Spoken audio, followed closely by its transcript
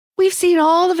We've seen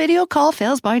all the video call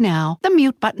fails by now, the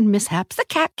mute button mishaps, the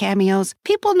cat cameos,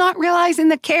 people not realizing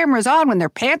the camera's on when their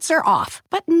pants are off.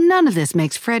 But none of this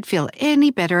makes Fred feel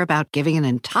any better about giving an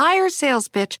entire sales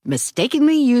pitch,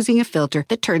 mistakenly using a filter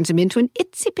that turns him into an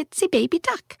itsy-bitsy baby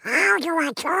duck. How do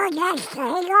I turn this thing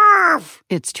off?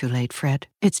 It's too late, Fred.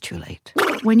 It's too late.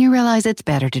 When you realize it's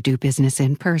better to do business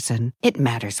in person, it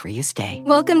matters where you stay.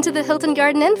 Welcome to the Hilton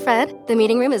Garden Inn, Fred. The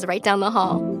meeting room is right down the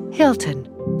hall. Hilton,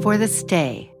 for the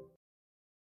stay.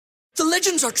 The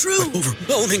legends are true.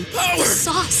 Overwhelming power! The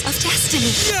sauce of destiny.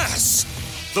 Yes!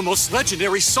 The most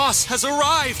legendary sauce has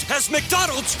arrived as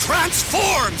McDonald's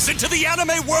transforms into the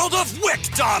anime world of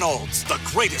WickDonald's. The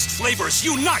greatest flavors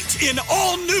unite in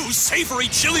all new savory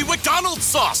chili McDonald's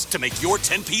sauce to make your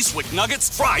 10-piece Wick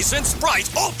Nuggets, fries, and Sprite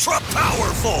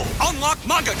ultra-powerful. Unlock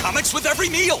manga comics with every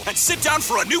meal and sit down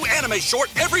for a new anime short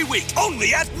every week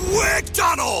only at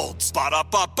WickDonald's.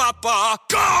 Ba-da-ba-ba-ba,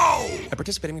 go! At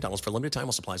participating McDonald's for a limited time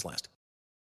while supplies last.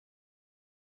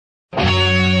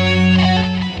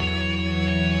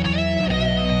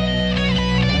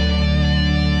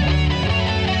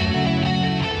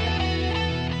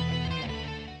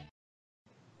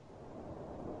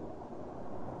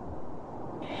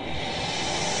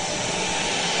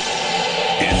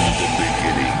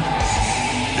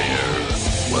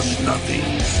 Nothing.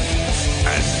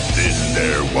 And then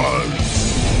there was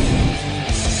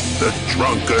the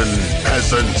Drunken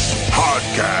Peasants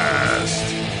Podcast.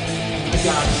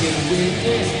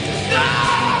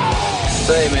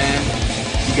 Say, man,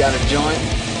 you got a joint?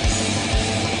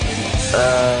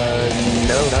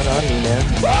 No, not on me, man.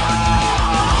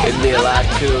 It'd be a lot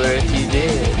cooler if you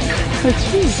did.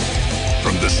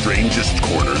 From the strangest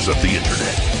corners of the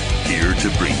internet, here to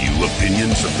bring you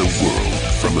opinions of the world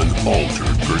from an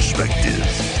altered perspective.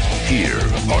 Here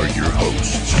are your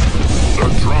hosts, the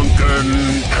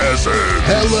Drunken Peasants.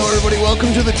 Hello, everybody.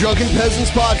 Welcome to the Drunken Peasants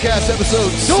Podcast,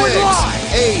 episode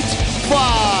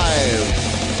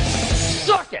 685.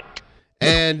 Suck it!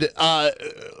 And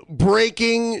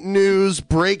breaking news.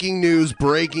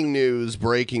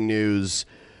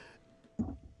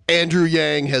 Andrew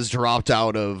Yang has dropped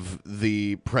out of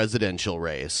the presidential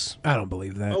race. I don't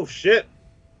believe that. Oh, shit.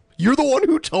 You're the one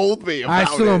who told me about it.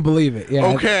 I still don't believe it.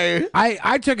 Yeah. Okay.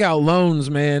 I took out loans,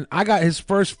 man. I got his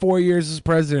first 4 years as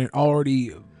president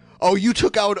already. Oh, you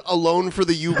took out a loan for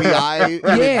the UBI in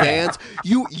advance? I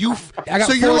got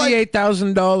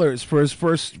 $48,000 for his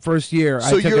first year.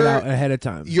 So I took it out ahead of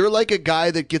time. You're like a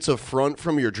guy that gets a front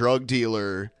from your drug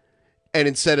dealer, and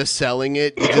instead of selling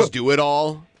it, you just do it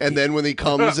all. And then when he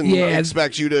comes and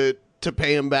expects you to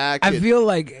pay him back. I feel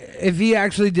like if he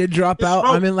actually did drop out,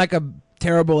 I'm in like a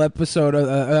terrible episode,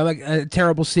 like a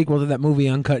terrible sequel to that movie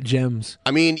Uncut Gems.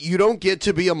 I mean, you don't get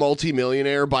to be a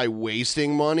multimillionaire by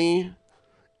wasting money,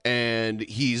 and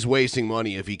he's wasting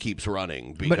money if he keeps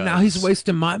running. But now he's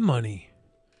wasting my money.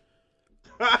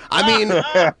 I mean,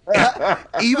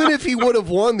 even if he would have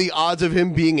won, the odds of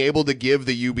him being able to give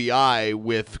the UBI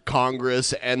with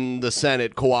Congress and the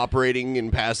Senate cooperating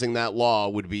and passing that law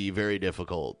would be very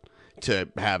difficult to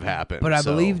have happen. But I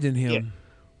believed in him. Yeah.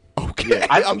 Okay, yeah,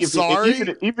 I'm sorry.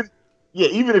 Even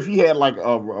if he had like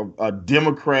a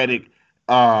Democratic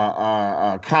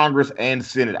Congress and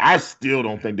Senate, I still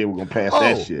don't think they were going to pass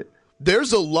that shit.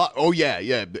 There's a lot. Oh,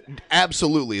 yeah,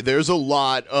 absolutely. There's a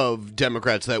lot of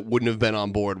Democrats that wouldn't have been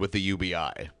on board with the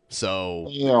UBI. So,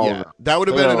 that would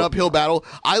have been an uphill battle.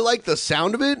 I like the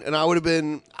sound of it, and I would have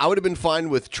been fine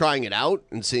with trying it out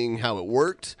and seeing how it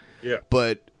worked. Yeah.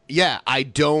 But yeah, I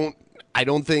don't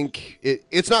think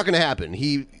it's not going to happen.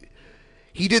 He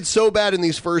did so bad in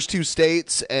these first two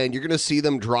states, and you're going to see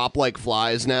them drop like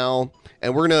flies now.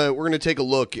 And we're gonna take a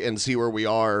look and see where we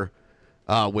are.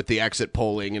 With the exit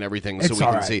polling and everything, so we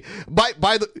can see.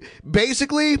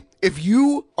 Basically, if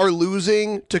you are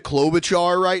losing to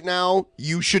Klobuchar right now,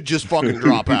 you should just fucking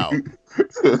drop out.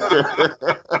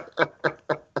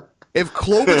 If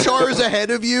Klobuchar is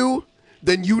ahead of you,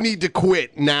 then you need to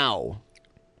quit now.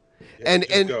 And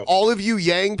all of you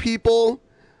Yang people,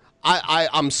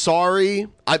 I'm sorry.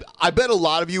 I bet a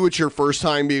lot of you it's your first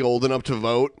time being old enough to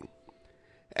vote.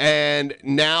 And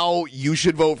now you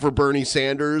should vote for Bernie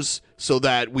Sanders so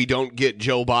that we don't get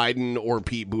Joe Biden or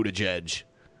Pete Buttigieg.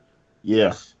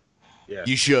 Yes.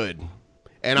 You should.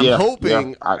 And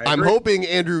I'm hoping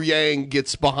Andrew Yang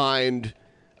gets behind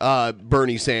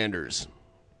Bernie Sanders.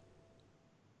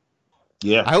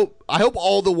 Yeah. I hope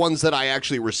all the ones that I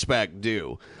actually respect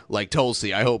do. Like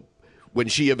Tulsi, I hope when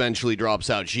she eventually drops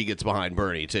out, she gets behind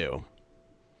Bernie too.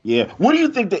 Yeah. What do you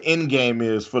think the end game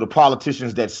is for the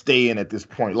politicians that stay in at this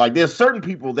point? Like, there's certain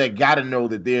people that got to know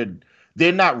that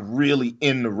they're not really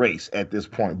in the race at this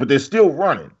point, but they're still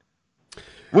running.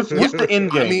 What's the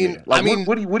end game? I mean,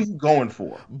 what are you going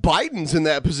for? Biden's in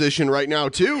that position right now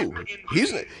too.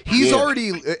 He's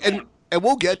already and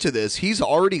we'll get to this. He's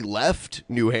already left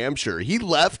New Hampshire. He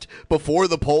left before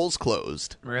the polls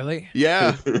closed. Really?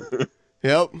 Yeah.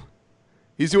 Yep.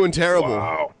 He's doing terrible.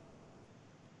 Wow.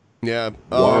 Yeah.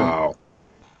 Wow.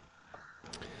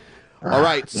 All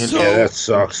right. So yeah, that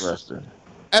sucks.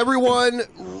 Everyone,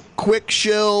 quick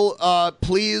shill.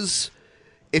 Please,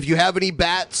 if you have any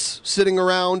bats sitting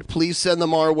around, please send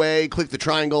them our way. Click the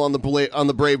triangle on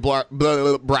the Brave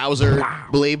browser.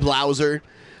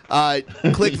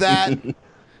 Click that.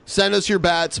 Send us your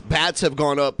bats. Bats have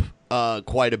gone up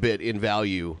quite a bit in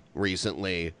value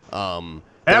recently. Have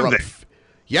they?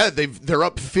 Yeah, they're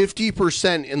up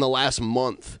 50% in the last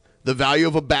month. The value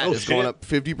of a bat has gone up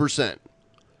 50%.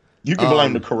 You can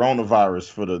blame the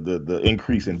coronavirus for the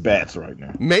increase in bats right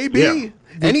now. Maybe. Yeah.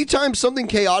 Anytime something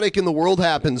chaotic in the world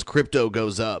happens, crypto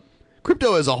goes up.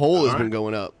 Crypto as a whole has been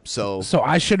going up. So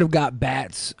I should have got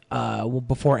bats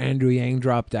before Andrew Yang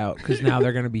dropped out, because now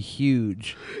they're going to be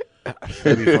huge.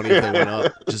 It'd be funny if they went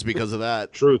up just because of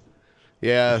that. Truth.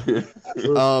 Yeah.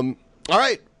 All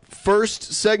right.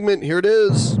 First segment. Here it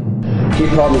is. He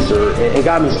called me sir. It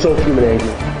got me so human angry.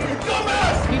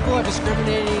 People are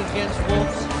discriminating against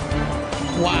wolves.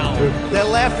 Wow. They're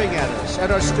laughing at us, at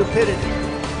our stupidity.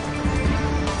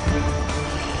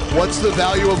 What's the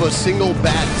value of a single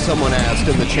bat, someone asked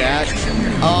in the chat.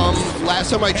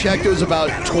 Last time I checked, it was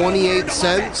about 28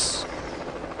 cents.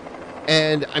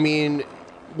 And, I mean,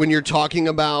 when you're talking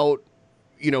about,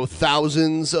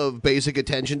 thousands of basic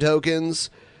attention tokens,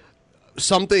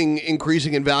 something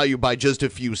increasing in value by just a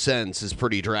few cents is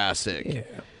pretty drastic. Yeah.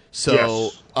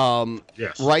 So,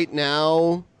 yes. Right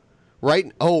now,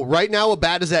 a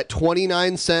bat is at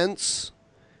 29 cents,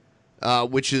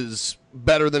 which is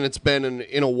better than it's been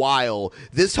in a while.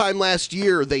 This time last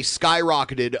year, they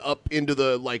skyrocketed up into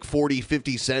the 40,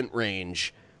 50 cent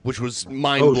range, which was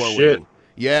mind-blowing. Oh, shit.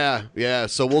 Yeah.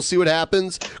 So we'll see what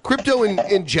happens. Crypto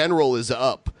in general is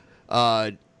up.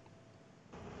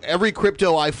 Every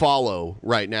crypto I follow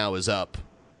right now is up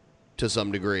to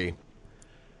some degree.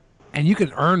 And you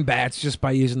can earn bats just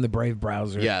by using the Brave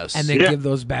browser. Yes. And then give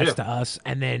those bats to us.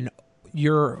 And then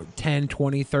your 10,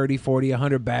 20, 30, 40,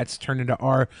 100 bats turn into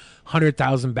our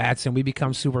 100,000 bats, and we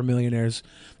become super millionaires.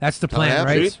 That's the plan,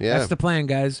 right? Yeah. That's the plan,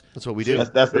 guys. That's what we do.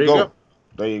 That's the goal.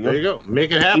 There you go.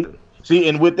 Make it happen. See,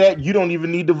 and with that, you don't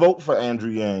even need to vote for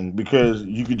Andrew Yang, because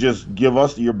you could just give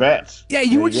us your bats. Yeah,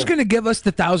 you were just going to give us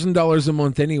the $1,000 a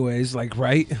month anyways,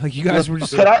 right? Like, you guys were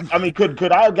just... Could I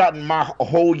have gotten my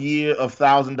whole year of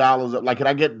 $1,000? Like, could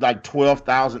I get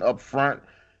 $12,000 up front?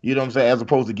 You know what I'm saying? As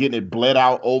opposed to getting it bled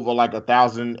out over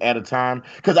 $1,000 at a time.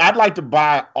 Because I'd like to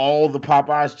buy all the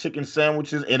Popeyes chicken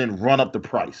sandwiches and then run up the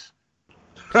price.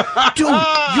 Dude,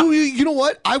 you know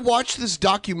what? I watched this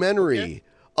documentary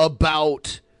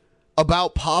about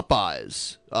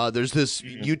Popeyes. There's this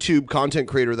YouTube content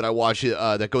creator that I watch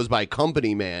that goes by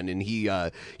Company Man, and he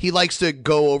likes to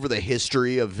go over the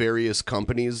history of various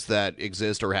companies that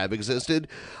exist or have existed.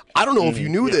 I don't know if you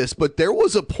knew this, but there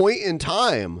was a point in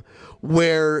time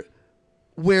where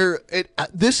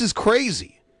this is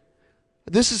crazy.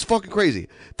 This is fucking crazy.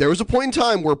 There was a point in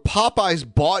time where Popeyes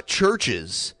bought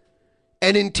churches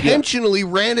and intentionally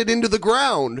ran it into the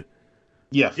ground.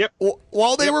 Yes. Yep.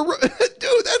 While they were,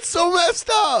 dude, that's so messed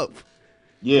up.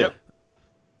 Yeah.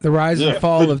 The rise and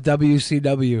fall of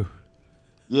WCW.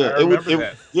 Yeah,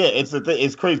 it's a thing.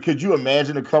 It's crazy. Could you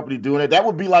imagine a company doing it? That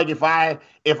would be like if I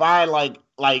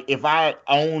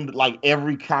owned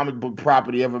every comic book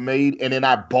property ever made, and then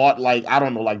I bought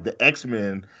the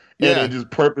X-Men. And then just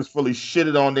purposefully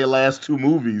shitted on their last two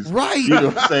movies. Right. You know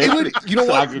what I'm saying?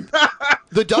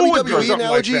 The WWE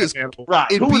analogy is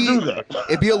right. Who would do that?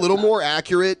 It'd be a little more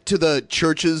accurate to the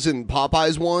churches and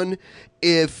Popeyes one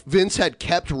if Vince had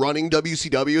kept running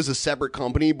WCW as a separate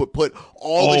company, but put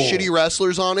all the shitty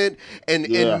wrestlers on it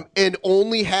and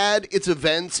only had its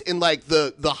events in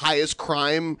the highest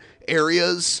crime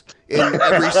areas in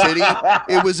every city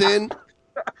it was in.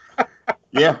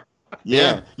 Yeah.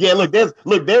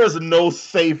 Look, there is no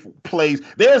safe place.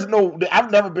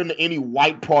 I've never been to any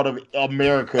white part of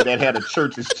America that had a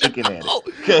church's chicken in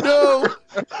it. No.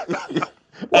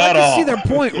 Well, I can see their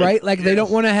point, right? Like, they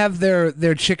don't want to have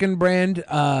their chicken brand, they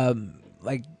don't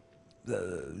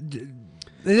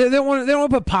want to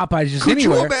put Popeyes just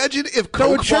anywhere. Could you imagine if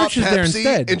Coke bought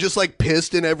Pepsi and just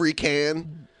pissed in every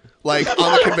can? On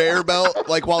a conveyor belt,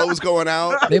 while it was going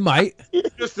out? They might.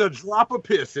 Just a drop of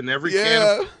piss in every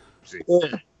can of Pepsi.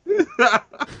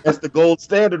 That's the gold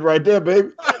standard right there,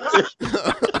 baby.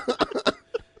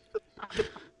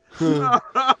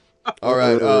 All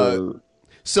right.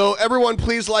 So everyone,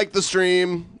 please like the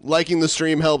stream. Liking the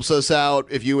stream helps us out.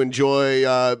 If you enjoy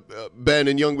Ben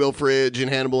and Young Will Fridge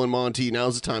and Hannibal and Monty,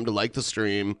 now's the time to like the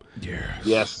stream.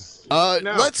 Yes.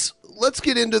 Let's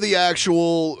get into the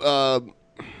actual the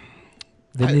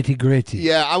nitty gritty.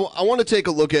 Yeah, I want to take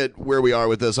a look at where we are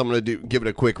with this. I'm going to give it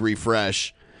a quick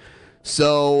refresh.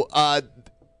 So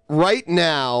right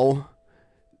now,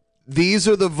 these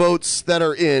are the votes that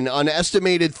are in. An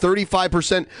estimated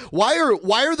 35%. Why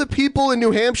are the people in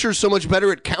New Hampshire so much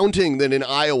better at counting than in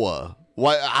Iowa?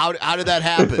 Why? How did that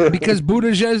happen? Because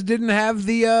Buttigieg didn't have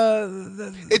the.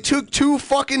 It took 2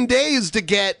 fucking days to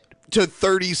get to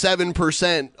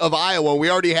 37% of Iowa. We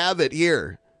already have it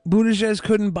here. Buttigieg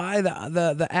couldn't buy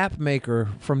the app maker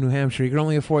from New Hampshire. He could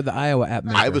only afford the Iowa app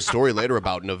maker. I have a story later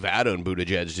about Nevada and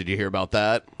Buttigieg. Did you hear about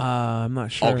that? I'm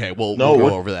not sure. Okay, we'll go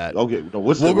over that. Okay, no,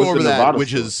 we'll go over that, Nevada which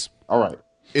story? is all right.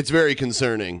 It's very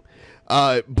concerning.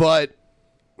 And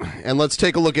let's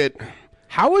take a look at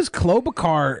how is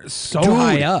Klobuchar so Dude,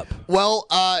 high up. Well,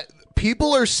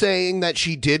 people are saying that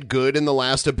she did good in the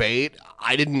last debate.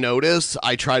 I didn't notice.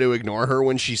 I try to ignore her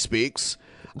when she speaks.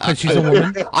 Because she's a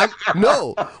woman?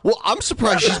 No. Well, I'm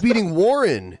surprised she's beating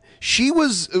Warren.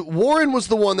 Warren was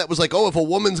the one that was like, oh, if a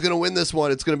woman's going to win this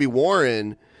one, it's going to be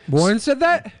Warren. Warren said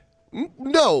that?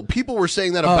 No, people were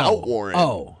saying that about Warren.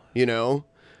 Oh. You know?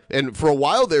 And for a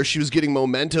while there, she was getting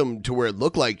momentum to where it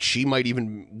looked like she might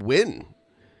even win.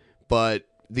 But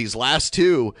these last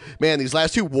two,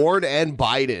 Warren and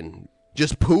Biden,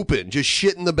 just pooping, just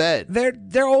shit in the bed.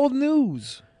 They're old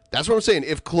news. That's what I'm saying.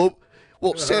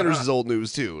 Well, Sanders is old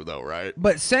news too, though, right?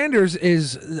 But Sanders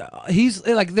he's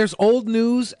like, there's old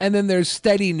news and then there's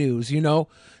steady news, you know?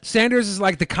 Sanders is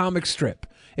like the comic strip.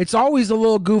 It's always a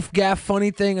little goof, gaff,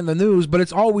 funny thing in the news, but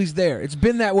it's always there. It's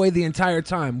been that way the entire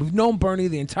time. We've known Bernie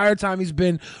the entire time he's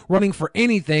been running for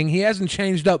anything. He hasn't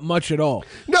changed up much at all.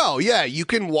 No, yeah, you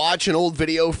can watch an old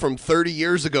video from 30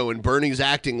 years ago and Bernie's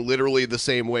acting literally the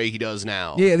same way he does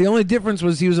now. Yeah, the only difference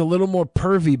was he was a little more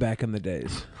pervy back in the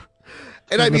days.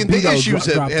 And I mean, the issues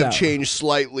have changed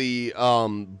slightly,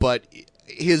 but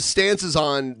his stances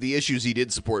on the issues he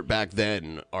did support back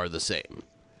then are the same.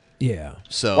 Yeah.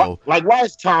 So, why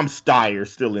is Tom Steyer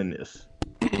still in this?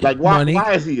 Like, why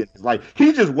is he in this? Like,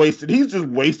 he's just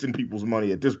wasting people's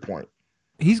money at this point.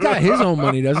 He's got his own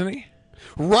money, doesn't he?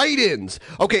 Write-ins.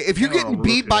 Okay, if you're getting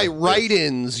beat by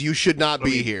write-ins, you should not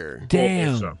be here.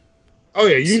 Damn. Oh,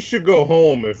 yeah, you should go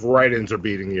home if write-ins are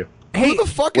beating you. Hey, who the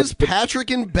fuck is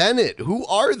Patrick and Bennett? Who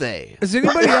are they? Does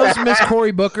anybody else miss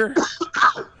Cory Booker?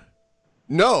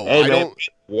 No, hey, I don't.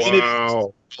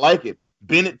 Wow. I like it.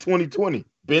 Bennett 2020.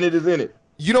 Bennett is in it.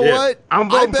 You know what? I'm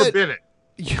voting for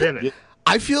Bennett.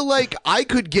 I feel like I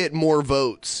could get more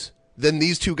votes than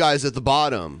these two guys at the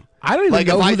bottom. I don't even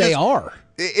know who they are.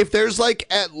 If there's like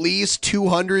at least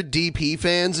 200 DP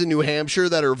fans in New Hampshire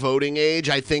that are voting age,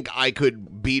 I think I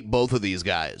could beat both of these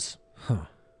guys.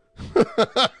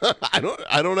 I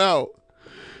don't know.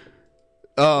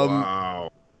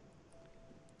 Wow.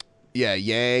 Yeah,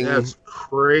 Yang. That's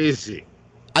crazy.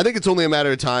 I think it's only a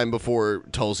matter of time before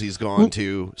Tulsi's gone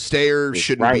too. Stayer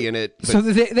shouldn't be in it. But So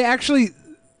they actually,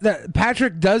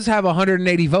 Patrick does have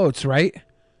 180 votes, right?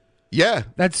 Yeah.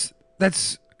 That's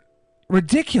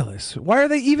ridiculous. Why are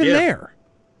they even there?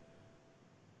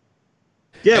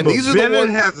 Yeah, And but these are the Bennett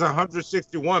ones- has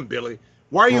 161, Billy.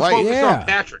 Why are you Right. focused Yeah. on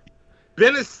Patrick?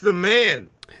 Bennett's the man.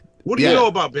 What do you know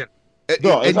about Bennett?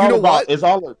 No, and you know what? It's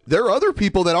all. There are other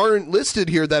people that aren't listed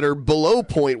here that are below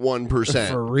 0.1%.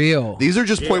 For real. These are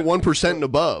just 0.1% and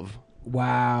above.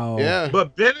 Wow. Yeah.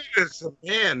 But Bennett is a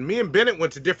man. Me and Bennett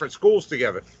went to different schools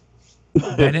together.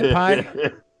 Bennett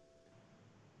pie?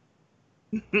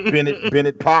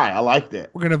 Bennett pie. I like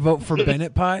that. We're gonna vote for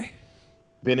Bennett pie.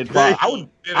 Bennett pie. I would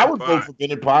Pie. vote for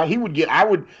Bennett pie. He would get.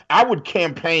 I would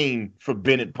campaign for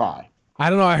Bennett pie. I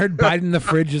don't know. I heard Biden in the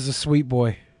fridge is a sweet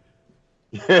boy.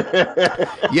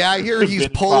 Yeah, I hear he's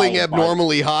Bennett polling pie,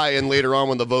 abnormally high, and later on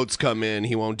when the votes come in,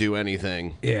 he won't do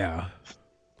anything. Yeah.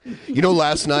 You know,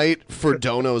 last night for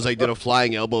donos, I did a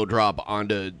flying elbow drop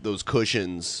onto those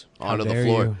cushions onto the dare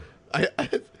floor.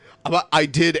 you. I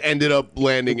did ended up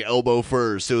landing elbow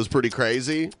first. It was pretty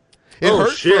crazy. It Oh, hurt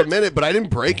for a shit. minute, but I didn't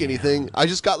break anything. I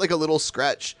just got like a little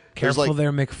scratch. There's Careful like,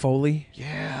 there, McFoley.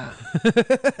 yeah.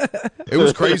 It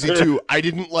was crazy too. I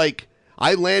didn't like.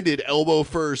 I landed elbow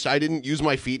first. I didn't use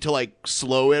my feet to like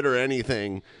slow it or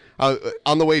anything.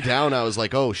 On the way down, I was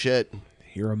like, "Oh shit."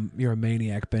 You're a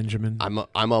maniac, Benjamin.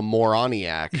 I'm a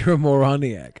moroniac. You're a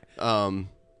moroniac.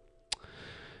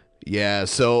 Yeah,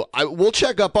 so we'll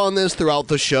check up on this throughout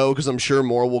the show because I'm sure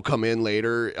more will come in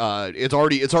later. It's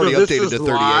already updated to 38.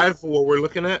 Live for what we're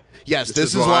looking at? Yes,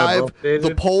 this is live. Updated?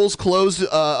 The polls closed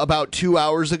about 2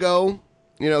 hours ago,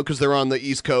 because they're on the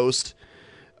East Coast.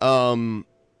 Yeah,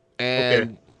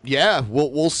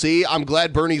 we'll see. I'm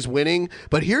glad Bernie's winning,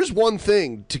 but here's one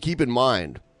thing to keep in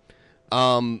mind.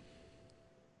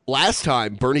 Last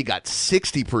time Bernie got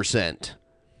 60%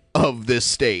 of this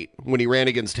state when he ran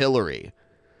against Hillary.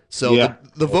 So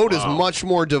the vote is much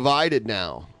more divided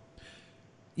now.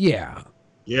 Yeah.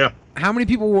 Yeah. How many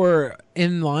people were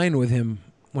in line with him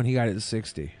when he got it to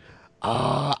 60?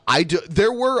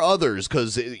 There were others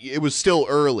because it was still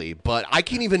early, but I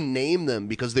can't even name them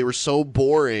because they were so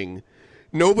boring.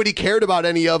 Nobody cared about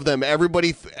any of them.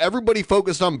 Everybody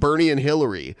focused on Bernie and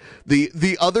Hillary.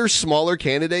 The other smaller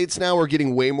candidates now are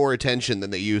getting way more attention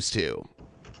than they used to.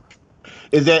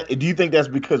 Do you think that's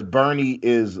because Bernie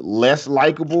is less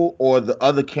likable or the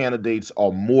other candidates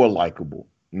are more likable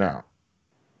now?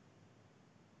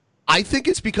 I think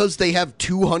it's because they have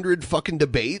 200 fucking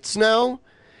debates now.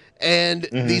 And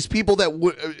these people that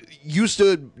used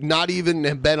to not even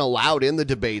have been allowed in the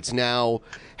debates now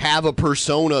have a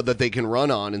persona that they can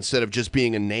run on instead of just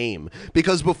being a name.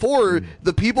 Because before,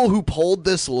 the people who polled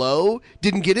this low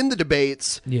didn't get in the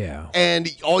debates. Yeah. And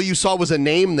all you saw was a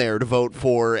name there to vote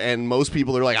for. And most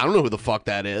people are like, I don't know who the fuck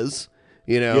that is.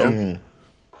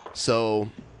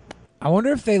 So... I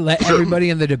wonder if they let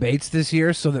everybody in the debates this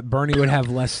year so that Bernie would have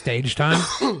less stage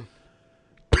time.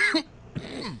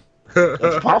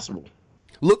 That's possible.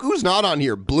 Look who's not on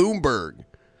here. Bloomberg.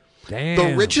 Damn.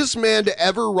 The richest man to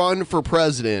ever run for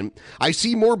president. I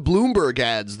see more Bloomberg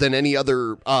ads than any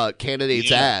other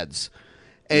candidate's ads.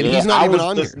 And he's not even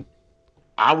on here.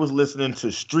 I was listening to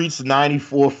Streets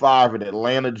 94.5 in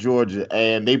Atlanta, Georgia,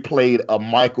 and they played a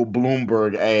Michael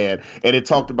Bloomberg ad, and it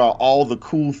talked about all the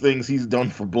cool things he's done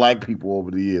for black people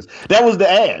over the years. That was the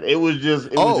ad. It was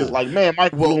just like, man,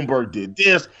 Michael Bloomberg did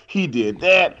this, he did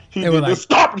that, he did this,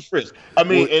 stop and frisk. I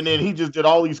mean, and then he just did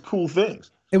all these cool things.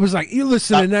 It was like, you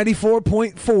listen to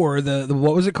 94.4, the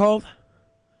what was it called?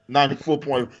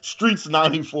 94. Streets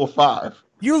 94.5.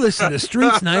 You're listening to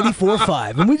Streets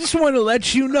 94.5, and we just want to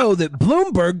let you know that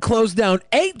Bloomberg closed down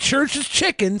 8 Church's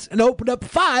Chickens and opened up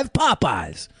 5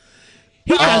 Popeyes.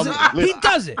 He does it. He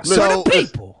does it for the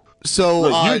people. So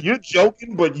look, you're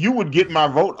joking, but you would get my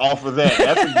vote off of that.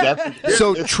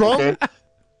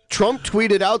 Trump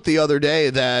tweeted out the other day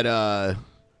that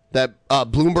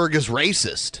Bloomberg is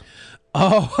racist.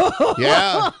 Oh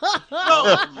yeah.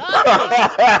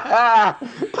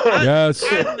 Yes.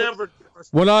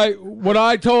 When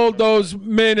I told those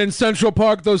men in Central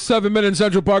Park, those 7 men in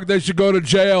Central Park, they should go to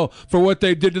jail for what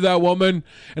they did to that woman,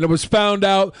 and it was found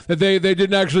out that they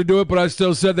didn't actually do it, but I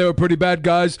still said they were pretty bad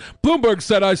guys. Bloomberg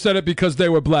said I said it because they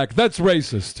were black. That's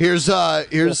racist. Here's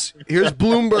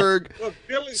Bloomberg. Look,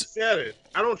 Billy said it.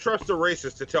 I don't trust a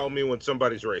racist to tell me when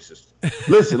somebody's racist.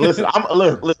 Listen.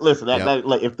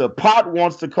 Like, if the pot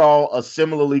wants to call a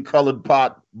similarly colored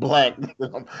pot black,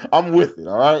 I'm with it.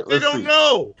 All right. They don't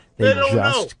know. They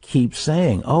just keep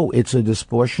saying, "Oh, it's a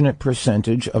disproportionate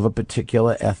percentage of a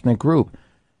particular ethnic group."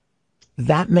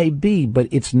 That may be, but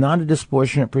it's not a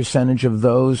disproportionate percentage of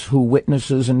those who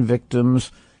witnesses and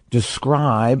victims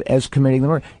describe as committing the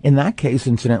murder. In that case,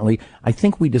 incidentally, I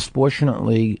think we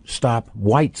disproportionately stop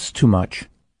whites too much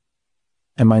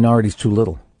and minorities too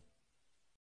little.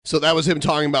 So that was him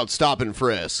talking about stop and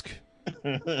frisk.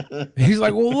 He's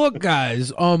like, well, look, guys,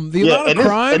 the amount of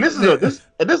crime. This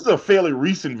is a fairly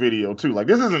recent video too. Like,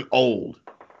 this isn't old,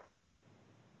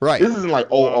 right? This isn't like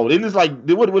old. Isn't this like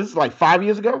what was this, like 5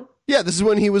 years ago? Yeah, this is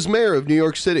when he was mayor of New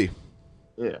York City.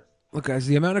 Yeah. Look, guys,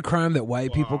 the amount of crime that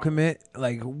white people commit,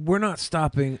 like, we're not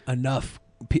stopping enough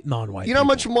non-white. You know how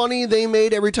much money they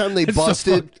made every time they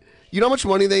busted? You know how much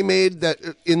money they made that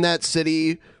in that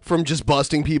city from just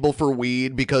busting people for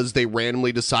weed because they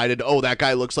randomly decided, oh, that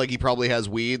guy looks like he probably has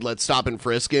weed. Let's stop and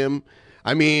frisk him.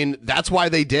 I mean, that's why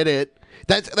they did it.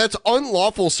 That's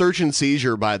unlawful search and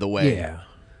seizure, by the way. Yeah.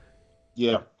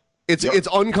 Yeah. It's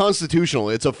unconstitutional.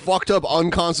 It's a fucked up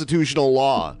unconstitutional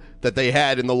law that they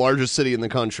had in the largest city in the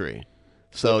country.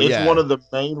 So it's one of the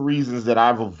main reasons that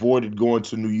I've avoided going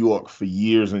to New York for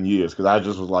years and years, because I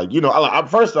just was like,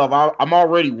 first off, I'm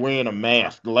already wearing a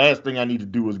mask. The last thing I need to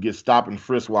do is get stop and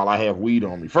frisk while I have weed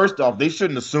on me. First off, they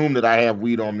shouldn't assume that I have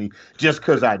weed on me just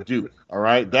because I do. All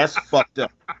right, that's fucked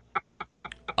up.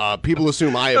 People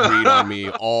assume I have weed on me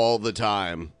all the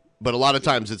time, but a lot of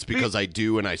times it's because I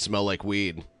do and I smell like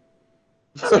weed.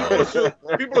 So,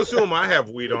 people assume I have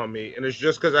weed on me, and it's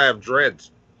just because I have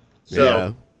dreads. So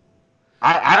yeah.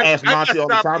 I ask Monty all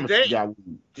the time if he got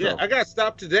weed. So. Yeah, I got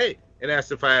stopped today. and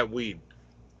asked if I had weed.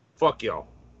 Fuck y'all.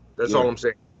 That's all I'm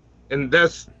saying. And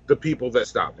that's the people that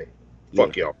stop me.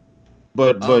 Fuck y'all.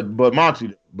 But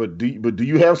Monty, do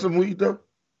you have some weed though?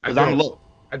 Because I'm low.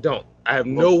 I don't. I have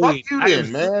no weed. Fuck you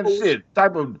then, man. Shit.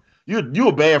 You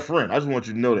a bad friend. I just want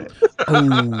you to know that.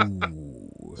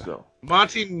 So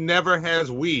Monty never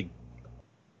has weed.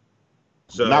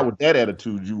 So not with that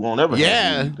attitude, you won't ever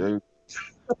have weed.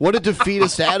 What a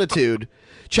defeatist attitude.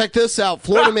 Check this out.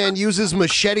 Florida man uses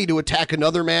machete to attack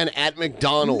another man at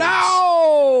McDonald's.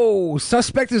 No!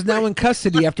 Suspect is now in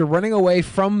custody after running away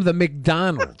from the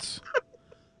McDonald's.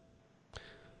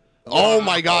 Oh,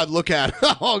 my God. Look at it.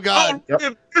 Oh, God.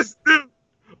 Yep.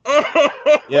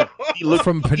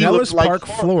 From Pinellas Park,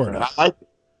 Florida. I like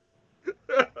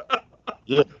it.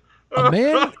 Yeah. A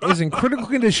man is in critical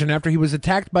condition after he was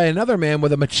attacked by another man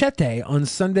with a machete on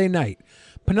Sunday night.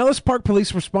 Pinellas Park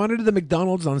police responded to the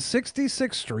McDonald's on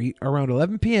 66th Street around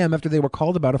 11 p.m. after they were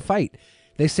called about a fight.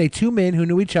 They say two men who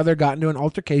knew each other got into an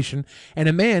altercation, and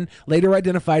a man, later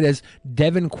identified as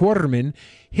Devin Quarterman,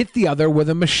 hit the other with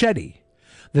a machete.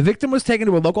 The victim was taken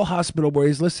to a local hospital where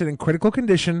he's listed in critical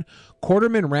condition.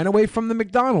 Quarterman ran away from the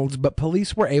McDonald's, but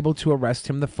police were able to arrest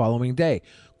him the following day.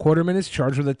 Quarterman is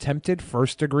charged with attempted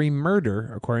first-degree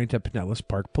murder, according to Pinellas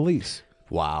Park Police.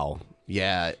 Wow.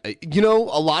 Yeah. You know,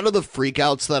 a lot of the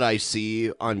freakouts that I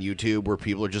see on YouTube where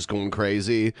people are just going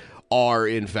crazy are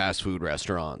in fast food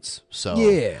restaurants. So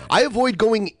yeah. I avoid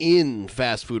going in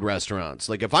fast food restaurants.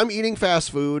 Like if I'm eating fast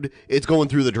food, it's going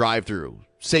through the drive-thru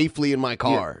safely in my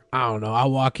car. I don't know. I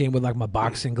walk in with like my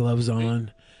boxing gloves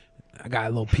on. I got a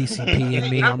little PCP in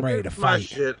me. I'm ready to fight.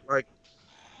 Shit. Like,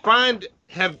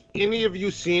 have any of you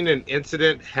seen an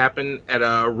incident happen at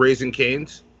Raising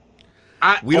Cane's?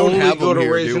 We don't have them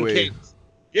here, Raising do we? Cane's.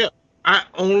 Yeah, I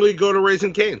only go to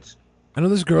Raising Cane's. I know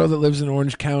this girl that lives in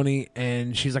Orange County,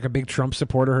 and she's like a big Trump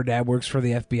supporter. Her dad works for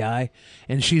the FBI,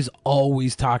 and she's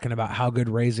always talking about how good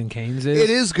Raising Cane's is.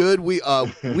 It is good. We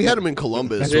had them in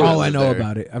Columbus. That's all I know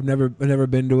about it. I've never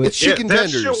been to it. It's chicken that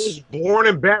tenders. shit was born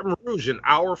in Baton Rouge, an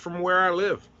hour from where I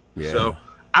live. Yeah. So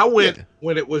I went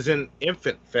when it was an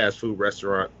infant fast food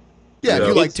restaurant. Yeah, So if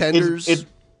you like tenders.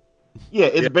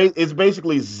 It's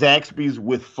basically Zaxby's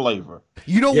with flavor.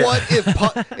 You know what? If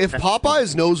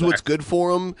Popeyes knows what's good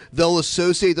for them, they'll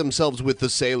associate themselves with the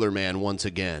Sailor Man once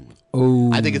again.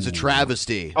 Oh, I think it's a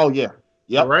travesty. Oh yeah,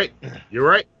 You're right.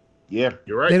 Yeah,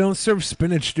 you're right. They don't serve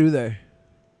spinach, do they?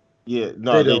 Yeah,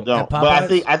 no, they don't. But I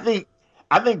think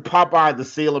Popeye the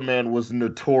Sailor Man was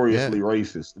notoriously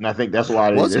racist, and I think that's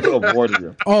why they avoided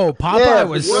him. Oh, Popeye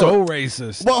was so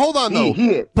racist. Well, hold on though.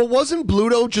 He but wasn't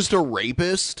Bluto just a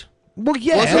rapist? Well,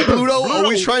 yeah. Wasn't Bluto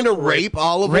always trying to rape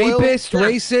olive oil? Rapist,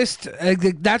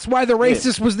 racist. That's why the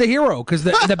racist was the hero, because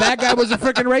the bad guy was a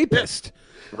freaking rapist.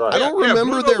 Right. I don't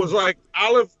remember there was like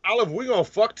Olive, we gonna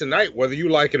fuck tonight, whether you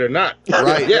like it or not.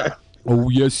 Right. Yeah. Oh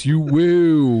yes, you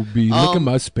will be. Look at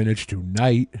my spinach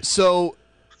tonight. So,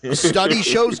 study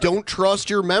shows don't trust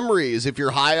your memories if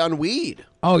you're high on weed.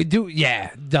 Oh, yeah,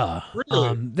 duh.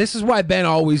 Really? This is why Ben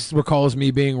always recalls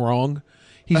me being wrong.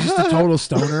 He's just a total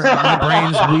stoner. My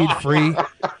brain's weed-free.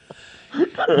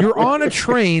 You're on a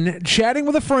train chatting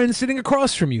with a friend sitting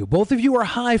across from you. Both of you are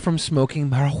high from smoking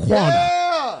marijuana.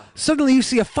 Yeah! Suddenly, you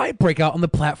see a fight break out on the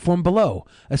platform below.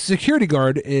 A security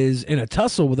guard is in a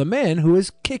tussle with a man who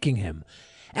is kicking him.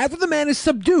 After the man is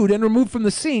subdued and removed from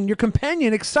the scene, your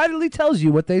companion excitedly tells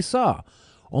you what they saw,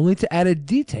 only to add a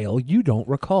detail you don't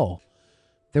recall.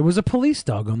 There was a police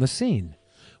dog on the scene.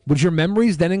 Would your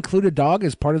memories then include a dog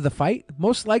as part of the fight?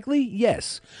 Most likely,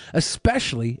 yes,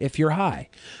 especially if you're high.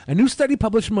 A new study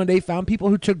published Monday found people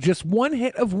who took just one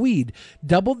hit of weed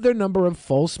doubled their number of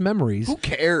false memories. Who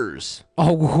cares?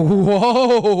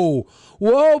 Oh,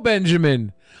 whoa,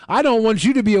 Benjamin. I don't want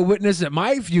you to be a witness at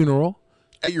my funeral.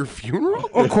 At your funeral?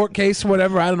 Or court case,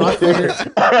 whatever. I don't know.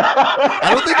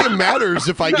 I don't think it matters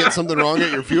if I get something wrong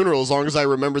at your funeral as long as I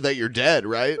remember that you're dead,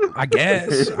 right? I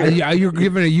guess. You're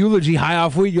giving a eulogy high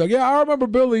off weed. You're like, yeah, I remember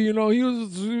Billy. You know, he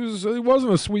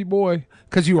wasn't a sweet boy.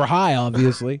 Because you were high,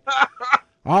 obviously.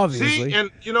 See,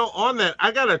 and, on that, I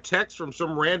got a text from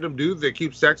some random dude that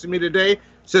keeps texting me today.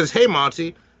 Says, hey,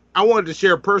 Monty, I wanted to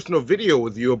share a personal video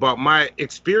with you about my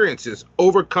experiences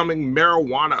overcoming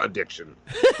marijuana addiction.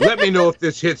 Let me know if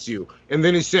this hits you. And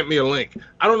then he sent me a link.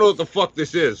 I don't know what the fuck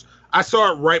this is. I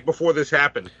saw it right before this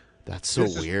happened. That's so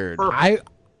weird.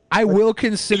 I will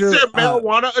consider... Is there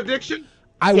marijuana addiction?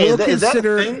 I will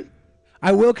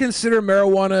consider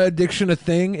marijuana addiction a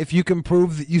thing if you can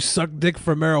prove that you sucked dick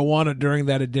for marijuana during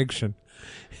that addiction.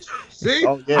 See?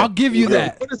 I'll give you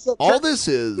that. All this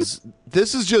is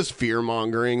just fear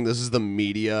mongering. This is the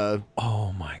media.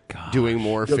 Oh my god, doing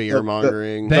more fear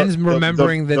mongering. Ben's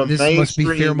remembering that this must be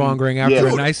fear mongering after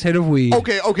a nice hit of weed.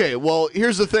 Okay. Well,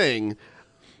 here's the thing.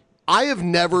 I have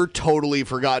never totally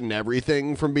forgotten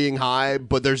everything from being high,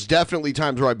 but there's definitely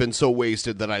times where I've been so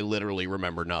wasted that I literally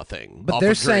remember nothing. But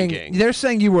they're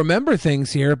saying you remember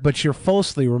things here, but you're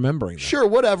falsely remembering them. Sure,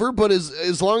 whatever. But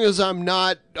as long as I'm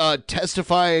not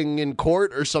testifying in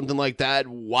court or something like that,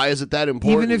 why is it that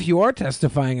important? Even if you are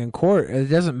testifying in court, it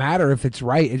doesn't matter if it's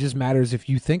right. It just matters if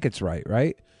you think it's right,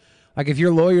 right? Like if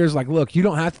your lawyer's like, look, you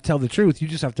don't have to tell the truth. You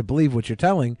just have to believe what you're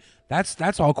telling.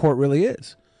 That's all court really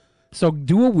is. So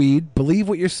do a weed, believe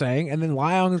what you're saying, and then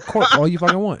lie on the court all you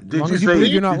fucking want. As long as you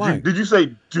believe you're not lying. Did you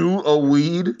say do a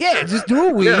weed? Yeah, just do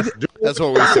a weed. Yes, that's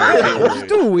what we said. Just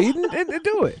do a weed and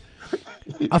do it.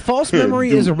 A false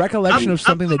memory is a recollection of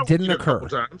something that didn't occur.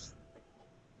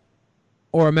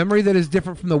 Or a memory that is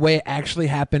different from the way it actually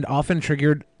happened, often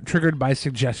triggered by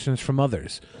suggestions from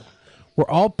others.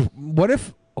 What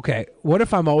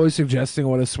if I'm always suggesting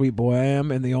what a sweet boy I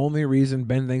am, and the only reason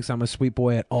Ben thinks I'm a sweet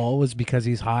boy at all is because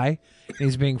he's high and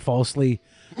he's being falsely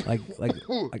like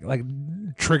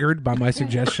triggered by my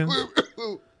suggestion?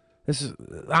 This is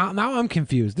now I'm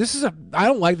confused. I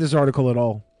don't like this article at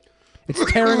all.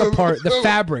 It's tearing apart the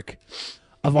fabric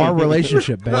of our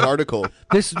relationship, Ben. What article?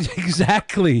 This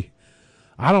exactly.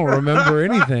 I don't remember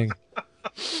anything.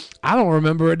 I don't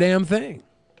remember a damn thing.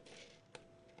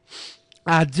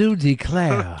 I do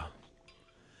declare.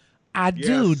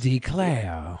 Do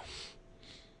declare.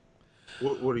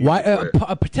 What do you Why declare?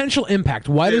 a potential impact?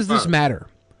 Why does this matter?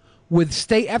 With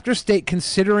state after state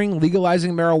considering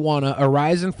legalizing marijuana, a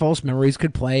rise in false memories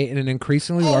could play in an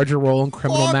increasingly larger role in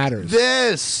criminal matters.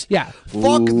 Yeah.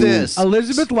 Fuck this.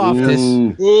 Elizabeth Loftus,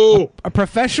 a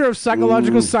professor of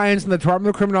psychological science in the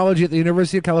Department of Criminology at the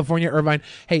University of California, Irvine.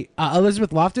 Hey,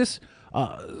 Elizabeth Loftus,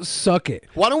 suck it.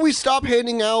 Why don't we stop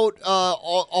handing out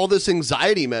all this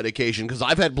anxiety medication? Because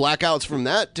I've had blackouts from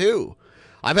that too.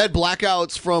 I've had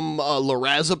blackouts from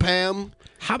lorazepam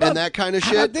and that kind of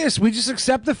shit. How about this? We just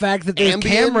accept the fact that there's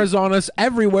cameras on us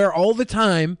everywhere all the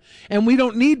time, and we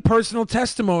don't need personal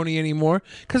testimony anymore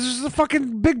because there's a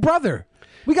fucking Big Brother.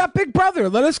 We got Big Brother.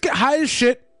 Let us get high as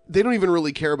shit. They don't even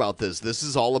really care about this. This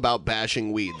is all about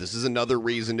bashing weed. This is another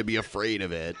reason to be afraid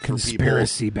of it.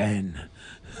 Conspiracy, Ben.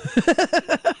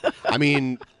 I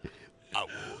mean,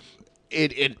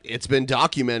 it's been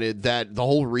documented that the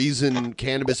whole reason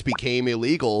cannabis became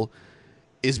illegal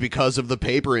is because of the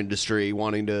paper industry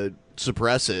wanting to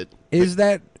suppress it. Is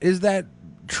that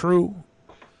true?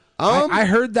 I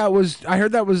heard that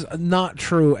was not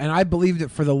true, and I believed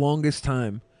it for the longest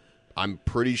time. I'm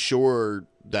pretty sure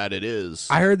that it is.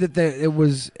 I heard that it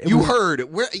was.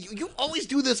 Heard where you always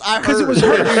do this. I heard because it was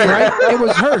Hearst, right? It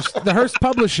was Hearst, the Hearst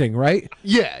Publishing, right?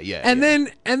 Yeah. And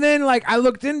then like I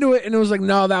looked into it, and it was like,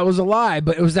 no, that was a lie.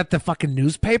 But it was that the fucking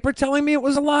newspaper telling me it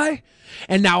was a lie,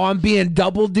 and now I'm being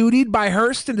double dutied by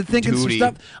Hearst into thinking some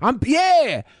stuff.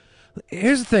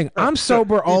 Here's the thing. I'm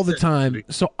sober all the time,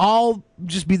 so I'll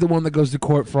just be the one that goes to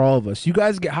court for all of us. You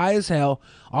guys get high as hell.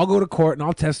 I'll go to court and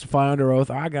I'll testify under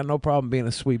oath. I got no problem being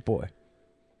a sweet boy.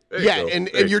 And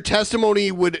your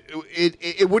testimony would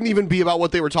it wouldn't even be about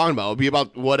what they were talking about. It would be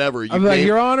about whatever. I'm like,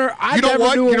 Your Honor, you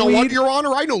know what, Your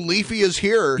Honor? I know Leafy is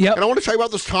here, and I want to tell you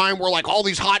about this time where like all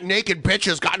these hot naked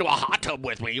bitches got into a hot tub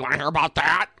with me. You want to hear about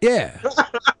that? Yeah,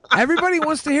 everybody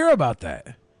wants to hear about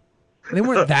that. They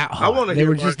weren't that hot. They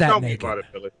were just that naked. About it,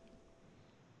 Billy.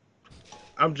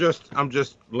 I'm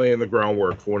just laying the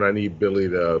groundwork for when I need Billy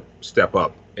to step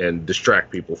up and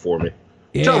distract people for me.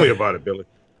 Yeah. Tell me about it, Billy.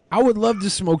 I would love to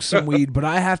smoke some weed, but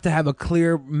I have to have a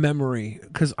clear memory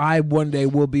because I one day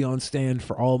will be on stand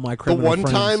for all my criminal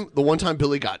friends. The one time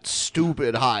Billy got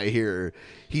stupid high here,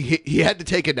 he had to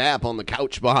take a nap on the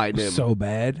couch behind him. So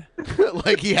bad.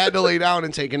 Like he had to lay down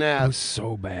and take a nap. It was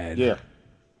so bad.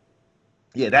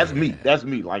 Yeah, that's me. That's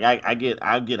me. Like I get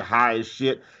high as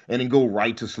shit and then go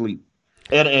right to sleep,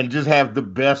 and just have the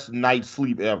best night's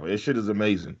sleep ever. This shit is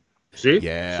amazing. See?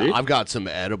 Yeah, See? I've got some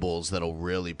edibles that'll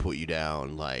really put you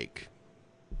down, like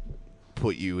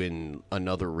put you in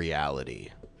another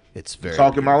reality. It's very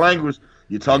talking my language.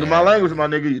 You're talking my language, my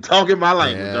nigga. You're talking my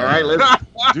language. All right, let's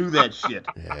do that shit.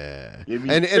 Yeah.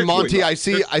 And Monty, I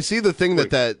see the thing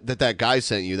that guy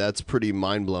sent you. That's pretty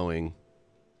mind blowing.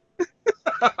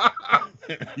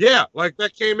 Yeah, like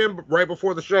that came in right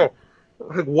before the show.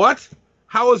 Like, what?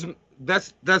 How is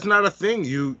that's not a thing?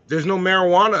 There's no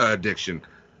marijuana addiction.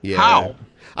 Yeah. How?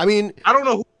 I mean, I don't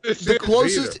know who this the is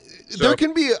closest either, so.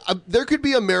 there could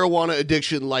be a marijuana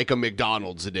addiction like a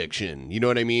McDonald's addiction. You know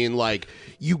what I mean? Like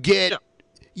you get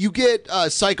you get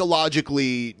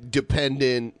psychologically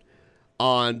dependent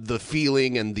on the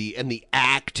feeling and the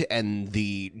act and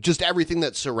the just everything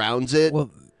that surrounds it. Well,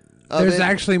 there's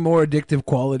actually more addictive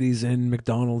qualities in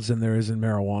McDonald's than there is in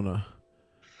marijuana.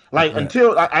 Like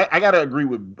until I gotta agree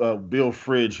with Bill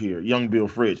Fridge here, young Bill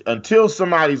Fridge. Until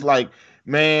somebody's like,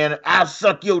 man, I'll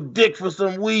suck your dick for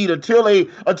some weed. Until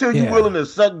you're willing to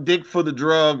suck dick for the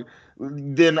drug,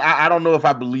 then I don't know if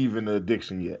I believe in the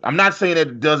addiction yet. I'm not saying that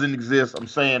it doesn't exist. I'm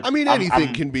saying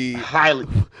anything can be highly.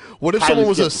 What if someone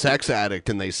was a sex addict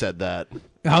and they said that?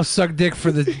 I'll suck dick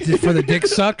for the dick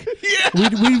suck. Yeah.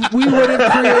 We would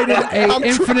have created an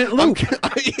infinite loop.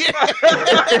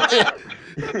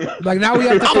 Like now we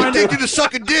have to I'm addicted to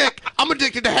sucking dick. I'm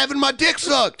addicted to having my dick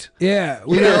sucked. Yeah,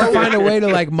 we have to find a way to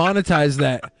like monetize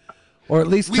that, or at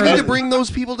least we need to bring those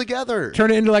people together.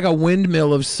 Turn it into like a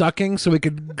windmill of sucking, so we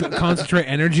could concentrate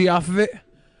energy off of it.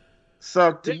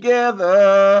 Suck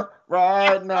together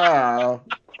right now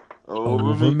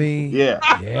over me.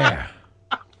 Yeah.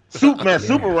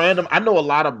 Super random. I know a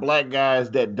lot of black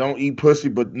guys that don't eat pussy,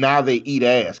 but now they eat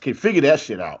ass. Can figure that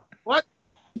shit out. What?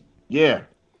 Yeah.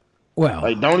 Well,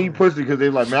 like don't eat pussy because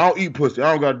they're like, man, I don't eat pussy.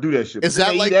 I don't got to do that shit. Is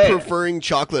that like preferring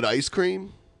chocolate ice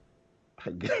cream?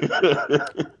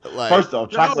 First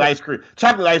off, chocolate ice cream.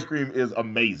 Chocolate ice cream is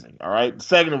amazing. All right.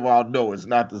 Second of all, no, it's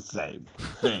not the same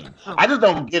thing. I just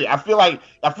don't get it. I feel like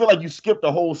you skipped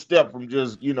a whole step from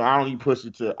just I don't eat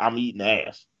pussy to I'm eating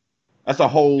ass. That's a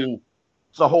whole.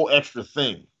 It's a whole extra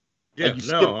thing. Yeah, like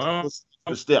you no,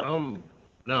 the step. I'm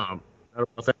not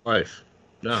about that life.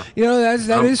 No,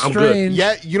 that is strange. Good.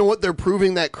 Yeah, you know what? They're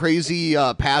proving that crazy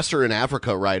pastor in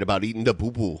Africa right about eating the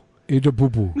poo poo. Eat the poo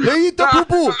poo. They eat the poo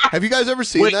poo. Have you guys ever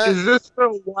seen that? Is this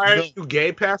why are you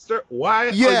gay, pastor? Why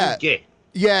are you gay?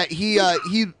 Yeah,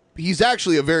 he's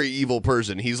actually a very evil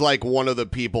person. He's like one of the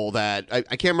people that I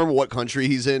can't remember what country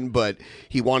he's in, but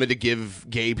he wanted to give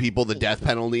gay people the death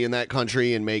penalty in that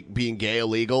country and make being gay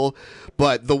illegal.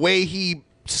 But the way he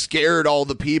scared all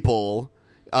the people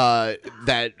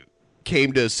that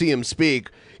came to see him speak,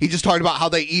 he just talked about how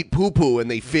they eat poo poo and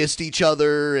they fist each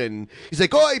other, and he's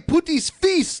like, "Oh, I put his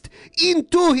fist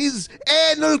into his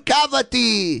anal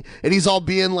cavity," and he's all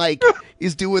being like,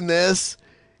 he's doing this,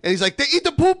 and he's like, "They eat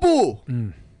the poo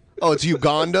poo." Oh, it's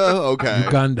Uganda? Okay.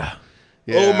 Uganda.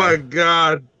 Yeah. Oh, my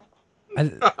God. I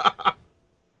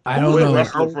don't know.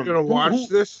 Are we going to watch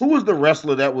this? Who was the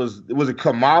wrestler that was it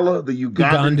Kamala, the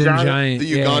Ugandan giant?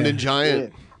 The Ugandan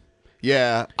giant.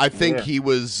 Yeah, I think he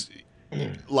was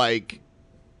like...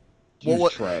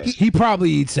 He probably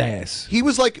eats ass. He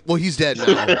was like... Well, he's dead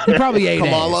now. He probably ate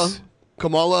ass.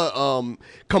 Kamala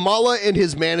and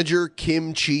his manager,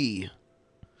 Kim Chi.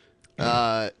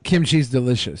 Kimchi's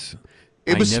delicious.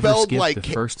 It was spelled like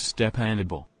the first step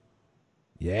Hannibal.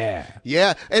 Yeah.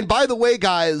 And by the way,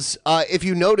 guys, if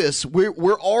you notice,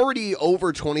 we're already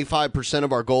over 25%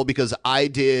 of our goal because I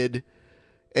did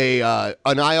an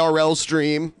IRL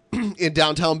stream in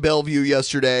downtown Bellevue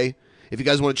yesterday. If you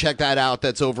guys want to check that out,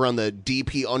 that's over on the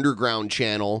DP Underground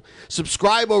channel.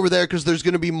 Subscribe over there because there's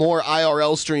going to be more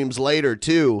IRL streams later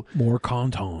too. More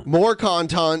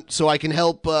content, so I can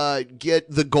help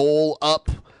get the goal up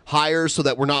higher so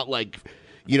that we're not like,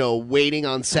 waiting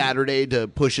on Saturday to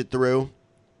push it through.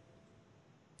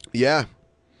 Yeah.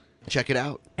 Check it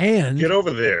out. And get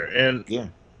over there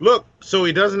and look, so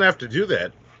he doesn't have to do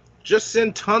that. Just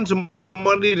send tons of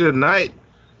money tonight.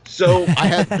 So I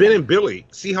have Ben and Billy.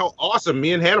 See how awesome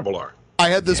me and Hannibal are. I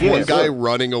had this one guy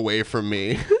running away from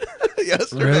me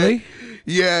yesterday. Really?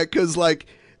 Yeah, because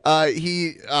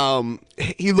he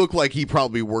looked like he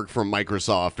probably worked for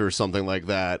Microsoft or something like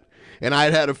that. And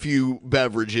I had a few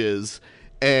beverages,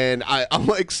 and I'm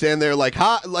like standing there like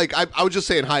hi, like I was just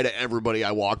saying hi to everybody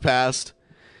I walked past,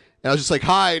 and I was just like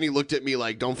hi, and he looked at me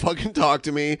like don't fucking talk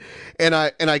to me, and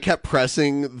I kept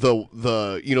pressing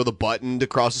the button to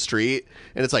cross the street,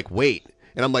 and it's like wait,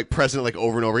 and I'm like pressing it like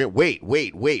over and over again, wait,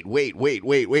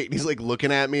 and he's like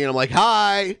looking at me, and I'm like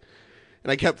hi.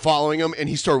 And I kept following him, and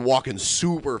he started walking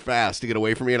super fast to get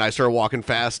away from me, and I started walking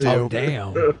fast too. Oh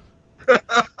damn.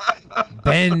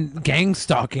 Ben gang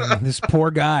stalking this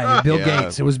poor guy, Bill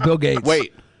Gates. It was Bill Gates.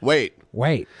 Wait.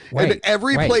 And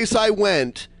every place I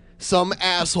went, some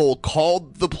asshole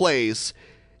called the place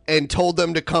and told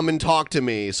them to come and talk to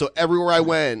me. So everywhere I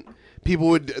went, people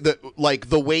would,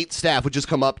 the wait staff would just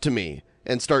come up to me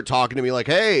and start talking to me like,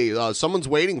 hey, someone's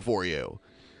waiting for you.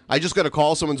 I just got a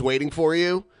call, someone's waiting for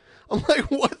you. I'm like,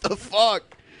 what the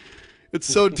fuck? It's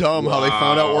so dumb how they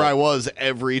found out where I was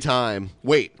every time.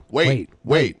 Wait.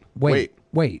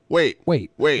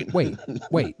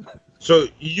 So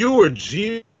you were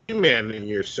G-manning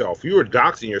yourself. You were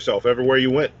doxing yourself everywhere you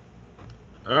went.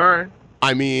 All right.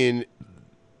 I mean,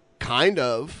 kind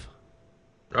of.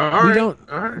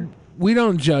 We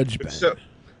don't judge Ben.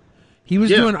 He was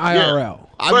doing IRL.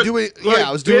 I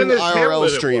was doing IRL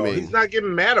streaming. He's not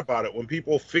getting mad about it when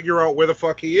people figure out where the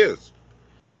fuck he is.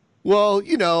 Well,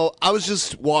 I was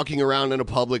just walking around in a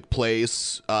public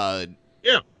place,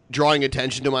 drawing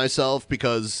attention to myself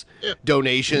because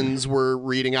donations were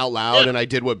reading out loud, and I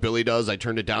did what Billy does. I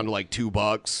turned it down to like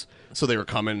 $2, so they were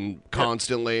coming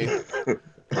constantly.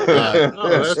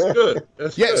 That's good.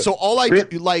 That's good. So all I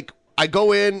do, like, I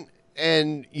go in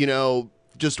and,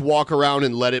 just walk around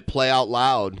and let it play out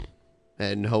loud,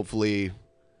 and hopefully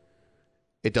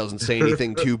it doesn't say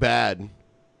anything too bad.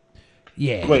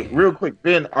 Yeah. Wait, real quick,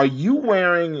 Ben, are you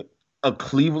wearing a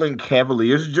Cleveland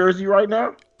Cavaliers jersey right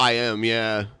now? I am,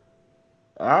 yeah.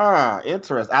 Ah,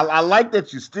 interesting. I like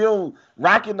that you're still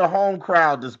rocking the home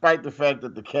crowd despite the fact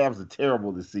that the Cavs are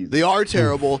terrible this season. They are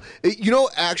terrible.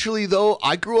 Actually, though,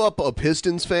 I grew up a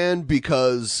Pistons fan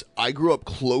because I grew up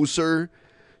closer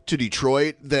to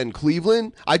Detroit than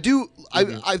Cleveland. I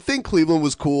think Cleveland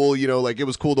was cool, like it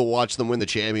was cool to watch them win the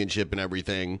championship and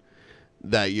everything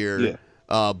that year. Yeah.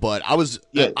 But I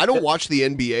don't watch the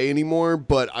NBA anymore,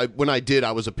 but when I did,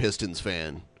 I was a Pistons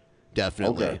fan.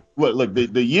 Definitely. Okay. Look,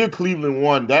 the year Cleveland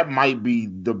won, that might be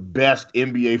the best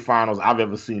NBA Finals I've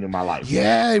ever seen in my life.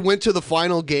 Yeah, it went to the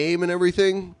final game and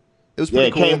everything. It was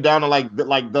pretty cool. It came down to like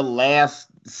the last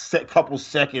couple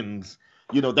seconds.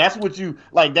 That's what you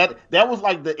like. That was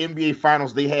like the NBA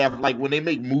Finals they have, like when they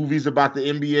make movies about the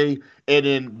NBA, and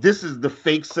then this is the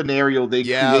fake scenario they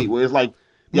create where it's like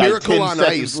Miracle on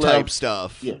Ice left. type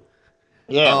stuff.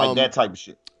 Yeah, like that type of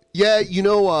shit. Yeah,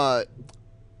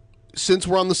 since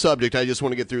we're on the subject, I just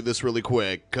want to get through this really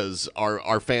quick because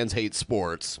our fans hate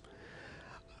sports.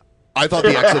 I thought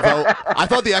the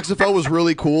XFL was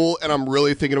really cool, and I'm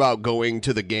really thinking about going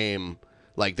to the game.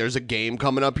 Like, there's a game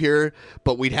coming up here,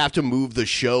 but we'd have to move the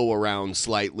show around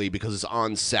slightly because it's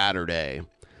on Saturday.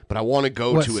 But I want to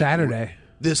go to Saturday?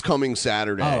 This coming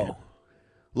Saturday. Oh.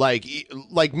 Like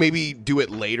maybe do it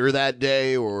later that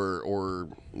day or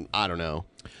I don't know.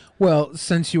 Well,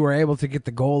 since you were able to get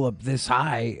the goal up this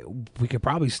high, we could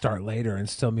probably start later and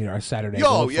still meet our Saturday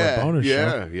goal for a bonus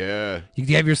show. Yeah. You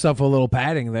can have yourself a little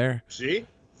padding there. See?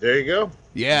 There you go.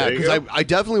 Yeah, because I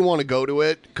definitely want to go to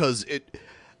it because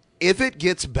if it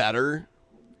gets better,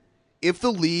 if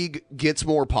the league gets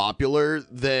more popular,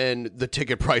 then the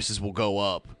ticket prices will go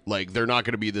up. Like, they're not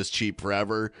going to be this cheap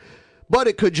forever. But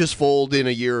it could just fold in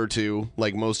a year or two,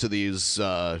 like most of these,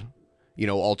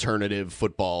 alternative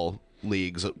football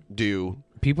leagues do.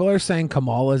 People are saying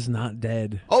Kamala's not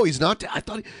dead. Oh, he's not dead? I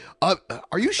thought.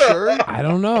 Are you sure? I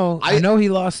don't know. I know he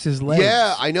lost his legs.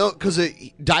 Yeah, I know because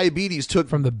diabetes took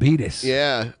from the beatus.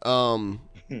 Yeah.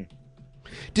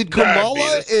 Did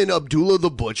Kamala and Abdullah the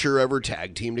Butcher ever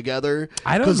tag team together?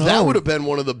 I don't know. Because that would have been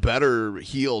one of the better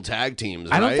heel tag teams,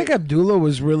 right? I don't think Abdullah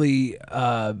was really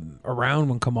around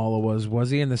when Kamala was. Was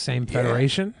he in the same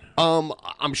federation?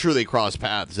 I'm sure they crossed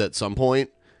paths at some point.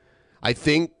 I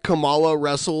think Kamala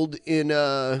wrestled in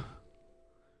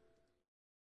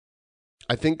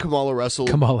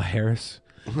Kamala Harris.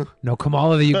 No,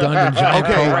 Kamala the Ugandan Giant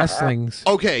Pro Wrestlings.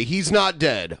 Okay, he's not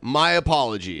dead. My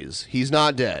apologies. He's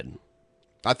not dead.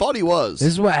 I thought he was.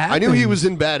 This is what happened. I knew he was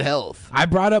in bad health. I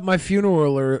brought up my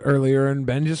funeral earlier, and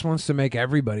Ben just wants to make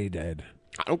everybody dead.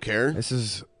 I don't care. This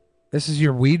is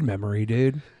your weed memory,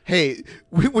 dude. Hey,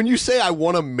 when you say I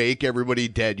want to make everybody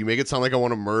dead, you make it sound like I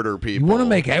want to murder people. You want to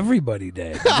make everybody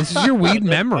dead. This is your weed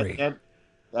memory.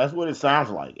 That's what it sounds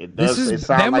like. It does.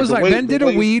 Ben did a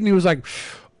weed, and he was like,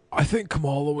 I think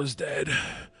Kamala was dead.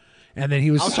 And then he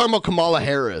was... I was talking about Kamala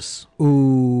Harris.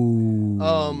 Ooh.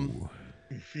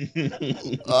 This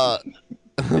is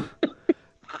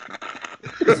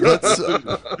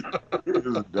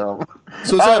dumb.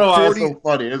 So I don't know why it's so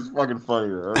funny. It's fucking funny.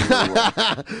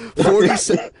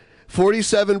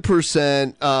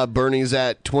 47%. Bernie's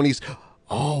at 20s.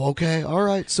 Oh, okay. All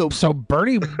right. So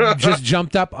Bernie just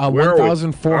jumped up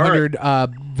 1,400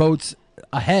 votes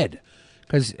ahead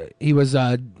because he was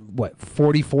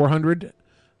 4,400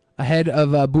 ahead of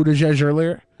Buttigieg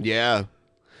earlier. Yeah,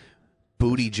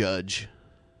 Buttigieg.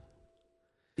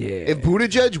 Yeah. If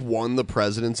Buttigieg won the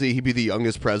presidency, he'd be the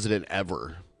youngest president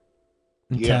ever.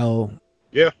 Until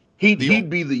he'd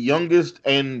be the youngest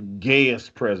and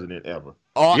gayest president ever.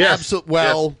 Oh, yes. Absolutely.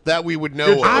 Well, that we would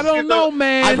know. I don't know,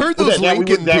 man. I've heard those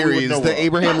Lincoln theories. The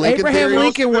Abraham Lincoln theory. Abraham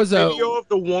Lincoln was a video of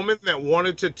the woman that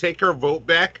wanted to take her vote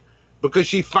back because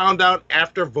she found out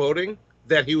after voting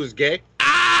that he was gay.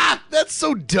 Ah, that's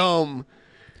so dumb.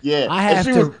 Yeah,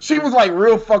 she was like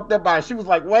real fucked up by it. She was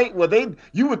like, wait,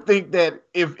 you would think that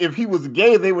if he was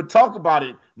gay, they would talk about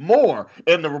it more.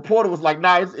 And the reporter was like,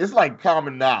 nah, it's like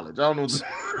common knowledge. I don't know.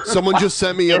 Someone just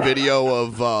sent me a video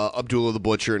of Abdullah the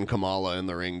Butcher and Kamala in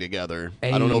the ring together.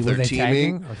 Hey, I don't know if were they're they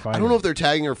tagging teaming. or fighting? I don't know if they're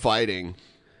tagging or fighting.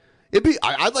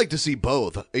 I'd like to see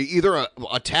both. Either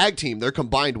a tag team, their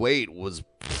combined weight was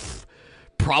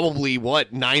probably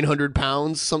 900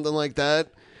 pounds, something like that.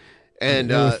 And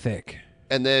they were thick.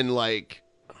 And then I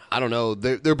don't know,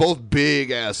 they're both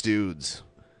big ass dudes.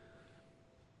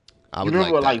 I would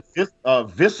remember like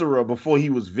Viscera before he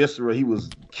was Viscera, he was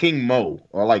King Mo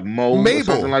or Mo or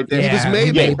something like that. He was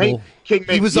Mabel. Yeah, King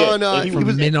he was on. He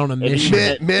was Men on a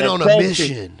Mission. Men on a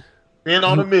Mission. Men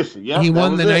on a Mission. Yeah, he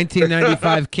won the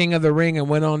 1995 King of the Ring and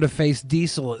went on to face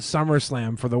Diesel at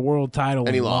SummerSlam for the world title,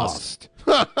 and he lost.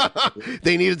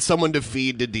 They needed someone to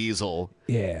feed to Diesel.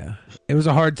 Yeah, it was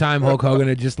a hard time. Hulk Hogan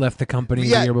had just left the company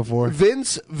the year before.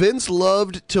 Vince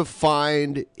loved to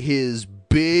find his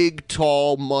big,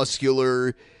 tall,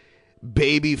 muscular,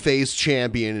 babyface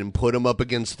champion and put him up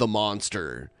against the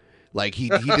monster. He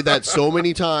did that so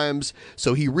many times.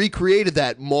 So he recreated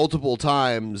that multiple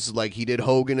times. He did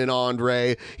Hogan and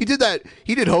Andre. He did that.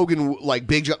 He did Hogan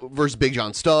versus Big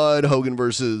John Studd. Hogan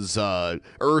versus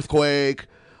Earthquake.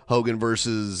 Hogan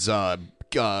versus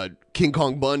King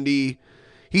Kong Bundy.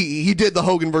 He did the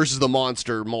Hogan versus the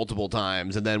monster multiple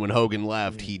times. And then when Hogan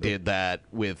left, he did that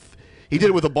with. He did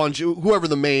it with a bunch of whoever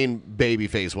the main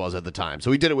babyface was at the time.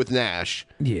 So he did it with Nash.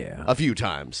 Yeah. A few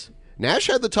times. Nash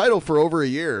had the title for over a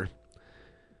year.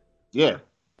 Yeah.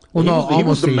 Well, he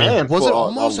was the man. Was it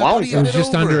almost? I thought he It had was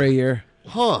just over. under a year.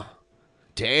 Huh.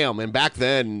 Damn. And back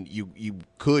then, you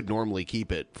could normally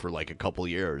keep it for a couple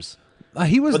years.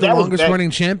 He was the longest running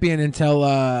champion until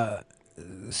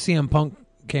CM Punk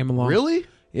came along. Really?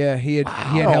 Yeah, he had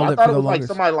held it I for thought the it was longest.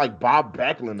 somebody like Bob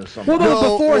Backlund or something. Well,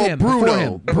 no, before him.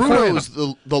 Bruno. Before him. Bruno's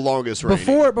the longest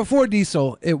reigning. Before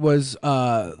Diesel, it was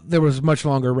there was much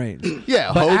longer range.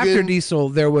 Yeah, but Hogan. after Diesel,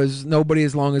 there was nobody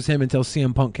as long as him until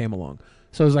CM Punk came along.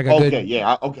 So it was like a good,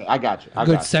 I got you. a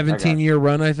good 17-year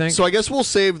run, I think. So I guess we'll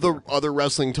save the other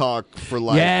wrestling talk for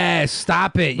Yeah,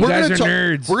 stop it. You guys are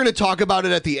nerds. We're going to talk about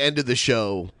it at the end of the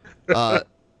show. Because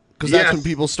that's when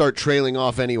people start trailing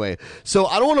off anyway. So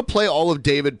I don't want to play all of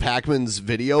David Pakman's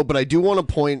video, but I do want to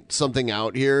point something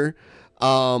out here.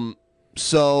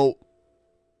 So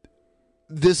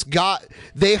this guy,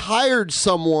 they hired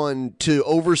someone to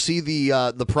oversee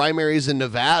the primaries in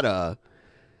Nevada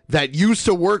that used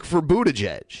to work for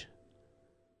Buttigieg.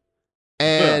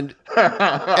 And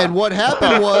what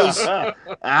happened was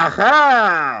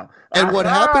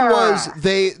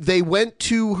they went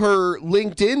to her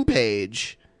LinkedIn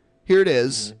page. Here it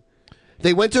is.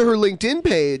 They went to her LinkedIn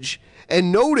page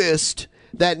and noticed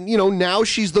that, now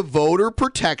she's the voter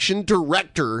protection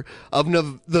director of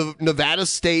the Nevada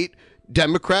State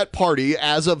Democrat Party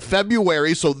as of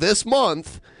February, so this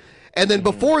month. And then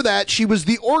before that, she was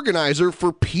the organizer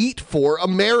for Pete for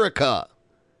America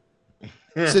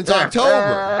since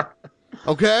October.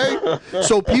 Okay?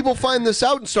 So people find this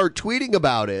out and start tweeting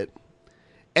about it.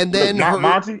 And then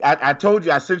Monty, I told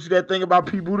you, I sent you that thing about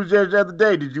Pete Buttigieg the other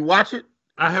day. Did you watch it?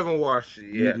 I haven't watched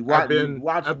it yet.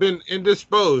 I've been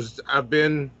indisposed. I've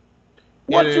been.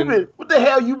 What the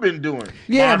hell you been doing?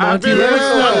 Yeah, Monty.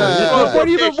 What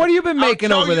have you been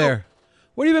making over there?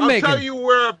 What have you been making? I'll tell you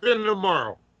where I've been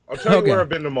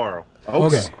tomorrow.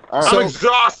 Okay. I'm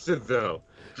exhausted though.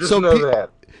 Just know that.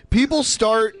 People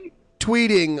start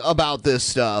tweeting about this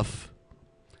stuff,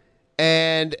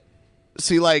 and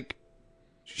see,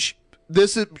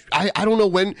 this is I don't know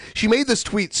when she made this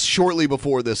tweet shortly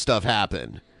before this stuff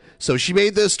happened. So she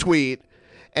made this tweet,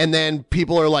 and then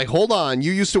people are like, "Hold on,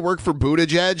 you used to work for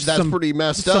Buttigieg? That's pretty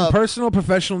messed up." Some personal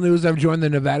professional news: I've joined the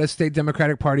Nevada State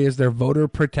Democratic Party as their voter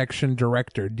protection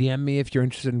director. DM me if you're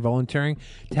interested in volunteering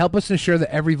to help us ensure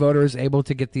that every voter is able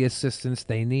to get the assistance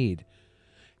they need.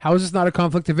 How is this not a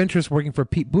conflict of interest working for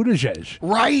Pete Buttigieg?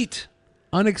 Right.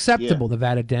 Unacceptable,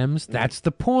 Nevada Dems. That's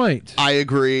the point. I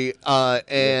agree.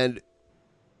 And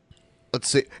let's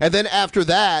see. And then after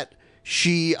that,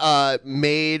 she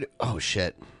made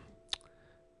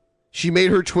she made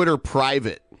her Twitter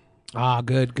private. Ah,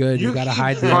 good. You gotta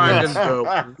hide finding the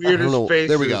the weirdest faces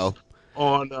there we go.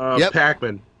 On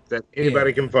Pakman that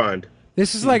anybody can find.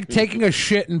 This is like taking a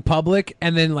shit in public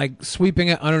and then sweeping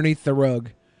it underneath the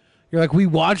rug. You're like, we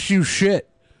watched you shit.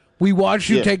 We watched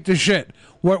you take the shit.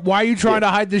 Why are you trying to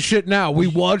hide this shit now? We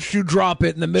watched you drop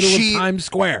it in the middle of Times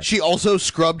Square. She also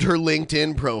scrubbed her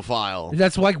LinkedIn profile.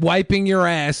 That's like wiping your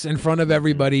ass in front of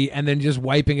everybody and then just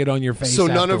wiping it on your face. So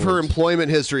none of her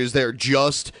employment history is there,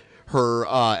 just her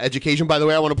education. By the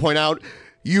way, I want to point out,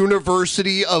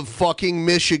 University of fucking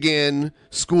Michigan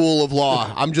School of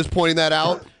Law. I'm just pointing that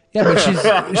out. Yeah, but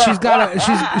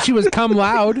she was cum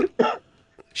loud.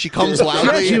 She comes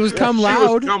loudly. She was cum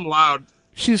loud. Come loud.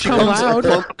 She's cum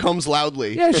loud. Comes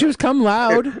loudly. Yeah, she was cum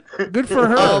loud. Good for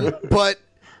her.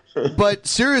 But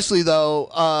seriously though,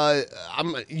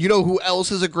 you know who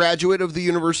else is a graduate of the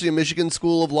University of Michigan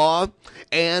School of Law?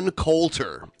 Ann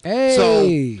Coulter. Hey.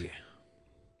 So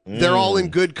they're all in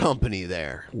good company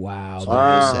there. Wow.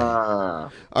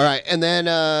 All right, and then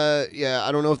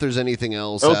I don't know if there's anything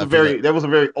else. That was a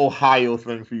very Ohio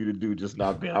thing for you to do just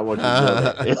now, Ben. I want you to know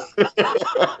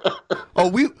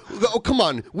that. Come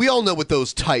on. We all know what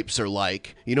those types are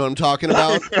like. You know what I'm talking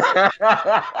about?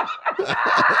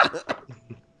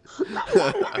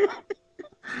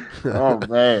 Oh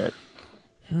man.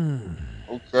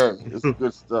 Okay, this is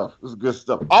good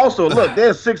stuff. Also, look,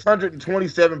 there's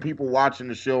 627 people watching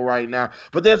the show right now,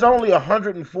 but there's only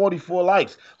 144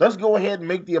 likes. Let's go ahead and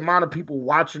make the amount of people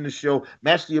watching the show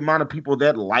match the amount of people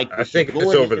that like the show. I think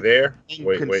it's over there.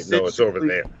 Wait, no, it's over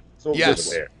there.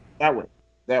 Yes. That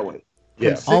way.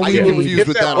 Yeah. I get confused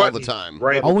with that all the time.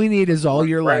 Right. All we need is all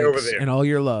your right over likes there. and all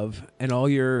your love and all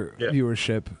your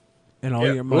viewership and all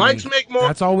your money. Likes make more.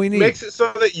 That's all we need. Makes it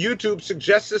so that YouTube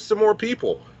suggests this to more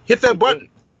people. Hit that button.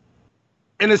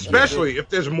 And especially if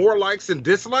there's more likes than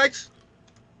dislikes,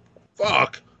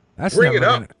 bring it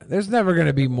up. There's never going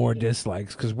to be more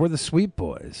dislikes because we're the sweet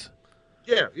boys.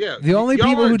 Yeah. The only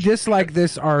people who dislike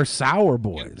this are sour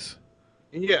boys.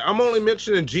 Yeah, I'm only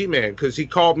mentioning G-Man because he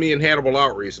called me and Hannibal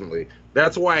out recently.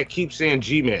 That's why I keep saying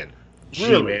G-Man.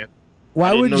 G-Man.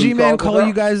 Why would G-Man call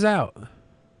you guys out?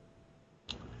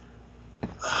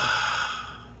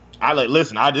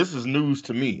 This is news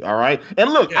to me, all right?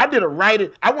 And look,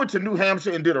 I went to New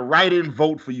Hampshire and did a write-in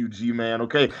vote for you, G-Man,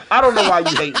 okay? I don't know why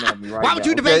you hating on me right now. Why would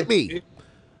you debate me?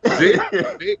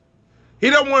 He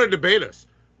don't want to debate us.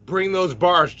 Bring those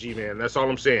bars, G-Man. That's all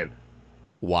I'm saying.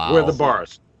 Wow. Where are the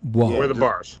bars? Whoa. Where are the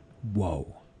bars?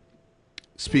 Whoa.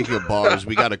 Speaking of bars,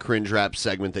 we got a cringe rap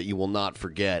segment that you will not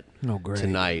forget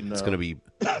tonight. No. It's going to be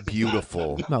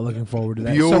beautiful. Not looking forward to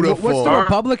that. Beautiful. So what's the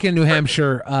Republican New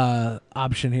Hampshire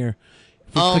option here?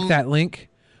 If you click that link.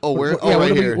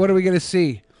 Right here. What are we going to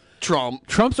see?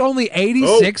 Trump's only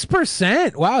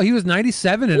 86%. Wow, he was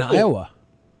 97 in Iowa.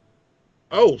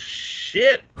 Oh,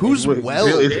 shit. Who's Weld?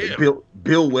 Is it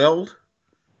Bill Weld?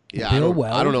 Yeah, Bill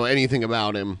Weld? I don't know anything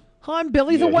about him. I'm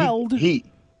Billy the Weld.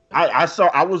 I was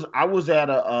at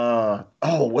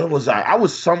where was I? I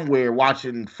was somewhere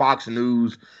watching Fox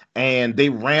News and they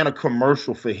ran a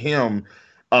commercial for him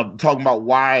talking about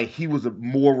why he was a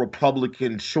more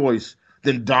Republican choice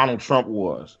than Donald Trump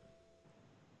was.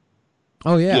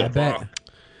 Oh yeah, I bet.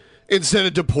 Instead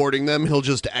of deporting them, he'll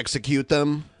just execute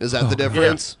them. Is that the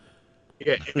difference?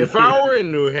 Yeah. If I were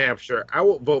in New Hampshire, I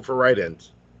would vote for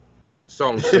write-ins. So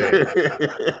I'm saying.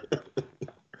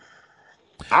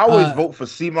 I always vote for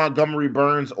C. Montgomery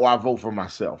Burns or I vote for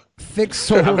myself. Fix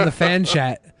Soul in the fan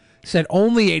chat said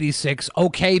only 86.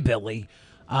 Okay, Billy.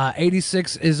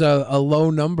 86 is a low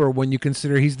number when you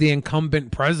consider he's the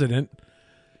incumbent president.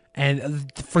 And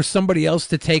for somebody else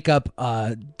to take up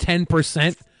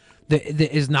 10%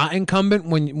 that is not incumbent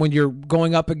when you're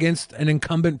going up against an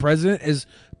incumbent president is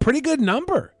a pretty good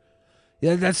number.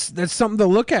 Yeah, that's something to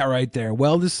look at right there.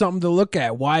 Weld is something to look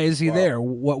at. Why is he there?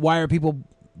 Why are people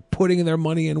putting their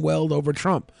money in Weld over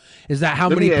Trump? Is that how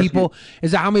many people?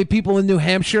 Is that how many people in New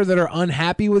Hampshire that are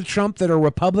unhappy with Trump that are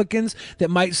Republicans that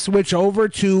might switch over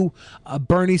to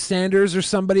Bernie Sanders or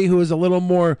somebody who is a little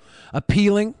more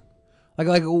appealing?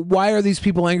 Like, why are these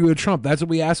people angry with Trump? That's what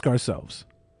we ask ourselves.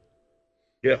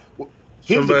 Yeah,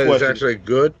 somebody's actually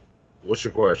good. What's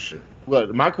your question?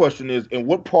 Well, my question is, in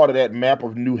what part of that map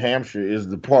of New Hampshire is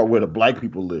the part where the black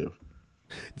people live?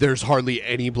 There's hardly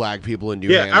any black people in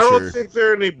New Hampshire. Yeah, I don't think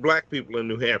there are any black people in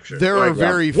New Hampshire. There are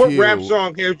very few. What rap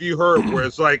song have you heard where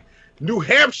it's like, New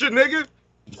Hampshire, nigga?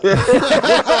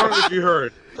 What song have you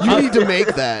heard? You need to make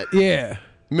that. Yeah.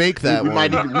 Make that we one.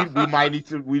 might need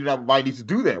to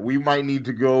do that. We might need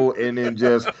to go and then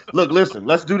just listen.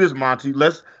 Let's do this, Monty.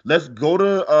 Let's go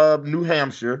to New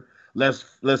Hampshire. Let's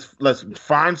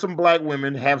find some black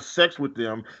women, have sex with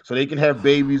them, so they can have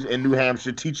babies in New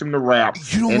Hampshire. Teach them to rap, Do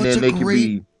you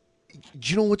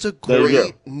know what's a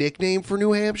great nickname for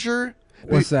New Hampshire?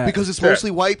 What's that? Because it's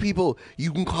mostly white people.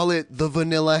 You can call it the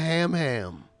Vanilla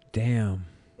Ham. Damn.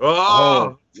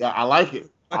 Oh, yeah, I like it.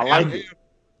 I like it.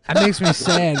 That makes me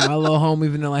sad. My little homie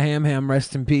Vanilla Ham,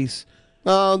 rest in peace.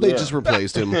 Oh, they just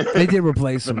replaced him. They did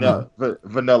replace him.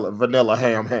 Vanilla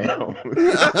Ham.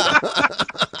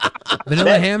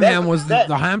 Vanilla Ham was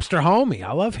the hamster homie.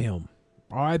 I love him.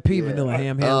 R.I.P. Vanilla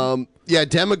Ham. Yeah,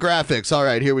 demographics. All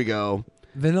right, here we go.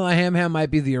 Vanilla ham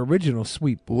might be the original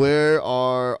sweet boy.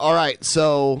 All right,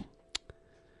 so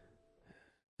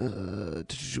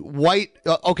white.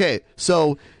 Okay,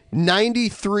 so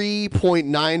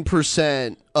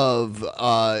 93.9%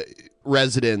 of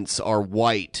residents are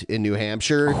white in New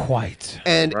Hampshire. White,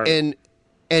 and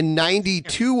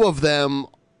 92 of them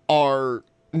are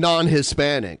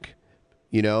non-Hispanic.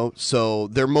 So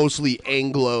they're mostly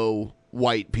Anglo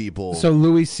white people. So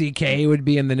Louis C.K. would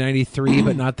be in the 93,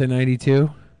 but not the 92.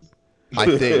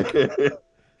 I think.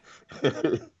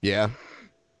 Yeah.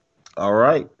 All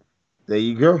right. There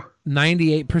you go.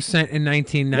 98% in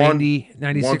 1990,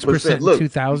 96% in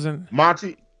 2000.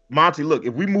 Monty, look,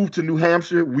 if we moved to New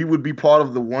Hampshire, we would be part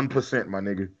of the 1%, my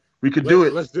nigga. We could do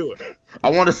it. Let's do it. I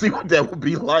want to see what that would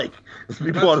be like. Let's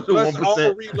be part of the 1%. Let's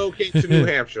all relocate to New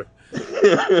Hampshire.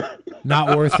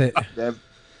 Not worth it. That'd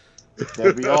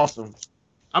be awesome.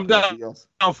 I'm down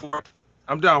for it.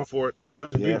 I'm down for it.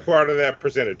 To be part of that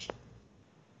percentage.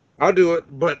 I'll do it,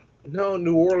 but no,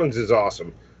 New Orleans is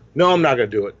awesome. No, I'm not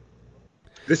going to do it.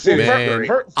 This city is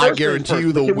great. I guarantee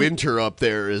you the winter up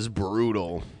there is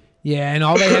brutal. Yeah, and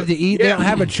all they have to eat, they don't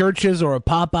have a Church's or a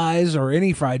Popeyes or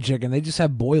any fried chicken. They just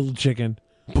have boiled chicken.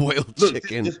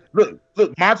 Chicken. Look,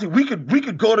 Monty, we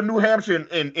could go to New Hampshire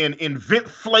and invent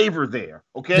flavor there.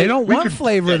 Okay, they don't want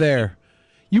flavor there.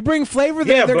 You bring flavor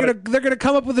there, they're gonna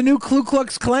come up with a new Ku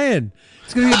Klux Klan.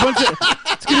 It's gonna be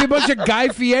a bunch of Guy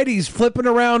Fieri's flipping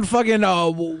around fucking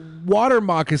water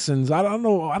moccasins. I don't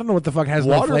know what the fuck has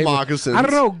no water flavor. Moccasins. I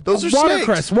don't know. Those are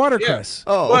watercress. snakes. Watercress.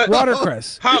 Yeah. But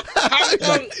watercress. How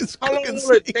long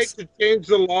will it take to change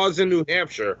the laws in New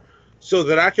Hampshire so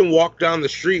that I can walk down the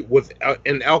street with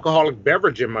an alcoholic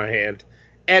beverage in my hand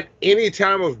at any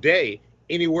time of day,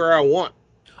 anywhere I want?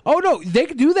 Oh no, they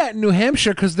could do that in New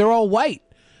Hampshire because they're all white.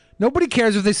 Nobody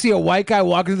cares if they see a white guy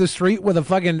walking through the street with a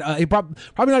fucking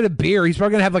probably not a beer. He's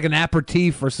probably gonna have like an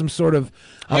aperitif or some sort of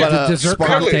dessert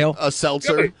cocktail, a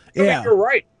seltzer. Billy, you're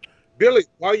right, Billy.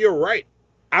 While you're right,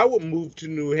 I would move to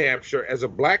New Hampshire as a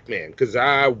black man because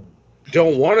I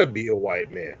don't want to be a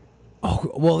white man.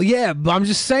 Oh well, yeah, but I'm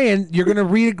just saying you're gonna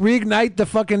reignite the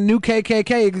fucking new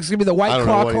KKK. It's gonna be the White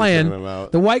Claw Clan.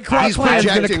 The White Claw Clan is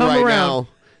gonna come around.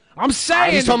 I'm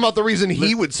saying he's talking about the reason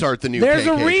he would start the new There's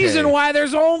KKK. a reason why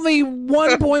there's only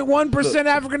 1.1%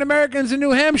 African Americans in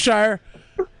New Hampshire.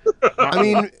 I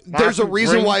mean, there's a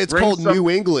reason why it's called New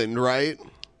England, right?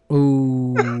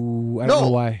 Ooh, I don't know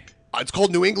why. It's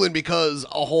called New England because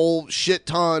a whole shit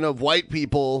ton of white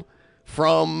people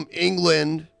from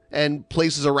England and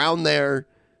places around there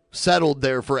settled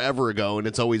there forever ago, and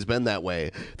it's always been that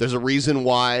way. There's a reason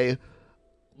why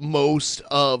most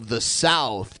of the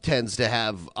South tends to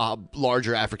have a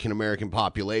larger African American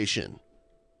population.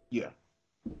 Yeah.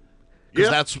 Because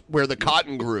that's where the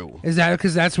cotton grew. Is that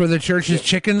because that's where the church's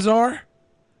chickens are?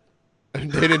 They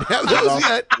didn't have those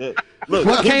yet.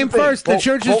 What came first, the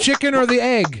church's chicken or the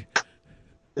egg?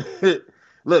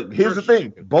 Look, here's the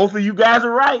thing. Both of you guys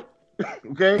are right.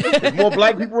 Okay? There's more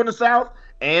black people in the South,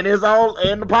 and the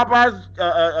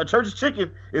Popeyes church's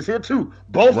chicken is here too.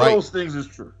 Both of those things is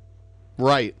true.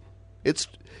 Right.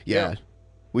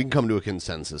 We can come to a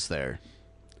consensus there.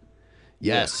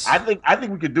 Yes. Yeah. I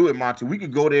think we could do it, Monty. We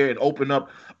could go there and open up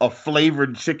a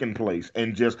flavored chicken place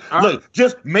and just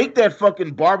make that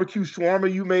fucking barbecue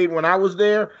shawarma you made when I was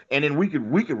there, and then we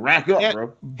could rack up,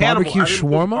 bro. Barbecue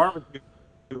shawarma?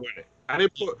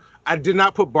 I did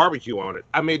not put barbecue on it.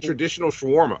 I made traditional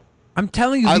shawarma. I'm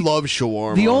telling you, I love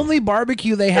shawarma. The only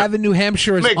barbecue they have in New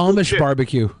Hampshire is Amish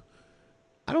barbecue.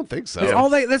 I don't think so.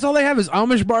 That's all they have is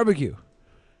Amish barbecue.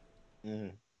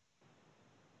 Mm.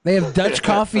 They have Dutch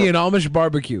coffee and Amish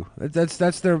barbecue. That's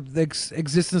the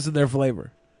existence of their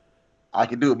flavor. I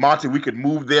can do it, Monty. We could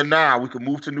move there now. We could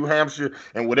move to New Hampshire,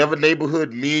 and whatever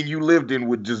neighborhood me and you lived in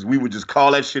we would just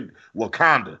call that shit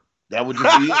Wakanda. That would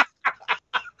just be it.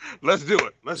 Let's do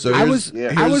it. I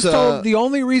was told the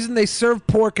only reason they serve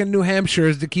pork in New Hampshire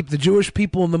is to keep the Jewish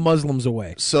people and the Muslims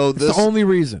away. So that's the only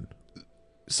reason.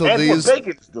 So and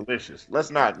bacon's delicious. Let's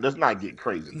not get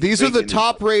crazy. These are the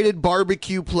top-rated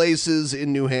barbecue places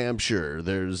in New Hampshire.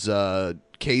 There's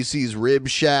Casey's Rib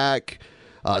Shack,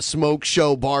 Smoke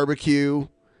Show Barbecue,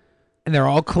 and they're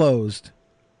all closed.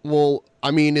 Well,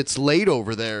 I mean, it's late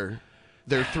over there.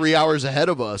 They're 3 hours ahead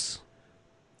of us.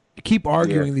 You keep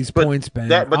arguing these points,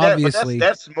 Ben. Obviously,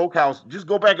 that smokehouse. Just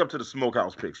go back up to the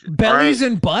smokehouse picture. Bellies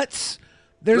and Butts.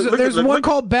 There's one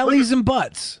called Bellies and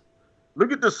Butts.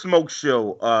 Look at the Smoke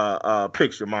Show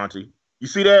picture, Monty. You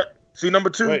see that? See number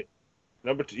 2? Wait,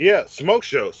 number 2. Yeah, Smoke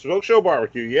Show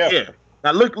Barbecue. Yeah.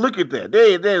 Now look at that.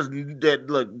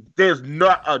 There's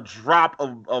not a drop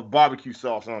of barbecue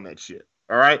sauce on that shit.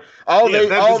 All right.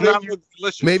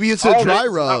 Maybe it's a dry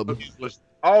rub.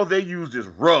 All they used is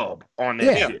rub on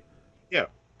that shit. Yeah.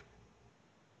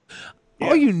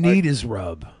 All you need is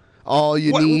rub. All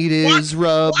you need is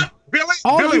rub. Billy?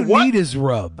 All Billy, you what? need is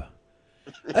rub.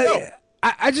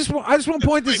 I just want to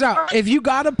point this out. If you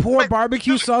gotta pour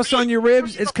barbecue sauce on your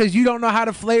ribs, it's because you don't know how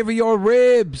to flavor your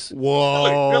ribs.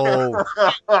 Whoa!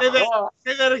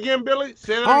 Say that again, Billy.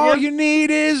 Say that All again. you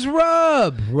need is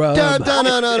rub. Rub.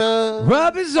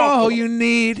 Rub is all you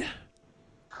need.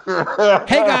 Hey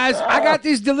guys, I got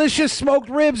these delicious smoked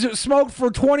ribs that smoked for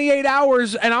 28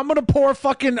 hours, and I'm gonna pour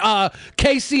fucking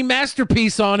KC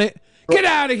Masterpiece on it. Get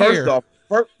out of here.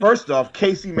 First off,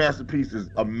 KC Masterpiece is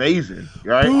amazing,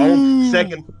 right?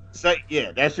 Second,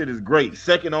 that shit is great.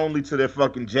 Second only to their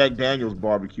fucking Jack Daniel's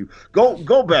barbecue.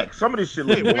 Go back. Some of this shit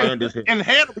looks bland as hell. And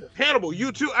Hannibal,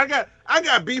 you too. I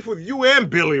got beef with you and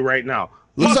Billy right now.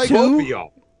 Looks like both of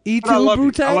y'all.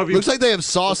 Looks like they have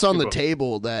sauce on the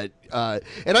table that,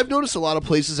 and I've noticed a lot of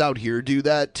places out here do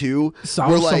that too.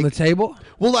 Sauce on the table?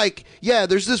 Well, like, yeah,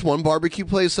 there's this one barbecue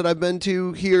place that I've been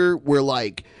to here where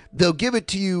like they'll give it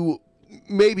to you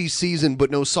maybe seasoned but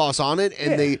no sauce on it,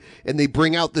 and they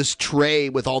bring out this tray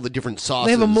with all the different sauces.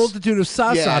 They have a multitude of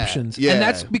sauce options, and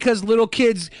that's because little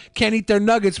kids can't eat their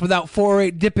nuggets without 4 or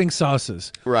 8 dipping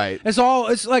sauces. Right. It's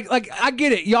like I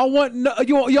get it. Y'all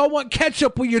want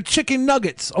ketchup with your chicken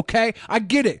nuggets, okay? I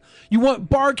get it. You want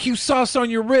barbecue sauce on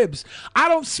your ribs. I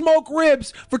don't smoke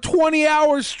ribs for 20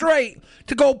 hours straight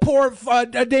to go pour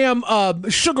a damn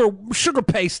sugar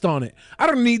paste on it. I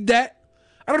don't need that.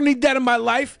 I don't need that in my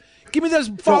life. Give me those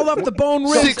fall off the bone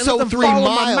ribs. 603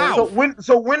 miles.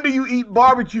 So when do you eat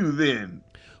barbecue then?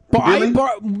 What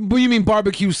you mean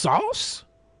barbecue sauce?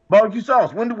 Barbecue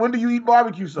sauce. When do you eat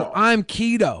barbecue sauce? Well, I'm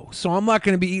keto, so I'm not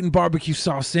going to be eating barbecue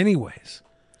sauce anyways.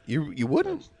 You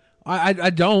wouldn't? I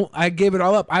don't. I gave it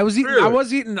all up. I was eating. Really? I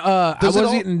was eating. The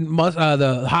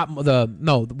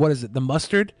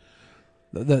mustard.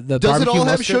 The does it all have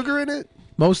mustard. sugar in it?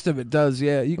 Most of it does.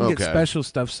 Yeah, you can get special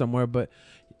stuff somewhere, but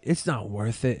it's not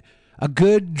worth it. A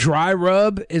good dry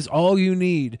rub is all you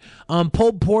need.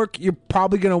 Pulled pork, you're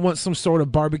probably gonna want some sort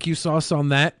of barbecue sauce on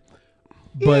that.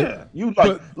 But you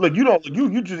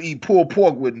just eat pulled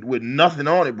pork with nothing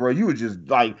on it, bro. You would just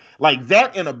like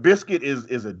that in a biscuit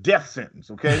is a death sentence,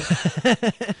 okay?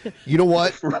 You know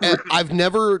what? I've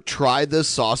never tried this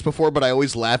sauce before, but I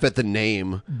always laugh at the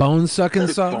name. Bone sucking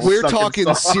sauce. We're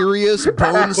talking serious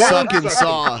bone sucking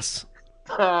sauce.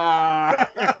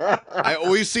 I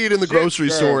always see it in the grocery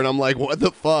store, and I'm like, what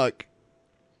the fuck?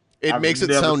 It makes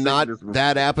it sound not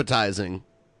that appetizing.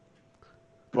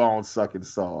 Bone sucking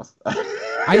sauce.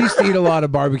 I used to eat a lot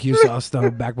of barbecue sauce though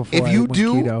back before I went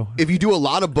keto. If you do a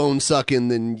lot of bone sucking,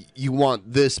 then you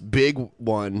want this big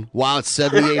one. Wow, it's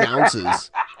 78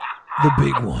 ounces. The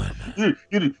big one.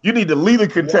 You need the liter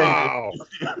container. Wow.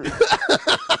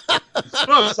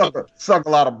 suck a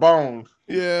lot of bones.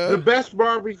 Yeah. The best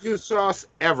barbecue sauce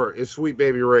ever is Sweet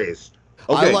Baby Ray's.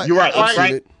 Okay, you're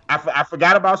right. I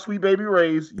forgot about Sweet Baby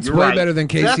Ray's. It's way better than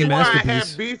KC Masterpiece. That's why I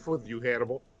have beef with you,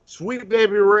 Hannibal. Sweet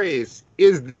Baby Ray's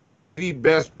is the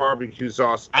best barbecue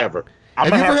sauce ever. Have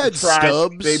you ever had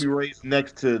Stubbs? Baby Ray's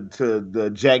next to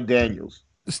the Jack Daniels.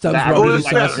 Stubbs barbecue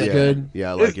sauce is good.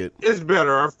 Yeah, I like it. It's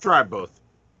better. I've tried both.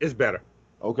 It's better.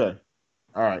 Okay.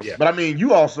 All right. Yeah. But I mean,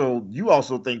 you also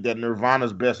think that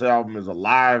Nirvana's best album is a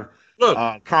live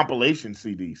compilation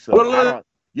CD. So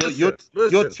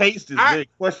your taste is very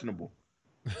questionable.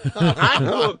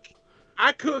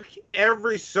 I cook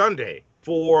every Sunday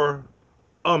for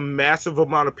a massive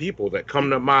amount of people that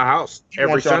come to my house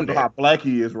every Sunday. How black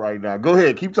he is right now. Go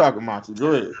ahead, keep talking, Monty.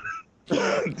 Go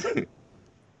ahead.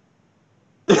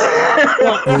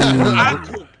 I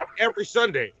cook every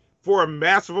Sunday for a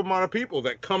massive amount of people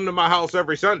that come to my house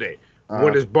every Sunday.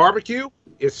 When it's barbecue,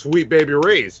 it's Sweet Baby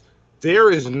Ray's.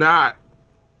 I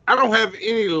don't have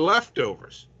any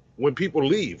leftovers when people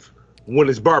leave when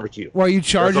it's barbecue. Well, are you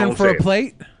charging for a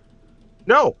plate?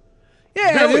 No.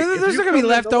 Yeah, there's not going to be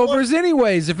leftovers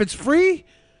anyways. If it's free?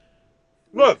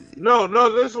 Look, no,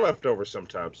 there's leftovers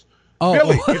sometimes. Oh.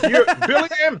 Billy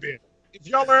and Ben, if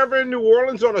y'all are ever in New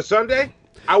Orleans on a Sunday,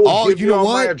 I will give you all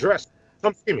my address.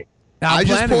 Come see me. I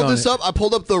just pulled this up. I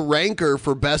pulled up the ranker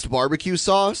for best barbecue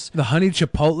sauce. The honey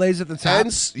chipotles at the top?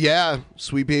 And,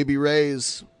 Sweet Baby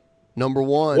Ray's, number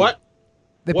 1. What?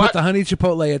 They put the honey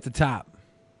chipotle at the top.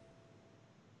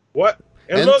 What?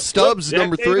 And look, Stubbs is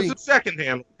number 3. The second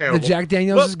Hannibal. The Jack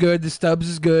Daniels is good. The Stubbs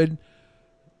is good.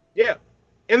 Yeah.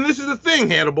 And this is the thing,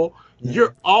 Hannibal. You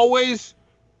are always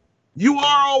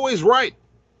right,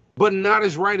 but not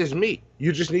as right as me.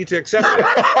 You just need to accept it.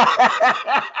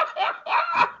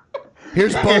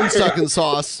 Here's bone sucking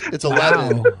sauce. It's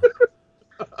 11. Wow.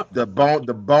 The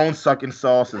bone sucking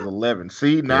sauce is 11.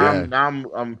 See, now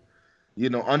I'm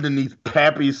underneath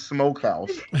Pappy's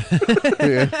Smokehouse.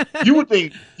 Yeah. You would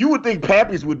think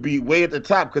Pappy's would be way at the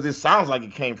top because it sounds like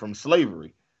it came from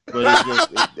slavery, but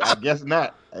I guess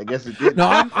not. I guess it didn't. No,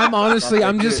 I'm honestly,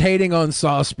 I'm just hating on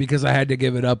sauce because I had to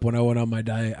give it up when I went on my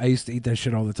diet. I used to eat that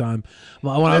shit all the time.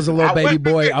 When I was a little baby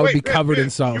boy, I would be covered in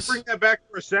sauce. Can you bring that back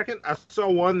for a second? I saw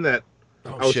one that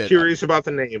I was curious about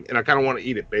the name, and I kind of want to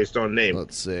eat it based on name.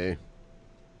 Let's see.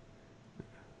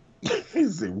 He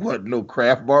said, "What? No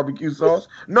Kraft barbecue sauce?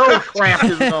 No Kraft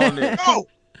is on there. No,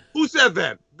 who said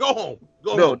that? Go home.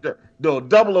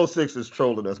 No, 006 is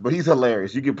trolling us, but he's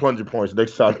hilarious. You get plunger points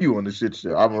next time you on the shit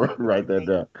show. I'm gonna write that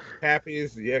down.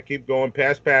 Pappy's, keep going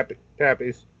past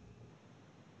Pappy's.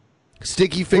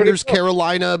 Sticky Fingers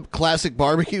Carolina classic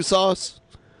barbecue sauce.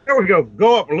 There we go.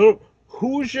 Go up a little.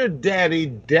 Who's your daddy?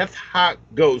 Death Hot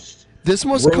Ghost. This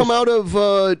must come out of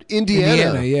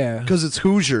Indiana. Yeah. Because it's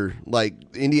Hoosier, like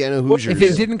Indiana Hoosiers. If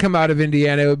it didn't come out of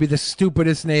Indiana, it would be the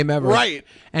stupidest name ever. Right.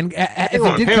 And if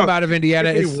it did come out of Indiana,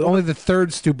 it's only the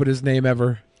third stupidest name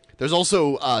ever. There's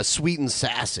also Sweet and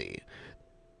Sassy.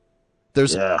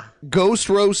 There's Ghost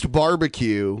Roast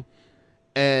Barbecue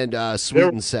and Sweet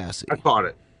and Sassy. I caught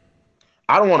it.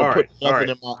 I don't want to put nothing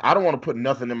in my. I don't want to put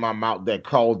nothing in my mouth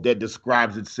that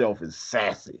describes itself as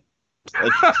sassy.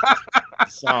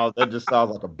 That just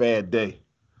sounds like a bad day.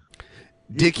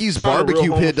 Dickie's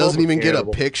Barbecue Pit doesn't even get a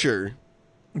picture.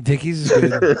 Dickie's is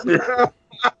good.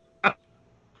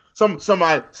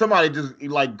 Somebody just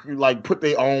like put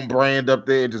their own brand up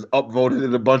there and just upvoted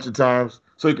it a bunch of times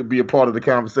so it could be a part of the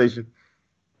conversation.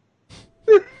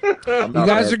 You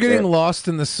guys are getting lost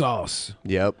in the sauce.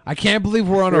 Yep. I can't believe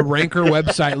we're on a Ranker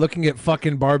website looking at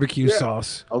fucking barbecue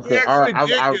sauce. Okay, all right. I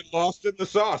get lost in the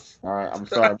sauce. All right, I'm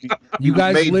sorry. You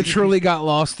guys literally got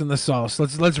lost in the sauce.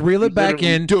 Let's reel it back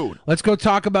in. Dude. Let's go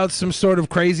talk about some sort of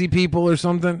crazy people or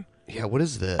something. Yeah, what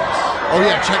is this? Oh,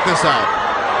 yeah, check this out.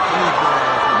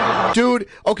 Dude,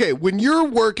 okay, when you're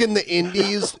working the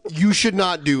indies, you should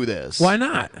not do this. Why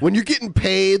not? When you're getting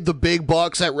paid the big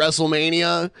bucks at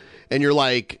WrestleMania and you're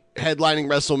like headlining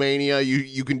WrestleMania,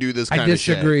 you can do this kind of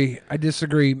shit. I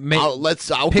disagree.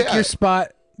 Pick your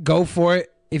spot. Go for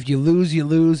it. If you lose, you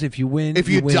lose. If you win, if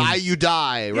you win. die, you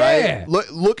die. Right? Yeah.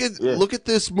 Look at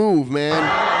this move, man.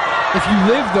 If you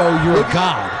live, though, you're a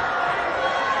god.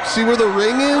 See where the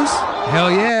ring is?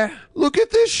 Hell yeah. Look at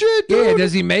this shit, dude. Yeah,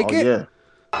 does he make it? Yeah.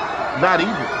 Not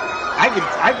even. I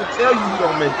can tell you he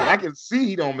don't make it. I can see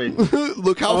he don't make it.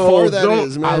 Look how far that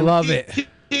is, man. I love it.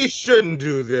 He shouldn't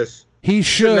do this. He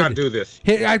should not do this.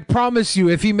 I promise you,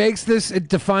 if he makes this, it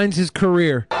defines his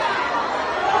career.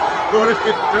 But if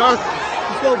it does,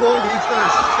 he's going to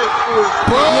shit through his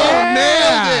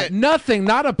nailed it. Nothing,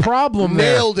 not a problem.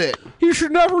 Nailed it. You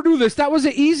should never do this. That was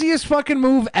the easiest fucking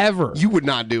move ever. You would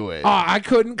not do it. I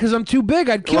couldn't because I'm too big.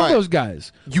 I'd kill those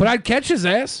guys. But I'd catch his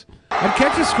ass. I'd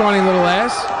catch his scrawny little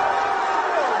ass.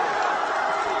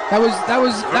 That was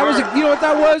you know what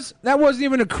that was? That wasn't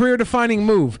even a career-defining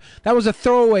move. That was a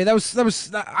throwaway. That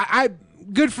was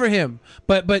good for him.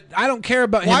 But I don't care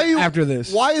about him after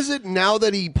this. Why is it now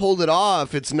that he pulled it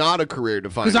off, it's not a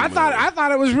career-defining move? Because I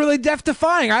thought it was really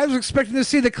death-defying. I was expecting to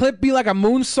see the clip be like a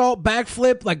moonsault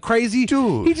backflip, like crazy.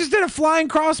 Dude. He just did a flying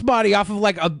crossbody off of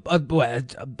like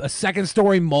a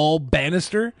second-story mall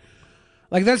banister.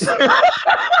 Like that's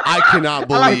I cannot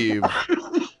believe.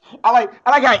 I like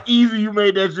how easy you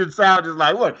made that shit sound. Just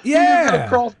like what? Yeah. You just did a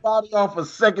crossbody off a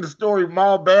second-story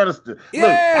mall banister.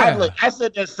 Yeah. Look, I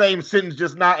said that same sentence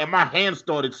just now, and my hands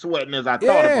started sweating as I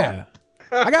thought about it.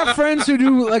 I got friends who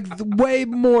do like way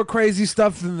more crazy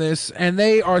stuff than this, and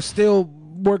they are still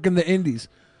working the indies.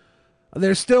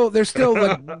 They're still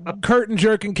like curtain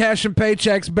jerking, cashing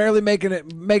paychecks, barely making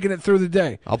it through the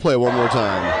day. I'll play it one more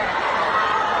time.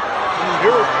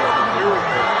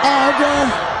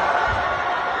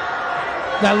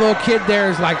 That little kid there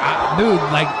is like, dude,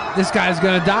 like this guy's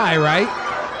gonna die, right?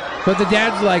 But the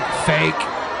dad's like, fake.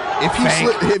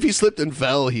 If he slipped and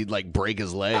fell, he'd like break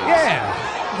his leg.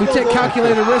 Yeah, we take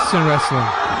calculated risks in wrestling.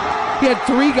 He had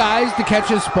 3 guys to catch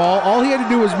his fall. All he had to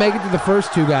do was make it to the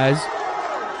first 2 guys.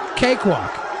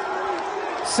 Cakewalk.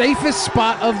 Safest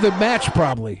spot of the match,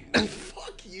 probably.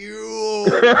 Fuck you.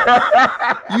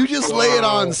 You just lay it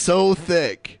on so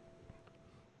thick.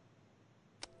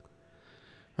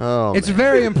 Oh, it's a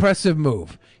very impressive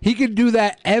move. He could do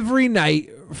that every night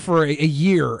for a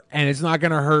year, and it's not going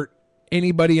to hurt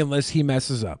anybody unless he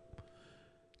messes up.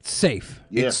 It's safe.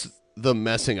 It's the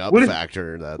messing up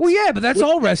factor. Well, yeah, but that's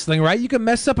all wrestling, right? You can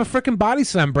mess up a freaking body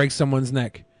slam, break someone's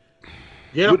neck.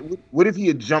 Yeah. What if he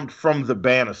had jumped from the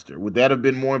banister? Would that have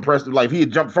been more impressive? Like if he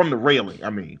had jumped from the railing. I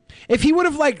mean, if he would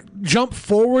have like jumped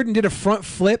forward and did a front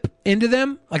flip into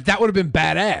them, like that would have been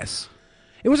badass.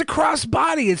 It was a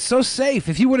crossbody. It's so safe.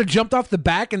 If he would have jumped off the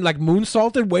back and like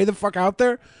moonsaulted way the fuck out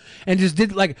there, and just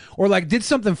did like did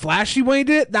something flashy when he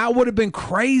did it, that would have been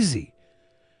crazy.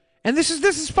 And this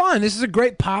is fun. This is a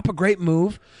great pop, a great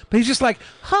move. But he's just like,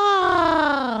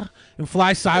 ha, and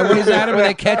fly sideways at him, and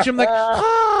they catch him like,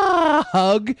 ha,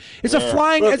 hug. It's a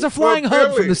flying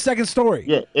hug from the second story.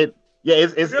 It's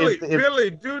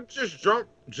Billy, dude, just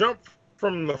jump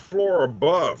from the floor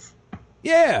above.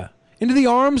 Yeah, into the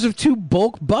arms of two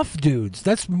bulk buff dudes.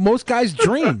 That's most guys'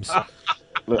 dreams.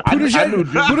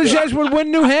 Buttigieg would win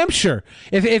New Hampshire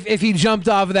if he jumped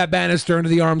off of that banister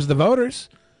into the arms of the voters.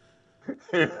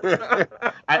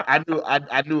 I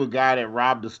knew a guy that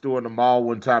robbed a store in the mall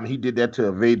one time. He did that to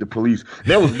evade the police.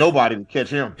 There was nobody to catch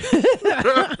him.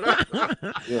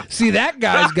 See, that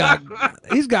guy's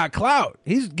got clout.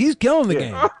 He's killing the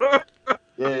game.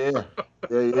 Yeah.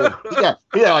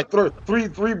 He had like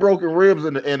three broken ribs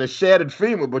and a shattered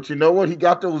femur. But you know what? He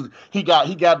got those. He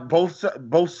got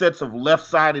both sets of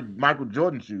left-sided Michael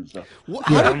Jordan shoes. So,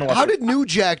 how did New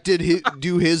Jack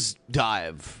do his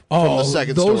dive from the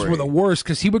second story? Those were the worst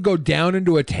because he would go down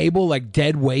into a table like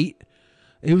dead weight.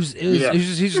 He's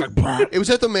just like it was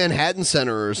at the Manhattan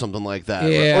Center or something like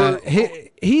that. Yeah,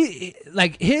 he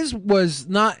his was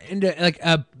not into like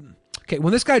a. Okay,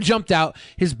 when this guy jumped out,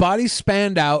 his body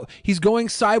spanned out. He's going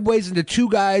sideways into two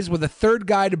guys with a third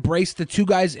guy to brace the two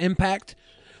guys' impact.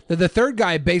 The third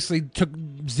guy basically took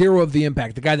zero of the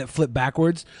impact, the guy that flipped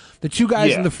backwards. The two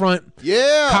guys in the front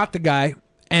caught the guy,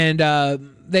 and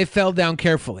they fell down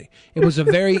carefully. It was a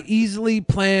very easily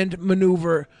planned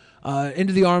maneuver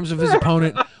into the arms of his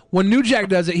opponent. When New Jack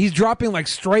does it, he's dropping like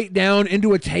straight down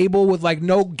into a table with like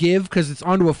no give because it's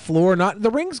onto a floor. Not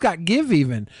the ring's got give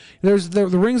even. The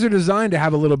rings are designed to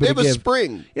have a little bit of give. They have a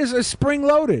spring. It's a spring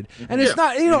loaded, and it's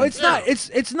not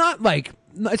it's not like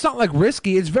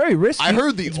risky. It's very risky. I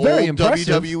heard the it's old very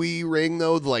impressive. WWE ring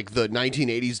though, like the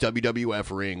 1980s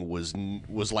WWF ring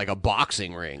was like a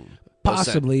boxing ring.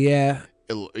 Possibly, yeah.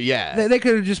 Yeah. They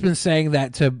could have just been saying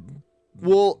that to.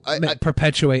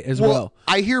 Perpetuate as well.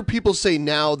 I hear people say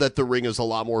now that the ring is a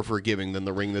lot more forgiving than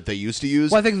the ring that they used to use.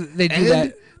 Well, I think they do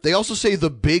that. They also say the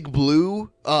big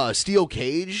blue steel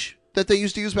cage that they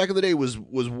used to use back in the day was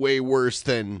way worse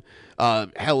than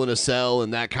Hell in a Cell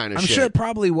and that kind of shit. I'm sure it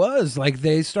probably was. Like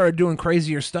they started doing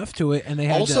crazier stuff to it, and they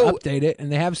had to update it,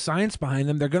 and they have science behind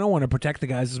them. They're going to want to protect the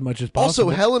guys as much as possible.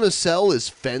 Also, Hell in a Cell is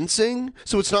fencing,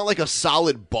 so it's not like a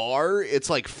solid bar. It's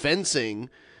like fencing.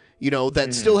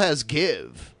 That still has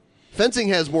give. Fencing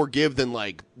has more give than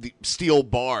like the steel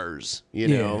bars,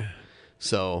 know.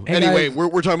 So Hey, anyway, guys,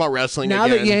 we're talking about wrestling now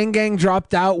again. that Yang Gang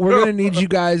dropped out, we're gonna need you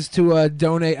guys to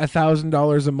donate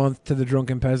 $1,000 a month to the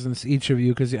Drunken Peasants, each of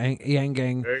you, because Yang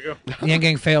Gang, there you go. Yang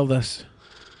Gang failed us.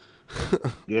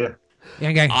 Yeah,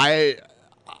 Yang Gang. I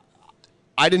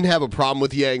didn't have a problem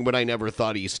with Yang, but I never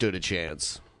thought he stood a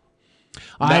chance.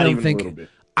 I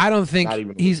don't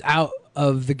think he's out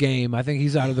of the game. I think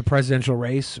he's out of the presidential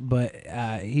race, but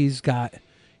he's got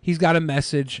a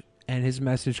message, and his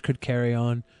message could carry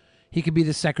on. He could be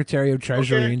the Secretary of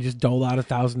Treasury and just dole out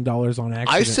 $1,000 on accident.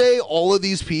 I say all of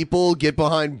these people get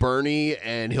behind Bernie,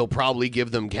 and he'll probably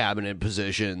give them cabinet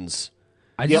positions.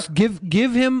 Just give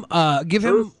him an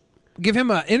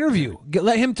interview.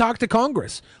 Let him talk to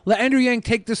Congress. Let Andrew Yang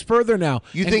take this further now.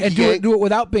 You think and do it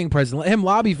without being president. Let him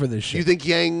lobby for this shit. You think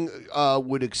Yang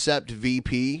would accept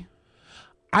VP?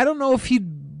 I don't know if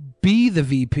he'd be the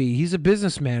VP. He's a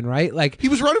businessman, right? Like he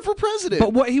was running for president.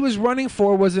 But what he was running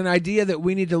for was an idea that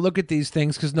we need to look at these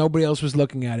things because nobody else was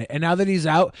looking at it. And now that he's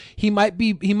out, he might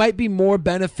be more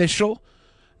beneficial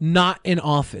not in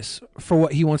office for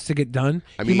what he wants to get done.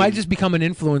 He might just become an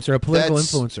influencer, a political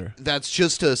influencer. That's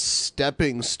just a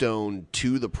stepping stone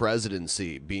to the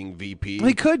presidency, being VP.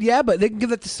 He could, yeah, but they can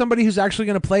give that to somebody who's actually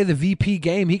going to play the VP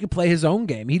game. He could play his own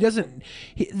game. He doesn't.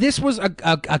 This was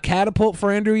a catapult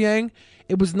for Andrew Yang.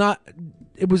 It was not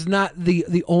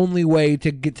the only way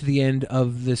to get to the end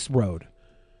of this road.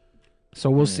 So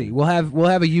we'll see. We'll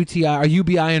have a UTI or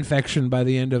UBI infection by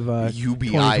the end of UBI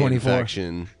 2024.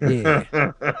 infection. Yeah.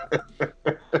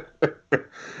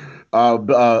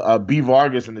 B.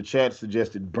 Vargas in the chat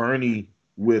suggested Bernie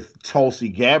with Tulsi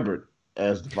Gabbard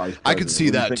as the vice president. I could see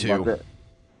that too.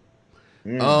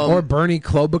 Or Bernie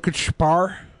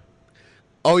Klobuchar.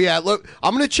 Oh yeah, look,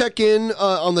 I'm going to check in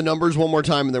on the numbers one more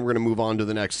time, and then we're going to move on to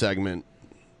the next segment.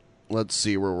 Let's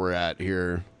see where we're at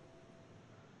here.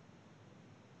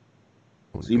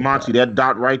 See, Monty, that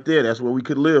dot right there, that's where we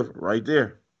could live, right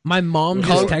there. My mom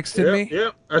just texted me. Yeah,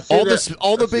 I see that.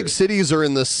 All the big cities are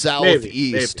in the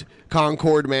southeast. Maybe.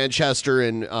 Concord, Manchester,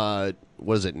 and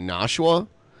what is it, Nashua?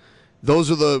 Those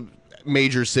are the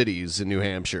major cities in New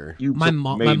Hampshire. My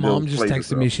mom just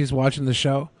texted me. She's watching the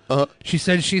show. She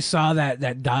said she saw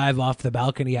that dive off the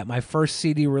balcony at my first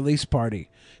CD release party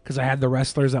because I had the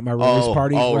wrestlers at my release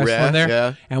party wrestling there,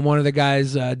 yeah. and one of the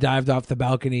guys dived off the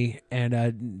balcony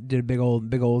and did a big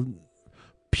old.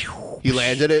 He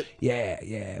landed it? Yeah,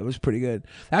 it was pretty good.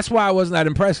 That's why I wasn't that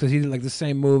impressed because he did like the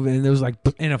same move and it was like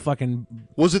in a fucking.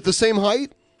 Was it the same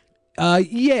height?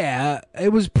 Yeah,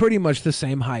 it was pretty much the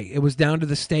same height. It was down to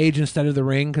the stage instead of the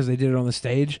ring because they did it on the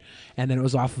stage, and then it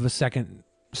was off of a second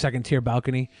tier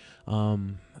balcony.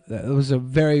 It was a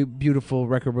very beautiful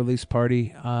record release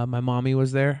party. My mommy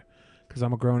was there because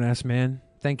I'm a grown ass man.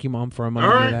 Thank you, Mom, for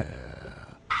reminding me of that.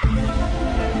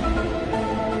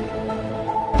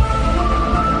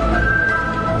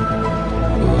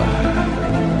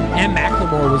 And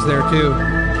Macklemore was there too.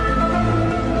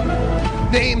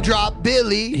 Name drop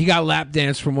Billy. He got lap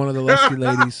dance from one of the Lesky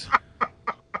ladies.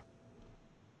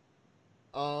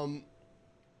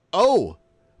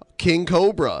 King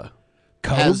Cobra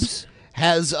Cobes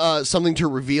has something to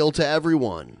reveal to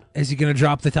everyone. Is he going to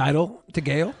drop the title to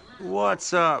Gail?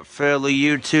 What's up, fellow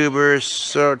YouTubers?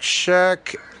 So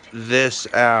check this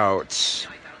out.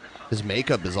 His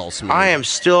makeup is all smooth. I am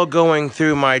still going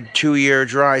through my 2-year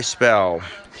dry spell.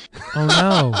 Oh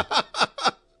no.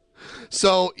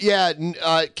 So yeah,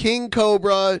 King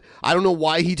Cobra. I don't know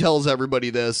why he tells everybody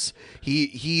this.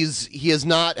 He has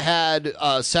not had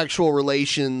sexual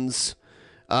relations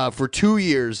for 2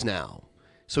 years now.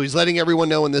 So he's letting everyone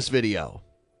know in this video.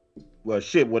 Well,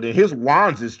 shit. Well, then his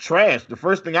wands is trash. The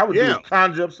first thing I would do is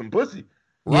conjure up some pussy.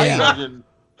 Right. Yeah.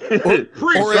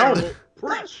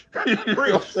 Preach.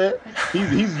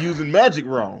 He's using magic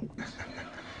wrong.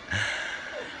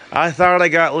 I thought I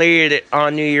got laid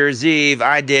on New Year's Eve.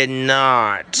 I did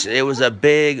not. It was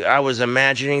I was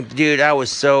imagining, dude, I was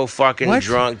so fucking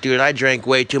drunk, dude. I drank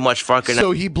way too much fucking.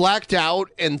 So he blacked out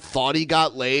and thought he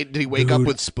got laid. Did he wake up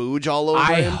with spooge all over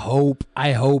him?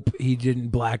 I hope he didn't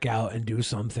black out and do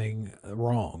something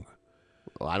wrong.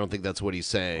 Well, I don't think that's what he's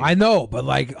saying. I know, but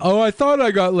like, I thought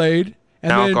I got laid.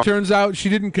 And then it turns out she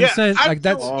didn't consent. How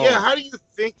do you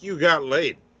think you got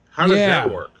laid? How does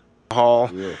that work?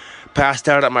 Passed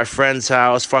out at my friend's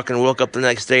house, fucking woke up the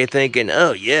next day thinking,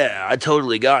 oh yeah, I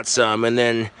totally got some, and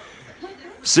then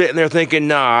sitting there thinking,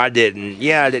 nah, I didn't.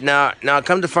 Yeah, I did not. Now,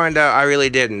 come to find out, I really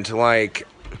didn't. Like,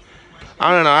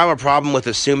 I don't know, I have a problem with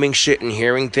assuming shit and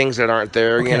hearing things that aren't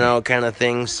there, you know, kind of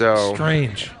thing, so.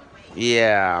 Strange.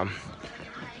 Yeah.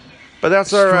 But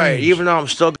that's alright, even though I'm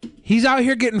still. He's out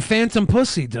here getting phantom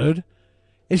pussy, dude.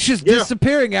 It's just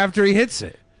disappearing after he hits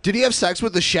it. Did he have sex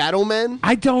with the Shadow Men?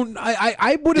 I don't.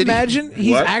 I would imagine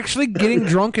he's actually getting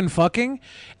drunk and fucking,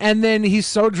 and then he's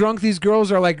so drunk these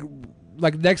girls are like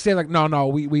next day like no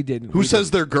we didn't. Who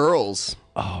says they're girls?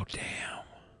 Oh damn.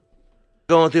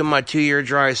 Going through my 2-year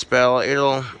dry spell.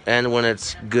 It'll end when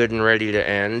it's good and ready to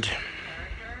end.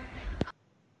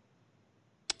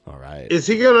 All right. Is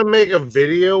he gonna make a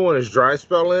video when his dry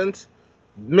spell ends?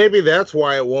 Maybe that's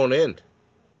why it won't end.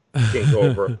 King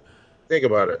Cobra. Think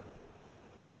about it.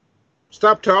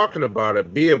 Stop talking about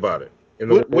it. Be about it. In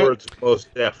the words of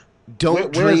Most Def.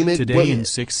 Don't dream it. Today in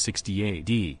 660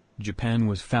 AD, Japan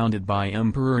was founded by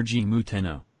Emperor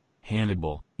Jimuteno.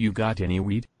 Hannibal, you got any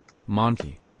weed?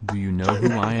 Monty, do you know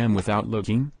who I am without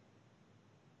looking?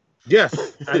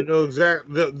 Yes, I know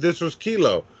exactly. This was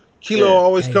Kilo. Kilo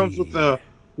always comes with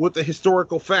the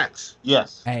historical facts.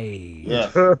 Yes. Hey.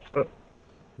 Yes.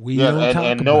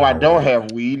 And no, I don't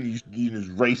have weed. You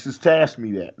just racist asked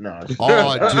me that. No.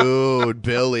 Oh, dude,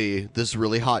 Billy, this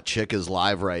really hot chick is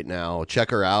live right now.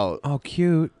 Check her out. Oh,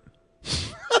 cute.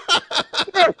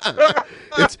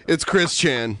 It's Chris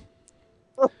Chan.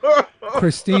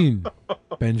 Christine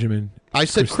Benjamin. I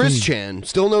said Chris Chan,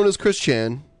 still known as Chris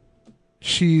Chan.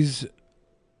 She's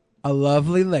a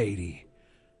lovely lady.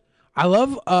 I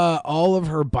love all of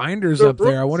her binders up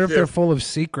there. I wonder if they're full of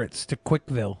secrets to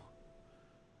Quickville.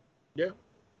 Yeah.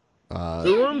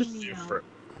 The room's different.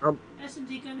 I'm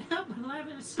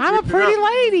a pretty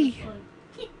lady.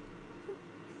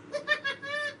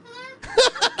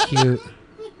 Cute.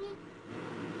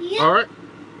 All right.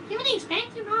 Everything's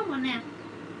back to normal now.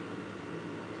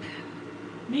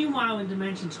 Meanwhile, in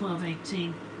Dimension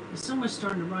 1218, the sun was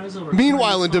starting to rise over.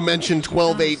 Meanwhile, in Dimension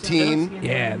 1218.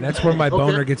 Yeah, that's where my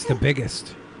boner gets the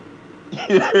biggest.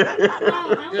 At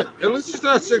least it's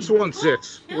not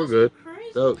 616. We're good.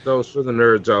 Those for the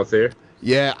nerds out there.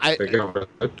 Yeah,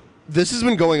 this has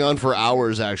been going on for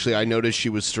hours, actually. I noticed she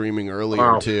was streaming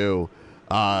earlier, too.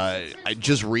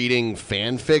 just reading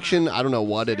fan fiction. I don't know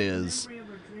what it is.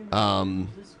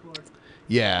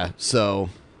 Yeah, so.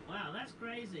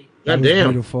 That was damn.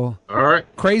 beautiful. All right.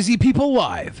 Crazy People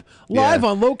Live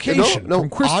on location No, from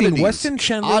Christine oddities. Weston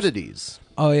Chandler. Oddities.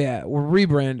 Oh yeah, we're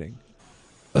rebranding.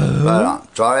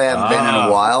 But, sorry I haven't been in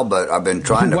a while, but I've been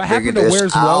trying to What figure happened to this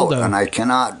Where's out, Waldo? and I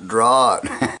cannot draw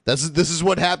it. This is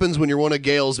what happens when you're one of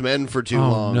Gail's men for too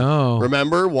long. no.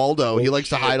 Remember Waldo? He likes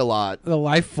to hide a lot. The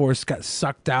life force got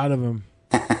sucked out of him.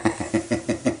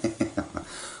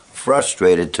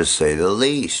 Frustrated to say the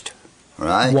least,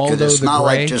 right? Waldo Because it's the not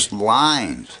Gray? like just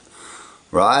lines,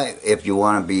 right? If you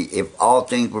want to be, if all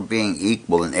things were being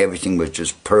equal and everything was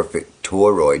just perfect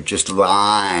toroid, just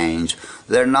lines,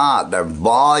 they're not. They're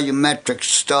volumetric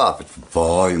stuff. It's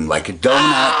volume, like a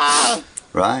donut,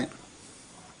 right?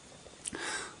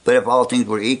 But if all things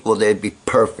were equal, they'd be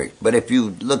perfect. But if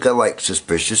you look at like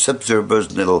Suspicious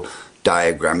Observer's little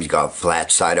diagram, you got a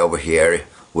flat side over here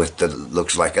with the,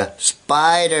 looks like a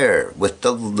spider with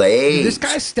the legs. Did this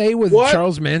guy stay with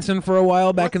Charles Manson for a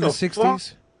while back in the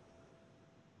 60s?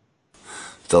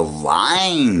 The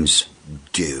lines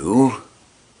do.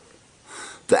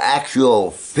 The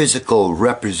actual physical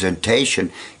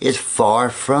representation is far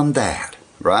from that,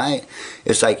 right?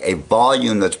 It's like a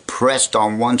volume that's pressed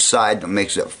on one side that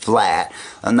makes it flat,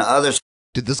 and the other.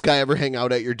 Did this guy ever hang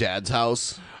out at your dad's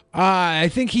house? I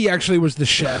think he actually was the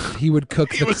chef. He would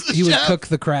cook. He would cook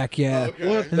the crack. Yeah,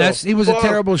 and he was a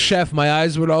terrible chef. My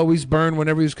eyes would always burn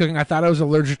whenever he was cooking. I thought I was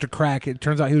allergic to crack. It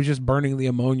turns out he was just burning the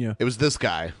ammonia. It was this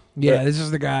guy. Yeah, this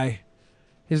is the guy.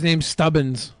 His name's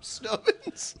Stubbins.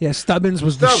 Stubbins. Yeah, Stubbins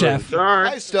was the chef. All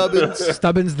right. Hi, Stubbins.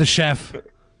 Stubbins the chef.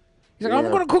 He's like,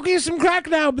 I'm going to cook you some crack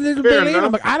now, little Billy.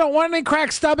 I'm like, I don't want any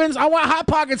crack, Stubbins. I want Hot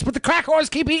Pockets, but the crack whores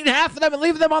keep eating half of them and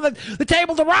leaving them on the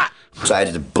table to rot. Side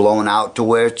is blown out to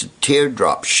where it's a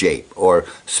teardrop shape, or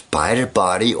spider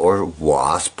body, or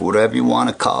wasp, whatever you want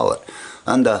to call it.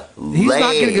 And the He's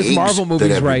not getting his Marvel movies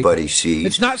that everybody right. sees.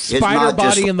 It's not Spider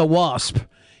Body and the Wasp.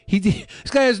 This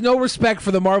guy has no respect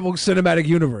for the Marvel Cinematic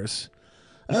Universe.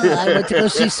 I went to go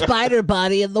see Spider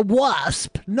Body and the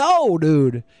Wasp. No,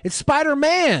 dude. It's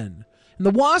Spider-Man. And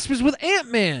the Wasp is with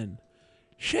Ant-Man.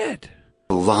 Shit.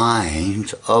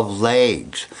 Lines of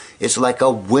legs. It's like a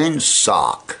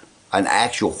windsock, an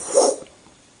actual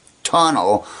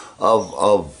tunnel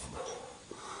of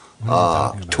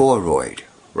toroid,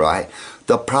 right?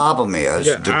 The problem is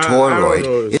the toroid. I don't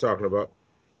know what he's talking about.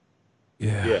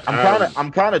 Yeah.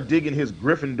 I'm kind of digging his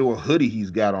Gryffindor hoodie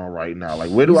he's got on right now. Like,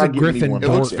 where do I get me one? It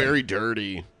looks very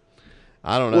dirty.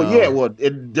 I don't know. Well, yeah,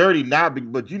 it's dirty now,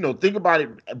 but think about it.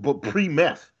 But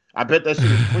pre-meth, I bet that shit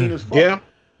is clean as fuck. Yeah,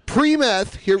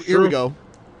 pre-meth. Here we go.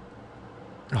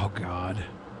 Oh God.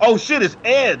 Oh shit, it's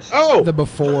Edge. Oh, the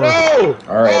before. Oh,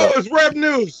 all right. Oh, it's Rev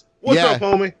News. What's up,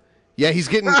 homie? Yeah, he's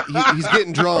getting he's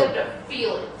getting drunk.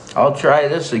 I'll try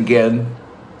this again.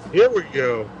 Here we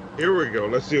go.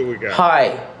 Let's see what we got.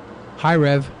 Hi,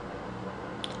 Rev.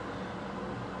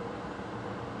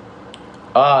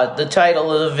 The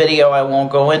title of the video, I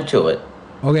won't go into it.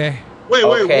 Okay. Wait.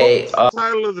 Okay, What's the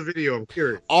title of the video? I'm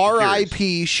curious.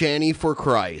 R.I.P. Shanny for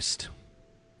Christ.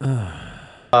 Okay.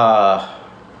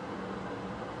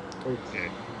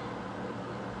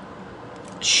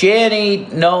 Shanny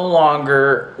no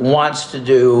longer wants to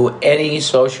do any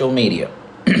social media.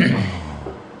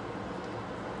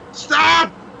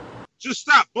 Stop! Just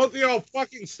stop. Both of y'all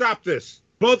fucking stop this.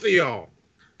 Both of y'all.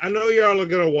 I know y'all are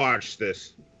gonna watch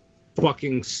this.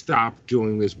 Fucking stop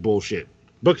doing this bullshit.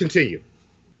 But continue.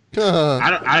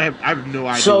 I have no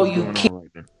idea So what's you going keep- on right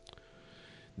now.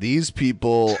 These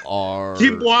people are.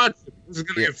 Keep watching. This is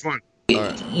gonna get fun.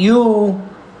 You,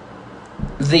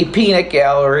 the peanut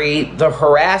gallery, the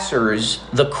harassers,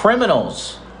 the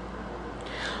criminals.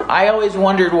 I always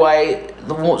wondered why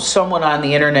someone on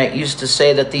the internet used to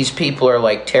say that these people are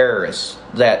like terrorists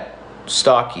that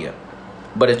stalk you.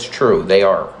 But it's true, they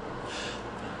are.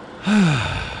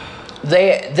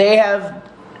 They have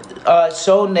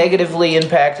so negatively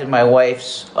impacted my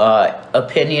wife's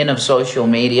opinion of social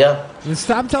media. And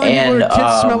stop telling people her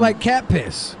tits smell like cat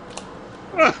piss.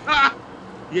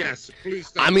 Yes, please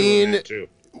stop. I mean, that too.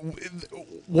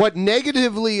 what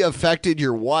negatively affected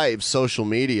your wife's social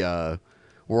media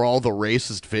were all the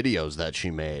racist videos that she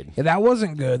made. Yeah, that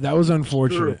wasn't good. That was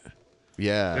unfortunate.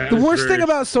 Yeah. The worst thing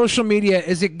about social media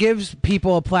is it gives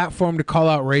people a platform to call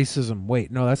out racism.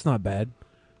 Wait, no, that's not bad.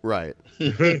 Right.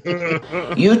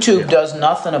 YouTube does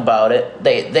nothing about it.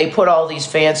 They put all these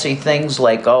fancy things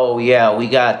like, oh yeah, we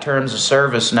got terms of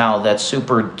service now that's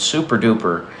super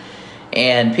duper,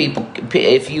 and people,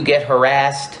 if you get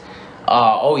harassed,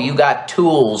 oh, you got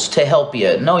tools to help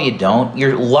you. No, you don't.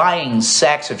 You're lying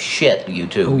sacks of shit,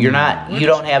 YouTube. You're not. You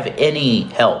don't have any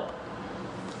help.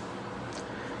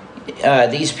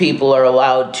 These people are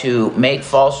allowed to make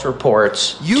false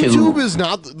reports. YouTube is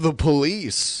not the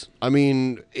police. I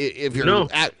mean, if you're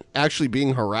actually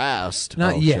being harassed.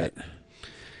 Not yet. Shit.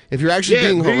 If you're actually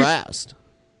being harassed.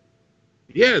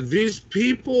 Yeah, these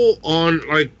people on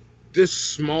like this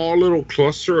small little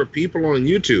cluster of people on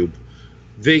YouTube,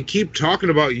 they keep talking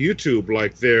about YouTube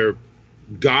like they're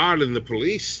God and the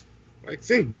police. Like,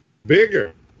 think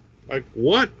bigger. Like,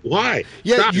 what? Why?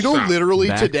 Yeah, literally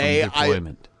Back today, from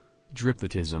deployment.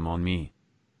 Dripnetism on me.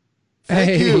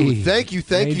 Thank you.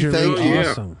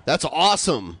 Awesome. That's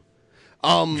awesome.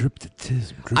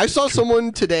 I saw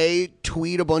someone today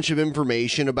tweet a bunch of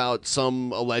information about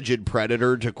some alleged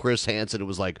predator to Chris Hansen. It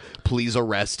was like, please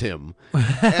arrest him.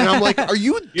 And I'm like, are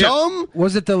you dumb?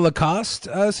 Was it the Lacoste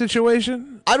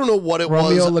situation? I don't know what it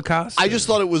Romeo was. Lacoste? I just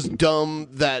thought it was dumb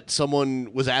that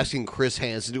someone was asking Chris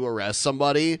Hansen to arrest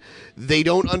somebody. They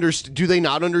don't understand. Do they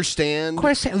not understand?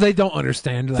 They don't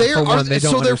understand.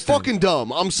 They're fucking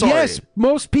dumb. I'm sorry. Yes,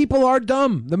 most people are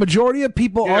dumb. The majority of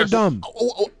people are dumb.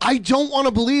 I don't want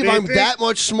to believe I'm that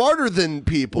much smarter than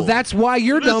people. Well, that's why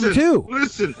you're dumb too.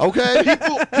 Listen, okay.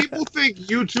 People think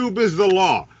YouTube is the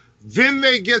law. Then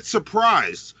they get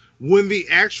surprised when the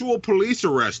actual police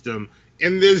arrest them,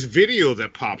 and there's video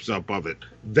that pops up of it.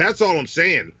 That's all I'm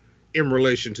saying in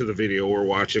relation to the video we're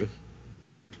watching.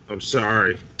 I'm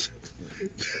sorry.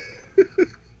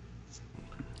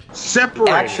 Separate.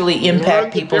 Actually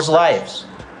impact people's lives.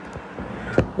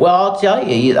 Well, I'll tell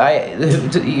you,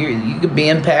 you could be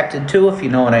impacted too, if you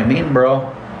know what I mean, bro.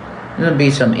 There's going to be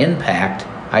some impact,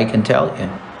 I can tell you.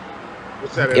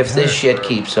 What's that if this shit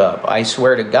keeps up, I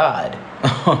swear to God.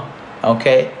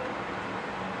 Okay?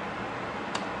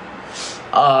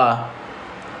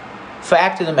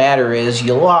 Fact of the matter is,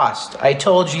 you lost. I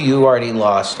told you already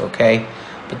lost, okay?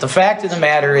 But the fact of the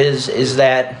matter is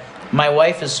that my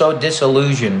wife is so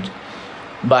disillusioned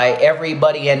by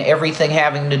everybody and everything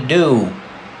having to do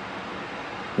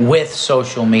with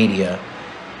social media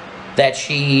that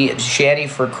Shanny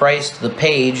for Christ, the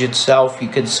page itself, you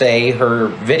could say, her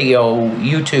video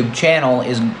YouTube channel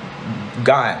is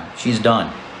gone. She's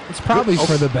done. It's probably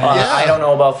for the best. I don't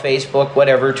know about Facebook,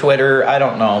 whatever, Twitter, I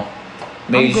don't know.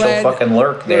 Maybe she'll fucking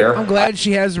lurk there. I'm glad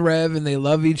she has Rev and they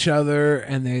love each other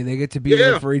and they get to be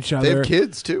there for each other. They have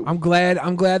kids too. I'm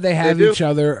glad they have each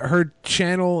other. Her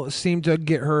channel seemed to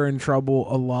get her in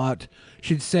trouble a lot.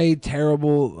 She'd say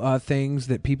terrible things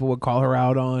that people would call her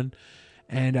out on,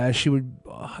 and she would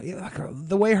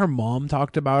the way her mom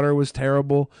talked about her was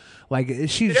terrible. Like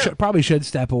she probably should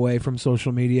step away from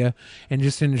social media and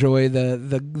just enjoy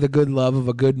the good love of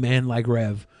a good man like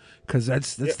Rev. Because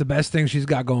that's the best thing she's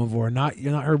got going for her. Not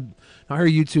her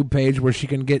YouTube page where she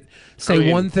can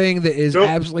say one thing that is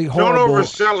absolutely horrible. Don't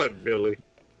oversell it, Billy.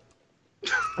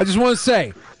 I just want to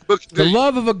say, the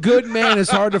love of a good man is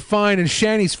hard to find, and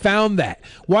Shanny's found that.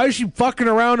 Why is she fucking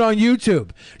around on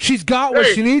YouTube? She's got what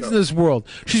she needs in this world.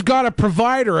 She's got a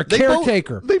provider, a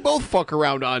caretaker. They both fuck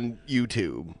around on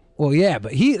YouTube. Well, yeah,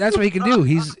 but that's what he can do.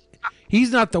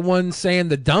 He's not the one saying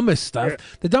the dumbest stuff.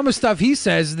 The dumbest stuff he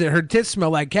says is that her tits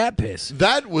smell like cat piss.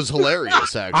 That was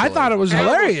hilarious, actually. I thought it was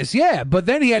hilarious, yeah. But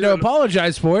then he had to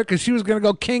apologize for it because she was going to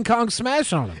go King Kong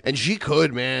smash on him. And she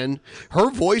could, man. Her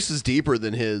voice is deeper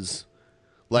than his.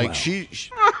 Like, she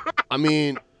I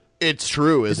mean, it's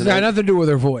true, isn't it? It's got nothing to do with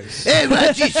her voice. Hey, why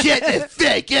don't you shut the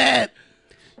fuck up?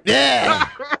 Yeah.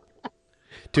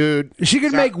 Dude, she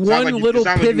could make one little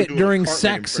pivot during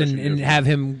sex and have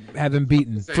him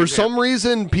beaten. For some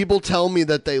reason, people tell me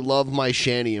that they love my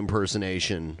Shanny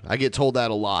impersonation. I get told that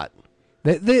a lot.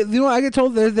 I get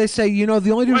told they say, the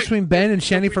only difference between Ben and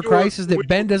Shanny for Christ is that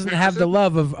Ben doesn't have the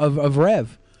love of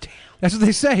Rev. Damn. That's what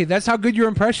they say. That's how good your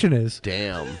impression is.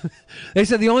 Damn. They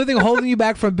said the only thing holding you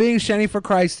back from being Shanny for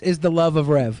Christ is the love of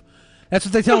Rev. That's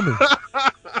what they tell me.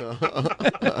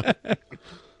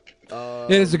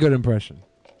 It is a good impression.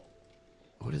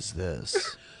 What is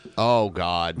this? Oh,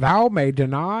 God. Thou many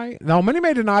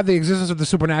may deny the existence of the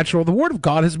supernatural. The Word of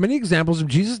God has many examples of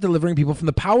Jesus delivering people from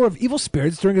the power of evil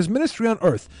spirits during his ministry on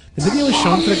earth. The video is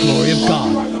shown for the glory of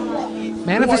God.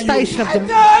 Manifestation of the...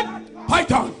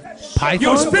 Python! Python?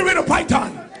 Your spirit of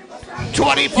Python!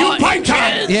 24 You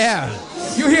Python! Yeah.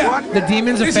 You hear? The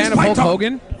demon's a fan of Hulk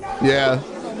Hogan? Yeah.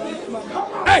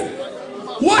 Hey!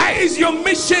 What is your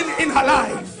mission in her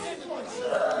life?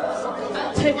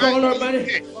 Take all her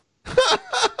money.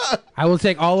 I will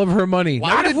take all of her money. Why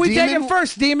Not would if a we take demon- it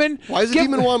first, demon. Why does the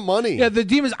demon want money? Yeah, the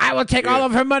demon's, I will take all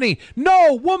of her money.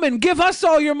 No, woman, give us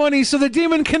all your money so the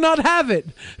demon cannot have it.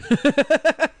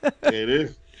 It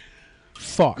is.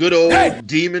 Fuck. Good old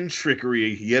demon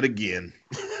trickery yet again.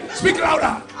 Speak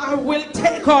louder. I will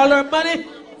take all her money.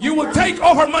 You will take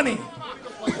all her money.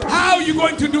 How are you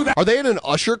going to do that? Are they in an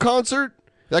Usher concert?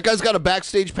 That guy's got a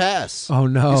backstage pass. Oh,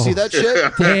 no. You see that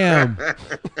shit? Damn.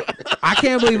 I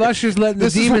can't believe Usher's letting the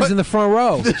demons in the front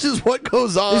row. This is what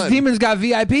goes on. This demon's got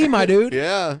VIP, my dude.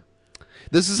 Yeah.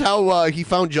 This is how he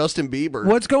found Justin Bieber.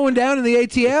 What's going down in the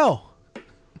ATL?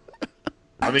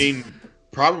 I mean,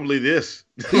 probably this.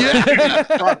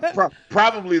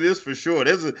 Probably this for sure.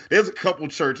 There's a couple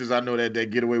churches I know that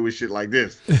get away with shit like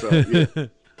this. So, yeah.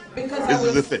 Because This I is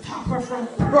will the thing. stop her from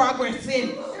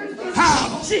progressing.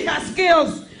 How? She got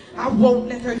skills. I won't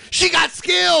let her. She got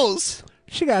skills.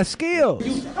 She got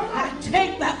skills. I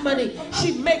take that money.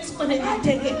 She makes money. I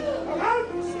take it.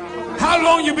 How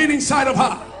long you been inside of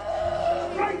her?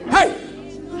 Hey!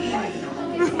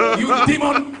 You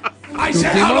demon! I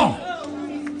said how long?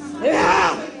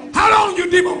 Yeah. How long, you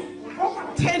demon?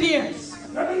 10 years.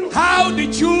 How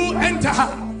did you enter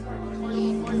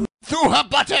her? Through her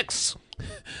buttocks.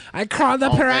 I crawled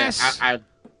up her man, ass.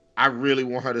 I really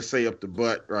want her to say up the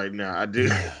butt right now. I do.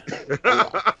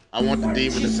 I want the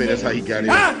demon to say that's how he got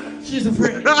in. She's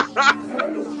afraid.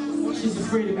 She's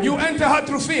afraid of me. You enter her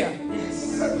through fear.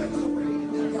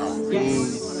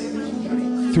 Yes.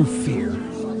 Through fear.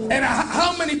 And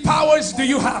how many powers do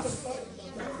you have?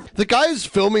 The guy is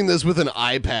filming this with an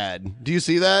iPad. Do you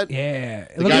see that? Yeah.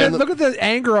 The Look guy at, in the- look at the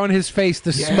anger on his face,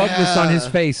 the smugness on his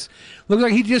face. Looks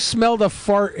like he just smelled a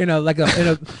fart in like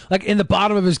in the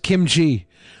bottom of his kimchi.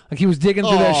 Like he was digging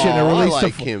through that shit and I released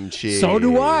like the kimchi. So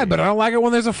do I, but I don't like it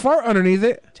when there's a fart underneath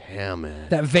it. Damn it.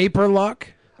 That vapor luck.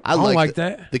 I don't like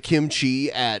that. The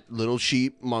kimchi at Little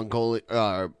Sheep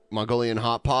Mongolian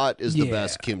Hot Pot is the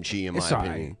best kimchi in my It's all right.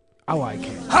 opinion. I like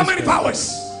it. How many powers?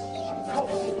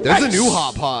 There's a Hey, new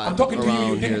hot pot I'm talking to you, around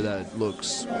you here nigga. that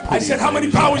looks. I said, how many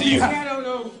powers do you have? I don't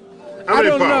know. I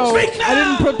don't know. Speak now. I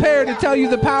didn't prepare to tell you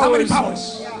the powers. How many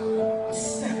powers?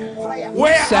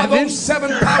 Where are those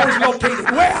 7 powers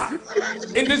located? Where?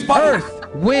 In this body?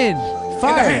 Earth, wind,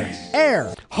 fire, hands.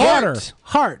 air, Heart. water,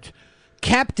 heart,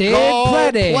 Captain Go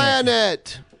Planet.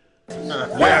 planet.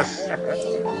 Yes.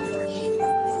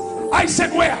 I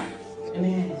said where?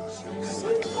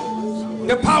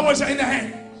 The powers are in the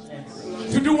hand.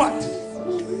 To do what?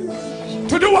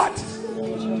 To do what?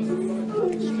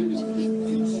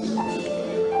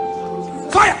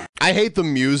 Fire! I hate the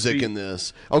music in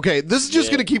this. Okay, this is just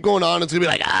gonna keep going on. It's gonna be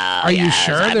like, Are you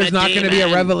sure there's not going to be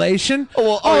a revelation? Oh,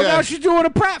 well, oh, yeah. Now she's doing a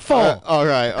pratfall. all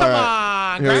right, Come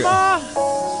on, Here we go.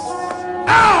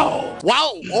 Grandma. Ow!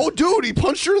 Wow! Oh, dude, he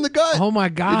punched her in the gut. Oh my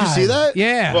God! Did you see that?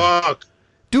 Yeah. Fuck.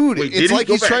 Dude, Wait, did it's he? like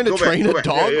Go he's back, trying to go back, train go a back.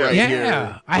 dog Yeah, right Yeah,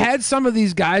 here. I had some of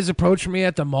these guys approach me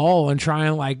at the mall and try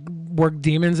and like work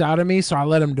demons out of me, so I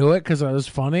let them do it because it was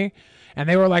funny. And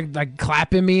they were like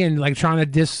clapping me and like trying to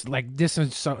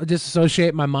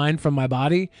disassociate my mind from my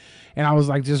body, and I was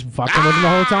like just fucking with them the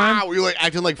whole time. Were you like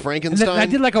acting like And Frankenstein? then I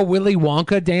did like a Willy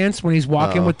Wonka dance when he's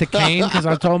walking Oh. with the cane because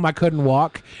I told him I couldn't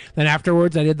walk. Then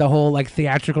afterwards, I did the whole like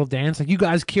theatrical dance. Like you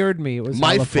guys cured me. It was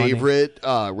My hella funny. favorite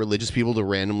religious people to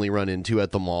randomly run into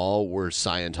at the mall were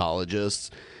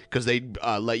Scientologists because they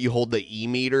let you hold the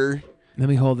e-meter. Let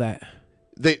me hold that.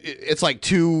 It's like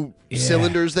 2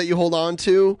 cylinders that you hold on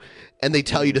to, and they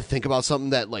tell you to think about something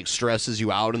that like stresses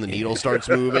you out, and the needle starts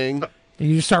moving. And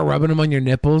you just start rubbing them on your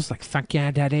nipples, like "fuck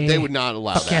yeah, daddy." They would not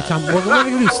allow Fuck yeah, that. Tom. What are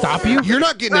they gonna do? Stop you? You're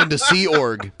not getting into Sea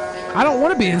Org. I don't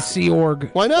want to be in Sea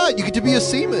Org. Why not? You get to be a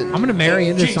seaman. I'm gonna marry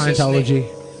into Jesus'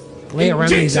 Scientology. Leah In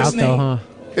Remini's Jesus' out though, name.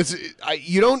 huh?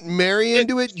 You don't marry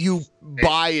into it. You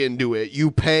buy into it. You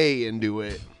pay into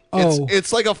it. Oh.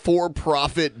 It's like a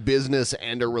for-profit business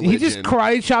and a religion. He just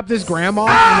karate chopped his grandma, and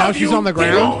now she's on the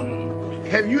ground.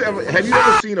 Have you ever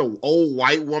seen an old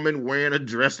white woman wearing a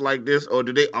dress like this, or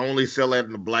do they only sell that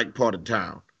in the black part of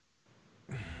town?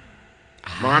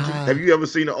 Monty, have you ever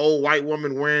seen an old white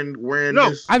woman wearing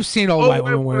this? I've seen old white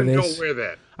women wear this. Don't wear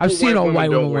that. I've seen old white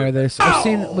women wear this. I've Oh.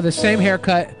 seen with the same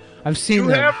haircut. I've seen You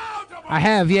them. have? I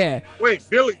have, yeah. Wait,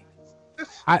 Billy.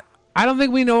 I don't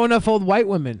think we know enough old white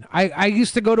women. I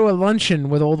used to go to a luncheon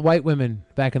with old white women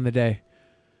back in the day.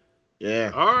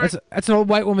 Yeah. All right. That's an old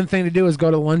white woman thing to do is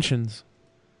go to luncheons.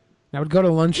 And I would go to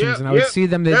luncheons and I would see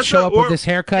them. They'd show up with this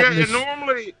haircut. Yeah, and this, and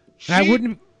normally and I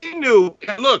wouldn't. she knew.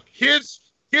 And look, here's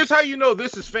how you know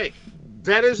this is fake.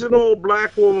 That is an old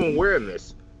black woman wearing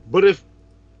this. But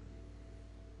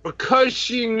because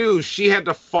she knew she had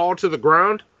to fall to the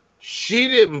ground, she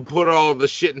didn't put all the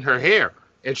shit in her hair.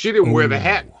 and she didn't wear the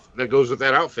hat that goes with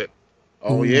that outfit.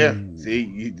 Oh yeah,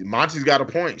 see, Monty's got a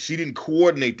point. She didn't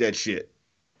coordinate that shit.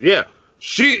 Yeah,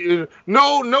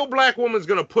 no black woman's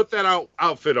gonna put that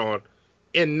outfit on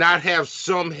and not have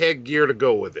some headgear to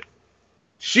go with it.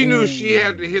 She knew she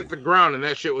had to hit the ground and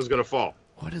that shit was gonna fall.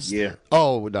 What is that?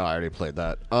 Oh no, I already played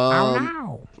that.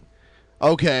 no.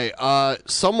 Okay,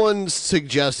 someone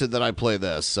suggested that I play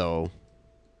this, so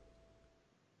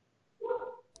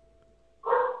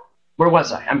Where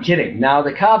was I? I'm kidding. Now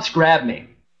the cops grabbed me.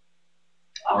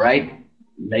 All right?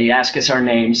 They ask us our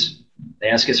names. They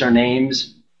ask us our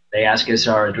names. They ask us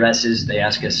our addresses. They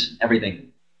ask us everything.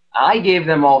 I gave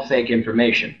them all fake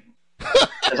information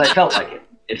because I felt like it.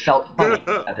 It felt funny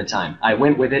at the time. I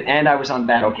went with it, and I was on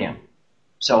battle cam.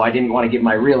 So I didn't want to give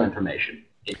my real information.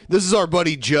 This is our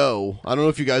buddy Joe. I don't know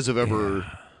if you guys have ever...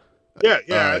 Yeah,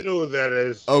 I know who that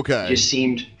is. Okay. It just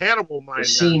seemed... Hannibal mind. It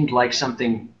seemed like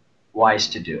something wise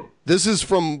to do. This is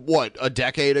from, what, a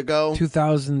decade ago?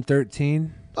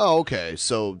 2013. Oh, okay.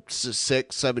 So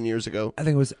 6-7 years ago. I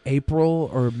think it was April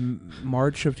or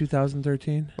March of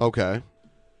 2013. Okay.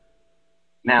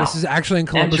 Now, this is actually in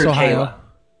Columbus, enter Ohio. Kayla.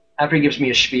 After he gives me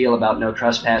a spiel about no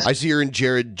trespassing I see her in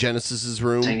Jared Genesis's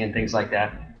room. and things like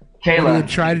that, He Kayla had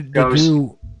tried to goes,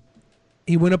 do.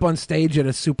 He went up on stage at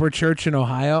a super church in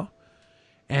Ohio,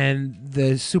 and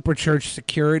the super church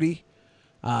security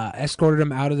escorted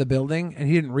him out of the building, and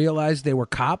he didn't realize they were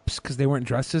cops because they weren't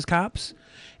dressed as cops.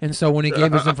 And so when he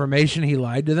gave his information, he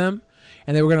lied to them,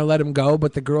 and they were going to let him go.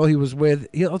 But the girl he was with,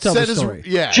 he'll tell the story.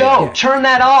 Joe, turn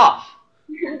that off.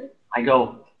 I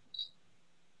go.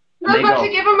 I'm about to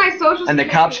give him my social And the security.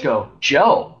 cops go,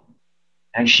 Joe.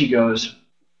 And she goes,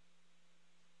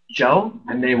 Joe?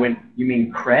 And they went, you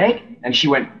mean Craig? And she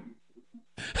went,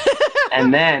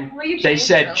 and then they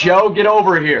said, Joe, get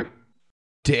over here.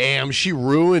 Damn, she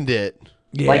ruined it.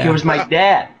 Like it was my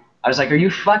dad. I was like, are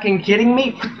you fucking kidding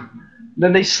me?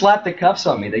 Then they slapped the cuffs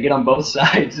on me. They get on both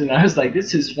sides. And I was like,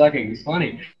 this is fucking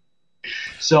funny.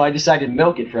 So I decided to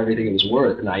milk it for everything it was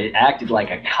worth. And I acted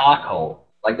like a cockhole.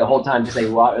 Like the whole time to say,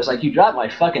 well, it was like, you dropped my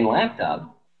fucking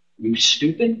laptop. You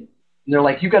stupid? And they're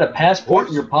like, you got a passport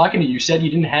in your pocket and you said you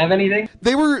didn't have anything?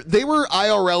 They were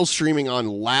IRL streaming on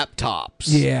laptops.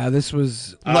 Yeah, this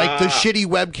was like the shitty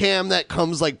webcam that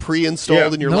comes like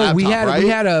pre-installed in your laptop, we had right? we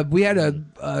had a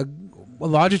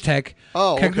Logitech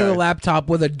connected to the laptop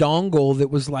with a dongle that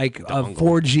was like a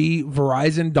 4G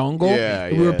Verizon dongle. Yeah,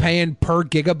 that we were yeah. paying per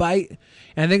gigabyte,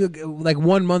 and I think like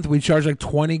 1 month we charged like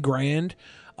 $20,000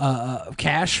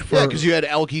 cash for. Yeah, because you had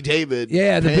Elkie David.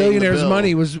 Yeah, the paying billionaire's bill.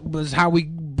 money was how we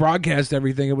broadcast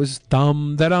everything. It was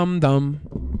dumb. And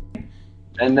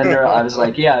then I was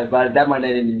like, yeah, but that might not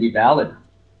even be valid.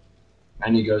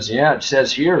 And he goes, yeah, it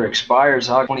says here, expires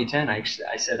August 2010. I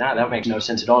said, no, that makes no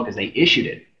sense at all because they issued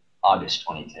it August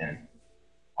 2010.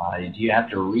 Do you have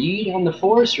to read on the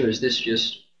force, or is this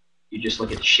just, you just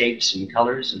look at shapes and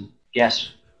colors and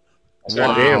guess? That's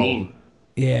what I mean.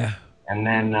 Yeah. And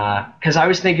then, because I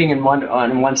was thinking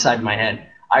on one side of my head,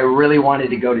 I really wanted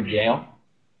to go to jail.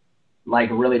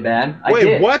 Like, really bad. I Wait,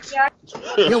 did. what?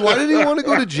 Yeah, why did he want to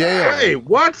go to jail? Hey,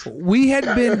 what? We had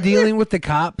been dealing with the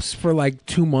cops for like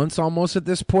 2 months almost at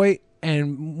this point,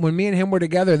 and when me and him were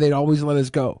together, they'd always let us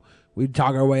go. We'd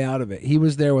talk our way out of it. He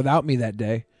was there without me that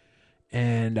day,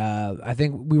 and I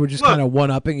think we were just kind of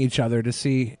one-upping each other to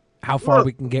see how far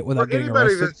we can get without getting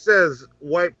anybody arrested. that says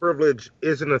white privilege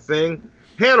isn't a thing,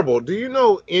 Hannibal, do you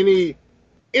know any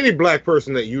black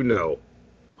person that you know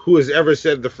who has ever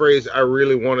said the phrase "I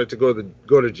really wanted to go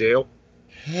to jail"?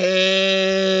 Hell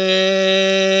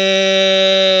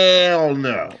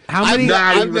no. How many?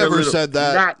 I've never said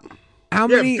that. How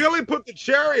yeah, many? Philly put the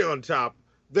cherry on top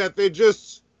that they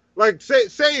just like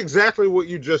say exactly what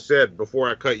you just said before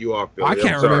I cut you off, Billy. I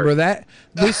can't remember that.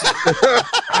 This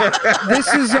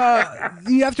is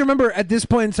you have to remember at this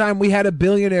point in time we had a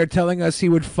billionaire telling us he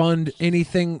would fund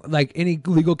anything, like any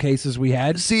legal cases we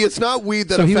had. See, it's not weed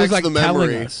that so he affects was like the memory.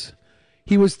 telling us.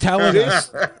 He was telling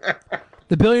us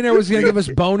the billionaire was going to give us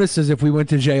bonuses if we went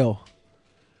to jail.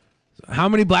 How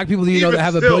many black people do you know Even that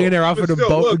have a still, billionaire offered even them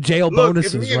still, jail look,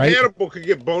 bonuses, if me and right? Hannibal could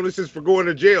get bonuses for going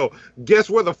to jail, guess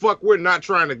where the fuck we're not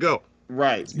trying to go?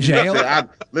 Right. Jail?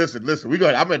 Listen.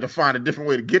 I'm going to find a different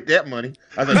way to get that money.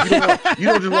 I was like, you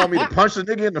don't just want me to punch the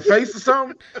nigga in the face or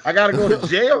something? I got to go to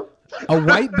jail? A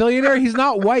white billionaire? He's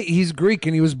not white. He's Greek,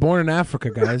 and he was born in Africa,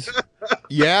 guys.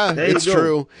 Yeah, There you it's go.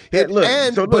 true. Hey, look,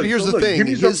 But here's the thing: give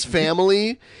me his some-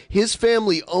 family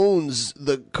owns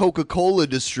the Coca-Cola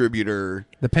distributor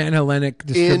The Pan-Hellenic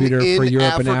distributor in for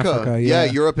Europe and Africa. Africa. Yeah,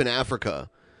 Yeah, Europe and Africa.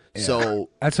 Yeah. So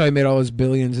that's how he made all his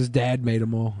billions. His dad made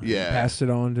them all. Yeah. He passed it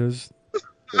on to his.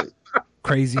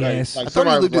 crazy Like- ass. like I thought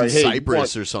he somebody lived was in like, hey, you Cyprus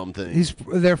want- or something.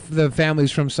 The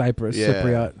family's from Cyprus, Yeah.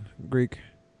 Cypriot, Greek.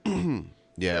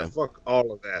 Yeah. Fuck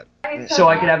all of that. So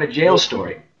I could have a jail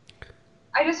story.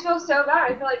 I just feel so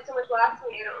bad. I feel like so much laughs at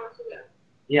me. I don't know what to do.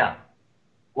 Yeah.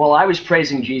 Well, I was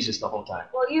praising Jesus the whole time.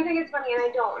 Well, you think it's funny, and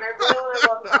I don't. And I really want to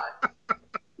love God.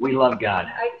 We love God.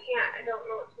 I can't. I don't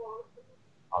know what's wrong.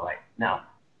 All right. Now.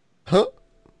 Huh?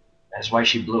 That's why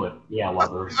she blew it. Yeah,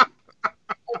 lover. I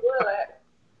blew it.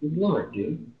 You blew it,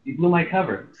 dude. You blew my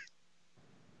cover.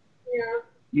 Yeah.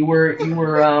 You were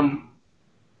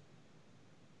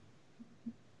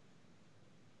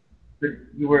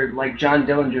like John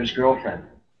Dillinger's girlfriend,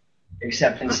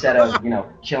 except instead of,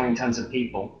 killing tons of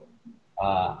people,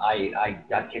 I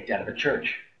got kicked out of a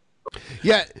church.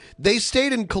 Yeah, they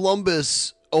stayed in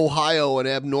Columbus, Ohio, an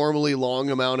abnormally long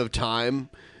amount of time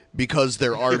because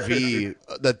their RV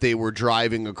that they were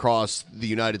driving across the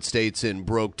United States in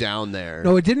broke down there.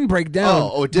 No, it didn't break down.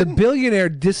 Oh, it didn't? The billionaire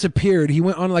disappeared. He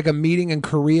went on like a meeting in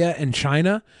Korea and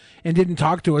China and didn't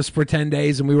talk to us for 10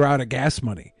 days, and we were out of gas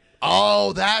money.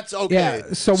 Oh, that's okay.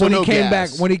 Yeah, so when no he came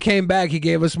gas. back, he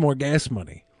gave us more gas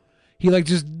money. He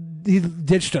he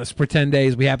ditched us for 10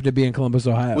 days. We happened to be in Columbus,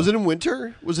 Ohio. Was it in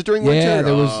winter? Was it during winter? Yeah,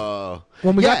 there was.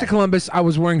 When we got to Columbus, I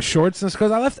was wearing shorts and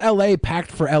because I left LA packed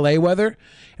for LA weather,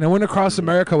 and I went across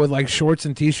America with like shorts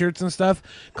and t-shirts and stuff.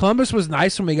 Columbus was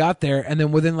nice when we got there, and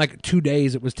then within like 2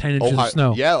 days, it was 10 inches Ohio, of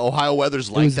snow. Yeah, Ohio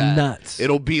weather's like was that. nuts.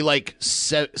 It'll be like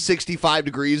 65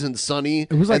 degrees and sunny.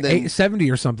 It was like and then, 70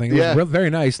 or something. It Yeah. was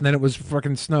very nice, and then it was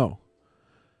freaking snow.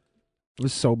 It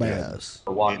was so bad. Yes.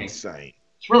 For walking. Insane.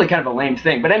 It's really kind of a lame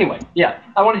thing. But anyway, yeah,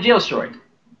 I want a jail story.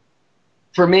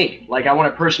 For me, like I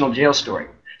want a personal jail story.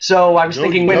 So I was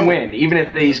thinking win-win, even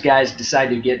if these guys decide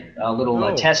to get a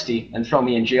little testy and throw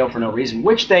me in jail for no reason,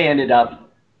 which they ended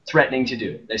up threatening to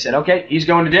do. They said, okay, he's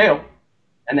going to jail.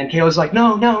 And then Kayla's like,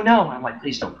 no, no, no. I'm like,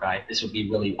 please don't cry. This would be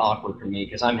really awkward for me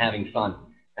because I'm having fun.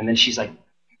 And then she's like,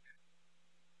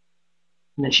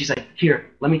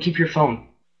 here, let me keep your phone.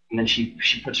 And then she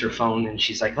puts her phone and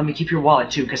she's like, let me keep your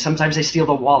wallet too, because sometimes they steal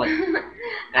the wallet.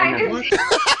 And,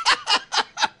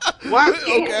 What?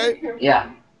 Okay.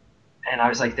 yeah. And I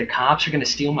was like, the cops are going to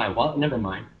steal my wallet? Never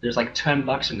mind. There's like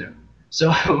 $10 in there. So,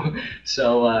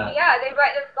 Yeah, they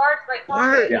write their guards right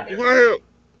pocket.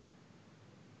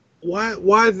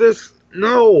 Why this?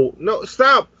 No,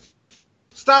 stop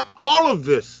all of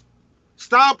this.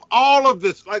 Stop all of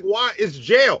this. Like, why? It's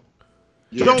jail.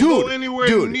 Don't go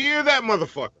anywhere near that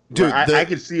motherfucker. Dude, I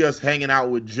could see us hanging out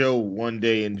with Joe one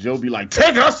day, and Joe be like,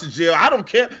 "Take us to jail. I don't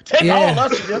care. Take all of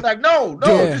us to jail." Like, no,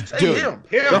 just take him.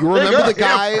 You remember the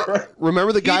guy?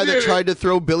 Remember the guy that tried to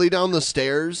throw Billy down the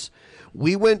stairs?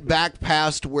 We went back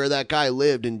past where that guy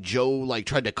lived, and Joe like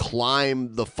tried to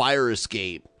climb the fire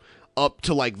escape up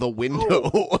to like the window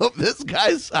of this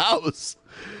guy's house.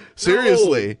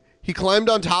 Seriously, he climbed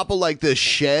on top of like this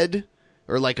shed,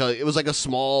 or it was like a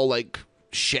small like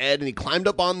shed, and he climbed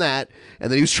up on that,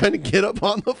 and then he was trying to get up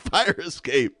on the fire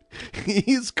escape.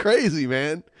 He's crazy,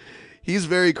 man. He's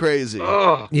very crazy.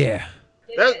 Yeah.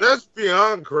 That's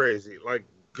beyond crazy. Like,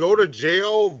 go to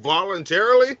jail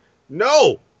voluntarily?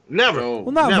 No, never.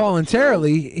 Well, not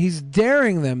voluntarily. He's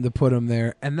daring them to put him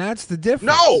there, and that's the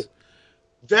difference. No,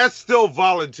 that's still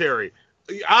voluntary.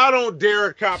 I don't dare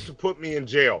a cop to put me in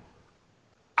jail.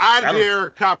 I dare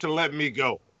a cop to let me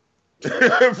go.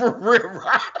 For real.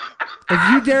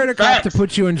 If you dared a cop to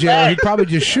put you in jail, he'd probably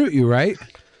just shoot you, right?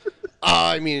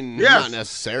 I mean, Yes, not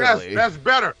necessarily. That's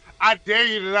better. I dare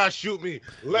you to not shoot me.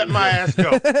 Let my ass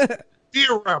go. Be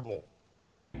a rebel.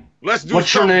 Let's do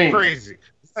What's your something name? crazy.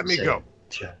 Let me go.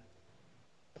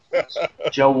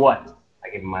 Joe what? I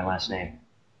gave him my last name.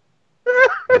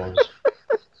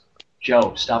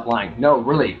 Joe, stop lying. No,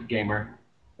 really, gamer.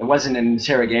 It wasn't an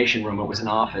interrogation room. It was an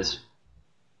office.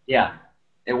 Yeah,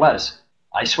 it was.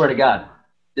 I swear to God.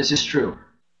 This is true.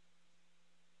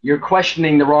 You're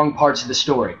questioning the wrong parts of the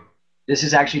story. This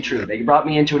is actually true. They brought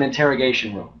me into an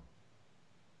interrogation room.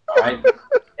 All right?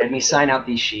 Had me sign out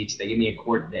these sheets. They gave me a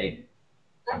court date.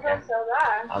 I feel so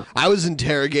bad. I was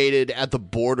interrogated at the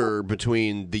border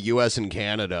between the U.S. and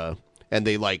Canada, and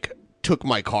they like took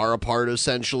my car apart,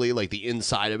 essentially, like the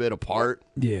inside of it apart.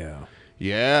 Yeah.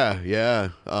 Yeah.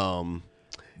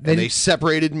 And they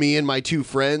separated me and my two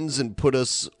friends and put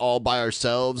us all by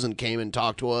ourselves and came and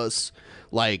talked to us.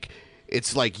 Like,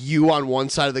 it's like you on one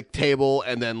side of the table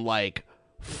and then like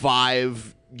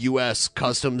 5 U.S.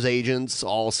 customs agents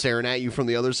all staring at you from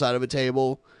the other side of a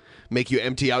table, make you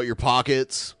empty out your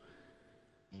pockets.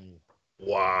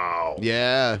 Wow.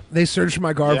 Yeah. They searched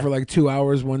my car for like 2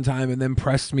 hours one time and then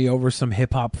pressed me over some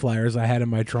hip-hop flyers I had in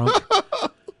my trunk.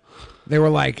 They were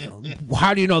like,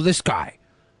 how do you know this guy?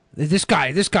 This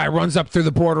guy runs up through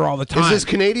the border all the time. Is this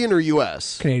Canadian or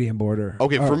U.S.? Canadian border?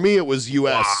 Okay, for me it was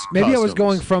U.S. Maybe I was Customs.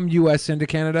 going from U.S. into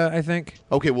Canada, I think.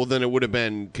 Okay, well then it would have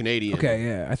been Canadian. Okay,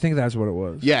 yeah, I think that's what it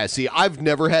was. Yeah, see, I've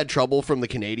never had trouble from the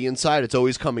Canadian side. It's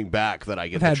always coming back that I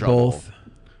get I've the had trouble. both.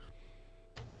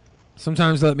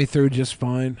 Sometimes they let me through just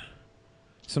fine.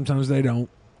 Sometimes they don't.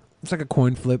 It's like a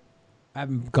coin flip. I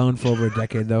haven't gone for over a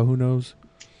decade, though. Who knows?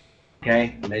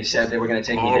 Okay, and they said they were going to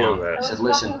take me All down. of that. I said, It's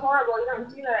listen. fucking horrible. You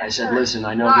don't do that. I said, listen,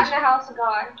 I know Not this. in the house of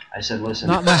God. I said, listen.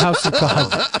 Not in the house of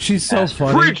God. She's so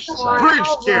funny. Preach,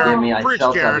 Forgive me, I Preach,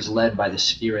 felt I Karen. was led by the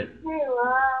Spirit.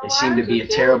 It It seemed to be a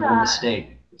terrible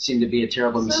mistake. It seemed to be a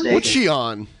terrible mistake. What's she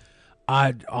on?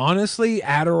 Honestly,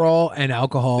 Adderall and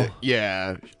alcohol.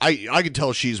 Yeah, I could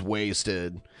tell she's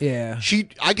wasted. Yeah.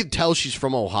 I could tell she's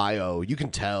from Ohio. You can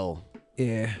tell.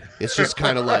 Yeah. It's just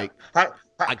kind of like How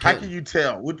can you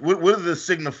tell? What are the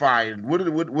signifying? What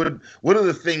are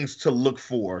the things to look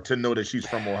for to know that she's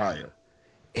from Ohio?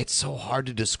 it's so hard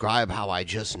to describe how I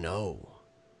just know.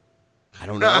 I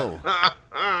don't know.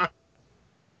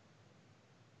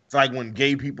 It's like when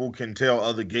gay people can tell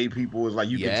other gay people. It's like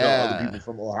you can tell other people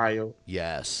from Ohio.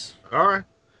 Yes. All right.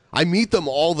 I meet them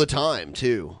all the time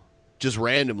too, just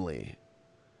randomly.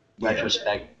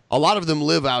 Retrospect. A lot of them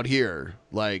live out here.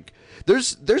 Like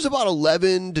there's about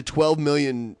 11 to 12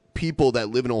 million people that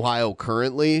live in Ohio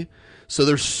currently. So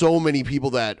there's so many people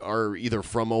that are either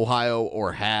from Ohio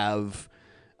or have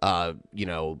their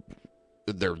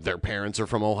parents are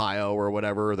from Ohio or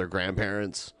whatever, or their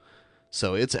grandparents.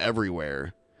 So it's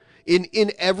everywhere. In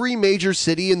every major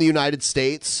city in the United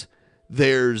States,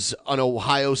 there's an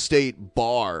Ohio State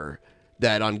bar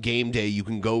that on game day you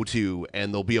can go to,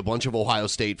 and there'll be a bunch of Ohio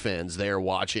State fans there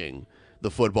watching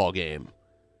the football game.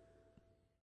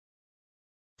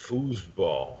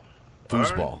 Foosball.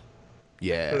 Foosball.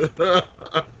 Yeah. But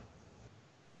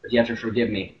you have to forgive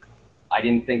me. I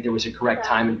didn't think there was a correct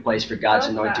time and place for God's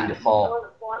anointing to fall.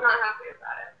 I'm not happy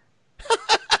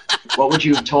about it. What would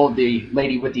you have told the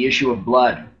lady with the issue of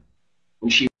blood when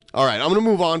she? All right, I'm going to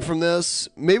move on from this.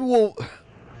 Maybe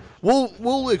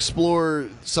we'll explore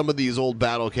some of these old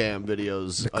battle cam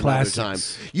videos another time.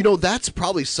 You know, that's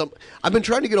probably some. I've been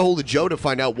trying to get a hold of Joe to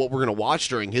find out what we're going to watch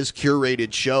during his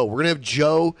curated show. We're going to have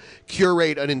Joe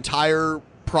curate an entire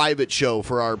private show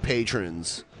for our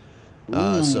patrons.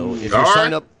 So if you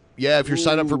sign up, if you're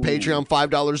signed up for Patreon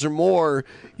 $5 or more,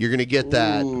 you're going to get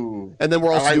that. And then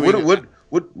we're also doing.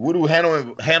 What do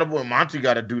Hannibal and Monty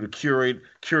got to do to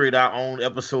curate our own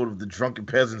episode of the Drunken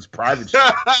Peasants private show?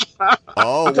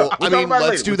 Oh, well, I mean,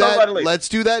 let's do that. Let's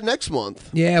do that next month.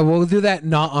 Yeah, we'll do that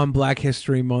not on Black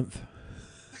History Month.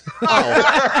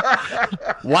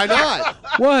 Why not?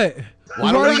 What? Why We've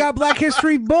don't already we- got Black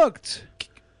History booked.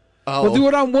 Oh. We'll do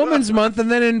it on Women's Month, and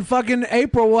then in fucking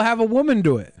April, we'll have a woman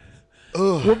do it.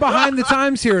 We're behind the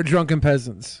times here at Drunken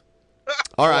Peasants.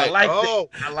 All right. I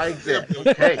like that.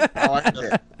 Okay. I like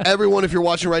that. Everyone, if you're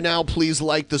watching right now, please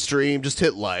like the stream. Just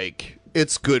hit like.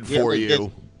 It's good for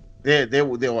you. There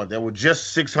were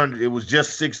just 600. It was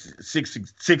just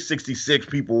 666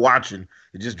 people watching.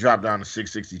 It just dropped down to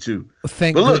 662.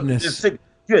 Thank But look, goodness.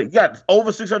 you got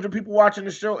over 600 people watching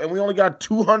the show, and we only got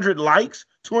 200 likes,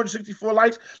 264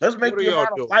 likes. Let's make the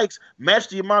amount of likes match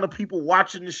the amount of people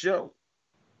watching the show.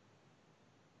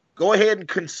 Go ahead and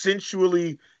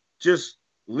consensually just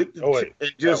lick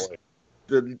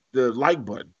the the like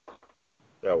button.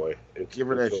 That way. Give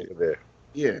her that it's shit. over there.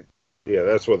 Yeah. Yeah,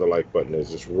 that's where the like button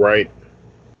is. It's right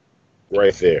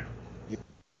there.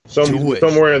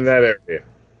 Somewhere in that area.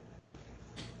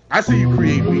 I see you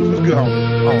create beef. It's good,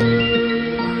 homie.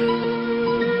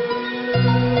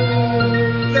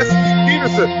 Yes,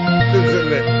 Peterson is in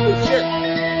there. Oh, shit.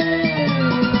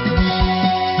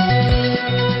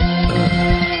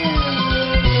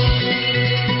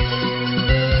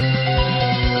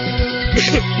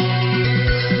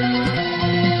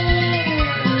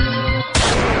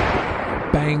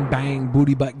 Bang, bang,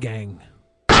 booty butt gang.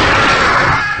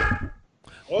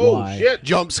 Oh, Why? shit.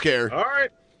 Jump scare. All right.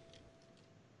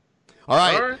 All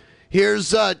right.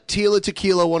 Here's Tila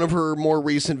Tequila, one of her more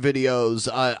recent videos,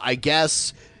 I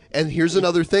guess. And here's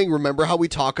another thing. Remember how we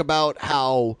talk about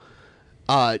how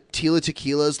Tila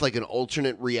Tequila is like an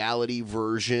alternate reality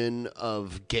version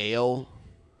of Gale?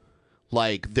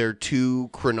 Like their two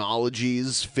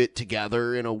chronologies fit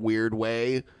together in a weird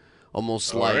way.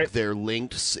 Almost like they're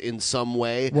linked in some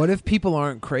way. What if people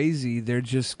aren't crazy? They're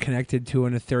just connected to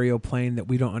an ethereal plane that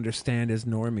we don't understand as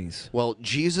normies. Well,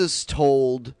 Jesus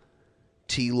told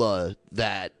Tila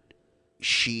that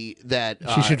she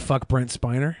should fuck Brent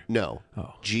Spiner? No.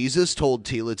 Jesus told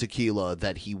Tila Tequila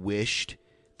that he wished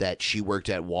that she worked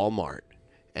at Walmart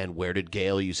And where did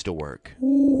Gail used to work?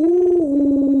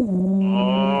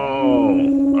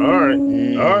 Oh, all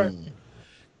right.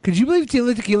 Could you believe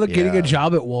Tila Tequila getting Yeah. a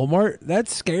job at Walmart? That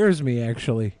scares me,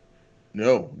 actually.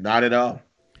 No, not at all.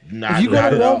 Not, If you go not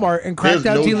to at all. Walmart and crack There's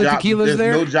down Tila job, Tequila's there's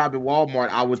there? no job at Walmart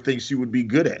I would think she would be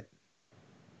good at.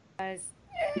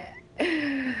 It's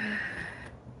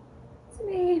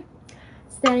me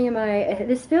standing in my.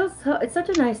 This feels. It's such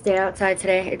a nice day outside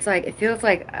today. It's like it feels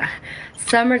like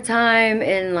summertime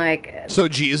in like So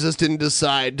Jesus didn't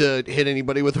decide to hit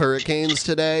anybody with hurricanes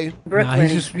today? Brooklyn. Nah,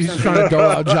 he's just trying to dole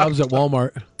out jobs at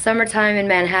Walmart. summertime in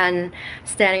Manhattan,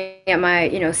 standing at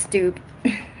my stoop.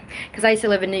 Because I used to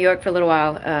live in New York for a little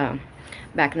while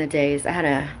back in the days. I had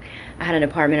an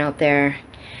apartment out there,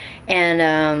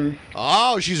 and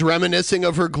Oh, she's reminiscing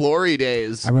of her glory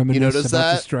days. I reminisce You notice about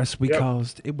that? the stress we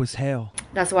caused. It was hell.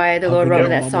 that's why the I'll Lord be wrote there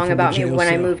that long song before about the me jail when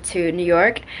I cell. moved to New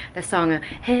York. The song,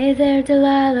 "Hey there,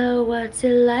 Delilah, what's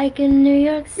it like in New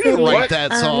York City?" didn't write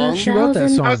that song. She wrote that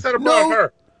song. How's that about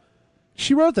her?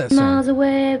 She wrote that song. Miles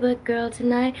away, but girl,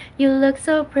 tonight you look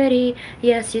so pretty.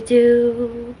 Yes, you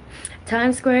do.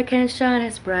 Times Square can shine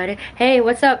as bright. Hey,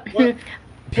 what's up?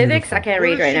 Pivix? I can't What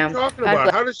read is right she now. talking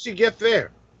about? How did she get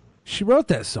there? She wrote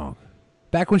that song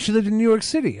back when she lived in New York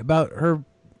City about her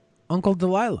Uncle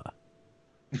Delilah.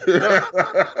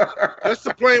 That's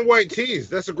the Plain White Tees.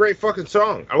 That's a great fucking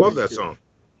song. I love that song.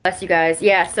 Bless you guys.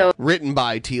 Yeah, so Written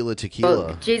by Tila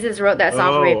Tequila. Jesus wrote that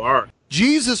song for me. all right.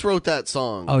 Jesus wrote that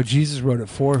song. Oh, Jesus wrote it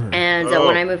for her. And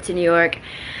when I moved to New York,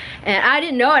 and I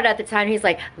didn't know it at the time, he's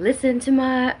like, "Listen to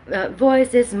my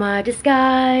voice, it's my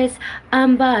disguise.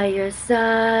 I'm by your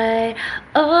side.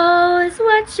 Oh, it's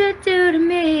what you do to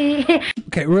me."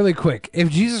 Okay, really quick. If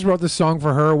Jesus wrote the song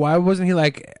for her, why wasn't he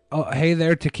like, "Oh, hey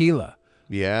there, Tequila"?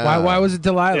 Yeah. Why was it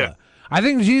Delilah? Yeah. I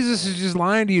think Jesus is just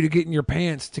lying to you to get in your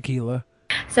pants, Tequila.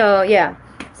 So yeah.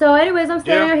 So anyways, I'm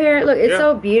standing Yeah. out here. Look, it's Yeah.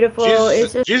 so beautiful.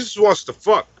 It's just Jesus wants to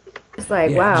fuck. it's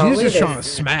like Yeah, wow. Jesus Look is at trying to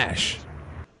this. smash.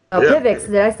 Oh, Yeah. Pivix,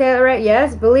 did I say that right?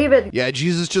 Yes, believe it. Yeah,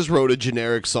 Jesus just wrote a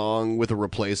generic song with a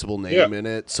replaceable name Yeah. in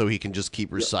it so he can just keep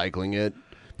recycling it.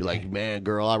 Be like, man,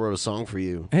 girl, I wrote a song for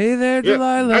you. Hey there, Yeah.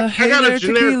 Delilah. I Hey got there, a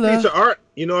generic Tequila. piece of art.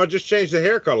 I just changed the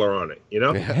hair color on it.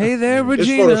 Hey there, It's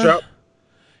Regina. Photoshop.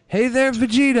 Hey there,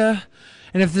 Vegeta.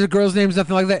 And if the girl's name's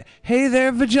nothing like that, hey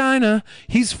there, Vagina.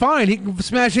 He's fine. He can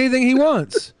smash anything he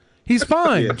wants. He's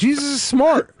fine. Yeah. Jesus is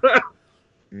smart.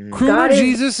 Crooner God is-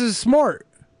 Jesus is smart.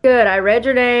 Good. I read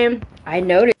your name. I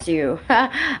noticed you.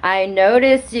 I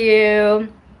noticed you.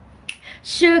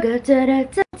 Sugar da da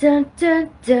da da da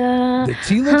da. The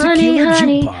Tila Tequila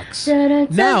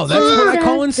Jukebox. Now that's what I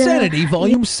call Insanity,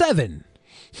 Volume 7.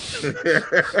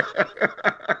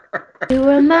 You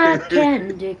were my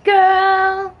candy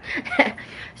girl.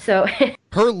 So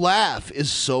Her laugh is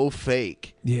so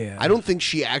fake. Yeah. I don't think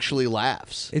she actually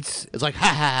laughs. It's like, ha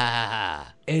ha ha ha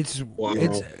ha. It's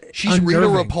She's Rita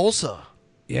unnerving. Repulsa.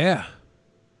 Yeah.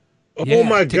 Oh Yeah,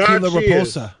 my God, Tequila she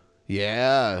Repulsa.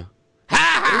 Yeah.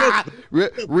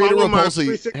 Rita Rita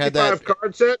Repulsa had that. 365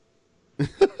 card set.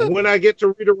 When I get to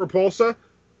Rita Repulsa,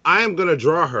 I am gonna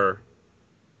draw her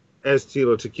as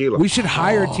Tila Tequila. We should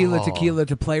hire Tila Tequila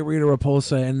to play Rita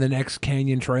Repulsa in the next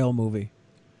Canyon Trail movie.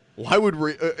 Why would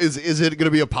is it going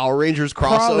to be a Power Rangers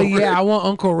crossover? Probably, yeah. I want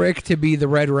Uncle Rick to be the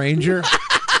Red Ranger.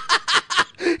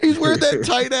 He's wearing that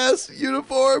tight ass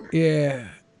uniform. Yeah.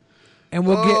 And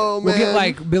we'll get man.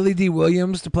 like Billy D.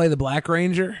 Williams to play the Black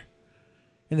Ranger.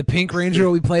 And the Pink Ranger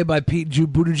will be played by Pete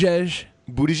Buttigieg.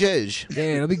 Buttigieg. Yeah,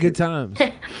 it'll be good times.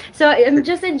 So I'm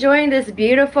just enjoying this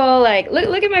beautiful, like,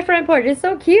 look at my front porch. It's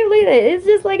so cute. Look at it. It's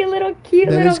just like a little cute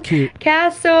That little is cute.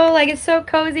 castle. Like, it's so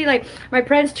cozy. Like, my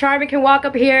Prince Charming can walk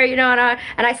up here, and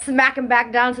I smack him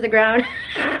back down to the ground.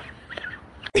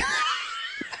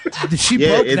 She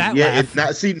broke that laugh. It's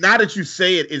not. See, now that you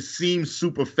say it, it seems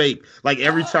super fake. Like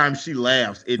every time she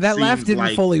laughs, it That seems laugh didn't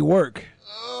like, fully work.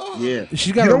 Yeah,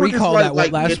 She's got to what it's recall like? that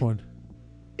Like, last one.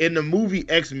 In the movie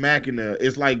Ex Machina,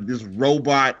 it's like this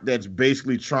robot that's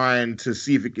basically trying to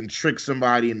see if it can trick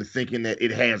somebody into thinking that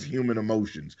it has human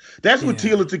emotions. That's what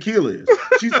Tila Tequila is.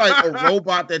 She's like a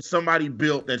robot that somebody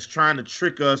built that's trying to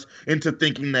trick us into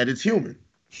thinking that it's human.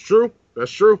 It's true.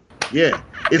 That's true. Yeah,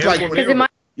 it's like Is it my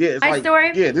it's my like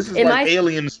story? yeah, this is In like my-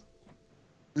 aliens.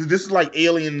 This is like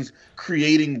aliens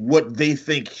creating what they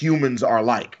think humans are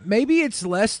like. Maybe it's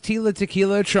less Tila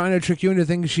Tequila trying to trick you into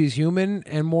thinking she's human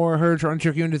and more her trying to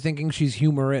trick you into thinking she's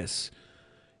humorous.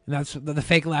 And that's the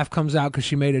fake laugh comes out because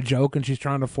she made a joke and she's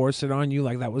trying to force it on you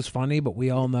like that was funny, but we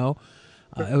all know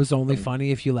it was only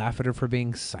funny if you laugh at her for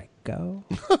being psycho.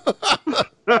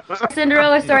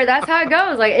 Cinderella story. That's how it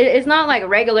goes. Like it's not like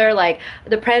regular. Like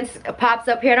the prince pops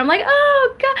up here, and I'm like,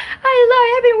 oh God,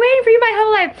 I've been waiting for you my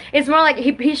whole life. It's more like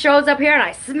he shows up here, and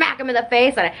I smack him in the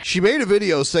face. And She made a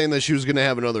video saying that she was going to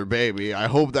have another baby. I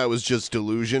hope that was just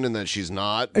delusion and that she's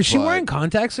not. Is she but- wearing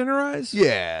contacts in her eyes?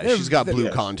 Yeah, she's got blue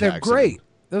contacts. They're great.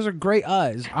 Those are great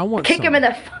eyes. I want kick some. him in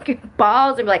the fucking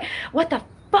balls and be like, what the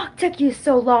fuck took you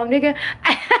so long, nigga?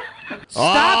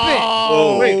 Stop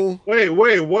Oh,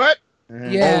 wait, what?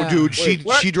 Yeah. Oh, dude, Wait,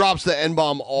 what? she drops the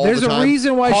N-bomb all There's the time. a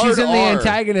reason why Hard she's in the R.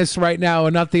 antagonists right now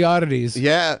and not the oddities.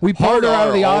 Yeah, We pulled hard her out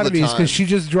of R the all the oddities time. because she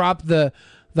just dropped the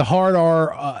hard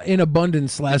R in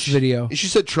abundance last video. She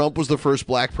said Trump was the first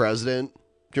black president. Do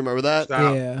you remember that?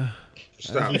 Yeah.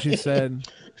 That's what she said.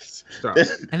 Stop.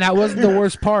 And that wasn't the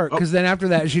worst part because then after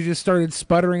that she just started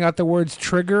sputtering out the words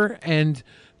trigger and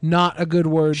not a good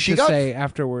word to say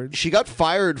afterwards. She got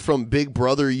fired from Big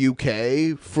Brother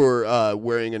UK for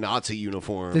wearing a Nazi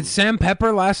uniform. Did Sam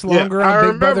Pepper last longer I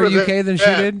on Big Brother remember UK than she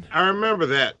that. did? I remember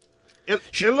that. And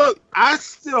look, I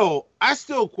still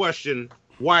question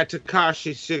why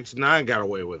Tekashi 6ix9ine got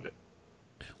away with it.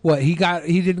 What, he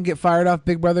didn't get fired off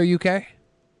Big Brother UK?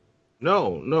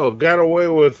 No, got away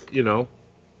with,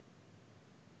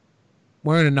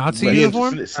 Wearing a Nazi But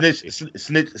uniform?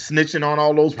 snitching on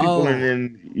all those people Oh. and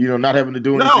then not having to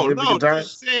do anything. No,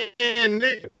 just saying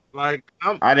nigga. Like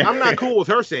I'm not cool with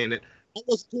her saying it. I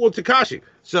was cool with Tekashi,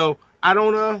 so I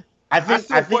don't. I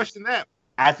still question that.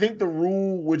 I think the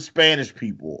rule with Spanish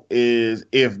people is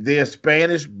if they're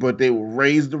Spanish but they were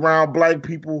raised around black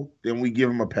people, then we give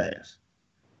them a pass.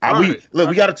 We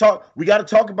got to talk. We got to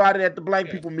talk about it at the black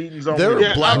people meetings. On There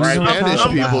are black right? Spanish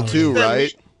people too,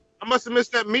 right? I must have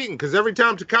missed that meeting because every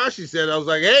time Tekashi said, it, I was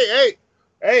like,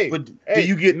 hey. But do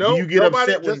you get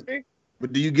upset when?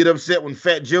 But do you get upset when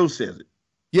Fat Joe says it?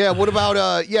 Yeah. What about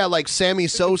like Sammy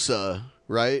Sosa,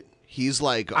 right? He's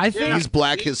like he's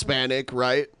black Hispanic,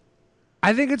 right?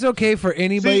 I think it's okay for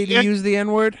anybody to use the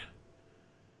N-word.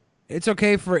 It's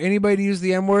okay for anybody to use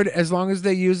the N-word as long as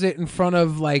they use it in front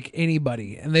of like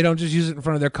anybody and they don't just use it in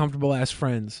front of their comfortable ass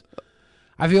friends.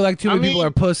 I feel like too many people are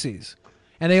pussies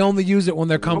and they only use it when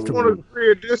they're comfortable. I want to agree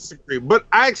or disagree, but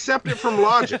I accept it from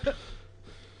Logic.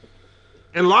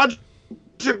 And Logic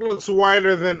looks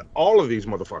whiter than all of these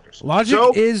motherfuckers. Logic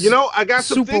is I got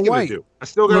some super thinking white to do. I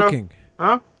still got looking.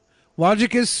 Huh?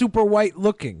 Logic is super white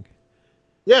looking.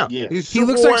 Yeah. He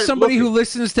looks like somebody who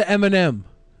listens to Eminem.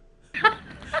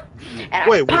 And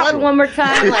I pop it one more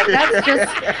time, like that's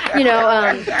just,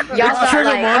 y'all thought Trigger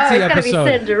like, Monty it's gonna be episode.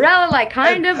 Cinderella, like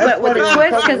kind of, but with a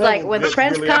twist, because like when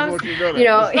Prince comes, he's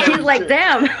like,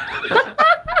 damn,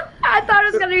 I thought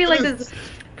it was gonna be like this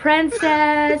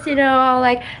princess, all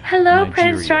like, hello,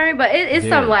 Prince Charming, but it's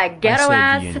some like ghetto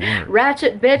ass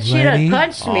ratchet bitch. She done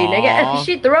punched me, nigga.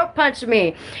 She throat punched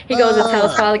me. He goes and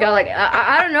tells Father God, like,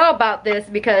 I don't know about this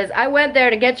because I went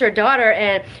there to get your daughter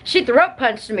and she throat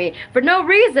punched me for no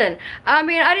reason. I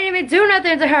mean, I didn't even do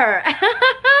nothing to her.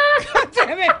 God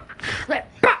damn it! Like,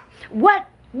 what,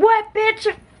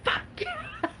 bitch? Fuck.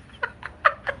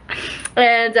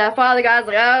 And Father God's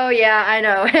like, oh yeah, I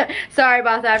know. Sorry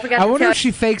about that. I forgot I to wonder tell if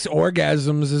she fakes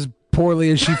orgasms as poorly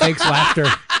as she fakes laughter.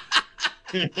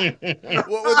 What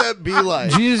would that be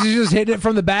like? She's just hitting it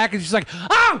from the back and she's like,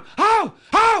 oh, oh,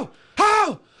 oh,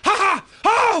 oh, ha, ha,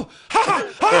 oh,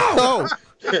 ha, ha, oh.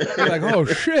 You're like, oh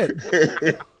shit.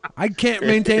 I can't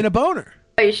maintain a boner.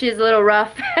 She's a little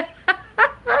rough.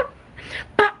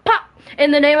 Pop, pop,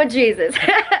 in the name of Jesus.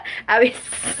 I be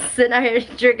sitting out here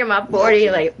drinking my 40,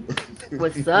 like,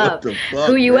 what's up? the fuck,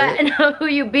 Who you man? at? Who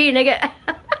you be, nigga?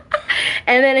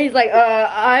 And then he's like,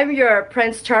 I'm your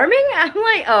Prince Charming? I'm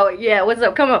like, oh, yeah, what's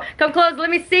up? Come on, come close, let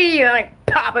me see you. I'm like,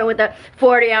 popping with a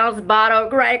 40-ounce bottle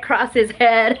right across his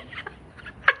head.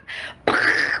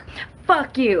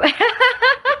 Fuck you.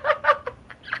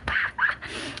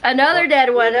 Another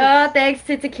dead one. Oh, thanks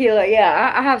to Tequila.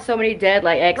 Yeah, I have so many dead,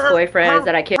 like, ex-boyfriends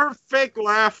that I can't. Her fake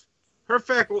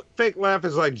laugh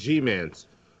is like G-Man's.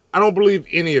 I don't believe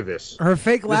any of this. Her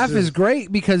fake laugh is great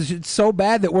because it's so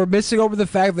bad that we're missing over the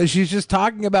fact that she's just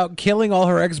talking about killing all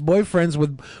her ex-boyfriends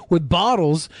with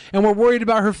bottles, and we're worried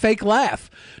about her fake laugh.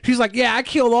 She's like, yeah, I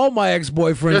killed all my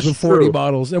ex-boyfriends That's with 40 true.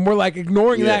 bottles, and we're like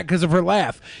ignoring Yeah. that because of her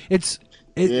laugh.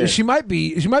 She might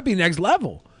be next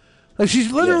level. Like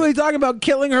she's literally talking about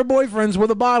killing her boyfriends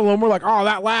with a bottle, and we're like, oh,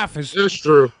 that laugh is. It's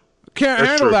true. Can't That's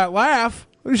handle true. that laugh.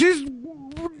 She's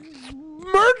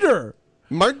murder.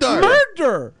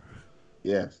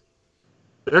 Yes.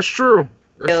 That's true.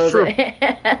 That's true. Go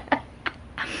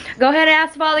ahead and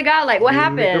ask Father God, like, what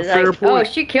happened? fair Like, point. oh,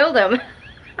 she killed him.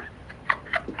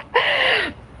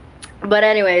 But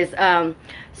anyways,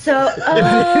 So,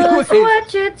 oh, it's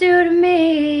what you do to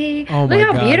me. Oh Look my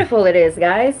how God. beautiful it is,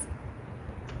 guys.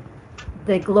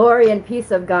 The glory and peace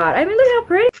of God. I mean, look how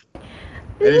pretty.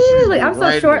 Ooh, look, I'm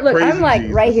so short. Look, I'm like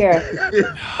right here.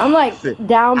 I'm like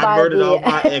down I by murdered the. all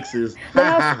my exes. Ha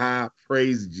ha ha.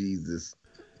 Praise Jesus.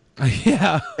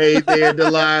 Yeah. Hey there,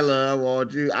 Delilah. I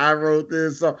want you. I wrote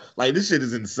this song. Like, this shit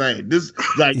is insane. This,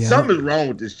 like, Yeah. something is wrong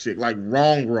with this chick. Like,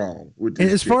 wrong with this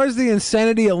And as chick. far as the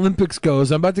Insanity Olympics goes,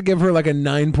 I'm about to give her like a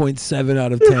 9.7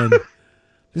 out of 10.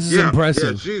 This is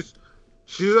impressive. Yeah,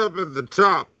 she's up at the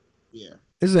top. Yeah.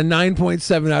 This is a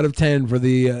 9.7 out of 10 for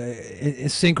the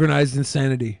synchronized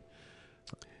insanity.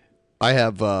 I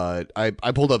have I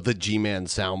pulled up the G-Man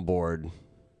soundboard.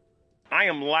 I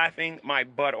am laughing my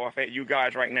butt off at you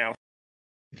guys right now.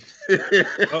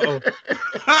 Uh-oh.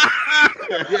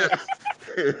 Yes.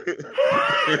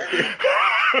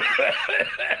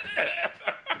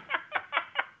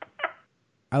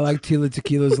 I like Tila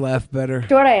Tequila's laugh better.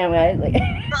 Short I am, guys. Like,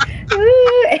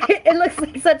 it looks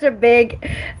like such a big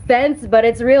fence, but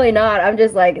it's really not. I'm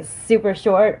just like super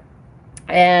short,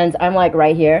 and I'm like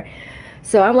right here.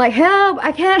 So I'm like, help!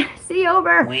 I can't see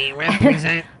over. We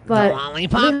represent but the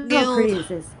Lollipop look how pretty Guild.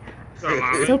 this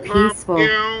is. So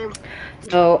peaceful.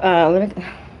 So let me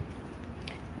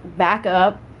back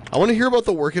up. I want to hear about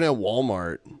the working at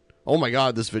Walmart. Oh my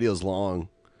God, this video is long.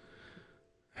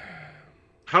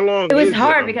 How long? It was is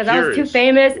hard I'm because I was too curious.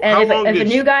 famous, How and long if a did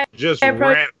new guy just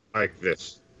approached rant like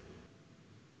this.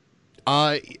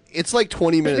 It's like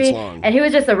 20 minutes me, long. and he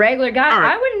was just a regular guy,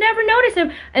 I would never notice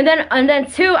him. And then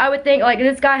two, I would think like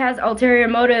this guy has ulterior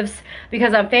motives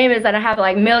because I'm famous and I have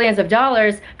like millions of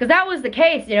dollars. Because that was the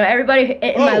case, you know. Everybody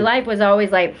in my life was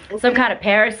always like some kind of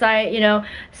parasite, you know.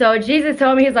 So Jesus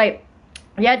told me, he's like,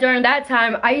 yeah, during that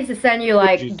time, I used to send you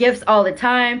like gifts all the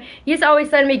time. He used to always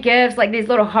send me gifts like these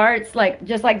little hearts, like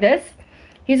just like this.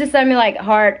 He used to send me like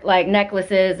heart, like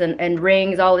necklaces and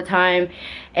rings all the time.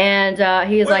 And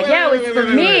he was like, yeah, it was for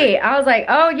me. I was like,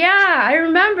 oh yeah, I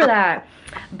remember that.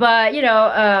 But, you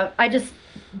know, I just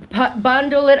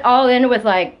bundle it all in with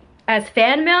like as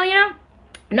fan mail, you know?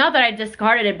 Not that I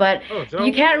discarded it, but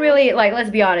you can't really, like, let's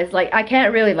be honest, like, I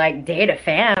can't really, like, date a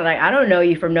fan. Like, I don't know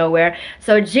you from nowhere.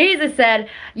 So Jesus said,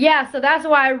 yeah, so that's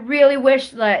why I really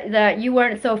wish that you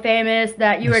weren't so famous,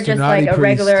 that you were just, like, a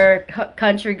regular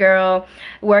country girl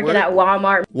working at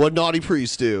Walmart. What naughty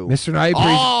priest do? Mr. Naughty Priest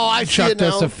I see it chucked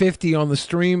us now. a 50 on the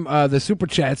stream, the super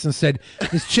chats, and said,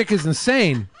 this chick is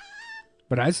insane.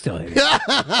 But I'd still hit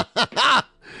it.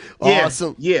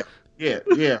 Awesome. Yeah.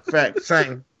 Fact.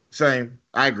 Same.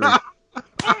 I agree.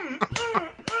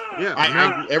 Yeah.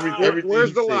 I agree. Everything Where's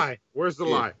he the said. lie? Where's the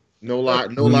lie? No lie.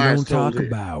 No We lies don't told talk here.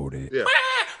 about it. Yeah.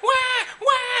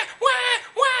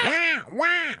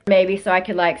 Maybe so I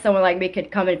could like someone like me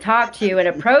could come and talk to you and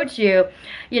approach you,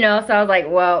 you know. So I was like,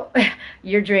 well,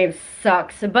 your dream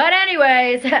sucks. But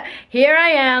anyways, here I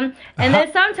am. And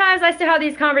then sometimes I still have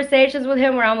these conversations with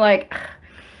him where I'm like,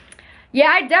 yeah,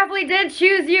 I definitely did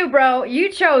choose you, bro.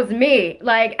 You chose me.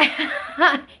 Like,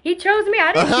 he chose me.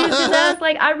 I didn't choose his ass.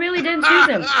 Like, I really didn't choose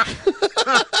him.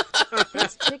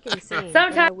 This chick insane.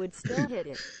 Sometimes I would still hit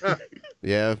it.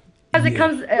 Yeah. As it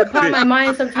comes upon my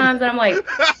mind sometimes, and I'm like,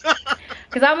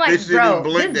 because I'm like, They shouldn't bro, even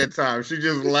blink this- that time. She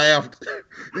just laughed.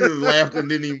 She just laughed and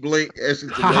didn't even blink. That's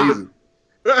just amazing.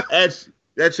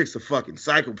 That chick's a fucking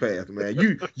psychopath, man.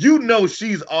 You know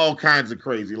she's all kinds of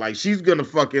crazy. Like she's gonna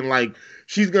fucking like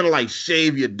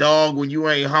shave your dog when you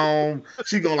ain't home.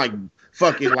 She's gonna like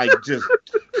fucking like just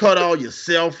cut all your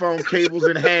cell phone cables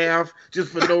in half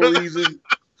just for no reason.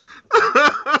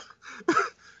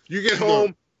 You get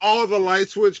home, all the light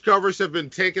switch covers have been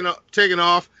taken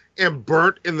off and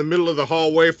burnt in the middle of the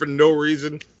hallway for no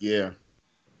reason. Yeah.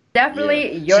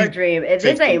 Definitely your dream. If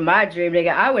this ain't my dream,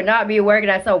 nigga, I would not be working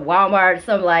at some Walmart,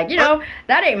 some like, you know,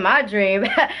 that ain't my dream.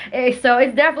 So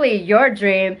it's definitely your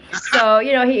dream. So,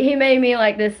 you know, he made me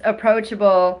like this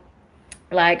approachable,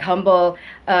 like humble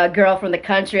girl from the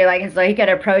country, like so he could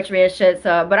approach me and shit.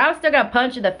 So, but I was still gonna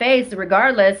punch in the face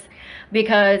regardless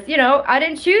because, you know, I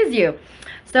didn't choose you.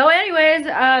 So anyways,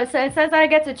 since I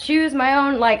get to choose my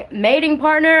own, like, mating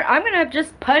partner, I'm gonna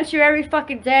just punch you every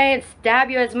fucking day and stab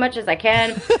you as much as I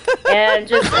can and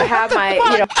just have my,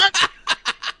 you know...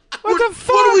 What the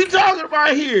fuck? What are we talking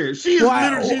about here? She's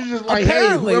literally, she's just like,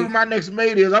 apparently- hey, whoever my next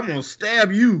mate is, I'm gonna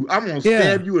stab you. I'm gonna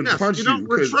stab you and Yes, punch you you. don't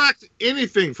retract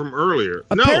anything from earlier.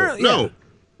 Apparently- No.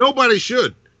 Nobody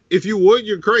should. If you would,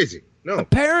 you're crazy. No.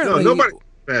 Apparently, No, nobody.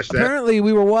 Smash that. Apparently,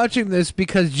 we were watching this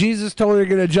because Jesus told her to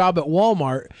get a job at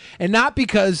Walmart, and not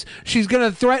because she's going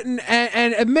to threaten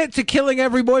and admit to killing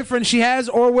every boyfriend she has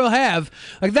or will have.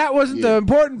 Like, that wasn't the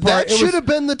important part. That should have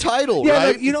been the title, yeah, right?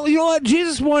 like, you know what?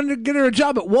 Jesus wanted to get her a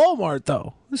job at Walmart,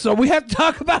 though. So we have to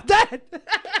talk about that.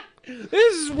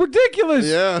 This is ridiculous.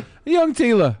 Yeah. Young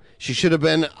Tila. She should have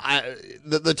been,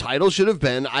 the title should have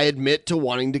been, I admit to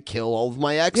wanting to kill all of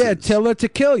my exes. Yeah, Tila to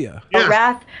kill you.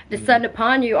 Wrath descend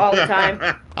upon you all the time.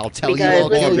 I'll tell because, you all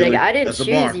listen, day. nigga, I didn't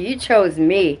choose you. You chose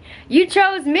me. You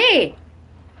chose me.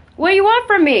 What do you want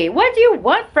from me? What do you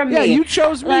want from me? Yeah, you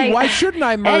chose me. Like, Why shouldn't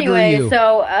I murder anyway, you?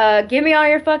 so give me all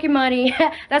your fucking money.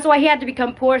 That's why he had to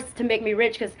become poor to make me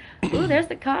rich. Because, ooh, there's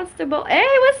the constable. Hey,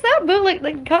 what's up, boo? Like,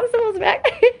 the constable's back.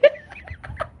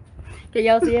 Can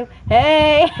y'all see him?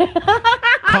 Hey.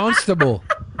 Constable.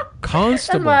 That's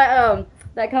why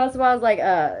that constable I was like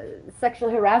sexual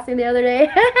harassing the other day.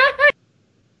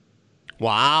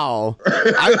 Wow.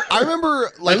 I remember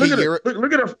like look a year.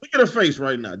 Look at her face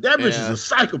right now. That bitch is a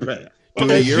psychopath.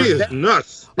 Dude, She is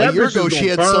nuts. A year bitch ago, is she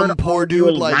had gonna some burn poor all dude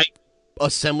your like life.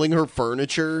 assembling her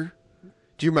furniture.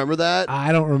 Do you remember that?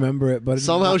 I don't remember it, but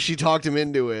Somehow she talked him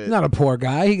into it. Not a poor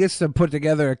guy. He gets to put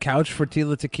together a couch for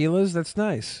Tila Tequilas. That's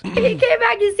nice. He came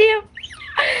back to see him.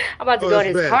 I'm about to go in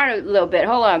his that's bad. car in a little bit.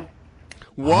 Hold on.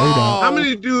 Wow. How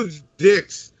many dudes'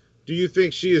 dicks do you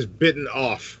think she is bitten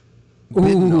off?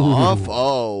 Bitten off?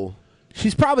 Oh.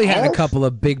 She's probably had a couple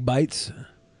of big bites.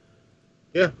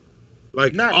 Yeah.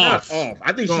 Like Not off. off.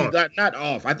 I think Gone. she's not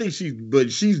off. I think she's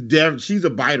a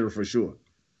biter for sure.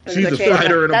 Let's She's go a change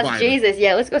fighter that. and a That's biter. Jesus.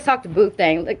 Yeah, let's go talk to Booth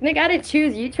thing. Like, nigga, I didn't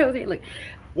choose you. You chose me. Like,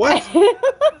 what?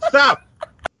 Stop.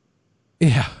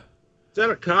 Yeah. Is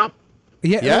that a cop?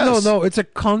 Yeah. Yes. No. It's a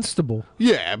constable.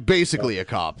 Yeah, basically a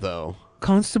cop though.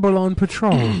 Constable on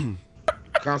patrol.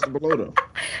 Constable Odo.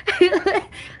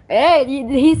 hey,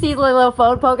 he sees a little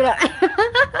phone poking out.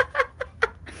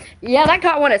 Yeah, that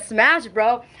cop want to smash,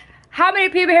 bro. How many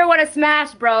people here want to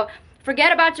smash, bro?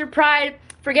 Forget about your pride.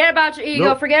 Forget about your ego.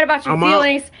 Nope. Forget about your I'm out.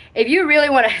 feelings. If you really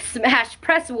want to smash,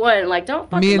 press 1. Like, don't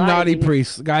fucking Me and lie to Naughty me.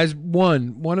 Priest. Guys,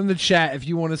 one in the chat. If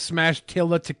you want to smash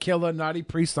Tila Tequila, Naughty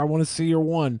Priest, I want to see your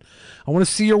one. I want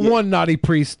to see your one, Naughty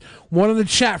Priest. One in the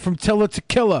chat from Tila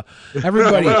Tequila.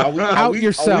 Everybody, out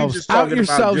yourselves. Out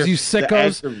yourselves, you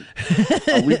sickos.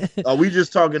 Are we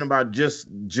just talking about just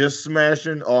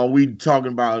smashing, or are we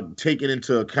talking about taking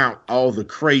into account all the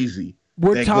crazy?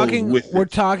 We're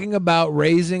talking about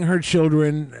raising her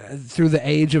children through the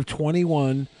age of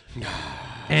 21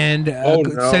 and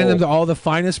sending them to all the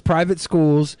finest private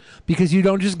schools, because you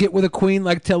don't just get with a queen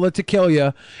like Tila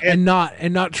Tequila and not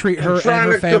treat her and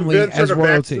her family as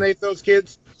royalty. Vaccinate those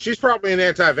kids. She's probably an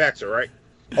anti-vaxxer, right?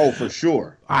 Oh, for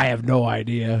sure. I have no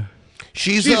idea.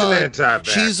 She's an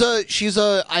anti-vax. She's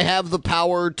a I have the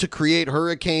power to create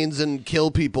hurricanes and kill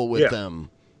people with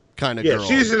them kind of girl.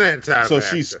 She's an anti-vaxxer. So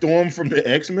she's Storm from the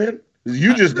X-Men?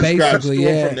 You just described Storm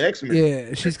from the X-Men.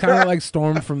 Yeah, she's kind of like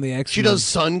Storm from the X-Men. She does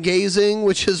sun gazing,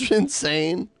 which is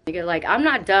insane. Like, I'm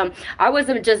not dumb. I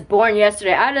wasn't just born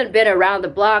yesterday. I done been around the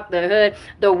block, the hood,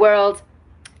 the world.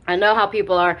 I know how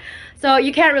people are. So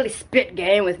you can't really spit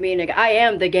game with me, nigga. I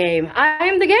am the game. I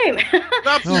am the game.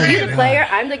 You're the player.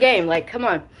 I'm the game. Like, come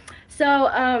on.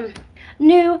 So,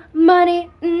 new money.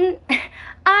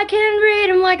 I can read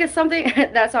him like a something.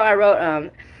 That's how I wrote,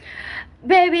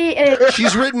 baby.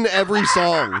 She's written every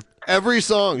song. Every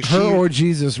song. Her or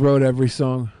Jesus wrote every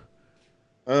song.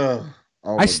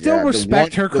 I still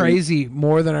respect her crazy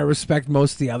more than I respect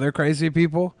most of the other crazy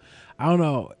people. I don't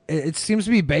know. It seems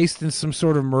to be based in some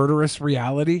sort of murderous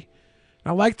reality.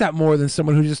 I like that more than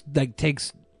someone who just like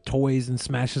takes toys and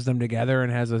smashes them together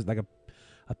and has a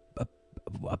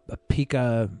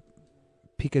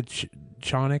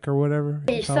Pika-chonic or whatever.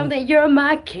 Something, you're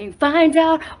my king. Find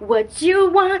out what you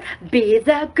want. Be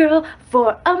that girl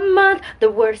for a month.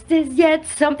 The worst is yet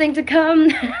something to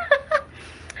come.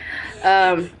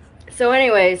 So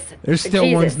anyways, there's still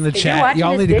Jesus, ones in the if you're chat. watching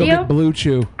Y'all this need to video, go get Blue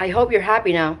Chew. I hope you're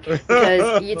happy now,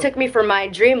 because you took me from my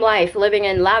dream life, living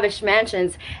in lavish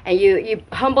mansions, and you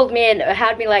humbled me and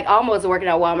had me like almost working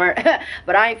at Walmart,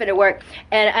 but I ain't finna work,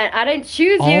 and I didn't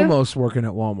choose you. Almost working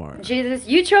at Walmart. Jesus,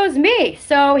 you chose me,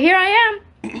 so here I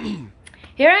am.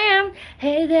 Here I am.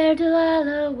 Hey there,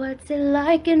 Delilah, what's it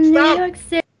like in New York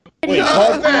City?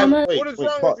 What is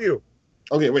wrong with you?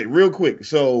 Okay, wait, real quick.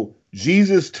 So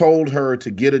Jesus told her to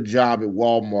get a job at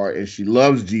Walmart, and she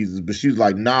loves Jesus, but she's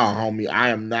like, "Nah, homie,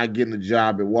 I am not getting a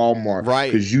job at Walmart, right?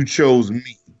 Because you chose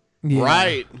me,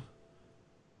 right?"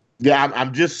 Yeah,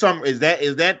 I'm just some. Is that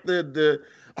the?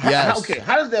 Yes. Okay,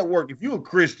 how does that work? If you're a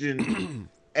Christian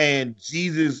and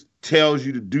Jesus tells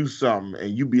you to do something,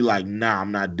 and you be like, "Nah,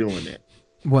 I'm not doing it."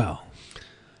 Well,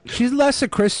 she's less a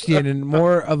Christian and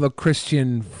more of a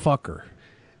Christian fucker.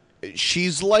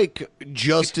 She's like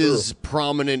just as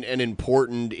prominent and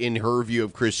important in her view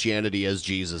of Christianity as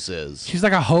Jesus is. She's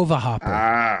like a hova hopper.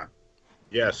 Ah,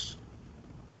 yes.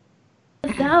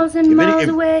 1,000 miles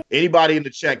away. Anybody in the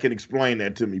chat can explain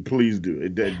that to me, please do.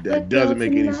 That doesn't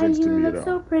make any sense to me at all.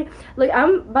 So pretty. Look,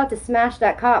 I'm about to smash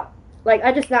that cop. Like,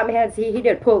 I just snapped my hands. He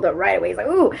did pulled up right away. He's like,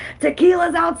 ooh,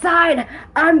 Tequila's outside.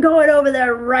 I'm going over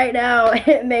there right now.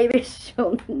 Maybe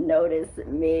she'll notice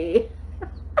me.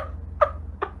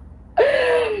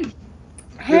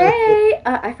 Hey,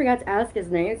 I forgot to ask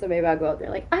his name, so maybe I'll go out there.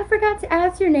 Like, I forgot to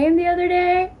ask your name the other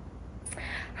day.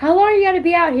 How long are you gonna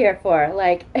be out here for?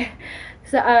 Like,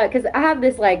 so, cause I have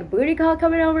this like booty call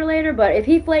coming over later. But if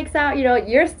he flakes out, you know,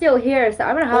 you're still here, so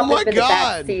I'm gonna hop up in the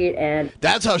back seat and.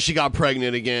 That's how she got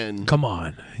pregnant again. Come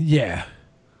on, yeah.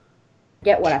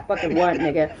 Get what I fucking want,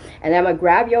 nigga. And I'm gonna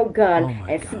grab your gun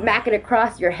and smack it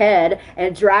across your head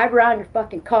and drive around your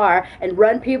fucking car and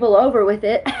run people over with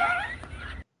it.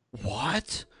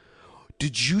 What?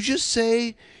 Did you just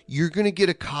say you're going to get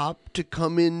a cop to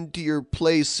come into your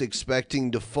place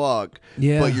expecting to fuck,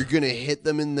 but you're going to hit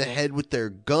them in the head with their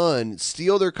gun,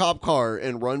 steal their cop car,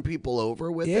 and run people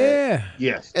over with it?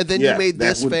 Yes. And then you made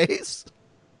this face?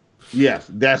 Yes,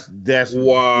 that's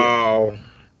wow.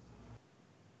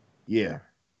 Yeah.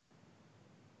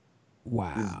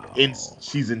 Wow.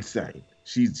 She's insane.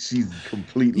 She's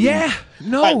completely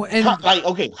no,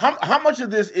 how much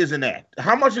of this is an act?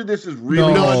 How much of this is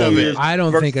really none of it? I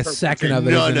don't think a second of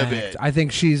it none is of an act. it. I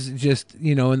think she's just,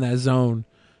 you know, in that zone.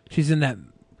 She's in that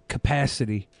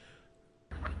capacity.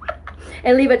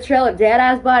 And leave a trail of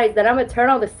dead-ass bodies. Then I'm gonna turn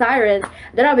on the sirens.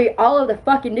 Then I'll be all over the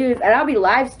fucking news. And I'll be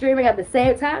live streaming at the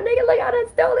same time. Nigga, look how they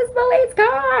stole this police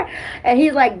car. And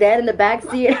he's like dead in the back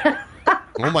seat.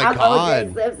 Oh my I'm God.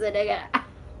 O.J. Simpson, nigga.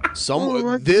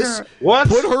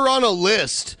 Put her on a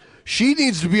list. She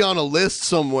needs to be on a list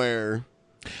somewhere.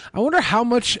 I wonder how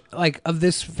much like of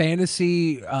this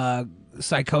fantasy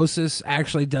psychosis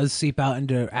actually does seep out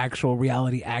into actual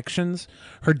reality actions,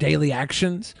 her daily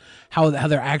actions, how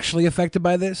they're actually affected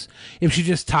by this. If she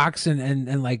just talks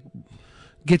and like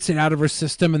gets it out of her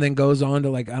system and then goes on to,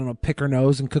 like, I don't know, pick her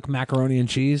nose and cook macaroni and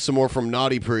cheese. Some more from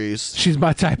Naughty Priest. She's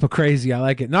my type of crazy. I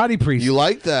like it. Naughty Priest. You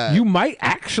like that? You might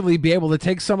actually be able to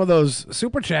take some of those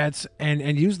super chats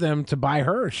and use them to buy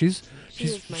her. She's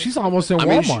almost in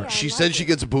Walmart. She said she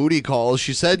gets booty calls.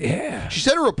 She said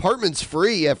her apartment's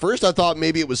free. At first, I thought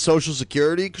maybe it was Social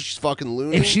Security because she's fucking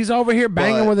loony. If she's over here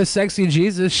banging with a sexy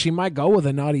Jesus, she might go with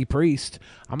a Naughty Priest.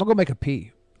 I'm gonna go make a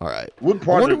pee. All right. What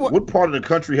part of the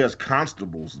country has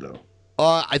constables though?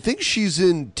 I think she's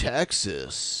in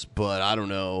Texas, but I don't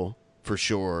know for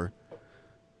sure.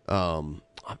 Man,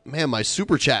 my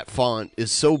super chat font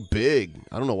is so big.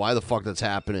 I don't know why the fuck that's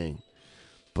happening,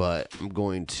 but I'm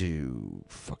going to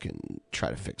fucking try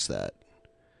to fix that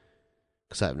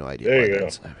because I have no idea. There why you go.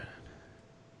 that's happening.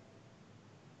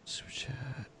 Super chat.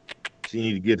 She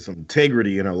need to get some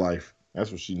integrity in her life. That's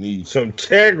what she needs. Some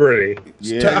integrity.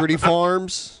 Yeah. Integrity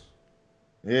Farms.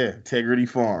 Yeah, Integrity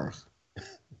Farms.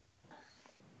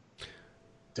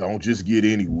 Don't just get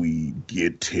any weed,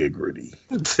 get integrity.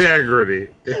 Integrity.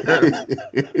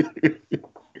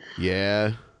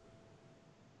 Yeah.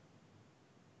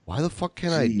 Why the fuck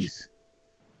can Jeez.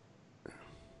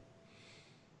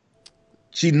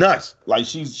 She nuts. Like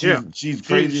she's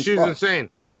crazy. She's insane.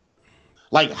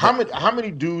 Like how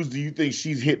many dudes do you think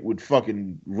she's hit with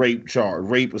fucking rape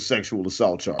or sexual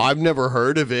assault charge? I've never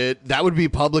heard of it. That would be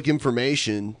public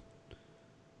information.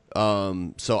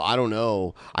 So I don't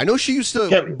know. I know she used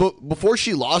to, before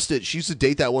she lost it, she used to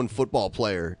date that one football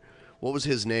player. What was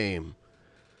his name?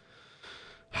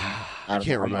 I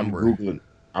can't remember.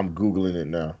 I'm Googling it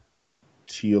now.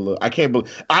 Tila. I can't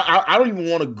believe I don't even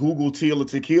want to Google Tila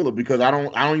Tequila because I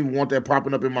don't even want that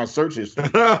popping up in my search history.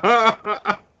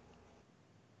 I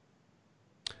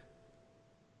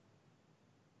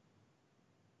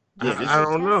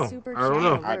don't know. I don't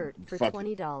know. Alert for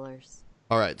 $20.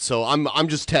 All right, so I'm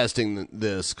just testing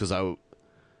this because I'm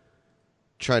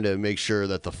trying to make sure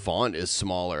that the font is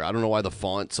smaller. I don't know why the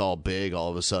font's all big all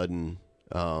of a sudden.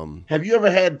 Have you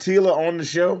ever had Tila on the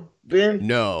show, Ben?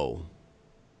 No.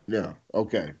 No.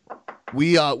 Okay.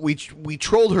 We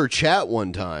trolled her chat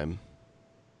one time.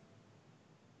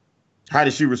 How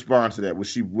did she respond to that? Was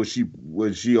she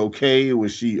okay?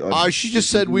 Was she? She just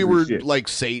said we were like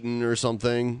Satan or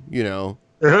something, you know.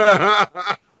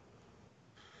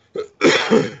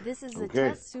 This is a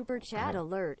test super chat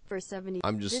alert for 70.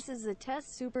 This is a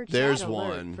test super chat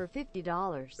alert for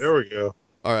 $50. There we go.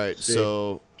 All right,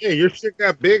 so yeah, your shit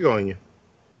got big on you.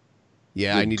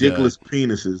 Yeah, I need ridiculous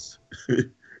penises.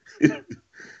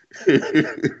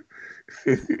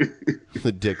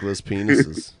 Ridiculous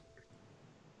penises.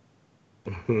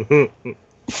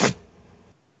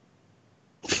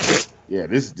 Yeah,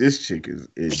 this chick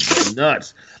is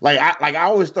nuts. Like I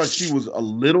always thought she was a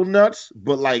little nuts,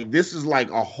 but like this is like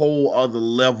a whole other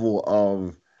level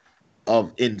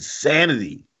of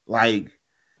insanity. Like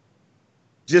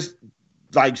just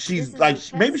like she's like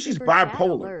maybe she's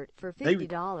bipolar. For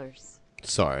 $50.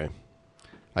 Sorry.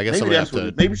 I guess Maybe I'm gonna that's have what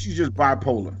to. maybe she's just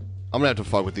bipolar. I'm gonna have to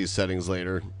fuck with these settings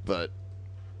later, but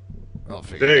I'll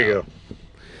figure There it you out.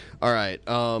 All right.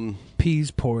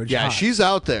 Peas porridge. Yeah, hot. she's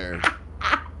out there.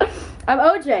 I'm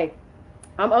OJ.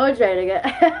 I'm OJ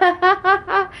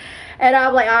nigga. And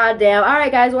I'm like, ah, damn. All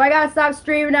right, guys. Well, I gotta stop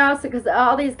streaming now because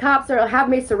all these cops are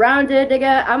having me surrounded,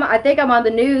 nigga. I think I'm on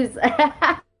the news.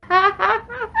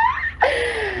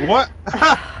 What?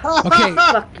 Okay.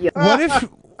 Fuck you.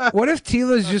 What if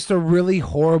Tila's just a really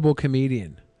horrible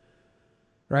comedian,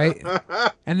 right?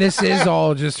 And this is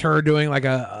all just her doing like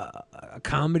a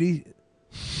comedy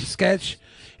sketch,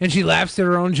 and she laughs at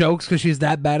her own jokes because she's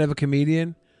that bad of a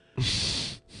comedian.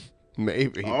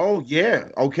 Maybe. Oh yeah.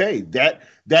 Okay. That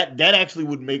actually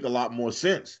would make a lot more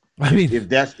sense. I mean, if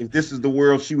this is the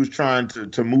world she was trying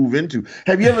to move into.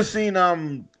 Have you ever seen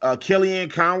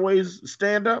Kellyanne Conway's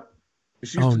stand up?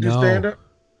 She used to do stand up.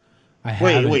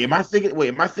 Wait, am I thinking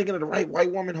of the right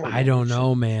white woman? Hold I on. don't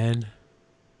know, man.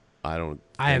 I have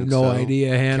think no so.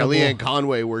 idea, Hannibal. Kellyanne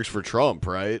Conway works for Trump,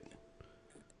 right?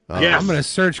 Yeah, I'm gonna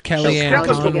search Kellyanne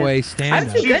Conway stand I'm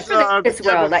up. too good for this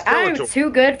world. Like I'm too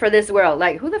good for this world.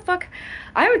 Like who the fuck?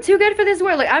 I'm too good for this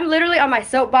world. Like I'm literally on my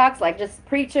soapbox, like just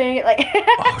preaching. Like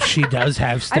Oh, she does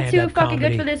have stand I'm up too fucking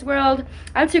comedy. good for this world.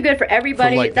 I'm too good for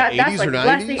everybody. From, like, the that's 80s like or a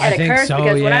blessing 90s? and I a think curse so,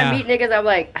 because when I yeah. meet niggas, I'm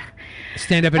like,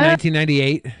 Stand up in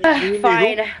 1998.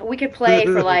 fine, we could play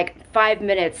for like 5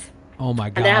 minutes. Oh my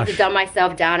And then I have to gosh. dumb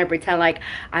myself down and pretend like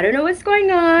I don't know what's going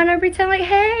on. And pretend like,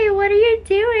 hey, what are you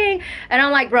doing? And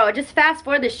I'm like, bro, just fast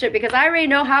forward this shit because I already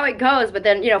know how it goes. But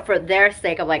then, for their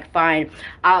sake, I'm like, fine,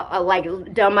 I'll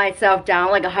like dumb myself down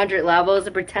like 100 levels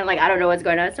and pretend like I don't know what's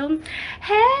going on. So,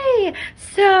 hey,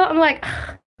 so I'm like,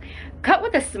 cut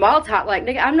with the small talk. Like,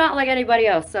 nigga, I'm not like anybody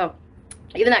else. So.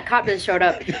 Even that cop just showed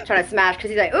up trying to smash because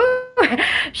he's like, ooh,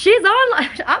 she's on.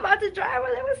 I'm about to drive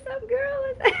with it with some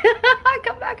girl.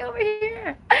 Come back over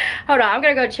here. Hold on, I'm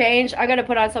going to go change. I'm going to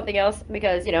put on something else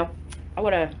because, I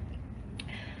want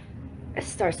to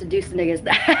start seducing niggas.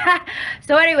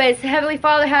 So anyways, Heavenly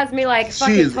Father has me like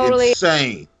fucking She is totally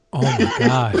insane. Oh my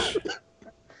gosh.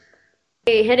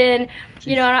 hidden.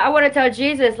 And I want to tell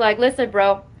Jesus, like, listen,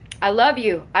 bro. I love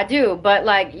you. I do. But,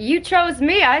 like, you chose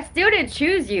me. I still didn't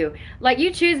choose you. Like, you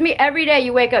choose me every day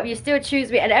you wake up. You still choose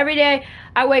me. And every day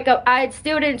I wake up, I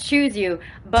still didn't choose you.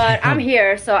 But I'm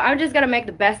here. So I'm just going to make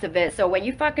the best of it. So when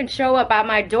you fucking show up at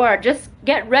my door, just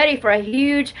get ready for a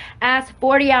huge-ass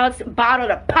 40-ounce bottle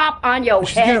to pop on your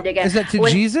head. Nigga. Is that to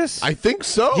With Jesus? I think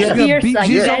so. She's gonna beat like,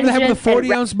 Jesus up in the head with a vengeance and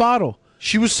 40-ounce bottle.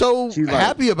 She was so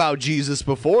happy about Jesus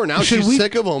before. Now she's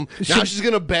sick of him. Now she's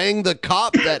gonna bang the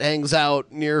cop that hangs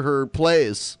out near her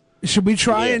place. Should we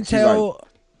try and tell?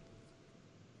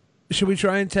 Should we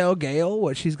try and tell Gail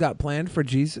what she's got planned for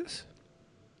Jesus?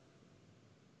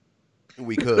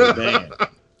 We could. Man.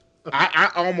 I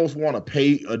almost want to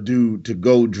pay a dude to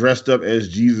go dressed up as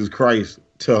Jesus Christ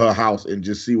to her house and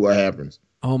just see what happens.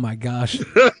 Oh my gosh.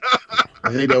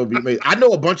 I think that would be amazing. I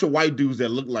know a bunch of white dudes that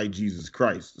look like Jesus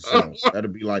Christ. So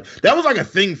that'd be like, that was like a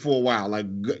thing for a while. Like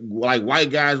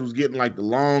white guys was getting like the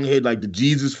long head, like the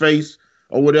Jesus face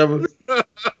or whatever.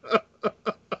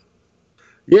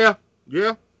 Yeah.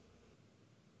 Like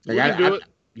We can do it.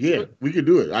 Yeah, we could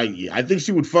do it. I think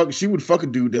she would fuck a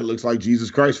dude that looks like Jesus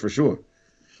Christ for sure.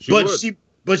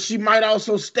 But she might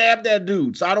also stab that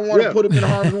dude. So I don't want to put him in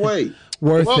harm's way.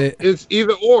 Worth it. It's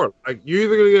either or. Like you're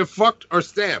either gonna get fucked or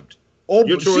stabbed. Oh,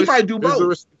 Your she choice might do is the both.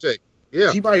 risk you take.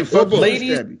 Yeah. She might fuck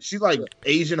Ladies. ladies. She's like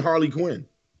Asian Harley Quinn.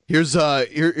 Here's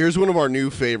one of our new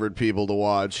favorite people to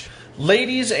watch.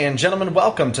 Ladies and gentlemen,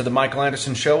 welcome to the Michael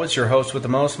Anderson Show. It's your host with the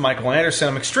most, Michael Anderson.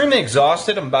 I'm extremely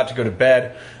exhausted. I'm about to go to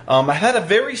bed. I had a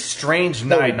very strange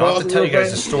night, and I'll have to tell you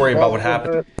guys a story about what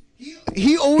happened.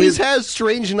 He always has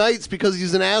strange nights because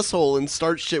he's an asshole and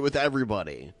starts shit with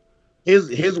everybody.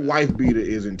 His wife beater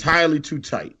is entirely too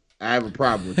tight. I have a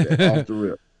problem with that off the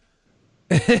rip.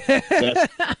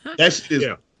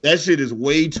 That shit is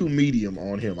way too medium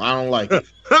on him. I don't like it.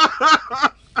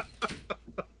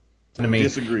 To me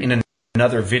Disagree. in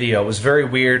another video. It was very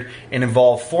weird and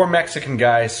involved 4 Mexican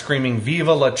guys screaming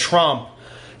 "Viva la Trump"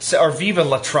 or Viva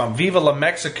la Trump, Viva la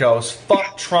Mexico,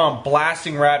 fuck Trump,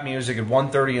 blasting rap music at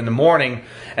 1:30 in the morning,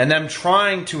 and them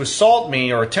trying to assault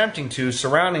me or attempting to,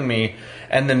 surrounding me,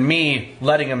 and then me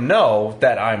letting them know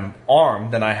that I'm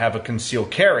armed and I have a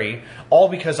concealed carry, all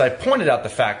because I pointed out the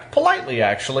fact, politely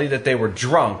actually, that they were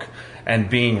drunk and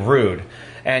being rude.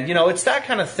 And, you know, it's that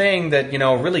kind of thing that, you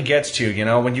know, really gets to you, you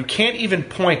know, when you can't even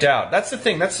point out. That's the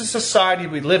thing. That's the society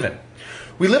we live in.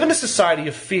 We live in a society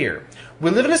of fear. We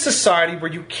live in a society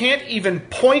where you can't even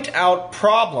point out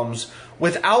problems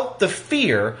without the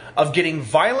fear of getting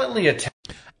violently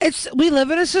attacked. We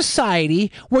live in a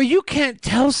society where you can't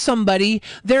tell somebody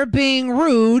they're being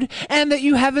rude and that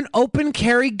you have an open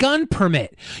carry gun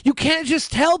permit. You can't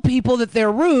just tell people that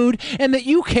they're rude and that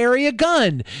you carry a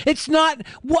gun. It's not,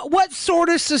 what sort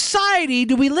of society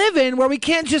do we live in where we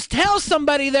can't just tell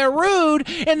somebody they're rude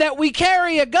and that we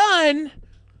carry a gun?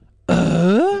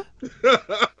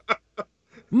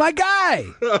 My guy,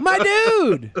 my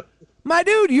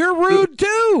dude, you're rude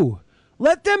too.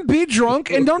 Let them be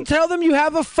drunk and don't tell them you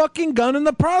have a fucking gun in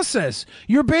the process.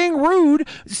 You're being rude,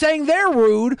 saying they're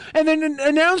rude, and then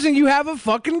announcing you have a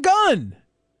fucking gun.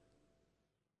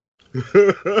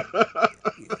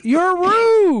 You're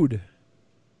rude.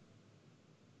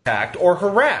 Attacked or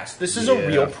harassed. This is a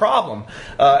real problem.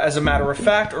 As a matter of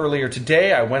fact, earlier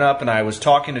today I went up and I was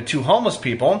talking to two homeless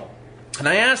people, and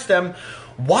I asked them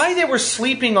why they were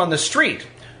sleeping on the street.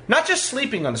 Not just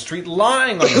sleeping on the street,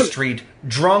 lying on the street,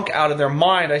 drunk out of their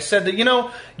mind. I said that, you know,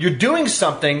 you're doing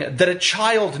something that a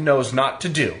child knows not to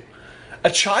do.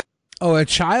 A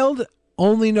child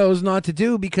only knows not to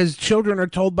do because children are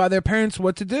told by their parents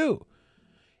what to do.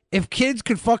 If kids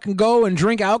could fucking go and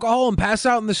drink alcohol and pass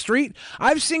out in the street,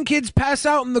 I've seen kids pass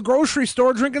out in the grocery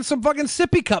store drinking some fucking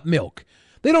sippy cup milk.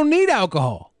 They don't need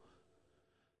alcohol.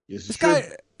 Yes,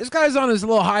 This guy's on his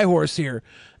little high horse here.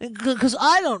 Because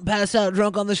I don't pass out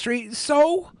drunk on the street.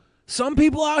 So, some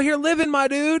people out here living, my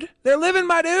dude. They're living,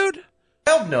 my dude.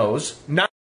 Child knows not.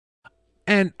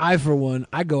 And I, for one,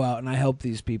 I go out and I help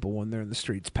these people when they're in the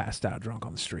streets, passed out drunk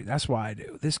on the street. That's why I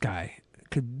do. This guy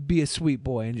could be a sweet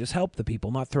boy and just help the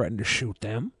people, not threaten to shoot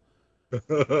them.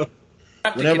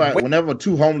 Whenever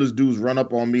two homeless dudes run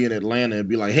up on me in Atlanta and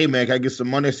be like, hey, man, can I get some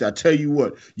money? I say, I tell you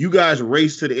what, you guys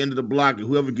race to the end of the block and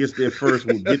whoever gets there first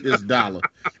will get this dollar.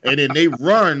 And then they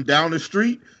run down the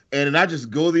street and then I just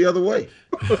go the other way.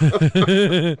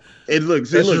 And look,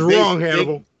 this is wrong,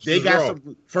 Hannibal. They got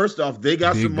some, first off, they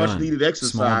got Big some much gun, needed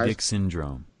exercise. Small dick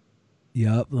syndrome.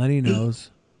 Yup, Lenny knows.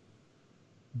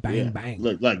 Bang, bang.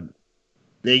 Look, like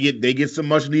they get some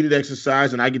much needed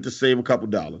exercise and I get to save a couple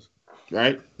dollars.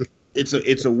 Right? It's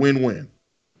a win-win.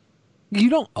 You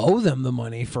don't owe them the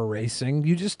money for racing.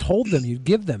 You just told them you'd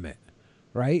give them it,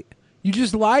 right? You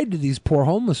just lied to these poor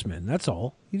homeless men. That's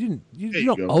all. You didn't. You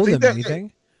don't owe them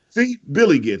anything. See,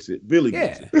 Billy gets it. Billy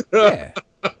gets it. Yeah.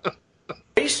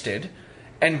 Wasted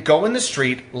and go in the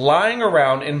street lying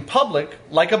around in public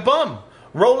like a bum,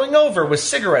 rolling over with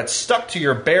cigarettes stuck to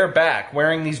your bare back,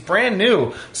 wearing these brand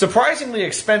new, surprisingly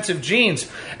expensive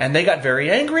jeans, and they got very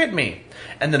angry at me.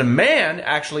 And then a man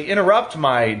actually interrupted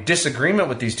my disagreement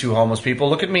with these two homeless people.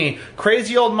 Look at me,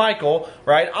 crazy old Michael,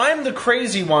 right? I'm the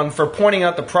crazy one for pointing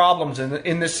out the problems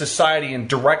in this society and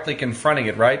directly confronting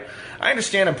it, right? I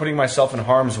understand I'm putting myself in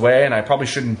harm's way, and I probably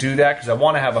shouldn't do that because I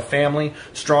want to have a family,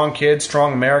 strong kids,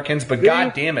 strong Americans, but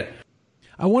God damn it.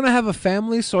 I want to have a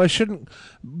family, so I shouldn't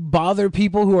bother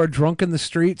people who are drunk in the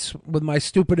streets with my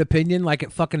stupid opinion like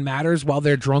it fucking matters while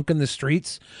they're drunk in the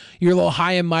streets. You're a little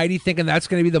high and mighty thinking that's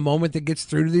going to be the moment that gets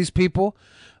through to these people.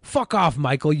 Fuck off,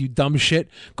 Michael, you dumb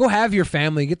shit. Go have your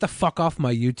family. Get the fuck off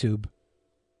my YouTube.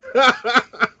 When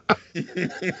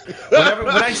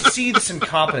I see this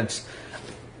incompetence,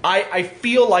 I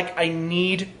feel like I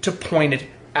need to point it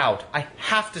out. I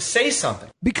have to say something.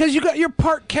 Because you got your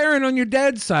part Karen on your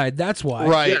dad's side. That's why.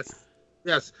 Right.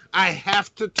 Yes. I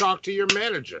have to talk to your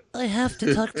manager. I have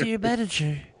to talk to your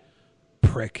manager.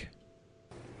 Prick.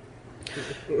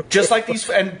 Just like these,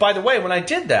 and by the way, when I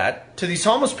did that to these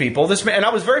homeless people, this man, and I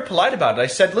was very polite about it. I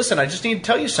said, listen, I just need to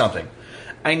tell you something.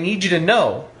 I need you to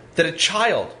know that a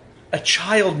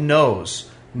child knows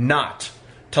not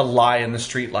to lie in the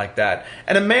street like that.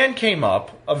 And a man came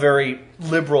up, a very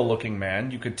liberal-looking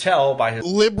man. You could tell by his...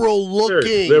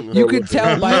 Liberal-looking. You could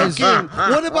tell by his...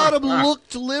 What about him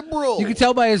looked liberal? You could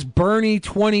tell by his Bernie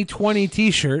 2020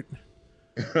 t-shirt.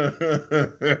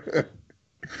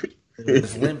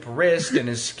 His limp wrist and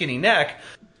his skinny neck.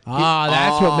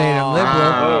 That's what made him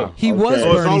liberal. He was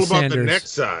Bernie it's all about Sanders. the neck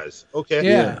size. Okay.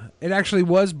 Yeah, it actually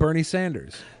was Bernie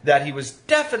Sanders. That he was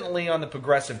definitely on the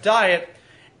progressive diet.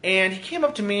 And he came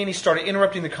up to me and he started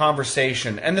interrupting the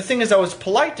conversation. And the thing is, I was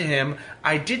polite to him.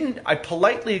 I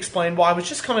politely explained, well, I was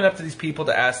just coming up to these people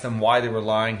to ask them why they were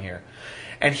lying here.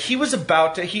 And he was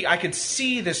about to, I could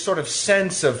see this sort of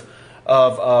sense of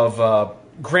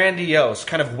grandiose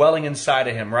kind of welling inside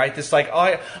of him, right? This like,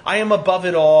 I am above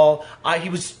it all. He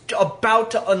was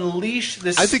about to unleash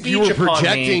this I think speech you were upon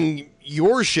projecting me.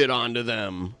 your shit onto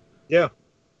them. Yeah.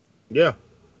 Yeah.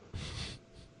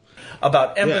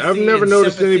 About empathy. Yeah, I've never and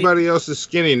noticed sympathy. anybody else's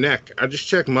skinny neck. I just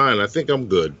checked mine. I think I'm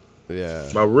good. Yeah.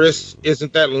 My wrist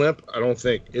isn't that limp. I don't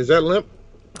think. Is that limp?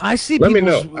 I see Let me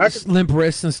people's know. limp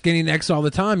wrists and skinny necks all the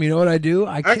time. You know what I do?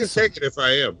 I can take it if I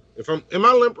am. Am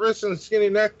I limp wrist and skinny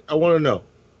neck? I want to know.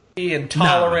 And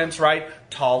tolerance, right?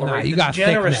 Tolerate you the got thick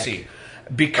degeneracy. neck.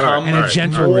 Become And a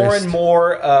gentle more wrist. and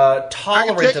more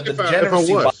tolerant of the if I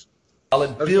degeneracy was. while it I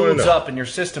just wanna builds know. up in your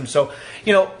system. So,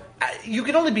 you know, you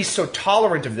can only be so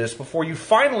tolerant of this before you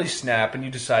finally snap and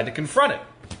you decide to confront it.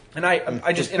 And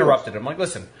I just interrupted him. I'm like,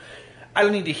 listen, I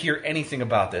don't need to hear anything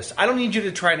about this. I don't need you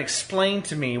to try and explain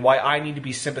to me why I need to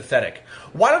be sympathetic.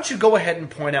 Why don't you go ahead and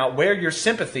point out where your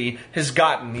sympathy has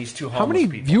gotten these two homeless How many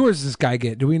people? viewers does this guy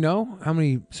get? Do we know? How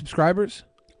many subscribers?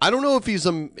 I don't know if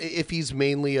he's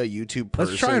mainly a YouTube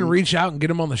person. Let's try and reach out and get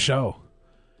him on the show.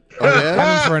 Oh, yeah?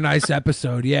 Have him for a nice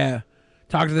episode. Yeah.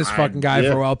 Talk to this fucking guy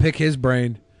for a while. Pick his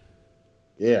brain.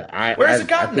 Yeah, Where's it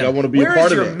gotten think them? I want to be a Where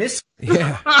part is of your it.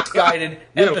 misguided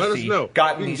Yeah, let us empathy know.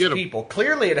 gotten We can these get 'em. people?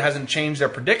 Clearly, it hasn't changed their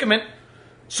predicament.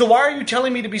 So why are you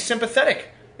telling me to be sympathetic?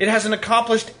 It hasn't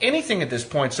accomplished anything at this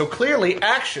point. So clearly,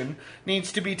 action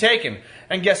needs to be taken.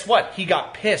 And guess what? He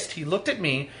got pissed. He looked at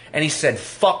me and he said,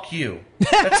 "Fuck you."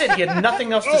 That's it. He had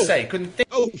nothing else to say. Couldn't think.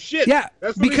 Oh shit! Yeah,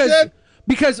 That's what because he said.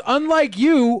 because unlike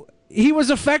you, he was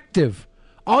effective.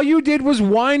 All you did was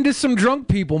whine to some drunk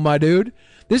people, my dude.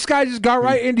 This guy just got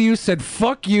right into you, said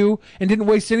 "fuck you," and didn't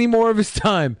waste any more of his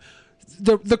time.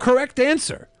 The correct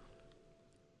answer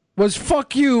was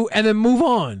 "fuck you" and then move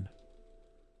on.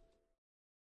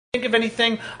 Think of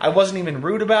anything. I wasn't even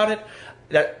rude about it.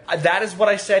 That is what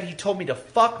I said. He told me to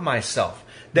fuck myself.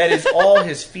 That is all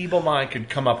his feeble mind could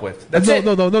come up with. That's it.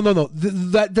 No.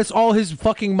 That's all his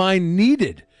fucking mind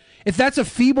needed. If that's a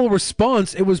feeble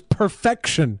response, it was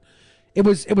perfection. It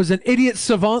was an idiot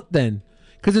savant then,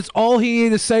 because it's all he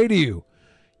needed to say to you.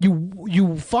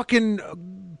 You fucking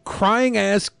crying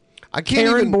ass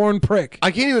Karen-born prick.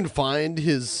 I can't even find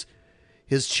his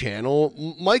channel.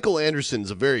 Michael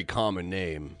Anderson's a very common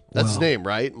name. That's his name,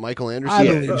 right? Michael Anderson. I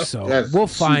believe so. We'll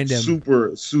find him.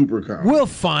 Super common. We'll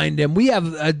find him. We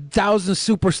have 1,000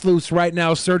 super sleuths right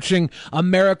now searching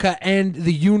America and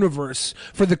the universe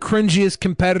for the cringiest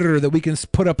competitor that we can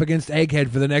put up against Egghead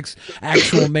for the next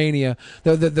actual Mania.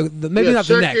 Maybe not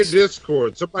the check next. your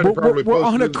Discord. Somebody probably We're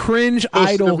on a posted- cringe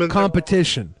posted them idol in there.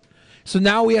 competition. So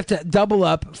now we have to double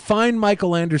up. Find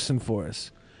Michael Anderson for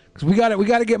us, because we got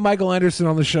to get Michael Anderson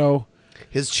on the show.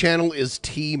 His channel is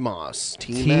T-Moss.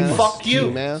 Fuck you.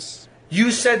 T-Mass?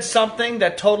 You said something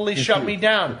that totally shut me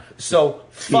down. So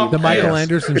fuck The Michael you.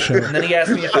 Anderson show. And then he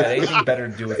asked me if I had anything better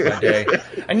to do with my day.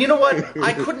 And you know what?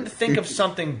 I couldn't think of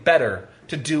something better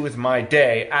to do with my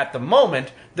day at the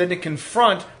moment than to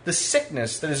confront the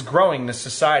sickness that is growing in this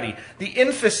society, the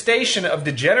infestation of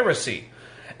degeneracy.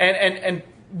 And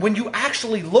when you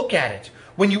actually look at it,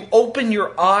 when you open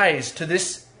your eyes to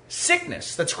this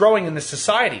sickness that's growing in this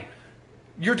society,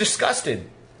 you're disgusted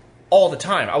all the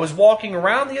time. I was walking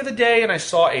around the other day and I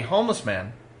saw a homeless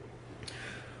man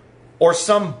or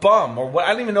some bum or what,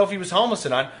 I don't even know if he was homeless or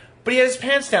not, but he had his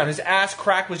pants down. His ass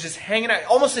crack was just hanging out,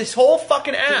 almost his whole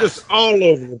fucking ass. Just all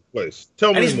over the place.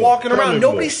 Tell me And he's more. walking Tell around. me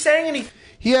Nobody's more. saying anything.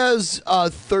 He has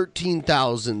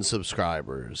 13,000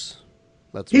 subscribers.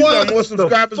 That's He's what- got more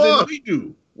subscribers than fuck? we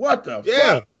do. What the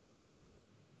Yeah. fuck?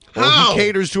 Well, How? he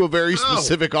caters to a very How?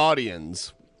 specific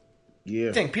audience.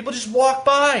 Yeah. People just walk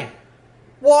by.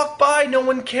 Walk by, no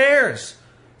one cares.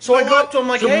 So I go up to him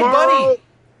like, hey, buddy,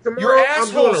 your Tomorrow,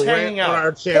 asshole's I'm doing a hanging rant on out.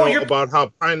 our channel Pull your about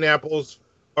how pineapples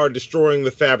are destroying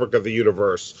the fabric of the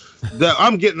universe.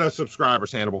 I'm getting us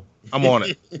subscribers, Hannibal. I'm on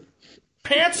it.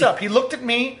 pants up. He looked at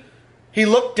me. He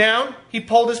looked down. He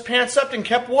pulled his pants up and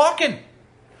kept walking.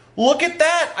 Look at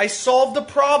that. I solved the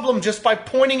problem just by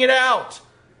pointing it out.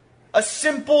 A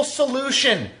simple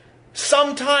solution.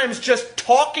 Sometimes just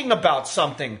talking about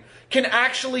something can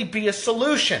actually be a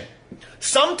solution.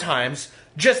 Sometimes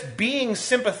just being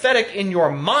sympathetic in your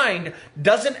mind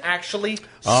doesn't actually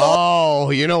solve.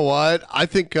 Oh, you know what? I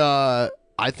think I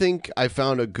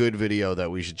found a good video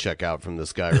that we should check out from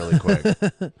this guy really quick.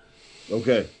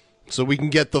 Okay. So we can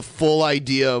get the full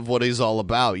idea of what he's all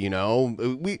about, you know?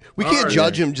 We can't right,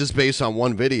 judge him just based on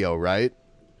one video, right?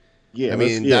 Yeah, I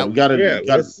mean, we gotta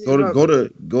go to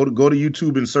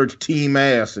YouTube and search Team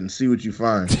Ass and see what you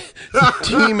find.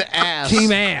 Team Ass.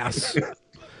 Team Ass.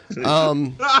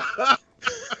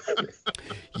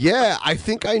 Yeah, I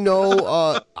think I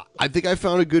know. I think I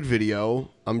found a good video.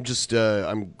 I'm just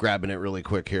I'm grabbing it really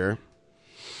quick here.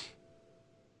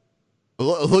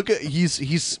 Look at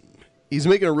he's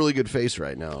making a really good face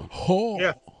right now. Oh.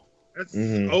 Yeah, that's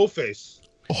old face.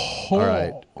 All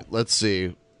right, let's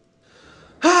see.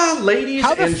 Ladies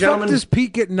How the and fuck gentlemen, does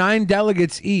Pete get 9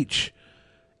 delegates each,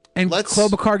 and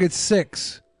Klobuchar gets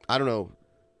 6? I don't know.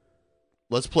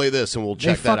 Let's play this and we'll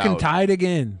check that out. They fucking tied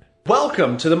again.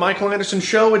 welcome to the Michael Anderson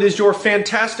Show. It is your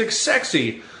fantastic,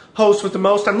 sexy host with the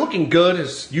most. I'm looking good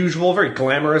as usual, very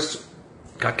glamorous.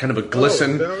 Got kind of a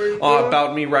glisten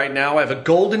about me right now. I have a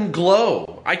golden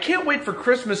glow. I can't wait for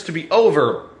Christmas to be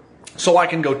over so I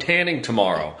can go tanning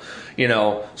tomorrow. You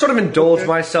know, sort of indulge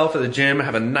myself at the gym,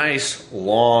 have a nice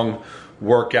long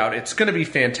workout. It's going to be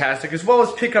fantastic, as well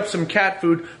as pick up some cat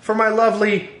food for my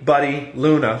lovely buddy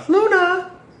Luna.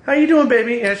 Luna, how you doing,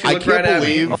 baby? Yeah, she looked right at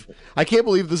me. I can't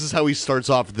believe this is how he starts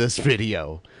off this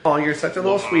video. Oh, you're such a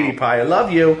little sweetie pie. I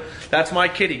love you. That's my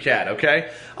kitty cat,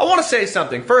 okay? I want to say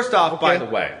something. First off, by the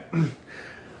way,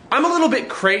 I'm a little bit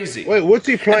crazy. Wait, what's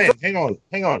he playing? Hang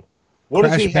on. What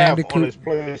does he have Bandicoot. on his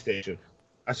PlayStation?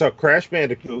 I saw Crash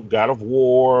Bandicoot, God of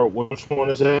War. Which one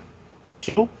is that?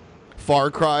 2?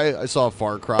 Far Cry. I saw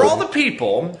Far Cry. For all the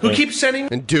people who keep sending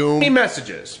and Doom. me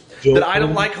messages that I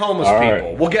don't like homeless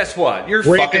people, well, guess what? You're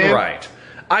fucking right.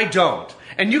 I don't.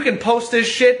 And you can post this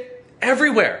shit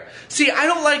everywhere. See, I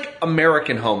don't like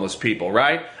American homeless people,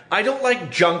 right? I don't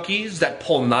like junkies that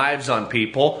pull knives on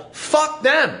people. Fuck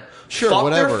them. Sure, fuck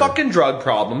whatever. their fucking drug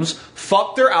problems.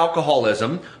 Fuck their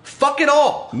alcoholism. Fuck it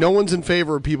all. No one's in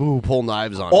favor of people who pull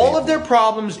knives on All people. of their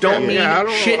problems don't mean I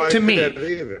don't shit like to me. that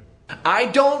either. I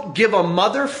don't give a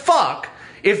motherfuck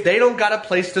if they don't got a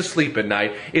place to sleep at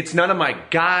night. It's none of my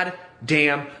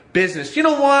goddamn business. You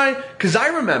know why? Because I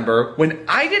remember when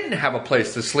I didn't have a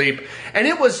place to sleep, and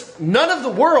it was none of the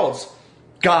world's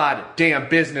goddamn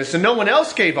business, and no one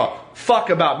else gave a fuck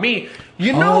about me.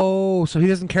 You know? Oh, so he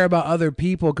doesn't care about other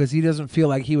people because he doesn't feel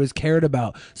like he was cared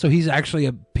about. So he's actually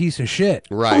a piece of shit.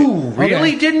 Right. Who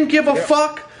really didn't give a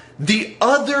fuck? The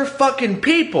other fucking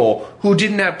people who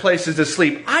didn't have places to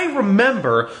sleep. I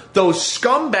remember those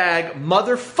scumbag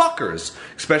motherfuckers,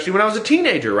 especially when I was a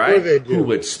teenager, right? Who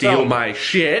would steal my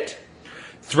shit,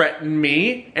 threaten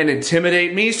me, and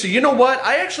intimidate me. So you know what?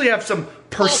 I actually have some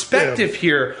perspective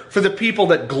here for the people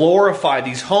that glorify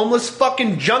these homeless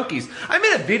fucking junkies. I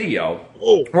made a video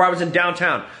where I was in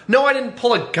downtown. No, I didn't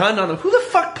pull a gun on them. Who the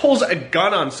fuck pulls a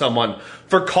gun on someone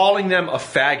for calling them a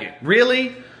faggot?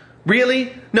 Really?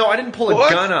 Really? No, I didn't pull a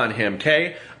gun on him,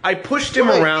 okay? I pushed him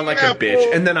around like a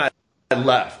bitch, and then I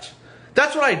left.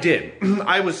 That's what I did.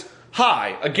 I was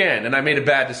high again, and I made a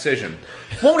bad decision.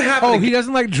 Won't happen Oh, again. he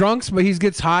doesn't like drunks, but he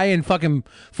gets high and fucking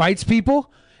fights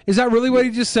people? Is that really what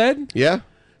he just said? Yeah.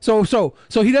 So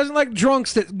he doesn't like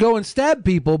drunks that go and stab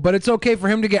people, but it's okay for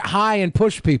him to get high and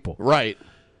push people. Right.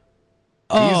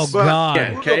 Oh, God.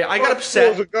 Yeah, okay, I got upset.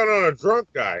 Pulls a gun on a drunk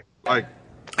guy. Like,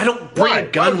 I don't bring a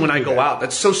gun when I go out.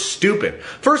 That's so stupid.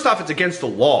 First off, it's against the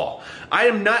law.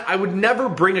 I would never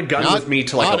bring a gun with me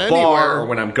to like a bar or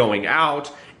when I'm going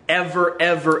out.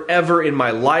 Ever in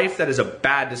my life. That is a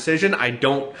bad decision. I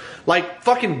don't like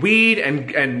fucking weed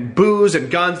and booze and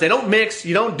guns. They don't mix.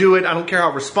 You don't do it. I don't care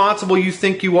how responsible you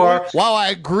think you are. Wow, I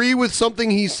agree with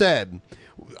something he said.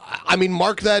 I mean,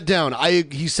 mark that down.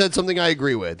 He said something I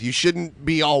agree with. You shouldn't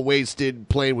be all wasted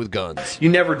playing with guns. You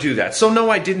never do that. So no,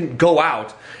 I didn't go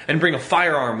out and bring a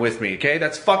firearm with me, okay?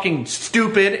 That's fucking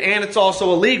stupid, and it's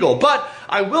also illegal. But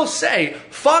I will say,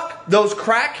 fuck those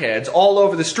crackheads all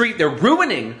over the street. They're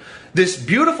ruining this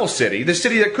beautiful city, the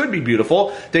city that could be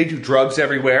beautiful. They do drugs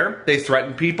everywhere. They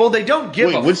threaten people. They don't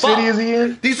give a fuck. Which city is he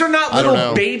in? These are not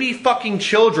little baby fucking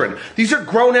children. These are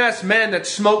grown-ass men that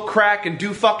smoke crack and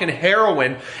do fucking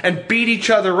heroin and beat each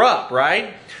other up,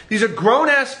 right? These are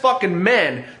grown-ass fucking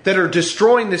men that are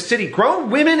destroying the city. Grown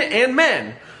women and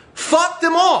men. Fuck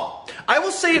them all. I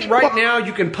will say it right now.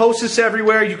 You can post this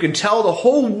everywhere. You can tell the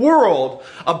whole world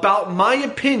about my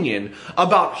opinion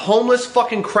about homeless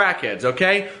fucking crackheads,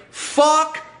 okay?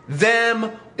 Fuck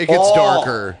them It gets all.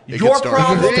 darker. Your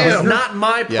problem is not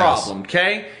my problem,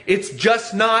 okay? It's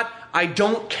just not. I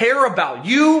don't care about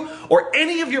you or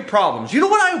any of your problems. You know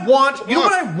what I want? You know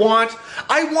what I want?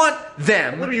 I want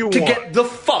them to get the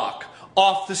fuck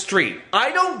off the street.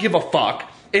 I don't give a fuck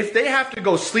if they have to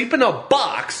go sleep in a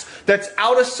box that's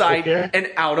out of sight and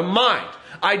out of mind.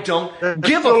 I don't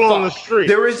give a fuck.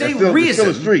 There is a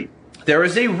reason. There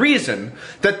is a reason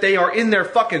that they are in their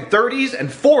fucking 30s and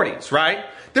 40s, right?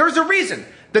 There is a reason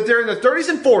that they're in their 30s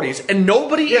and 40s and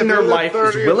nobody in their life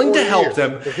is willing to help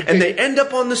them, and they end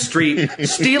up on the street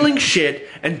stealing shit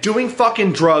and doing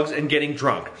fucking drugs and getting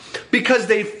drunk. Because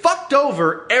they fucked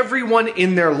over everyone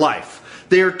in their life.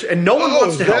 And no one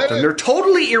wants to help them. They're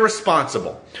totally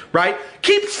irresponsible, right?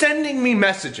 Keep sending me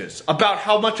messages about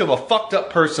how much of a fucked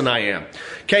up person I am.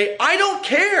 Okay? I don't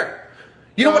care.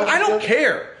 You know what? I don't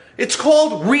care. It's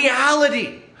called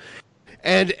reality.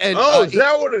 And is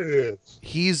that what it is?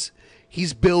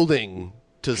 He's building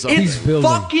to something. It's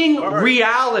fucking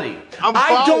reality.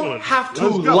 I don't have to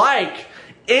like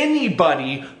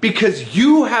anybody because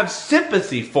you have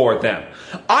sympathy for them.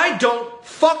 I don't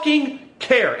fucking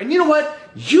care. And you know what?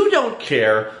 You don't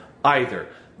care either.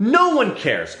 No one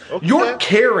cares. Your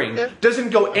caring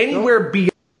doesn't go anywhere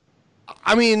beyond.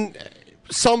 I mean,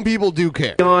 some people do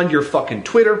care. Beyond your fucking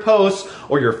Twitter posts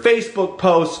or your Facebook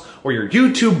posts or your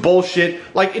YouTube bullshit.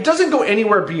 Like, it doesn't go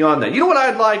anywhere beyond that. You know what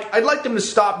I'd like? I'd like them to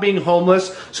stop being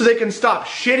homeless so they can stop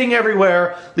shitting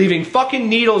everywhere, leaving fucking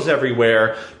needles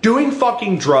everywhere, doing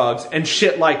fucking drugs and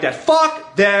shit like that.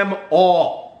 Fuck them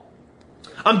all.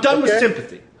 I'm done with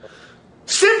sympathy.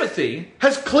 Sympathy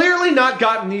has clearly not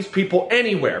gotten these people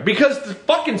anywhere because the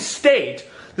fucking state,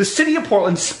 the city of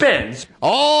Portland, spends.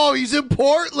 Oh, he's in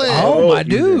Portland. Oh, my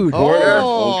dude.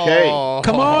 Oh, okay.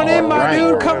 Come on in, my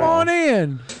dude. Come on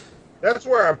in. That's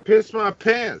where I piss my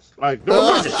pants. Like,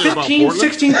 what is it, $15,000,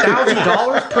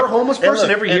 $16,000 per homeless person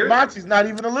every year? And Monty's not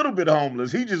even a little bit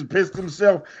homeless. He just pissed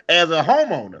himself as a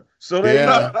homeowner. So there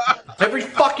you go. Every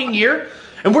fucking year.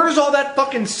 And where does all that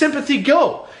fucking sympathy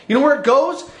go? You know where it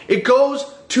goes? It goes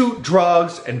to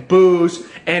drugs and booze,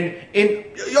 and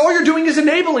all you're doing is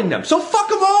enabling them. So fuck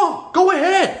them all. Go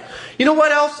ahead. You know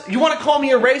what else? You want to call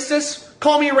me a racist?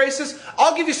 Call me a racist?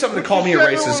 I'll give you something to call me a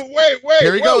racist. Wait.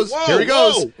 Here he goes. Here he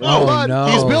goes. Oh, no.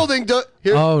 He's building.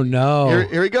 Oh, no.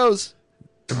 Here he goes.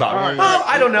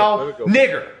 I don't know.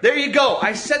 Nigger. There you go.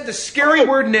 I said the scary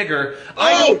word nigger.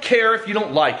 I don't care if you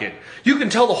don't like it. You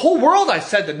can tell the whole world I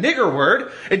said the nigger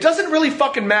word. It doesn't really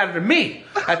fucking matter to me.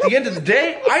 At the end of the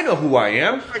day, I know who I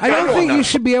am. I don't think you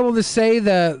should be able to say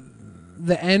the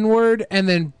N-word and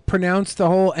then pronounce the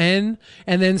whole N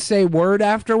and then say word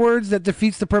afterwards. That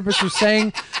defeats the purpose of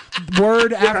saying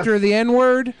word after the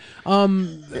N-word.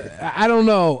 I don't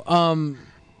know. And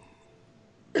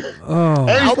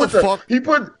he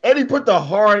put the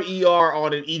hard ER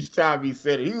on it each time he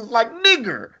said it. He was like,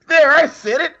 nigger. There, I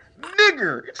said it.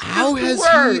 Nigger. It's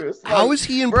how is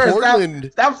he in bro,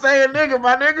 Portland? Stop saying nigger,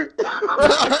 my nigger.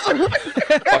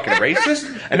 Fucking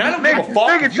racist. And I don't give a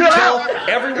fuck if you tell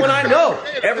everyone I know,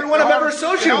 everyone I've ever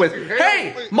associated with,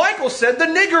 hey, Michael said the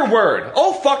nigger word.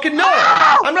 Oh, fucking no.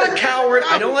 I'm not a coward.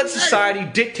 I don't let society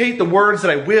dictate the words that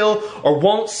I will or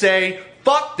won't say.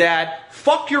 Fuck that.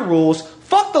 Fuck your rules.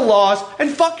 Fuck the laws, and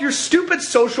fuck your stupid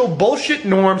social bullshit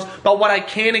norms about what I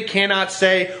can and cannot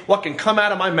say, what can come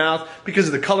out of my mouth because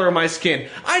of the color of my skin.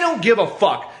 I don't give a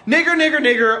fuck. Nigger, nigger,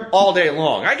 nigger all day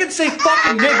long. I can say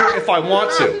fucking nigger if I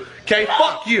want to. Okay?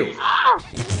 Fuck you.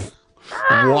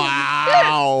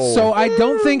 Wow. So I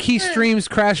don't think he streams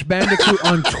Crash Bandicoot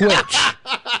on Twitch.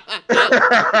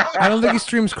 I don't think he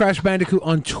streams Crash Bandicoot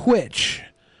on Twitch.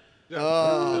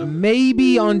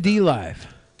 Maybe on D-Live.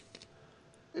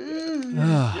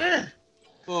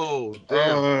 Oh,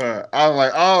 damn. I was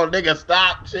like, oh, nigga,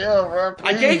 stop, chill, bro.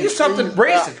 I gave you something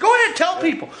racist. Go ahead and tell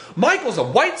people. Michael's a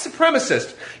white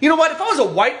supremacist. You know what? If I was a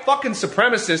white fucking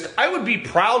supremacist, I would be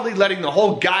proudly letting the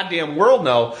whole goddamn world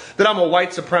know that I'm a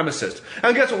white supremacist.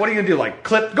 And guess what are you going to do? Like,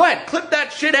 go ahead, clip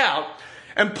that shit out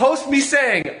and post me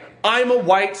saying, I'm a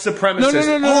white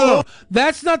supremacist. No.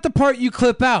 That's not the part you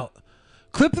clip out.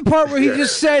 Clip the part where he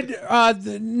just said, no,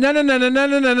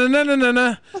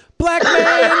 black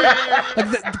man.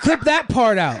 Like clip that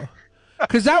part out.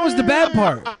 Because that was the bad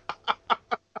part.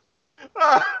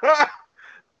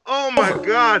 Oh, my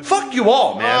God. Fuck you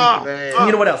all, man.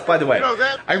 You know what else, by the way?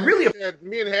 I really...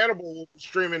 Me and Hannibal will be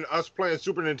streaming us playing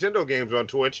Super Nintendo games on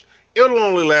Twitch. It'll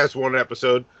only last one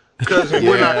episode because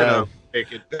we're not going to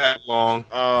make it that long.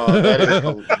 Oh, that is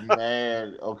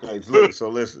man. Okay, so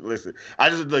listen. I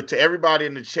just look to everybody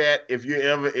in the chat. If you're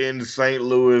ever in St.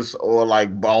 Louis or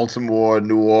like Baltimore,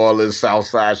 New Orleans,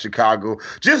 Southside Chicago,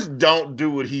 just don't do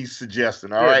what he's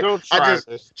suggesting. All right, don't try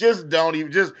this. Just don't even.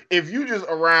 Just if you just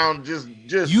around, just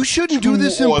you shouldn't do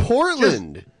this in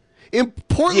Portland.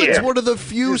 Portland's one of the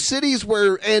few cities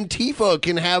where Antifa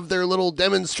can have their little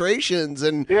demonstrations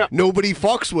and nobody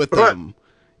fucks with them.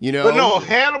 You know? But no,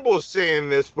 Hannibal's saying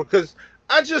this because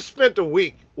I just spent a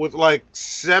week with like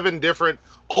 7 different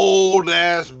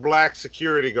old-ass black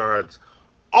security guards.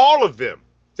 All of them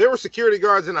there were security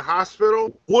guards in the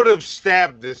hospital, would have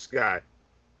stabbed this guy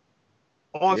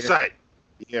on site.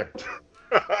 Yeah.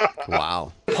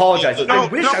 Wow. Apologize. I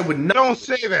wish I would not. Don't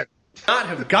say that. Not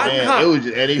have gotten Man, caught. it was,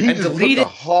 and he just put deleted.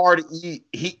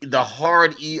 the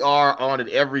hard ER on it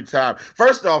every time.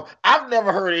 First off, I've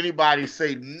never heard anybody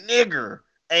say nigger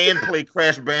and play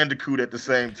Crash Bandicoot at the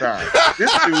same time.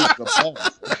 This dude's the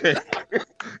boss. Okay?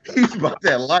 He's about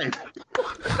that life.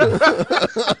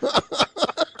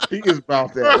 He is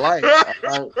about that life.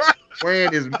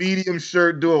 Wearing his medium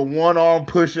shirt, doing one-arm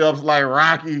push-ups like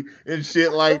Rocky and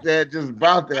shit like that. Just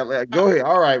about that. Like, go ahead.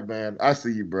 All right, man. I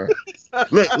see you, bro.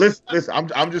 Look, listen.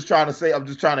 I'm just trying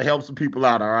to help some people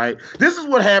out. All right. This is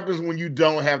what happens when you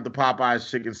don't have the Popeyes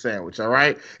chicken sandwich. All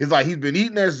right. It's like he's been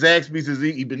eating at Zaxby's.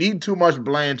 He's been eating too much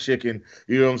bland chicken.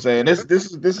 You know what I'm saying? This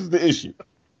is the issue.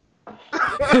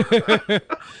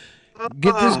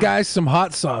 Get this guy some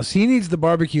hot sauce. He needs the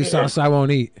barbecue sauce I won't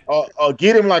eat.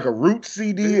 Get him like a root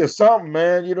CD or something,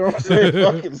 man. You know what I'm saying?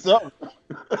 Fucking something.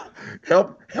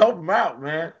 help him out,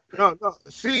 man. No.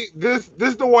 See, this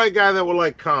is the white guy that would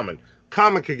like Common.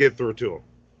 Common could get through to him.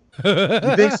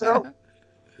 You think so?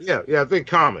 Yeah. I think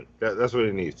Common. That's what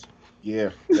he needs.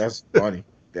 Yeah, that's funny.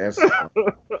 That's funny.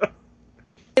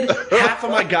 Half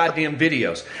of my goddamn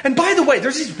videos. And by the way,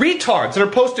 there's these retards that are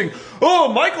posting,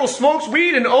 oh, Michael smokes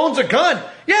weed and owns a gun.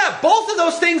 Yeah, both of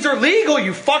those things are legal,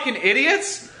 you fucking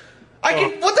idiots.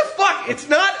 What the fuck? It's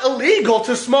not illegal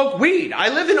to smoke weed. I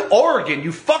live in Oregon,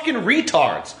 you fucking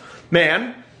retards.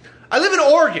 Man, I live in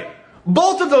Oregon.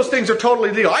 Both of those things are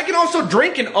totally legal. I can also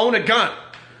drink and own a gun.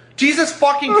 Jesus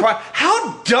fucking Christ.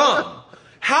 How dumb.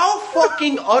 How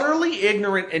fucking utterly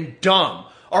ignorant and dumb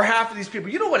are half of these people.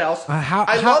 You know what else?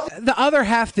 I love the other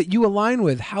half that you align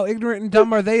with. How ignorant and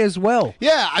dumb are they as well?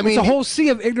 Yeah, I mean, it's a whole sea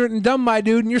of ignorant and dumb, my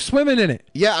dude, and you're swimming in it.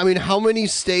 Yeah, I mean, how many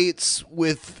states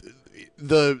with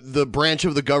the branch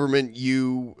of the government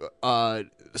you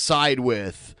side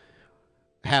with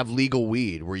have legal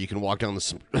weed where you can walk down the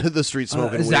street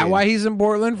smoking weed? Is that why he's in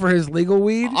Portland, for his legal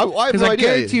weed? I have Because no I idea.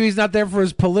 guarantee you he's not there for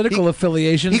his political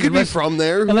affiliations. He could be from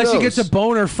there. Who unless he knows? gets a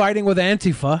boner fighting with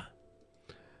Antifa.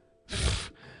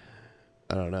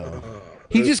 I don't know.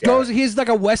 He just goes, he's like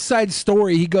a West Side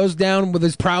Story. He goes down with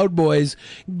his Proud Boys,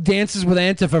 dances with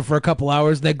Antifa for a couple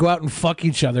hours, and they go out and fuck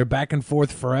each other back and forth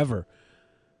forever.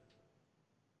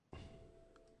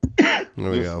 There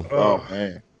we go. Oh,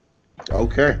 man.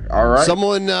 Okay. All right.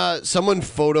 Someone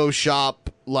Photoshop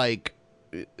like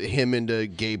him into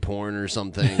gay porn or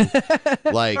something.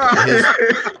 Like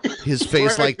his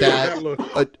face like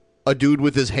that. A dude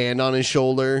with his hand on his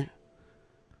shoulder.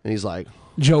 And he's like,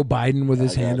 Joe Biden with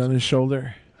his hand on his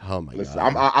shoulder. Oh my Listen,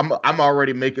 God. I'm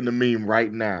already making the meme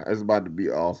right now. It's about to be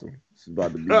awesome. It's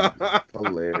about to be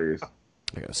hilarious.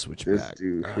 I gotta switch this back.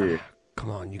 dude here.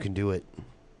 Come on, you can do it.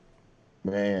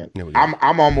 Man,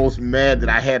 I'm almost mad that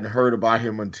I hadn't heard about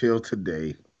him until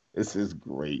today. This is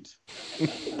great.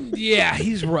 Yeah,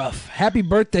 he's rough. Happy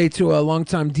birthday to a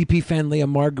longtime DP fan, Leah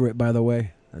Margaret, by the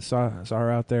way. I saw her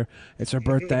out there. It's her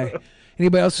birthday.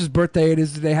 Anybody else's birthday it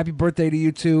is today, happy birthday to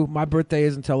you too. My birthday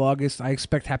is until August. I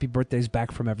expect happy birthdays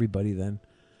back from everybody then.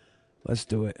 Let's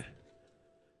do it.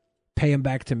 Pay him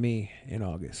back to me in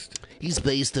August. He's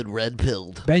based in Red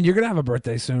Pilled. Ben, you're going to have a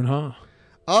birthday soon, huh?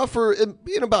 For in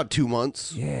about 2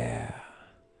 months. Yeah.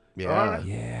 Yeah.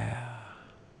 Yeah.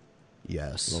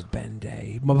 Yes. Little Ben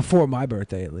Day. Well, before my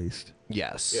birthday, at least.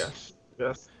 Yes.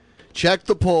 Yes. Check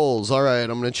the polls. All right,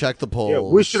 I'm going to check the polls. Yeah,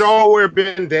 we should all wear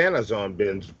bandanas on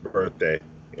Ben's birthday.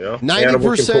 You know,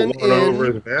 90% put one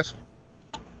over his mask.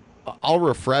 I'll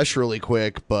refresh really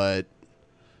quick, but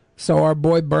So our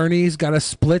boy Bernie's got to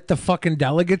split the fucking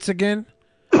delegates again?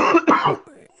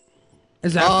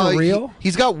 Is that for real?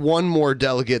 He's got one more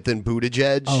delegate than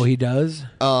Buttigieg. Oh, he does?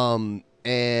 But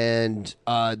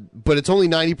it's only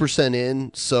 90%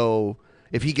 in, so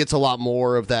if he gets a lot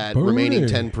more of that remaining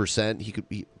 10%,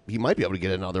 he might be able to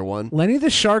get another one. Lenny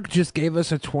the Shark just gave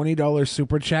us a $20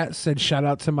 super chat, said shout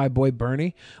out to my boy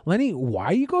Bernie. Lenny, why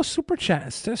you go super chat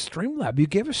instead of Streamlab? You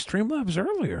gave us Streamlabs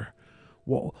earlier.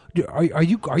 Well, are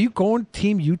you going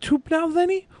team YouTube now,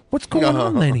 Lenny? What's going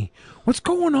on, Lenny? What's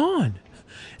going on?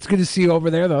 It's good to see you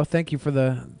over there, though. Thank you for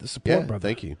the support, brother.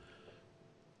 Thank you.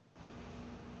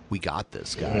 We got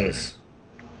this, guys.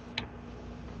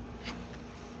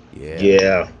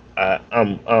 Yeah.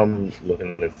 I'm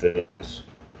looking at this.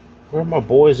 Where are my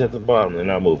boys at the bottom? They're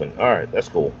not moving. All right, that's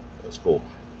cool.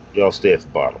 Y'all stay at the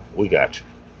bottom. We got you.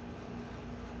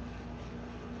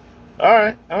 All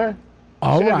right.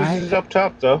 Sanders is up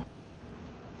top, though.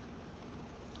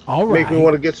 All right. Make me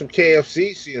want to get some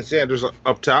KFC seeing Sanders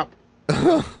up top.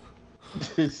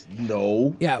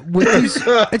 No. Yeah, with these,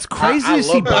 it's crazy I to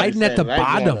see love Bernie Biden at the Sanders.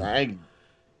 I ain't bottom. gonna-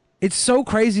 It's so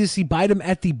crazy to see Biden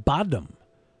at the bottom.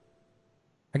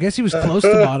 I guess he was close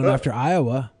to bottom after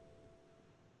Iowa.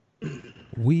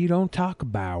 We don't talk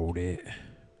about it.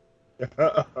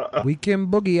 We can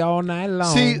boogie all night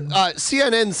long. See,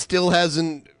 CNN still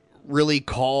hasn't really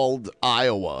called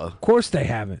Iowa. Of course they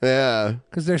haven't. Yeah.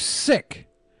 Because they're sick.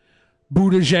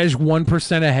 Buttigieg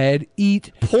 1% ahead.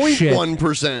 Eat shit.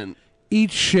 0.1%.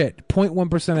 Eat shit.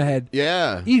 0.1% ahead.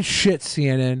 Yeah. Eat shit,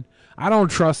 CNN. I don't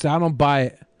trust it. I don't buy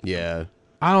it. Yeah.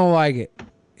 I don't like it.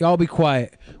 Y'all be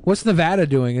quiet. What's Nevada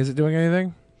doing? Is it doing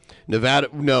anything? Nevada,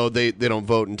 no, they don't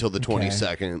vote until the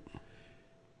 22nd.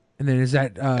 And then is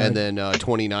that... and then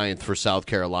 29th for South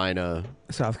Carolina.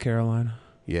 South Carolina.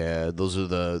 Yeah, those are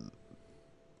the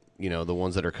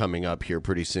ones that are coming up here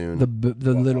pretty soon.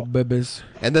 The little bibbies.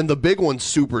 And then the big one's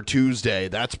Super Tuesday.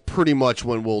 That's pretty much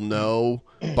when we'll know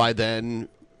by then,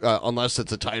 unless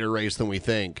it's a tighter race than we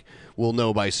think. We'll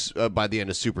know by the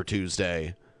end of Super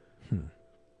Tuesday.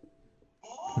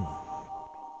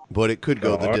 But it could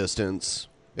go the distance.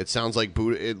 It sounds like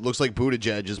it looks like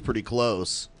Buttigieg is pretty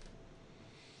close.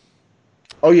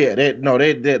 Oh yeah,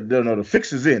 the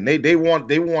fix is in. They want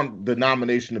the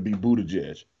nomination to be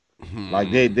Buttigieg.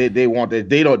 Like they want that.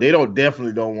 They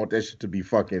definitely don't want that shit to be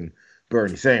fucking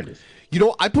Bernie Sanders. You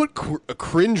know, I put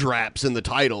cringe raps in the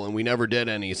title, and we never did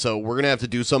any, so we're going to have to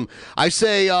do some. I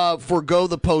say forgo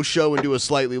the post show and do a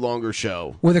slightly longer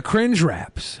show. With the cringe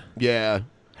raps. Yeah.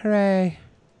 Hooray.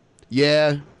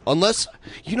 Yeah. Unless,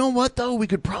 you know what, though? We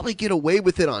could probably get away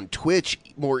with it on Twitch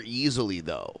more easily,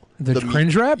 though. The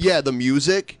cringe rap? Yeah, the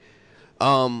music.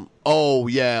 Oh,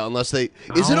 yeah, unless they...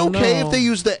 Is it okay if they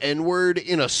use the N-word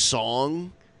in a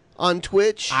song on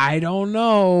Twitch? I don't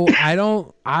know. I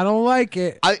don't like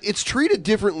it. It's treated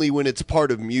differently when it's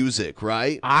part of music,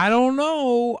 right? I don't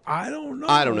know.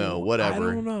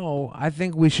 Whatever. I don't know. I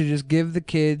think we should just give the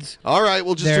kids... All right,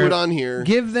 we'll just do it on here.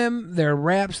 Give them their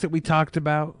raps that we talked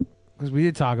about. Because we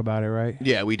did talk about it, right?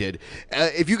 Yeah, we did.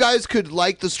 If you guys could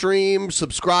like the stream,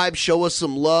 subscribe, show us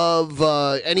some love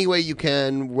any way you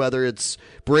can, whether it's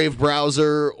Brave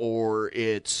Browser or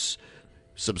it's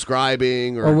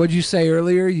subscribing. Or what'd you say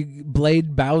earlier?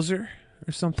 Blade Bowser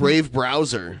or something? Brave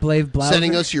Browser.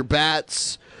 Sending us your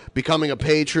bats, becoming a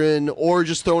patron, or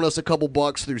just throwing us a couple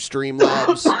bucks through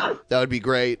Streamlabs. That would be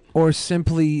great. Or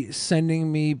simply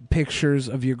sending me pictures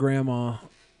of your grandma.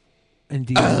 And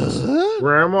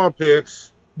Grandma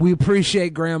pics. We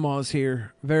appreciate grandmas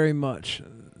here very much.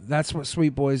 That's what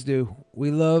sweet boys do.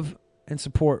 We love and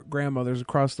support grandmothers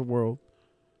across the world.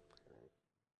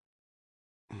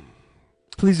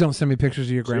 Please don't send me pictures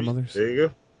of your grandmothers. There you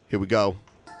go. Here we go.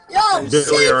 Yo, let's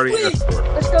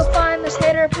go find this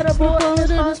hater, put a bullet in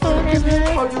his hospital.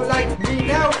 Oh, you like me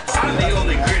now? I'm the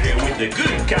only critter with the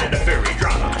good kind of fairy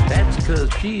drama. That's because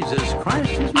Jesus Christ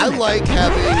is I like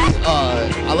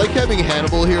having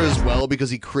Hannibal here as well because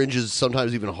he cringes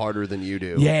sometimes even harder than you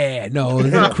do. Yeah, no,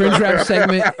 the cringe rap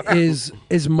segment is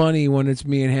money when it's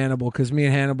me and Hannibal, because me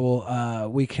and Hannibal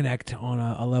we connect on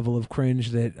a level of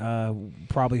cringe that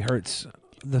probably hurts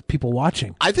the people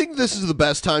watching. I think this is the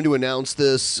best time to announce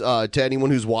this to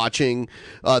anyone who's watching.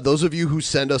 Those of you who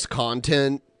send us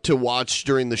content to watch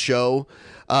during the show,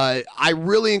 I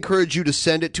really encourage you to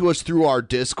send it to us through our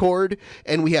Discord,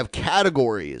 and we have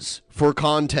categories for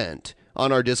content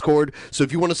on our Discord. So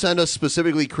if you want to send us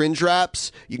specifically cringe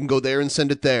raps, you can go there and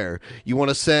send it there. You want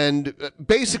to send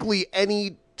basically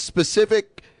any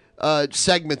specific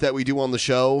segment that we do on the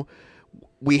show,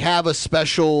 we have a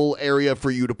special area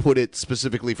for you to put it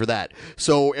specifically for that.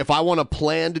 So if I want to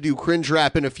plan to do cringe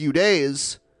rap in a few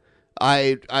days,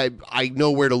 I know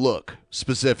where to look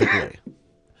specifically.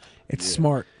 It's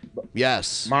smart.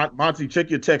 Yes. Monty,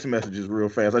 check your text messages real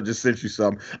fast. I just sent you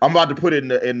something. I'm about to put it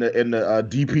in the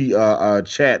DP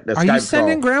chat. Are you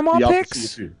sending grandma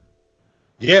pics?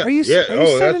 Yeah. Are you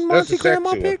sending Monty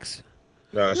grandma pics?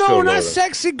 No, not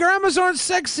sexy. Grandmas aren't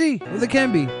sexy. Well, they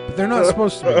can be, but they're not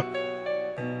supposed to be.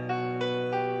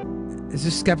 Is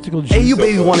this skeptical Jesus? Hey, you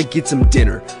baby want to get some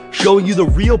dinner. Showing you the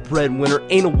real breadwinner.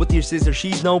 Anal with your sister,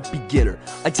 she's no beginner.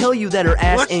 I tell you that her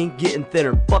ass ain't getting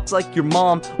thinner. Fucks like your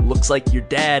mom, looks like your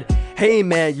dad. Hey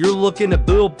man, you're looking a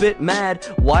little bit mad.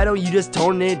 Why don't you just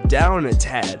tone it down a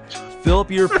tad? Fill up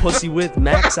your pussy with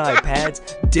Max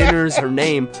iPads. Dinner's her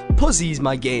name, pussy's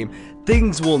my game.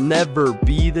 Things will never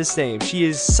be the same. She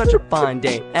is such a fine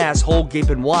dame, asshole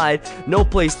gaping wide, no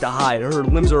place to hide, her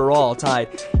limbs are all tied.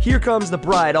 Here comes the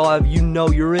bride, all of you know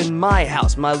you're in my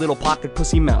house, my little pocket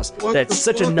pussy mouse. That's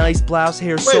such a nice blouse,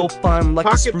 hair so fine like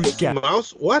a spruce cap.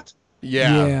 Mouse? What?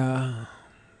 Yeah. Yeah.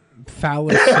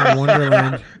 phallus in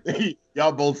Wonderland.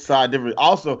 Y'all both side different.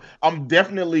 Also, I'm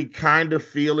definitely kind of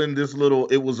feeling this little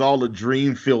 "it was all a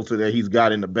dream" filter that he's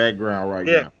got in the background right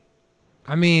now.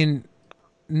 I mean,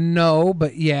 no,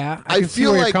 but yeah. I can see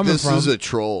feel where you're like coming this from. is a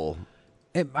troll.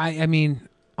 I mean,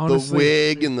 honestly, the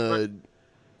wig and the,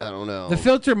 I don't know. the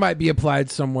filter might be applied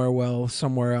somewhere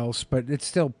else, but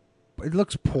it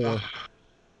looks poor.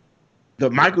 The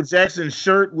Michael Jackson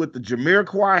shirt with the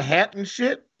Jamiroquai hat and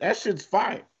shit, that shit's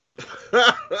fire.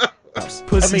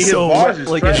 Pussy his so bars wet is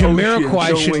like trash. an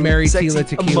Jamiroquai ocean, should showing marry sexy Tila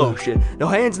Tequila. emotion. No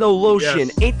hands, no lotion.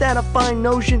 Yes. Ain't that a fine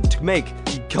notion to make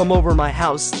you come over my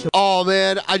house? Oh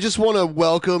man, I just want to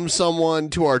welcome someone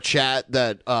to our chat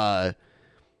that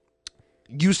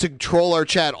used to troll our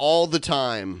chat all the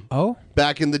time. Oh,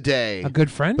 back in the day, a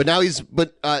good friend. But now he's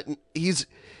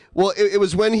well, it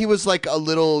was when he was like a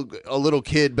little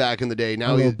kid back in the day.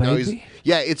 Now he's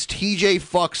yeah. It's TJ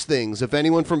Fucks Things. If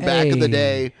anyone from back in the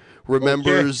day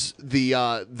remembers the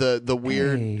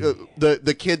weird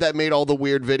the kid that made all the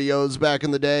weird videos back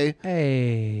in the day.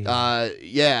 Hey.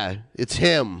 Yeah, it's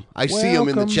him. I see him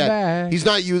in the chat. Back. He's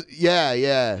not you.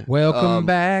 Yeah. Welcome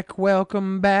back.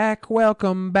 Welcome back.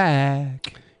 Welcome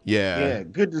back. Yeah.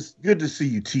 Good to see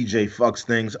you, TJ Fucks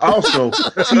Things. Also,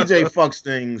 TJ Fucks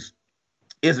Things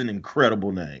is an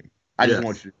incredible name. I just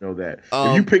want you to know that.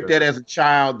 If you picked that as a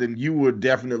child, then you were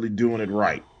definitely doing it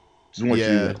right. Just want you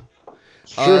to know.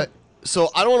 Sure. So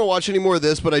I don't want to watch any more of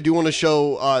this, but I do want to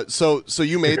show. So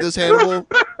you made this, Hannibal?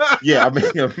 Yeah, I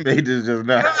made this just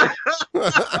now.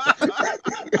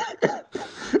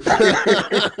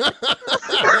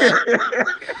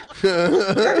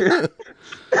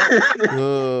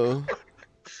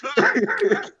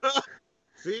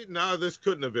 See, now this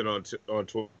couldn't have been on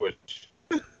Twitch.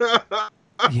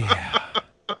 Yeah.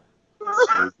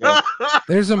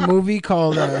 There's a movie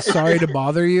called Sorry to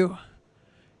Bother You,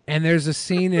 and there's a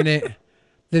scene in it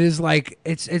that is like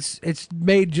it's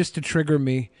made just to trigger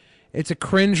me. It's a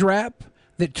cringe rap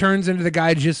that turns into the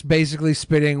guy just basically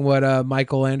spitting what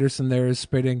Michael Anderson there is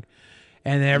spitting,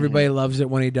 and everybody loves it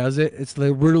when he does it. It's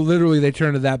literally they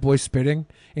turn to that boy spitting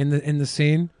in the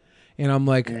scene, and I'm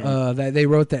like, that they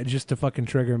wrote that just to fucking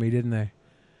trigger me, didn't they?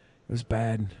 It was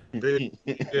bad. They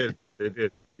did.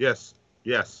 Yes.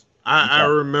 I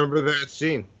remember that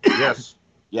scene. Yes.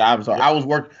 Yeah, I'm sorry. I was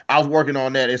working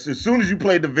on that. As soon as you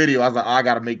played the video, I was like, I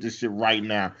gotta make this shit right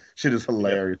now. Shit is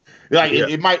hilarious. Like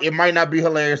it might not be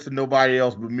hilarious to nobody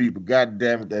else but me, but god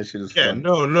damn it, that shit is funny.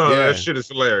 That shit is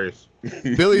hilarious.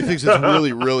 Billy thinks it's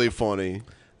really, really funny.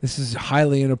 This is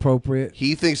highly inappropriate.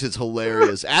 He thinks it's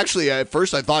hilarious. Actually, at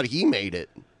first I thought he made it.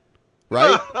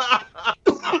 Right?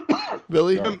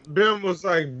 Billy? Ben was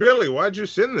like, Billy, why'd you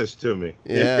send this to me?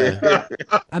 Yeah.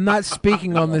 I'm not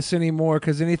speaking on this anymore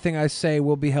because anything I say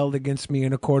will be held against me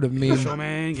in a court of meme.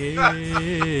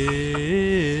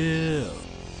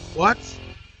 What?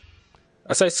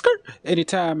 I say skirt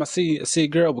anytime I see a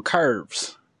girl with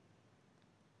curves.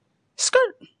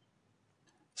 Skirt.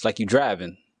 It's like you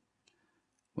driving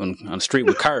on the street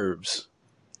with curves.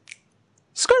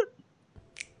 Skirt.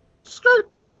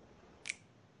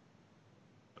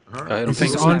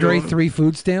 Is Andre 3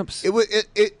 food stamps?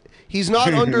 He's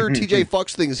not under TJ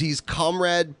Fucks Things. He's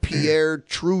Comrade Pierre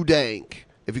Trudank.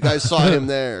 If you guys saw him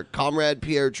there, Comrade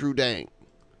Pierre Trudank.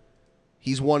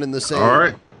 He's one in the same. All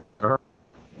right.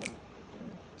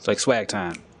 It's like swag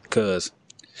time, cause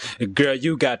girl,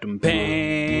 you got them pants.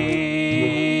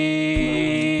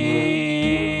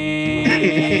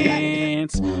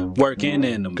 Working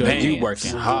in them pants. You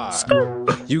working hard.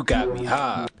 You got me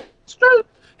hard.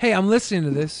 Hey, I'm listening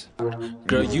to this.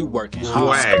 Girl, you working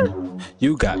hard.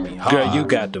 You got me hard. Girl, you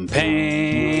got them pants.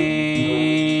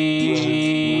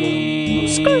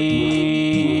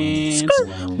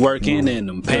 Working in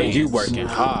them pants. You working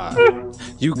hard.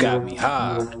 You got me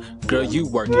hard. Girl, you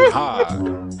working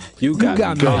hard. You got me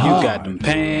hard. Girl, you got them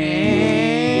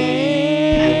pants.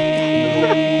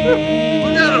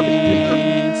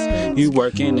 You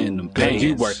working in them pants.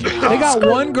 You working hard. They got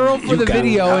one girl for the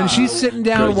video, and she's sitting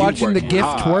down watching the gift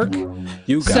twerk.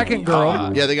 Second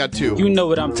girl. Yeah, they got two. You know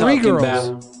what I'm Three talking girls.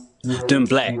 about. Them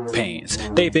black pants.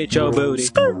 They fit your booty.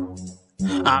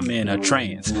 I'm in a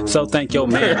trance, so thank your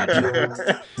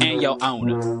manager and your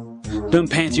owner. Them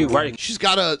pants you work. She's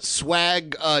got a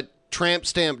swag tramp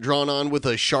stamp drawn on with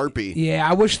a Sharpie. Yeah,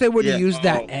 I wish they would have used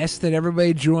that S that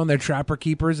everybody drew on their Trapper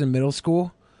Keepers in middle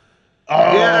school.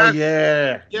 Oh,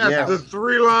 yeah. The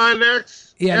 3-line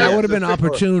X. Yeah, that would have been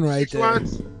opportune right there.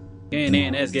 And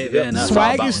then that's giving us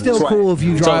Swag is still cool if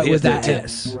you draw it with that tip.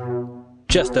 S.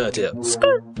 Just a tip.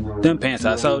 Skirt. Them pants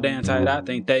are so damn tight, I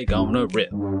think they gonna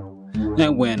rip.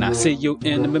 And when I see you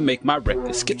in them, make my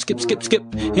record skip, skip, skip, skip.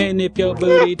 And if your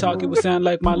booty talk, it would sound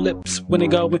like my lips when they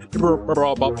go.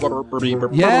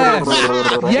 Yes,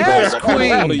 yes,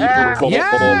 Queen. Yes.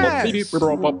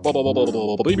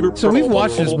 So we've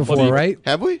watched this before, right?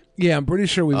 Have we? Yeah, I'm pretty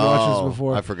sure we've watched this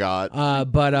before. I forgot.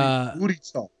 Booty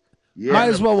talk. Yeah, might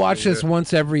as well watch this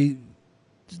once every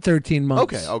 13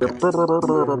 months. Okay.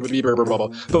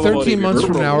 13 months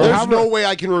from now. There's no way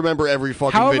I can remember every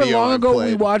fucking however video long I've ago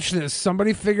played. we watched this.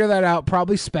 Somebody figure that out.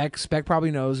 Probably Spec. Spec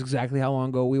probably knows exactly how long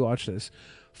ago we watched this.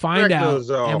 Find Spec out, knows,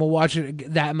 and we'll watch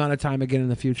it that amount of time again in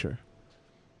the future.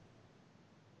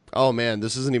 Oh man,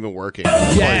 this isn't even working.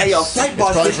 Yes. Hey yo, Flight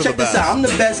Boss, bitch, check this out. I'm the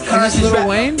best conscious Lil rapper.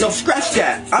 Wayne? Yo, scratch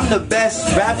that. I'm the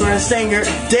best rapper and singer,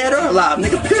 dead or alive,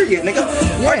 nigga. Period, nigga.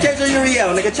 Archangel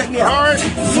Uriel, nigga. Check me out. All right.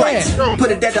 Flex.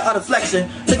 Put it dead to auto flexing.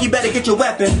 Think you better get your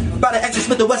weapon. By the exit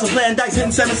Smith the Wesson playing dice,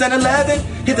 hitting 7 and 11.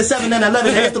 Hit the 7 and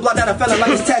 11. Hit the block down a fella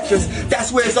like it's Tetris.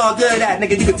 That's where it's all good at,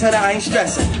 nigga. You can tell that I ain't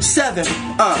stressing. 7.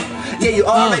 Yeah, you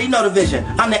already know the vision.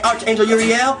 I'm the Archangel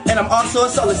Uriel, and I'm also a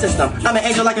solar system. I'm an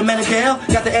angel like a Menadale.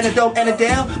 Got the antidote and a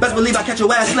Dale. Best believe I catch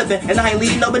your ass slipping, and I ain't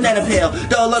leaving no banana peel.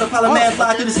 Though a lot of Apollo man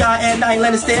fly through the sky and I ain't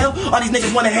landing still. All these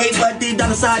niggas wanna hate, but deep down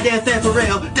inside they're fair for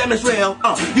real. Damn, it's real.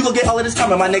 You gon' get all of this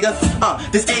coming, my nigga.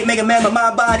 This ain't Mega Man, but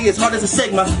my body is hard as a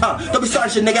Sigma. Don't be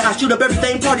starting shit, nigga. I shoot up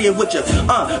everything, partying with you.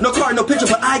 No car, no picture,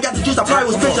 but I got the juice. I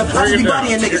probably was picture. I just be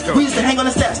bodying niggas. We used to hang on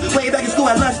the steps. Way back in school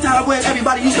at lunchtime when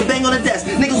everybody used to bang on the desk.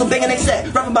 Niggas were banging they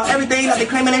set, rapping about everything that they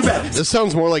claiming they rap. This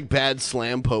sounds more like bad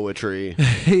slam poetry.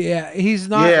 Yeah, he's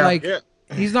not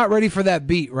he's not ready for that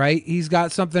beat, right? He's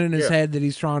got something in his head that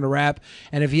he's trying to rap,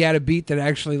 and if he had a beat that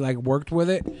actually like worked with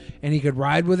it and he could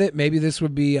ride with it, maybe this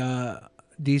would be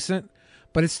decent.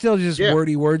 But it's still just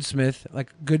wordy wordsmith.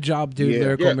 Like, good job, dude.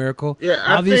 Lyrical miracle. Yeah,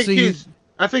 Obviously,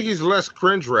 I think he's less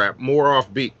cringe rap, more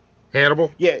offbeat.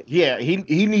 Hannibal. Yeah.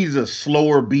 He needs a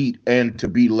slower beat and to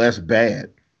be less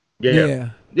bad.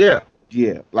 Yeah.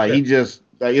 Like he just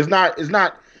like it's not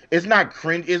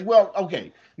cringe. It's well,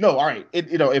 okay. No, all right.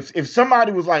 If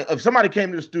somebody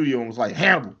came to the studio and was like,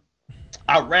 Hannibal,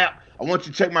 I rap. I want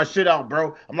you to check my shit out,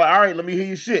 bro. I'm like, all right, let me hear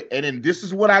your shit. And then this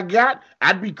is what I got.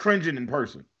 I'd be cringing in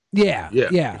person. Yeah.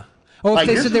 Oh, if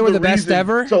they said they were the best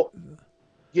ever. So,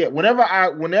 yeah, whenever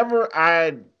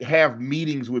I have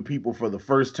meetings with people for the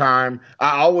first time,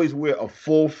 I always wear a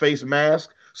full face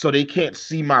mask so they can't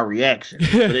see my reaction.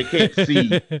 So they can't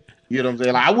see. You know what I'm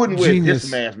saying? Like, I wouldn't wear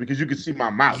this mask because you can see my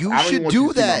mouth. You I don't should want do you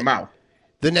to see that. my mouth.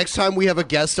 The next time we have a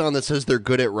guest on that says they're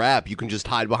good at rap, you can just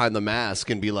hide behind the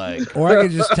mask and be like... Or I could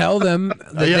just tell them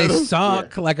that they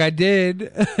suck, like I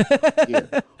did.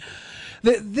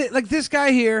 Like this guy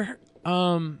here,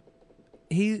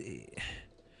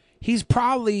 he's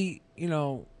probably,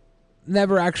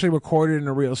 never actually recorded in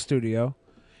a real studio.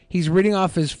 He's reading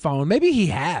off his phone. Maybe he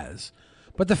has.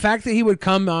 But the fact that he would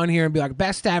come on here and be like,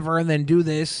 best ever, and then do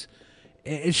this...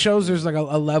 It shows there's like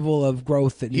a level of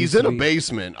growth that he's in a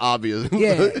basement, obviously.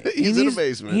 Yeah, he's in a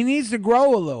basement. He needs to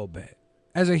grow a little bit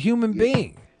as a human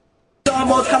being.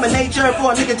 Almost common nature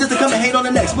for a nigga just to come and hate on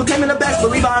the next. But claiming the best,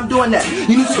 believe I'm doing that.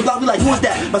 You need to the block, be like, who is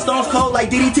that? My stone's cold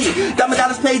like DDT. Diamond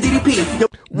Dallas Page DDP.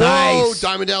 Whoa,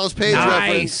 Diamond Dallas Page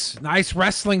reference. Nice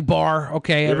wrestling bar.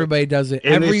 Okay, everybody does it.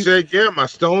 And he said, yeah, my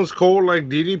stone's cold like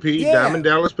DDP. Yeah. Diamond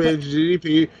Dallas Page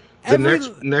DDP.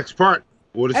 The next part.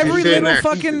 What does he say next?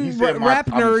 Fucking rap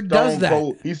nerd does that.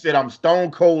 Cold. He said, I'm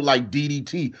stone cold like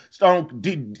DDT.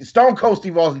 Stone Cold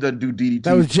Steve Austin doesn't do DDT.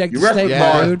 That was Jack the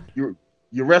Snake, dude.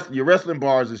 Your wrestling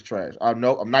bars is trash. I'm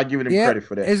not giving him credit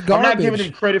for that. It's garbage. I'm not giving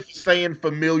him credit for saying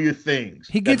familiar things.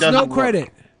 He gets no credit.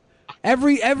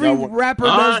 Every rapper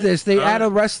does this. They add a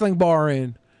wrestling bar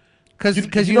in.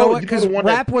 Because you know what? Because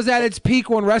rap was at its peak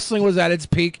when wrestling was at its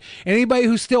peak. Anybody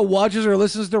who still watches or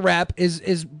listens to rap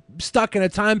is stuck in a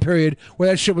time period where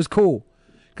that shit was cool.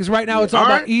 Because right now it's all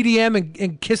about EDM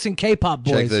and kissing K-pop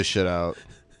boys. Check this shit out.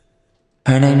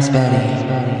 Her name's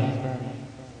Betty.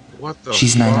 What the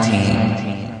She's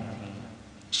 19.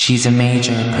 She's a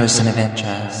major person of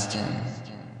interest.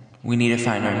 We need to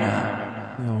find her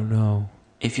now. Oh no.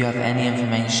 If you have any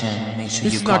information, make sure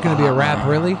this you is call not going to be a rap, hotline.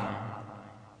 really?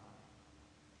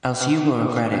 Else you will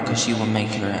regret it because she will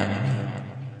make you her enemy.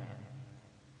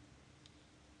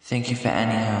 Thank you for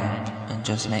any help, and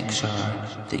just make sure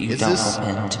that you don't help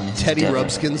him to Mrs. Teddy Dillon.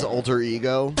 Rubskin's alter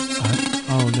ego?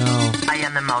 Oh no. I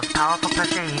am the most powerful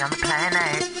pussy on the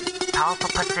planet. Powerful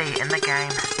pussy in the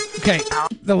game. Okay,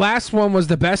 the last one was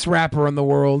the best rapper in the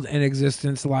world in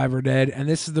existence, alive or dead, and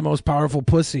this is the most powerful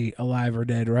pussy, alive or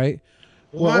dead, right?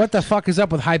 What the fuck is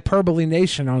up with Hyperbole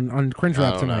Nation on Cringe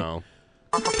Rap tonight? Know.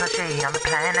 Powerful pussy on the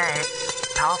planet.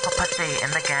 Powerful pussy in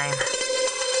the game.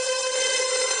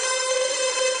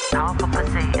 Powerful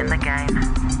pussy in the game.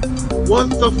 What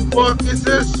the fuck is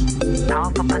this?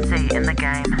 Powerful pussy in the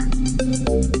game.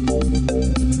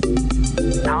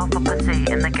 Powerful pussy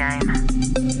in the game.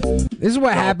 This is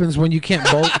what happens when you can't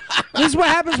bully. This is what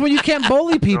happens when you can't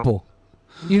bully people.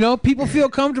 You know, people feel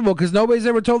comfortable because nobody's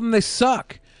ever told them they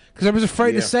suck because everyone's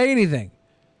afraid to say anything.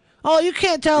 Oh, you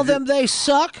can't tell them they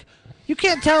suck. You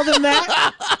can't tell them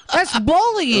that. That's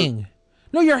bullying.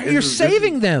 No, you're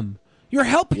saving them. You're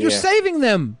helping. You're saving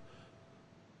them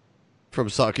from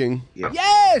sucking.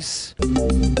 Yes. Powerful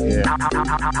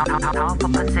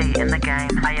pussy in the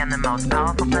game. I am the most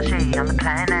powerful pussy on the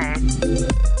planet.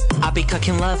 I'll be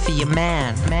cooking love for your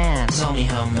man. Tell me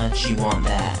how much you want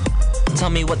that. Tell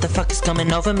me what the fuck is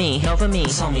coming over me.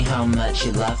 Tell me how much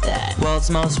you love that. World's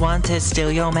most wanted,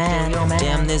 still your man.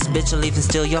 Damn, this bitch will even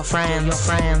steal your friends.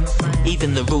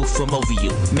 Even the roof from over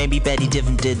you. Maybe Betty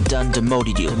Diven done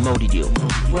demoted you.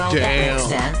 Well, that makes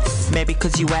sense. Maybe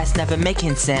cause you ass never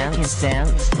making sense.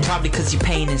 Probably cause you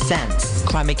paying in cents.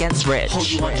 Crime against rich. Hold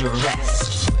you under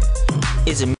arrest.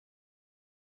 Is it?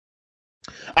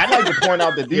 I'd like to point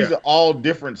out that these are all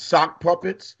different sock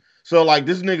puppets. So, like,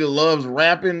 this nigga loves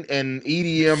rapping and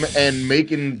EDM and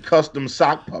making custom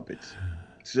sock puppets.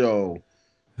 So,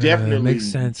 definitely makes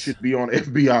sense. Should be on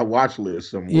FBI watch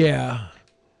list somewhere. Yeah.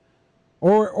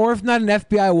 Or if not an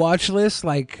FBI watch list,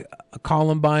 like a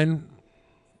Columbine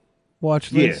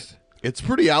watch list. It's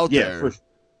pretty out there.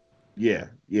 Yeah.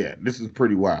 This is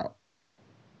pretty wild.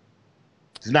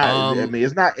 It's not. I mean,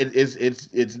 it's not.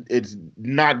 It's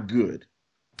not good.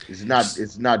 It's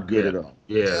not good at all.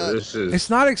 Yeah, this is.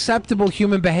 It's not acceptable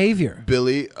human behavior.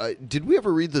 Billy, did we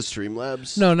ever read the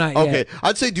Streamlabs? No, not yet. Okay,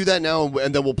 I'd say do that now,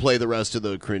 and then we'll play the rest of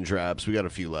the cringe raps. We got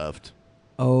a few left.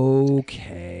 Okay.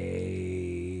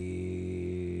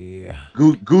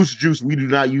 Goose Juice, we do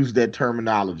not use that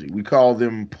terminology. We call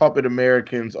them puppet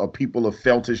Americans or people of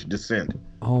Feltish descent.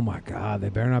 Oh my God, they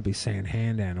better not be saying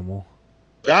hand animal.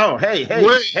 Oh, hey.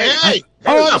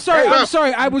 I'm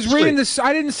sorry. I was reading this.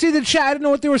 I didn't see the chat. I didn't know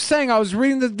what they were saying. I was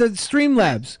reading the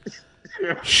Streamlabs.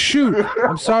 Shoot.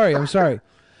 I'm sorry.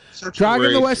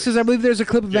 Dragon the West says, I believe there's a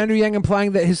clip of Andrew Yang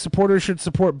implying that his supporters should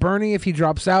support Bernie if he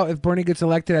drops out. If Bernie gets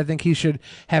elected, I think he should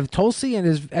have Tulsi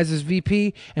as his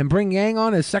VP and bring Yang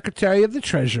on as Secretary of the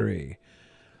Treasury.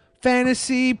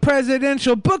 Fantasy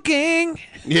presidential booking.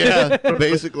 Yeah,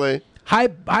 basically.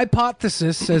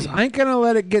 Hypothesis says, I ain't gonna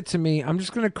let it get to me. I'm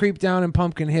just gonna creep down in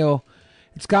Pumpkin Hill.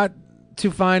 It's got to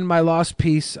find my lost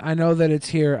piece. I know that it's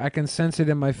here. I can sense it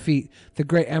in my feet. The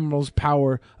great emerald's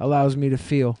power allows me to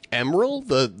feel. Emerald?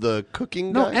 The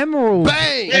cooking No, guy? Emerald.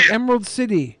 Bang! Like Emerald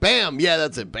City. Bam! Yeah,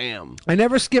 that's it. Bam. I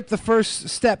never skipped the first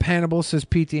step, Hannibal, says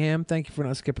PT Ham. Thank you for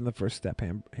not skipping the first step,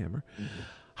 Hammer.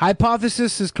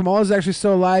 Hypothesis says Kamala's actually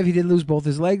still alive. He did lose both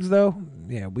his legs, though.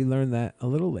 Yeah, we learned that a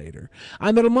little later.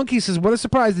 I'm Little Monkey says, what a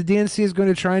surprise. The DNC is going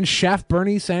to try and shaft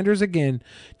Bernie Sanders again.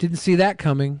 Didn't see that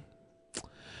coming.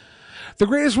 The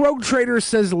Greatest Rogue Trader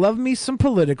says, love me some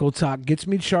political talk. Gets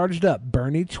me charged up.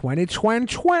 Bernie 2020,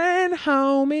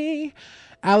 homie.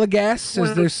 Allegas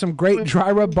says there's some great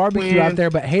dry rub barbecue out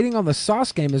there, but hating on the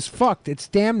sauce game is fucked. It's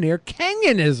damn near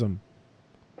Kenyanism.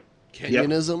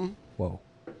 Kenyanism? Whoa.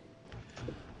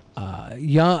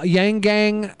 Yang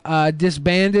Gang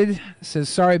disbanded. Says,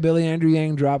 sorry, Billy. Andrew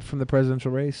Yang dropped from the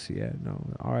presidential race. Yeah,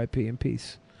 no. R.I.P. in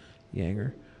peace.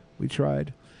 Yanger. We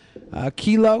tried.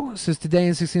 Kilo says, today in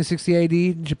 1660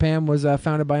 AD, Japan was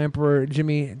founded by Emperor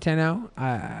Jimmy Tenno.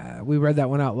 We read that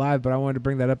one out live, but I wanted to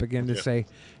bring that up again to say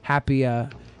happy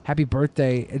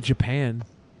birthday, Japan.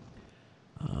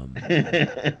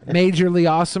 Majorly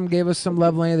Awesome gave us some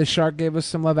love. Lane of the Shark gave us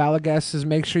some love. Allegas says,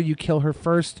 make sure you kill her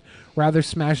first. Rather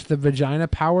smash the Vagina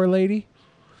Power Lady.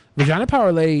 Vagina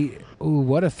Power Lady, ooh,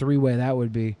 what a three-way that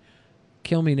would be.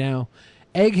 Kill me now.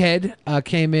 Egghead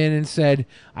came in and said,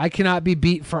 I cannot be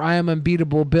beat for I am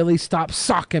unbeatable. Billy, stop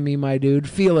socking me, my dude.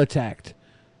 Feel attacked.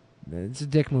 It's a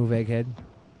dick move, Egghead.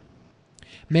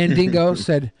 Mandingo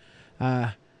said,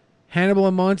 Hannibal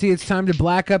and Monty, it's time to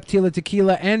black up Tila,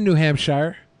 Tequila, and New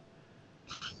Hampshire.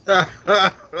 There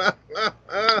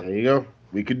you go.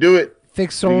 We could do it.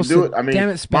 Thick Soul said, I mean, damn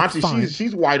it, Monty,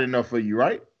 she's white enough for you,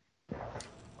 right?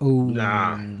 Ooh,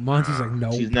 Nah. Monty's like,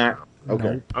 no. She's not?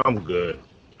 Okay. Nope. I'm good.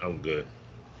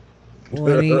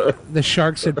 Lenny, the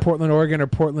Shark said Portland, Oregon, or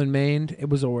Portland, Maine. It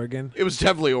was Oregon. It was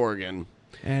definitely Oregon.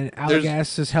 And Allegas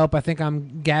says, help, I think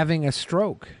I'm gaving a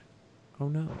stroke. Oh,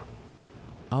 no.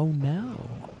 Oh, no.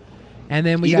 And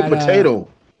then we got... Eat a potato.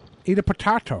 Eat a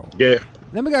potato. Yeah.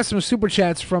 Then we got some super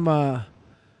chats from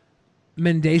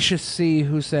Mendacious C,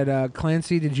 who said,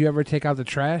 Clancy, did you ever take out the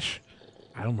trash?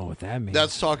 I don't know what that means.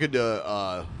 That's talking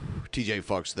to TJ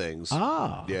Fucks Things.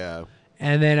 Ah. Yeah.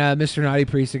 And then Mr. Naughty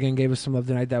Priest again gave us some love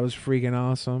tonight. That was freaking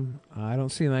awesome. I don't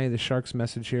see any of the Sharks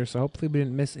message here, so hopefully we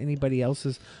didn't miss anybody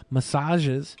else's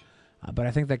massages. But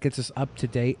I think that gets us up to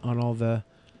date on all the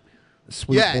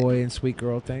sweet boy and sweet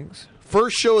girl things.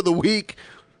 First show of the week,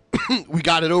 we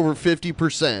got it over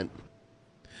 50%.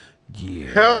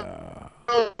 Yeah.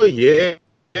 Oh, yeah.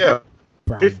 Yeah.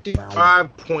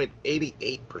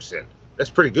 55.88%.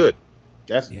 That's pretty good.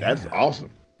 That's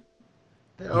awesome.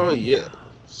 Oh yeah.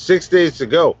 6 days to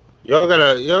go. Y'all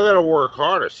gotta work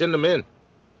harder. Send them in.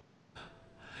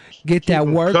 Get that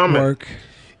work.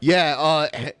 Yeah,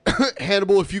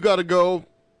 Hannibal, if you gotta go,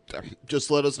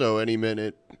 just let us know any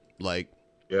minute. Like,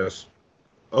 yes.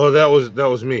 Oh, that was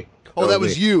me. Oh, that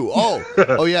was you. Oh,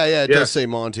 oh yeah. It Yes. does say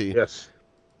Monty. Yes.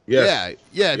 Yeah.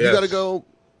 If you gotta go,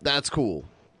 that's cool.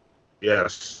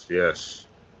 Yes.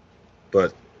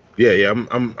 But yeah.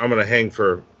 I'm gonna hang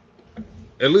for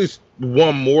at least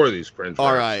one more of these cringe.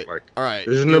 All rides. right. All right.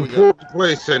 There's an important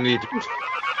place I need to.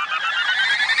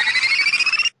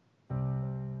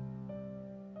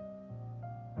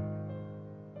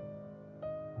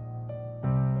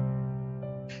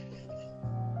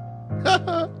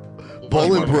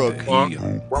 Bolingbrook.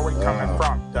 Where we coming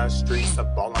from? The streets of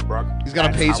Bolingbrook. He's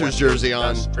got a Pacers jersey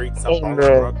on. The streets of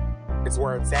Bolingbrook. It's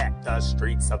where it's at. The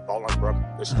streets of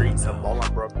Bolingbrook. The streets of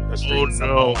Bolingbrook. The streets of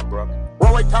Bolingbrook.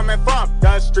 Where we coming from?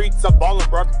 The streets of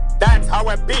Bolingbrook. That's how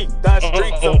it be. The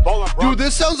streets of Bolingbrook. Dude,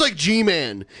 this sounds like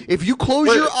G-Man. If you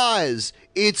close your eyes,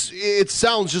 it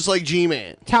sounds just like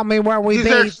G-Man. Tell me where we be.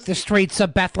 The streets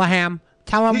of Bethlehem.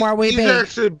 Tell him where we be. He's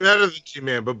actually better than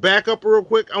G-Man. But back up real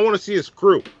quick. I want to see his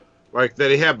crew, like that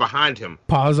he had behind him.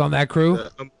 Pause on that crew.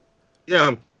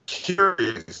 I'm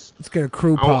curious. Let's get a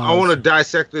crew pause. I want to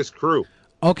dissect this crew.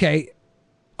 Okay.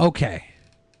 What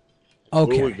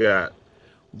we got?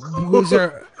 Is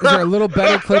there a little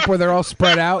better clip where they're all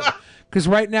spread out? Because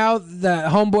right now the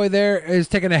homeboy there is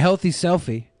taking a healthy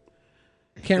selfie.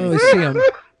 Can't really see him.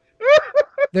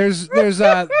 There's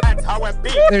Egghead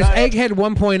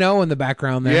 1.0 in the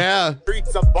background there. Yeah.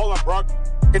 Streets of Bolingbrook.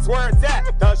 It's where it's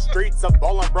at. The streets of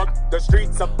Bolingbrook. The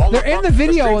streets of Bolingbrook. They're in the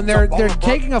video and they're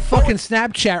taking a fucking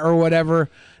Snapchat or whatever,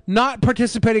 not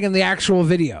participating in the actual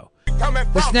video.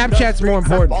 The Snapchat's more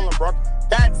important.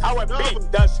 That's how it be.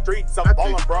 The streets of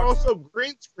Bolingbrook. Also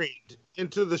green screened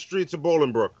into the streets of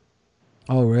Bolingbrook.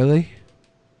 Oh, really?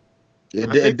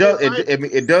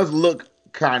 It does look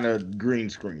kind of green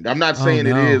screened. I'm not saying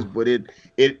it is, but it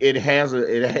has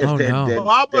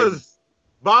that.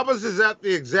 Baba's is at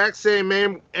the exact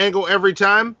same angle every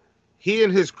time. He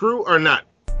and his crew are not.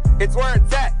 It's where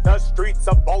it's at. The streets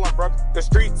of Bolingbrook. The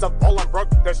streets of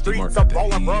Bolingbrook. The streets of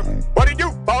Bolingbrook. What do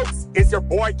you folks? It's your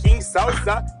boy King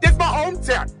Sosa. This my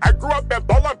hometown. I grew up in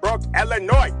Bolingbrook,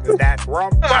 Illinois. 'Cause that's where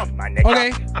I'm from, my nigga.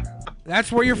 Okay.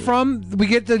 That's where you're from. We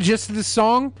get the gist of the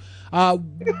song.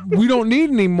 We don't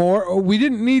need any more. Or we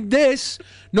didn't need this.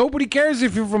 Nobody cares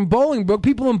if you're from Bolingbrook.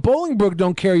 People in Bolingbrook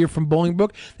don't care you're from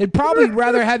Bolingbrook. They'd probably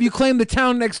rather have you claim the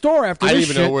town next door after I this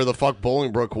didn't even know shit. where the fuck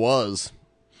Bolingbrook was.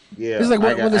 Yeah, It's like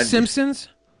when The Simpsons.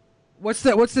 What's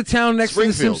the town next to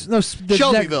the Simpsons? No,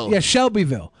 Shelbyville.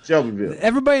 Shelbyville. Shelbyville.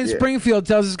 Everybody in Yeah. Springfield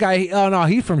tells this guy, oh no,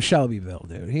 he's from Shelbyville,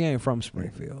 dude. He ain't from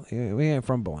Springfield. He ain't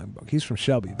from Bolingbrook. He's from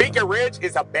Shelbyville. Beacon Ridge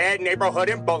is a bad neighborhood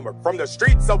in Bolingbrook. From the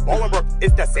streets of Bolingbrook,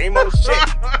 it's the same old shit.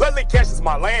 Ludley Cash is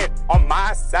my land on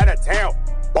my side of town.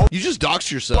 You just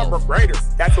doxed yourself. Bolingbrook Raiders,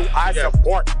 that's who I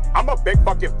support. I'm a big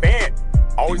fucking fan.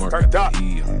 Always turned up.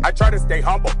 I try to stay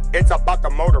humble. It's about the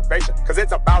motivation, because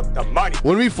it's about the money.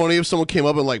 Wouldn't it be funny if someone came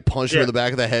up and like punched him in the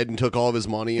back of the head and took all of his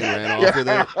money and ran off with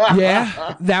it?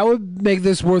 Yeah, that would make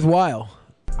this worthwhile.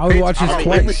 I would watch this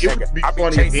twice. It would be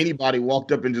funny if anybody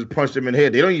walked up and just punched him in the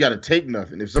head. They don't even got to take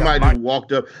nothing. If somebody just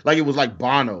walked up, like it was like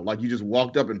Bono, like you just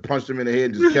walked up and punched him in the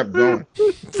head and just kept going.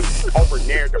 Over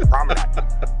near the promenade.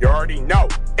 You already know.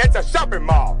 It's a shopping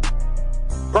mall.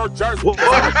 Per jersey.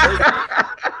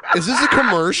 Is this a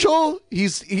commercial? I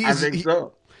think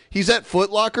so. He's at Foot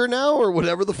Locker now or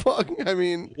whatever the fuck. I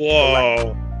mean,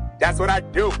 whoa. That's what I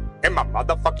do in my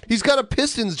motherfucking. He's got a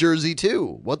Pistons jersey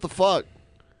too. What the fuck?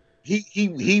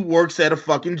 He works at a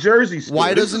fucking jersey store.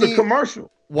 Why doesn't he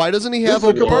commercial? Why doesn't he have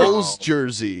a Bulls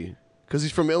jersey? Because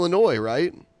he's from Illinois,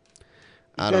 right?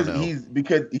 I don't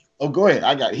know. Go ahead.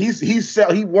 I got it.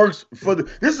 He works for the.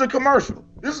 This is a commercial.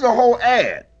 This is a whole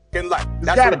ad. That's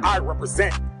what I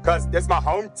represent, because this is my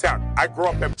hometown. I grew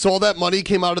up in. So all that money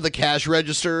came out of the cash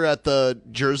register at the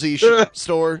jersey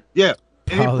store? Yeah.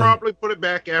 And he promptly put it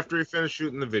back after he finished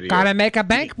shooting the video. Gotta make a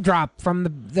bank drop from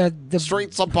the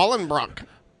streets of Bolingbrook.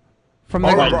 From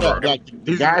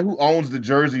the guy who owns the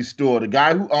Jersey store, the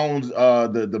guy who owns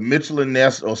the Michelin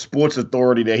Nest or Sports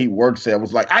Authority that he works at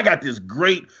was like, I got this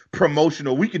great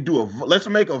promotional. We could let's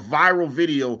make a viral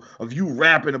video of you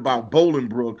rapping about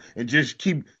Bolingbrook and just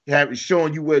keep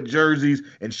showing you wear jerseys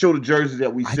and show the jerseys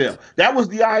that we sell. That was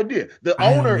the idea. The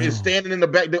owner is standing in the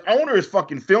back. The owner is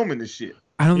fucking filming this shit.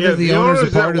 I don't think the owner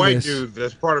is a part of this. Dude,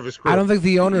 that's part of his crew. I don't think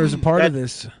the owner is a part of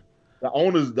this. The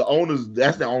owners,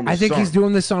 that's the owner's I think son. he's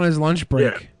doing this on his lunch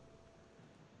break.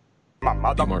 My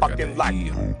motherfucking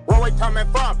life. Where we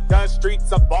coming from? The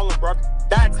streets of Bolingbrook.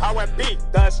 That's how it be.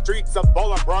 The streets of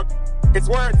Bolingbrook. It's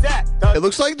where it's at. It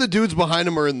looks like the dudes behind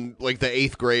him are in like the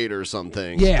 8th grade or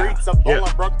something. Yeah. Streets of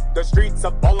Bolingbrook. The streets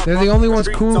of Bolingbrook. They're the only ones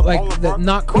cool, like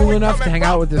not cool enough to hang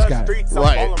out with this guy.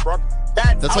 Right.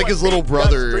 That's like his little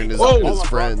brother and his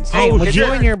friends. Hey, would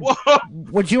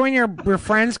you and your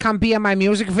friends come be in my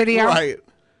music video? Right.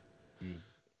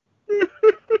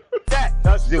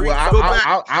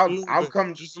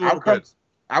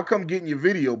 I'll come get in your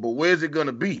video, but where's it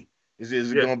gonna be? Is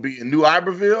it gonna be in New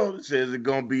Iberville? Is it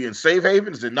gonna be in Safe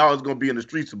Haven? Is it no? It's gonna be in the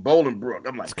streets of Bolingbrook.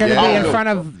 I'm like, it's gonna be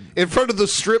in front of the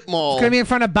strip mall. It's gonna be in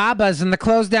front of Baba's in the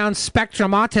closed down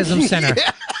Spectrum Autism Center.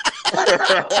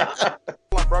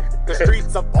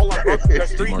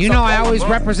 You know, I always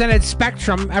represented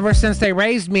Spectrum ever since they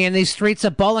raised me in these streets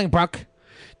of Bolingbrook.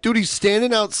 Dude, he's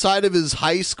standing outside of his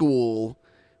high school,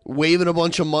 waving a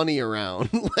bunch of money around.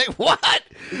 Like, what?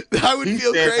 I would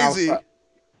feel crazy.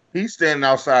 He's standing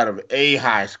outside of a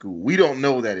high school. We don't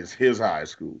know that it's his high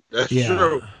school. That's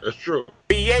true. That's true.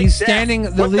 He's standing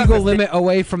the legal limit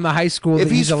away from the high school if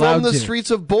that he's allowed from the to.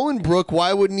 streets of Bolingbrook,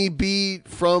 why wouldn't he be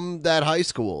from that high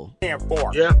school? Yeah,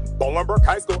 Bolingbrook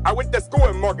High School. I went to school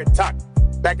in Morgantown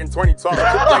back in 2012.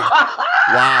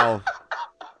 Wow.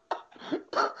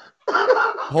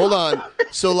 Hold on.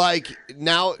 So, like,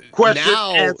 now... Question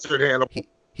answered, Hannibal.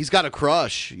 He's got a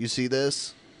crush. You see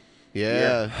this?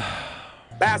 Yeah.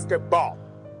 Basketball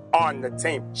on the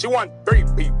team. She won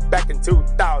 3-peat back in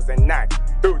 2009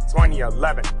 through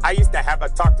 2011. I used to have a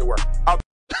talk to her.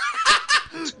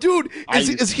 Dude,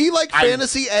 is he like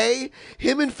Fantasy A?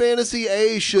 Him and Fantasy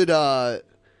A should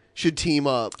team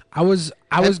up. I was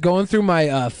going through my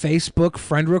Facebook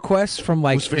friend requests from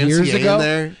like years A ago. in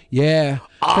there? Yeah,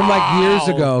 from like years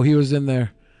ago, he was in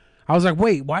there. I was like,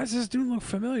 wait, why does this dude look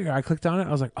familiar? I clicked on it.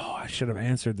 I was like, oh, I should have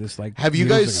answered this. Like, have you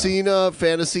guys seen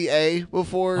Fantasy A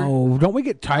before? Oh, don't we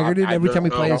get targeted every time we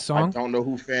play a song? I don't know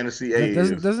who Fantasy A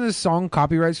is. Doesn't his song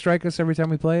copyright strike us every time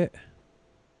we play it?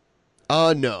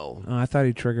 No. Oh, I thought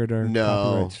he triggered our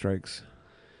copyright strikes.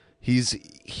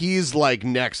 He's like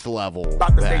next level.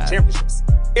 About the state championships.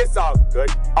 It's all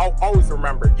good. I'll always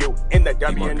remember you in the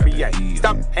WNBA.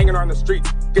 Stop hanging on the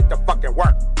streets. Get the fucking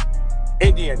work.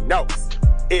 Indian knows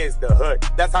is the hood.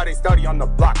 That's how they study on the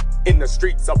block in the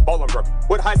streets of Bolingbrook.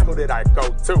 What high school did I go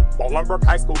to? Bolingbrook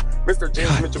High School. Mr.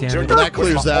 James Mitchell Jr. Well, that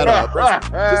clears that up.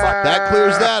 That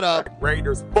clears that up.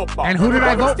 Raiders football. And who did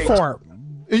I vote for?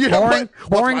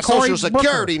 Boring my Social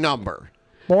Security number.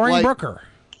 Boring Brooker.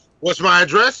 What's my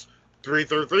address?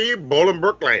 333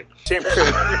 Bolingbrook Lane.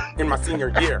 Championship in my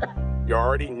senior year. You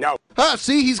already know.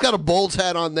 See, he's got a Bolts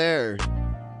hat on there.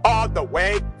 All the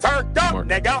way turned up,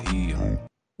 nigga.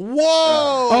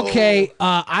 Whoa. Okay,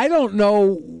 I don't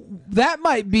know. That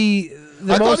might be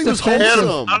the most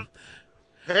offensive.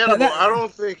 Hannibal, I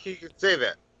don't think he could say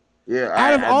that. Yeah.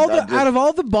 Out of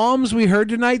all the bombs we heard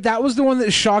tonight, that was the one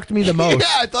that shocked me the most. Yeah,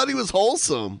 I thought he was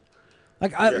wholesome. I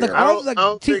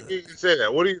don't think he can say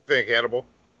that. What do you think, Hannibal?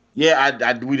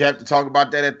 Yeah, we'd have to talk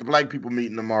about that at the black people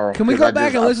meeting tomorrow. Can we go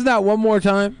back and listen to that one more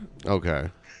time?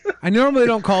 Okay. I normally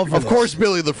don't call for this. Of course,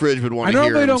 Billy the Fridge would want to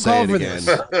hear him say it again.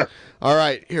 All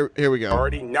right, here we go.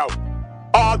 Already know.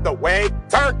 All the way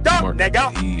turned up,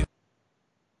 nigga.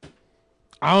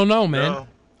 I don't know, man. No.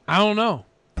 I don't know.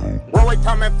 Where we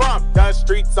coming from? The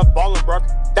streets of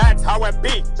Bolingbrook. That's how it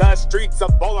be. The streets of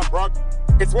Bolingbrook.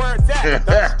 It's where it's at.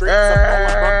 The streets of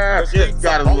Bolingbrook. The streets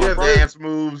got of his little Bolingbrook. dance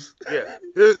moves. Yeah.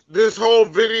 This whole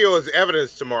video is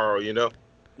evidence tomorrow, you know?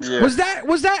 Yeah. Was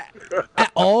that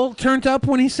at all turned up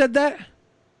when he said that?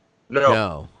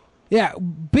 No. Yeah,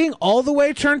 being all the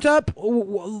way turned up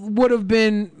would have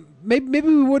been maybe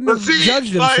we wouldn't have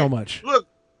judged him so much. Look,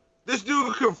 this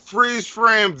dude could freeze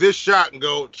frame this shot and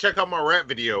go, check out my rap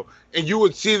video. And you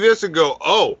would see this and go,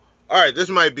 oh, all right, this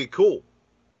might be cool.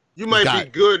 You might be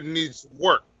good and needs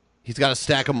work. He's got a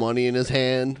stack of money in his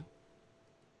hand.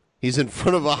 He's in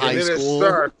front of a high then it school,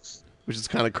 starts. which is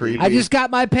kind of creepy. I just got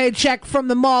my paycheck from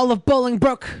the Mall of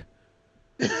Bolingbrook.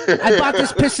 I bought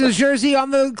this Pistons jersey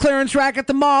on the clearance rack at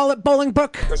the mall at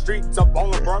Bolingbrook. The streets of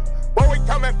Bolingbrook. Where we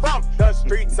coming from? The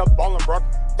streets of Bolingbrook.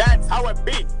 That's how it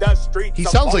be. The streets He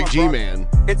of sounds like Bolingbrook. G-Man.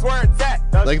 It's where it's at.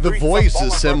 Like the voice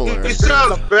is similar. He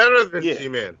sounds better than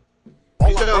G-Man.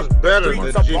 He sounds better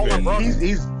than G-Man.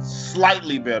 He's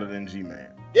slightly better than G-Man.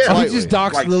 Yeah, Oh, he just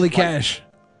doxed Like, Lily like- Cash.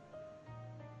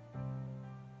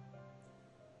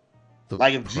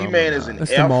 Like if G-Man is an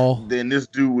That's the F, mole. then this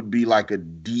dude would be like a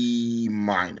D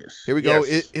minus. Here we go.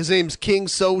 His name's King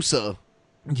Sosa.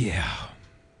 Yeah.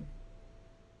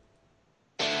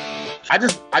 I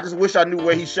just wish I knew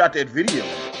where he shot that video.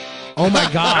 Oh my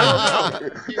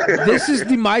God. This is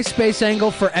the MySpace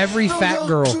angle for every fat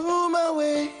girl.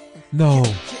 No.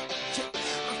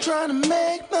 I'm trying to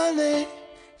make money.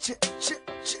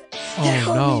 Oh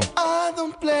no. I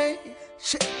don't play.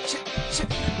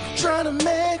 Trying to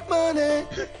make money.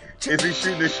 Is he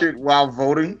shooting this shit while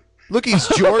voting? Look, he's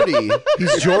Jordy.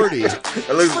 He's Jordy. It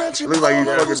looks like he's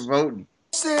fucking voting.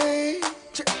 Say,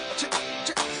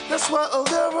 that's what all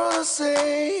the rules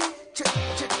say.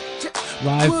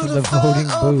 Live from the voting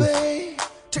booth.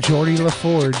 Jordy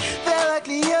LaForge.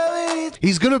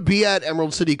 He's gonna be at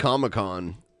Emerald City Comic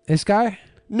Con. This guy?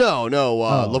 No,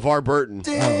 LeVar Burton.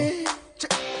 I'm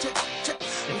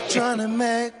trying to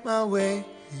make my way.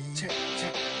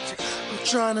 I'm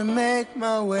trying to make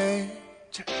my way.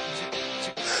 I'm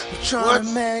trying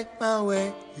to make my way.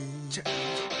 I'm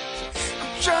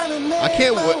trying to make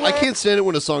I can't stand it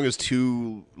when a song is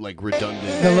too like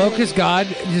redundant. The Locust God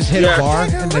just hit a bar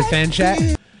in the fan chat.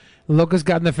 The Locust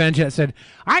God in the fan chat said,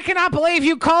 I cannot believe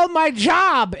you called my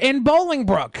job in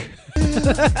Bolingbrook.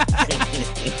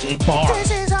 Bar.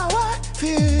 This is how I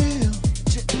feel.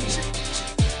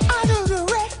 I do the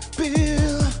red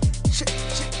bill.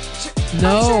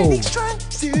 No.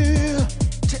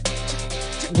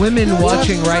 Women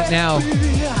watching right now,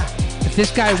 if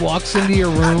this guy walks into your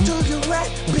room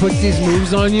and puts these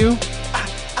moves on you,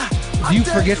 do you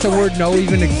forget the word no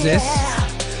even exists?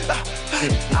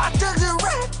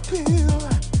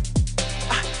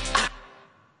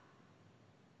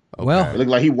 Well, It looked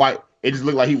like he wiped. It just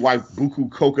looked like he wiped buku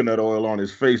coconut oil on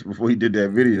his face before he did that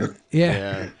video.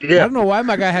 yeah. I don't know why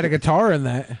my guy had a guitar in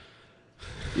that.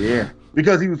 Yeah,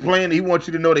 because he was playing. He wants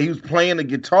you to know that he was playing the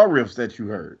guitar riffs that you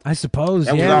heard. I suppose.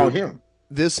 That was all him.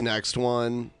 This next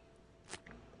one.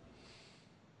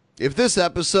 If this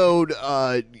episode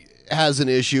has an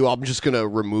issue, I'm just gonna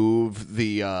remove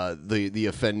the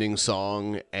offending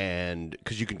song, and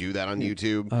because you can do that on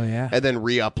YouTube. Oh yeah. And then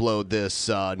re-upload this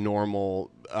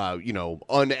normal,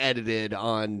 unedited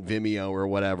on Vimeo or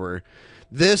whatever.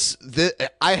 This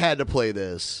I had to play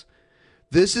this.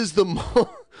 This is the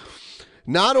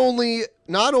not only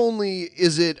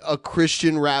is it a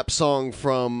Christian rap song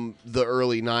from the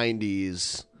early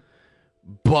 90s,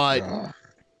 but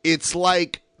it's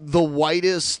like the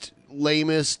whitest,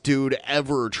 lamest dude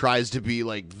ever tries to be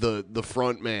like the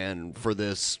front man for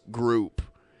this group,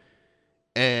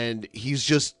 and he's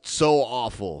just so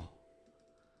awful.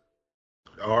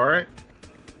 All right.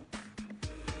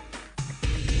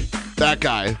 That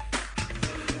guy.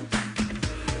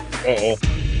 Uh-oh.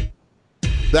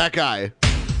 That guy.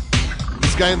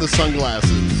 This guy in the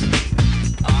sunglasses.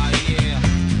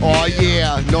 Oh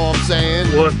yeah, know what I'm saying?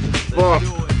 What the fuck?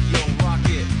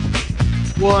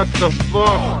 What the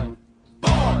fuck?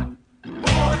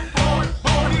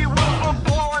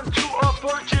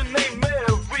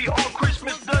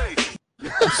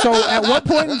 So at what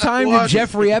point in time did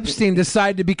Jeffrey Epstein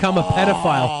decide to become a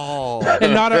pedophile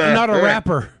and not a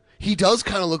rapper? He does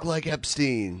kind of look like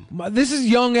Epstein. This is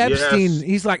young Epstein. Yes.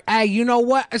 He's like, hey, you know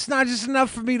what? It's not just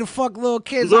enough for me to fuck little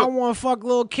kids. I want to fuck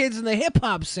little kids in the hip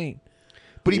hop scene.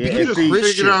 But He just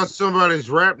figured out somebody's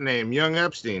rap name, Young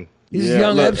Epstein. He's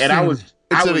Young Epstein. And I was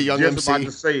Instead of Young just MC. about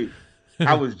to say,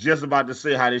 I was just about to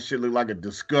say how this shit looked like a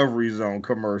Discovery Zone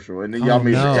commercial, and then y'all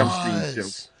made the Epstein show.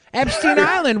 Epstein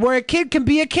Island, where a kid can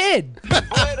be a kid. Look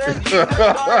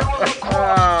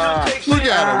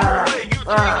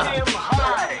at him.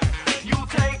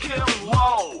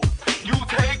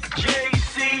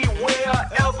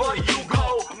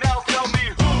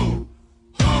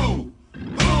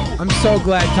 I'm so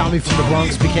glad Tommy from the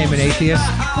Bronx became an atheist.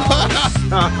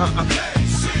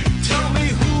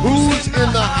 Who's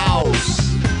in the house?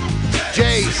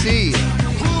 JC.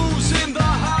 Who's in the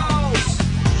house?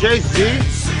 JC?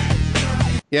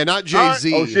 Yeah, not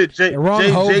Jay-Z. Oh shit, Jay-Z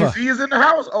is in the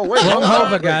house? Oh wait. Wrong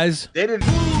Hova, guys. They didn't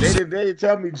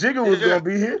tell me Jigga was gonna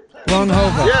be here. Wrong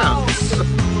Hova. Yeah.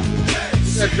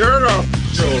 Turn off.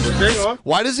 Show. Hang on.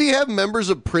 Why does he have members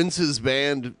of Prince's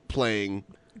band playing?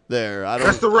 there. I don't.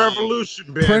 That's the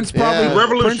revolution, Ben. Prince probably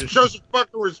revolution. Show some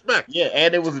fucking respect. Yeah,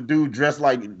 and it was a dude dressed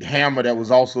like Hammer that was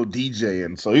also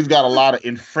DJing. So he's got a lot of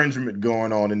infringement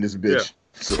going on in this bitch.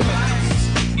 Yeah. So.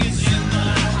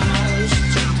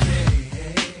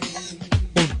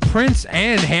 Well, Prince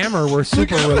and Hammer were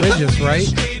super religious,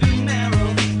 right?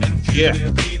 Yeah.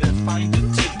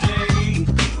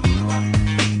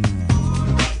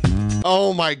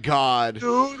 Oh my God.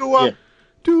 Doo-doo-wop.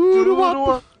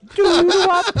 Doo-doo-wop.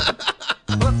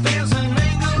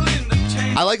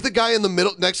 I like the guy in the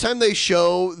middle. Next time they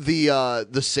show the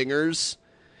singers,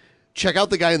 check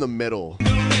out the guy in the middle.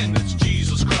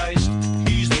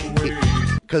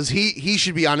 Because he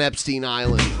should be on Epstein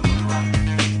Island.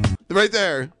 Right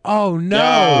there. Oh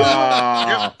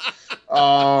no.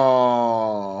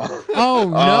 Oh. Oh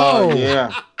no.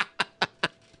 Yeah.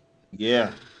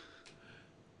 Yeah.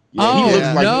 Oh, he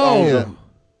looks like no.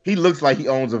 he looks like he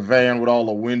owns a van with all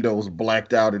the windows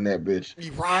blacked out in that bitch.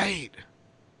 Right.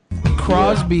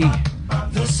 Crosby.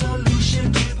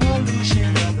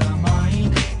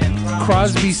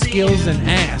 Crosby, skills, and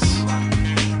ass.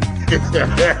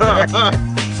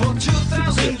 For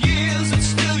 2,000 years and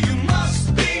still you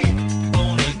must be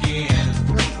born again.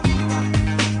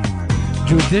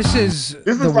 Dude, this is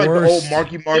This the is like worst. the old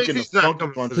Marky Mark and the Funky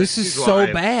Bunch. This is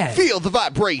so bad. Feel the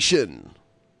vibration.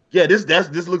 Yeah, this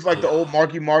looks like the old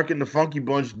Marky Mark and the Funky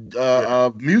Bunch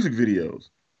music videos.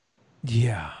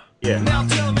 Yeah. Yeah.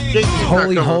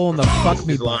 Holy hole in the fuck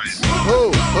me butts.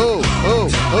 Oh, oh, oh,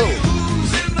 oh.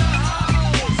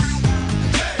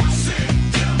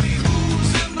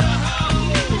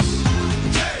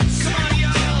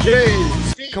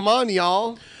 Come on,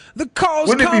 y'all. The call's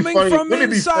Wouldn't it be coming funny- from wouldn't it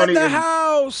be inside funny the if-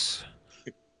 house.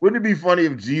 Wouldn't it be funny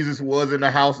if Jesus was in the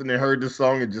house and then heard this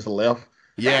song and just left?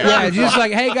 Yeah, just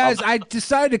like, hey guys, I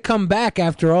decided to come back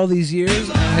after all these years.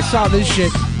 I saw this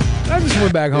shit. I just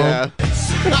went back home. Yeah.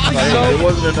 Like, hey, there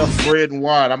wasn't enough bread and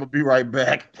wine. I'm gonna be right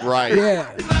back. Right. Yeah.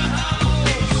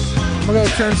 I'm gonna go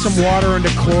turn some water into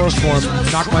chloroform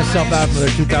and knock myself out for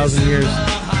another 2,000 years.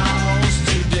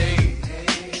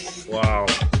 Wow.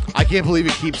 I can't believe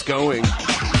it keeps going.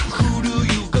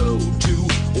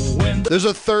 There's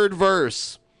a third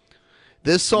verse.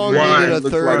 This song needed a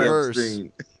third verse.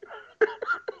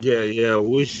 Yeah.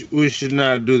 We should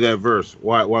not do that verse.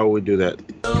 Why would we do that?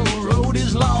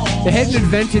 They hadn't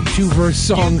invented 2-verse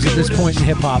songs at this point in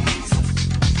hip hop.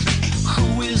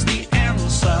 Who is the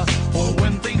answer for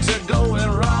when things are going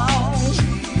wrong?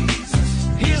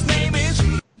 His name is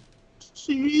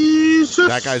Jesus.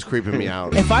 That guy's creeping me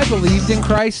out. If I believed in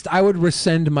Christ, I would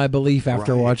rescind my belief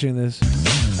after watching this.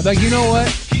 I'd be like, you know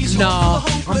what? Nah,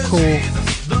 I'm cool.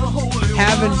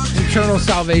 Having eternal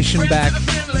salvation back.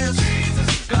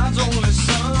 God's only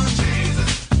son,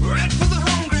 Jesus. Bread for the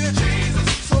hungry,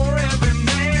 Jesus. For every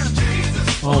man,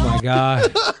 Jesus. Oh my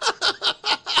God.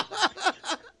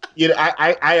 Yeah,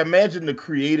 I imagine the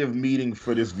creative meeting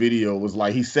for this video was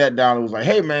like he sat down and was like,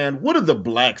 "Hey man, what are the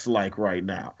blacks like right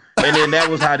now?" And then that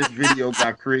was how this video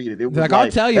got created. It was Like,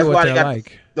 I'll tell you that's what why they're they got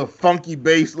like. The funky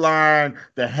bass line,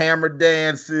 the hammer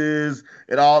dances,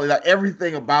 and all like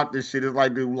everything about this shit is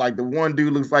like the one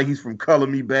dude looks like he's from Color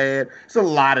Me Bad. It's a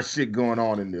lot of shit going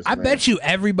on in this. I man. bet you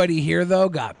everybody here though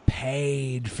got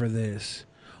paid for this.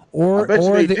 Or bet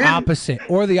you they the didn't. opposite.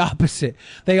 Or the opposite.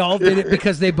 They all did it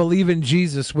because they believe in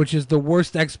Jesus, which is the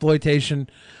worst exploitation.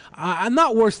 I'm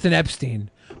not worse than Epstein,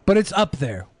 but it's up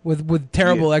there with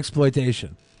terrible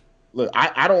exploitation. Look,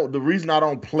 I don't. The reason I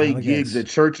don't play gigs at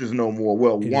churches no more.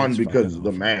 Well, one because of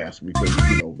the mask, because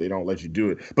they don't let you do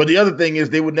it. But the other thing is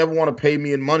they would never want to pay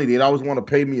me in money. They'd always want to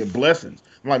pay me in blessings.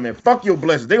 I'm like, man, fuck your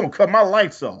blessings. They gonna cut my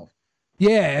lights off.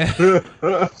 Yeah.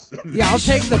 Yeah, I'll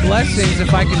take the blessings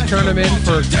if I can turn them in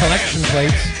for collection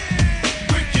plates.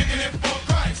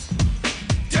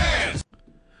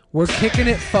 We're kicking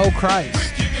it faux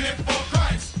Christ.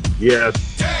 Yes.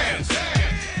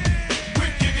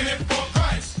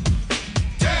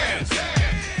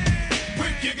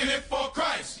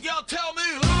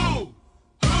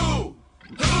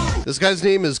 This guy's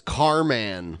name is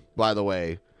Carman, by the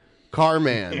way.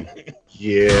 Carman.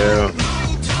 Yeah.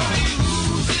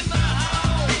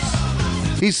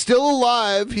 He's still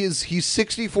alive. He's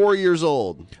 64 years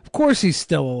old. Of course he's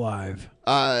still alive.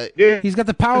 Yeah. He's got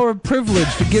the power of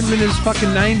privilege to get him in his fucking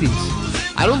 90s.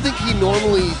 I don't think he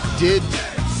normally did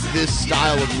this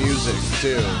style of music,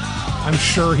 too. I'm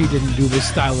sure he didn't do this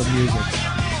style of music.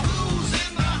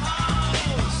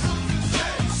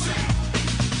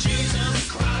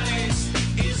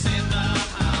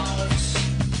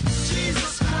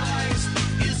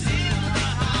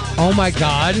 Oh my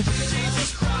God.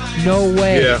 No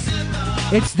way. Yeah.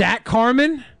 It's that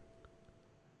Carmen?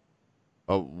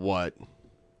 What?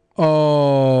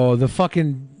 Oh, the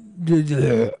fucking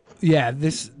yeah.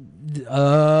 This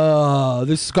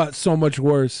got so much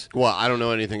worse. Well, I don't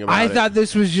know anything about I it. thought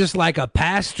this was just like a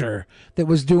pastor that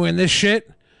was doing this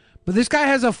shit, but this guy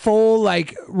has a full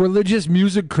like religious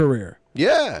music career.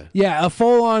 Yeah. Yeah, a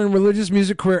full-on religious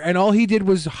music career, and all he did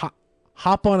was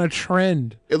hop on a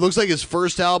trend. It looks like his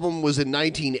first album was in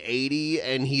 1980,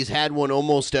 and he's had one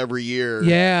almost every year.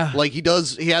 Yeah. Like he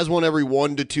has one every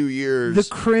 1 to 2 years. The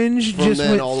cringe From just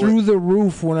then went all the through the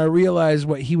roof when I realized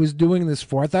what he was doing this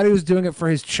for. I thought he was doing it for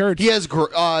his church. He has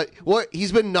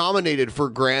he's been nominated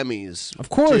for Grammys. Of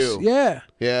course, too. yeah.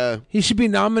 Yeah. He should be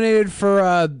nominated for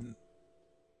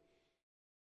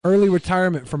early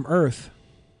retirement from Earth.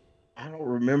 I don't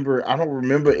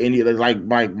remember any of that. Like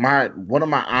one of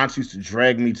my aunts used to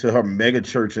drag me to her mega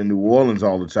church in New Orleans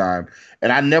all the time,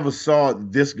 and I never saw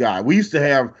this guy. We used to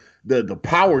have the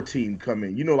power team come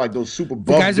in, like those super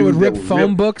buff The guys that would dudes rip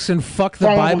phone books and fuck the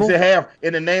phone Bible. books they have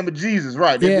in the name of Jesus,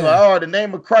 right? They'd be Yeah. like, "Oh, in the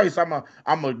name of Christ, I'm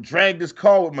a drag this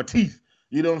car with my teeth."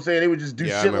 You know what I'm saying? They would just do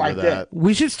shit like that.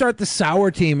 We should start the sour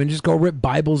team and just go rip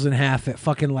Bibles in half at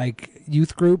fucking like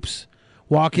youth groups.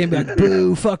 Walk in, be like,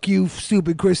 boo, fuck you,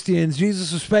 stupid Christians.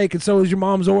 Jesus was fake, and so was your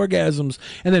mom's orgasms.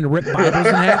 And then rip Bibles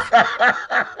in half.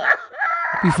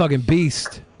 Be fucking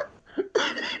beast.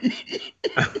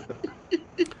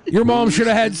 Your mom should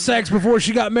have had sex before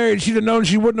she got married. She'd have known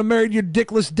she wouldn't have married your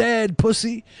dickless dad,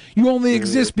 pussy. You only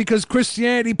exist because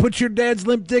Christianity put your dad's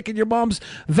limp dick in your mom's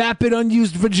vapid,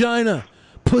 unused vagina,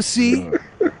 pussy.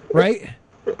 Right?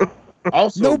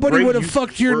 Also, nobody great would have use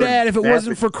fucked your for dad if it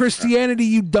wasn't vapid- for Christianity,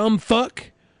 you dumb fuck.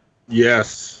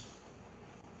 Yes.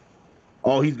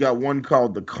 Oh, he's got one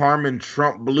called the Carmen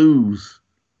Trump Blues.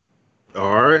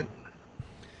 All right.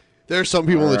 There's some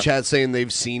people in the chat saying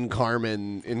they've seen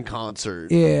Carmen in concert.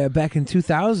 Yeah, back in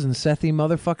 2000, Sethy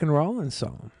motherfucking Rollins saw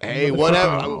him. Hey,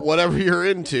 whatever you're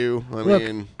into. I Look,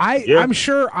 mean, I'm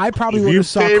sure I probably If would you have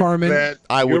saw saved Carmen. that,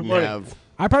 I wouldn't your money. Have.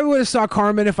 I probably would have saw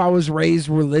Carmen if I was raised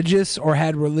religious or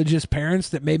had religious parents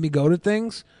that made me go to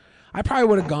things. I probably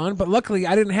would have gone, but luckily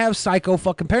I didn't have psycho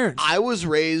fucking parents. I was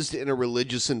raised in a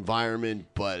religious environment,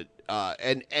 but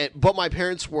but my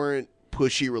parents weren't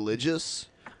pushy religious.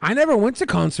 I never went to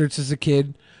concerts as a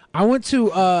kid. I went to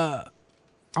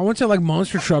like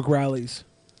monster truck rallies.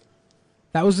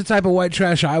 That was the type of white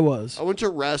trash I was. I went to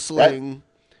wrestling.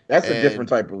 That's a different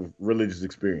type of religious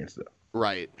experience, though.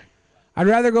 Right. I'd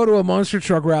rather go to a monster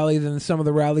truck rally than some of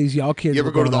the rallies y'all kids. You ever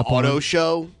were go to going the up on. auto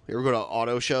show? You ever go to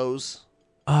auto shows?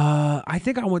 I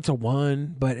think I went to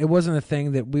one, but it wasn't a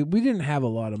thing that we didn't have a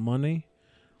lot of money.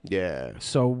 Yeah.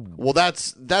 So well,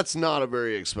 that's not a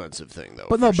very expensive thing though.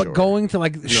 But no, for but sure. going to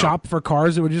like shop for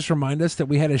cars, it would just remind us that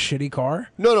we had a shitty car.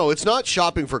 No, it's not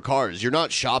shopping for cars. You're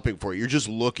not shopping for it. You're just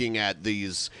looking at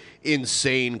these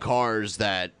insane cars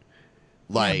that,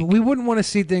 like. But we wouldn't want to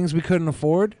see things we couldn't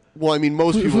afford. Well, I mean,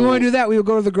 most If people. we want to do that, we would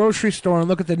go to the grocery store and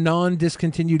look at the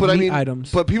non-discontinued meat items.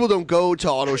 But people don't go to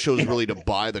auto shows really to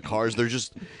buy the cars. They're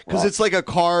just because it's like a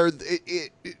car.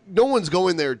 No one's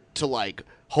going there to like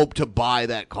hope to buy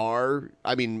that car.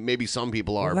 I mean, maybe some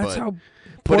people are, Well, that's but how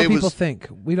poor it people was, think.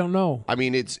 We don't know. I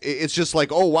mean, it's just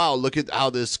like, oh wow, look at how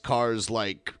this car's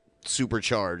like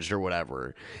supercharged or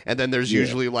whatever. And then there's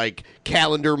usually like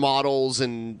calendar models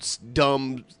and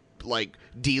dumb like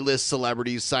D-list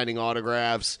celebrities signing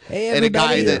autographs, Hey, and a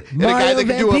guy everybody, that and a guy Mario that can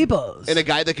Van do Peebles. and a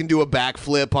guy that can do a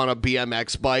backflip on a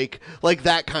BMX bike, like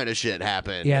that kind of shit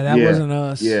happened. Yeah, that wasn't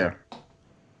us. Yeah.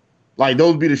 Like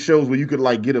those be the shows where you could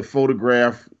like get a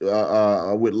photograph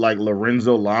with like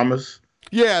Lorenzo Lamas.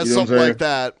 Yeah, You know what I'm something saying? like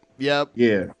that. Yep.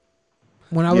 Yeah.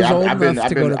 When I was old enough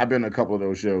to go to, I've been to a couple of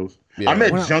those shows. Yeah. I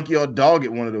met When I- Junkyard Dog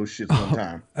at one of those shits one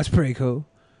time. that's pretty cool.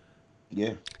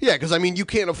 Yeah. Yeah, because I mean, you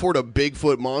can't afford a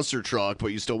Bigfoot monster truck, but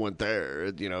you still went there.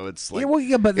 You know, it's like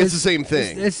but it's the same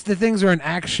thing. It's the things are in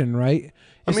action, right?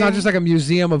 It's mean- not just like a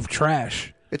museum of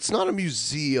trash. It's not a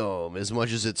museum as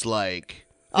much as it's like.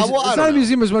 It's, well, I it's don't not a know.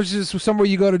 museum as much as it's somewhere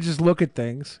you go to just look at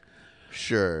things.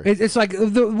 Sure. It's like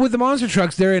with the monster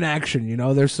trucks, they're in action. You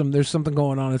know, there's something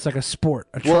going on. It's like a sport,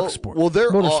 a truck sport. Well,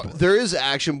 Motorsport. there is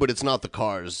action, but it's not the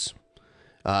cars.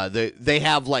 They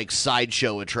have like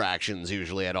sideshow attractions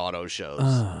usually at auto shows.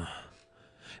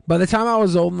 By the time I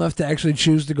was old enough to actually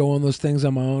choose to go on those things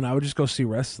on my own, I would just go see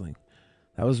wrestling.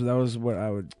 That was what I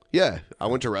would. Yeah, I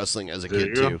went to wrestling as a There kid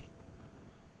you go. too.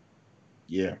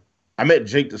 Yeah. I met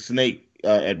Jake the Snake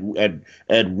at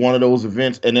one of those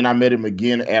events, and then I met him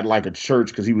again at like a church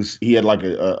because he had like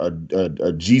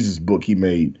a Jesus book he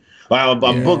made, like a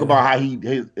book about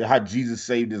how Jesus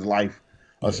saved his life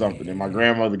or something. And my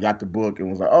grandmother got the book and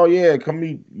was like, "Oh yeah, come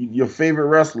meet your favorite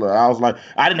wrestler." I was like,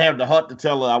 I didn't have the heart to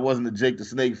tell her I wasn't a Jake the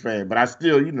Snake fan, but I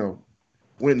still,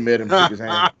 went and met him, shook his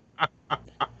hand.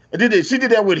 She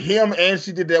did that with him, and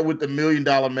she did that with the $1 Million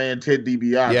Man, Ted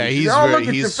DiBiase. Yeah,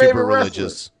 he's super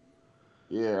religious.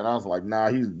 Yeah, and I was like, nah,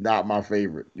 he's not my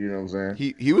favorite. You know what I'm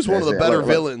saying? He was one of the better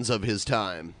villains of his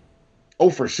time. Oh,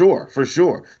 for sure.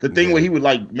 The thing where he would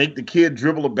like make the kid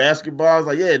dribble a basketball. I was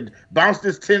like, yeah, bounce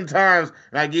this 10 times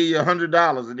and I give you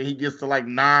 $100. And then he gets to like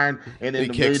 9, and then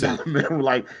the $1 Million Man would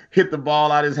like hit the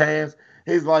ball out of his hands.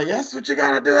 He's like, that's what you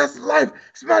gotta do. That's life.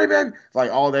 It's money, baby. It's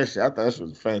like all that shit. I thought that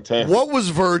was fantastic. What was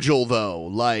Virgil though?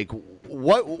 Like,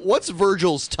 what's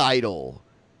Virgil's title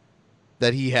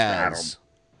that he has?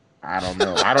 I don't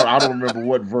know. I don't remember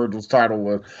what Virgil's title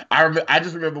was. I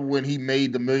just remember when he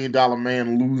made the $1 Million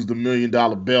Man lose the $1 Million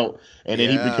belt, and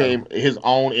then he became his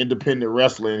own independent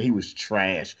wrestler, and he was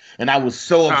trash. And I was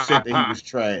so upset that he was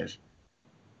trash.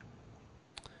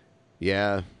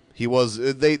 Yeah, he was.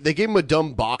 They gave him a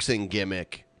dumb boxing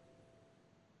gimmick.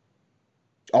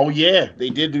 Oh yeah,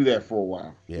 they did do that for a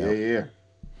while. Yeah.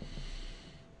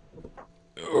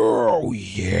 Oh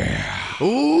yeah.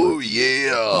 Oh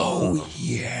yeah. Oh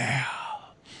yeah.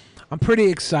 I'm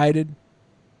pretty excited.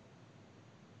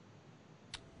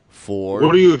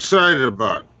 What are you excited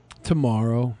about?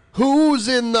 Tomorrow. Who's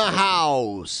in the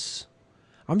house?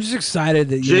 I'm just excited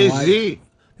that Jay-Z.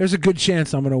 There's a good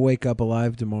chance I'm gonna wake up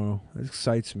alive tomorrow. It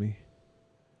excites me.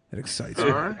 Me.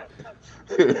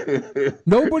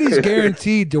 Nobody's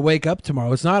guaranteed to wake up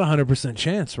tomorrow. It's not a 100%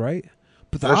 chance, right?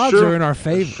 But the odds are in our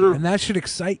favor, and that should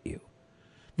excite you.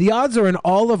 The odds are in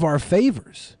all of our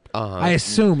favors. I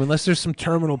assume, unless there's some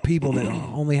terminal people that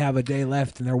only have a day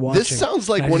left and they're watching. This sounds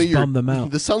like one of your.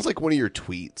 This sounds like one of your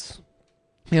tweets.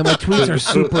 Yeah, my tweets are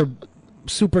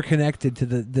super connected to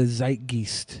the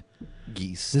zeitgeist.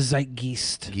 The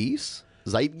zeitgeist.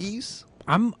 Zeitgeist.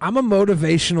 I'm a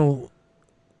motivational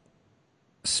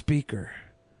speaker.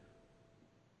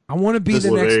 I want to be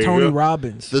the next Tony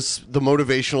Robbins. The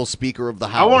motivational speaker of the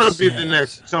house. I want to be the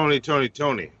next Tony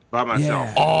by myself.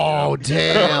 Yeah. Oh,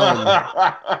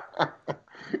 damn.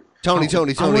 Tony has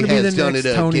done it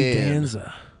Tony again.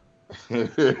 Danza.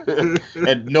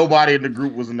 And nobody in the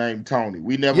group was named Tony.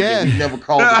 We never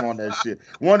called him on that shit.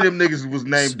 One of them niggas was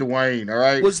named Dwayne, all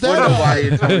right? Was that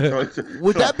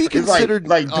would that be considered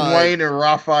like Dwayne and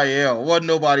Raphael? Wasn't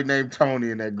nobody named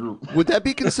Tony in that group. Would that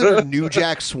be considered New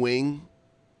Jack Swing?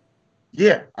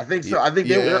 Yeah, I think so. I think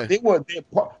they were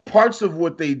parts of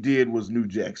what they did was New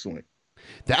Jack Swing.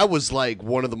 That was like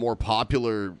one of the more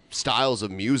popular styles of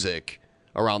music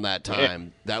around that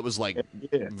time. That was like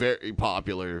very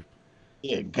popular.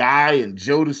 Yeah, Guy and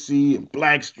Jodeci and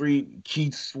Blackstreet and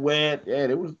Keith Sweat. Yeah,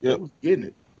 it was getting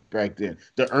it back then.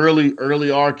 The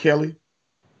early R. Kelly.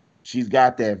 She's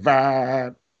got that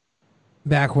vibe.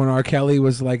 Back when R. Kelly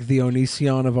was like the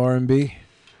Onision of R&B.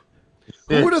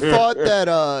 Who would have thought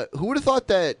that? Who would have thought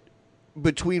that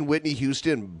between Whitney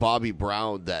Houston and Bobby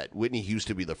Brown, that Whitney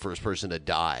Houston would be the first person to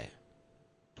die?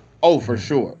 Oh, for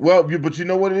sure. Well, but you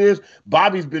know what it is?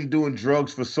 Bobby's been doing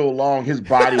drugs for so long, his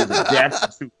body is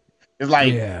adapted to. It's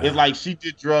like she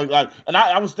did drugs. And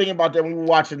I was thinking about that when we were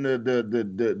watching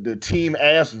the Team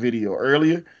Ass video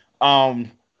earlier.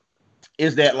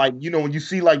 Is that like, when you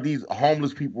see like these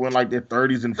homeless people in like their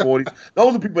 30s and 40s,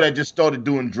 those are people that just started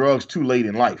doing drugs too late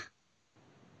in life.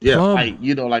 Yeah,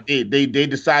 like they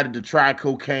decided to try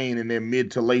cocaine in their mid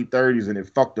to late 30s and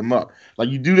it fucked them up. Like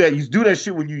you do that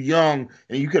shit when you're young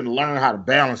and you can learn how to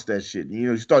balance that shit.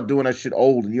 You start doing that shit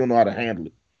old and you don't know how to handle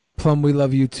it. Plum, we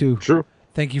love you too. True.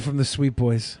 Thank you from the Sweet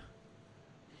Boys.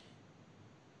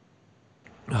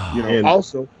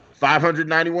 Also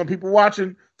 591 people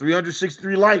watching,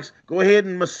 363 likes. Go ahead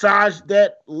and massage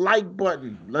that like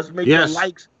button. Let's make the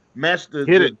likes match the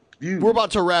views. We're about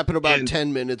to wrap in about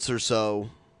 10 minutes or so.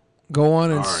 Go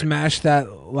on and smash that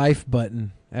life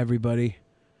button, everybody.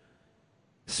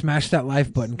 Smash that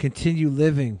life button. Continue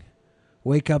living.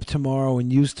 Wake up tomorrow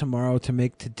and use tomorrow to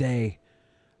make today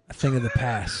a thing of the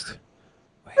past.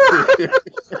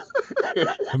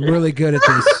 I'm really good at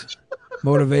this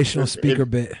motivational speaker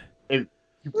bit. You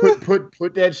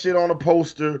put that shit on a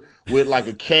poster with like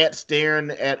a cat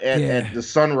staring at the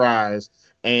sunrise,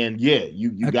 and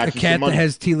you got a cat that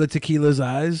has Tila Tequila's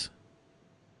eyes.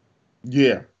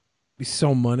 Yeah, be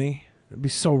so money. It'd be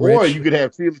so rich. Or you could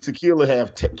have Tila Tequila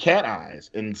have cat eyes,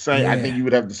 and say I think you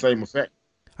would have the same effect.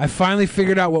 I finally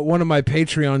figured out what one of my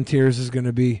Patreon tiers is going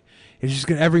to be. It's just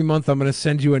every month I'm going to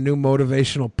send you a new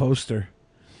motivational poster.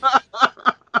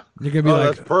 You're gonna be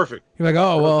like, that's perfect. You're like,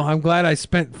 oh well, I'm glad I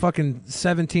spent fucking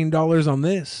 $17 on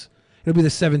this. It'll be the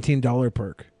 $17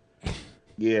 perk.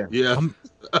 Yeah.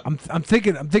 I'm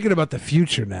thinking about the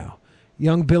future now.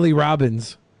 Young Billy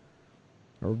Robbins,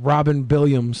 or Robin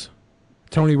Williams,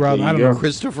 Tony Robbins. I don't know.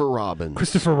 Christopher Robbins.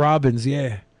 Christopher Robbins.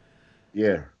 Yeah.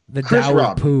 Yeah. The Chris Dow of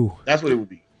Robbins. Pooh. That's what it would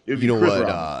be. It would be You know Chris what?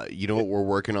 Robbins. You know what we're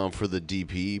working on for the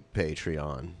DP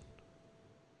Patreon.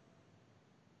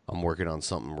 I'm working on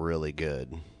something really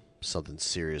good, something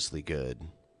seriously good.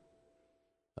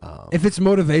 If it's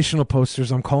motivational posters,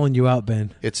 I'm calling you out,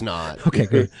 Ben. It's not. Okay,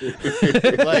 good.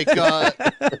 Like,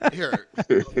 here.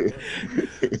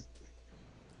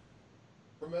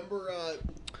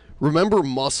 Remember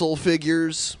muscle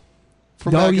figures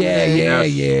from back in the day?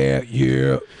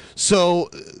 Yeah. So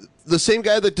the same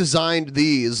guy that designed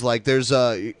these, like, here's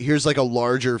like a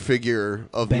larger figure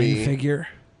of Ben me. figure.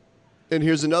 And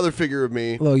here's another figure of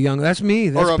me. Hello, young. That's me.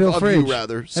 That's Or Bill of Fridge. you,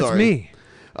 rather. That's Sorry. me.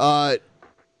 I'm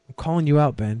calling you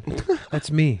out, Ben.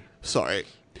 That's me. Sorry.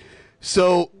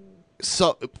 So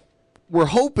we're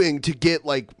hoping to get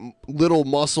like little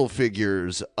muscle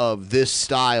figures of this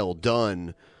style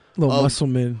done. Little muscle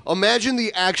men. Imagine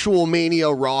the actual Mania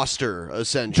roster,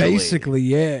 essentially. Basically,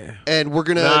 yeah. And we're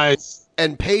gonna Nice.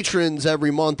 and patrons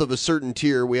every month of a certain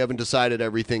tier, we haven't decided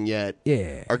everything yet.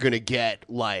 Yeah. Are gonna get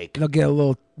like They'll get a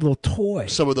little toy.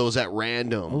 some of those at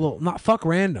random. A little, not fuck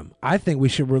random. I think we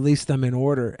should release them in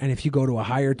order, and if you go to a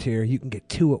higher tier, you can get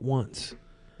 2 at once.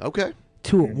 Okay.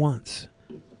 2 at once.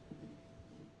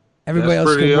 Everybody That's else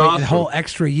can pretty wait awesome. a whole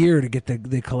extra year to get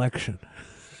the collection.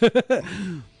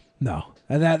 No,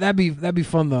 that'd be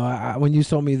fun though. When you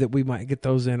told me that we might get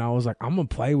those in, I was like, I'm gonna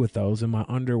play with those in my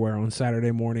underwear on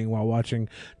Saturday morning while watching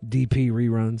DP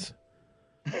reruns.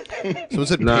 Someone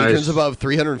said patrons above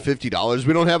 $350.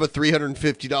 We don't have a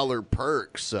 $350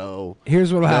 perk, so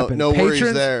Here's what'll happen. No worries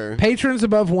patrons, there. Patrons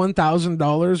above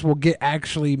 $1,000 will get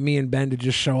actually me and Ben to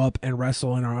just show up and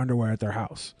wrestle in our underwear at their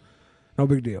house. No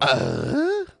big deal.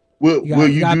 Will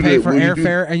you gotta do pay that? for Will you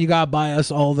airfare, and you gotta buy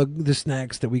us all the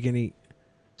snacks that we can eat.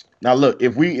 Now look,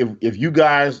 if you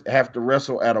guys have to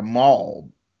wrestle at a mall,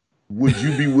 would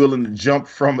you be willing to jump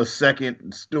from a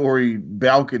second story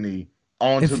balcony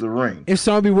onto the ring? If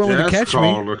someone be willing to catch me,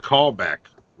 a callback.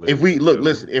 If we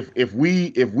listen, if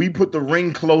we put the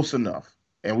ring close enough,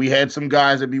 and we had some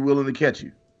guys that be willing to catch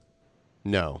you,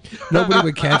 no, nobody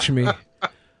would catch me.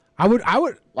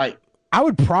 I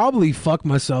would probably fuck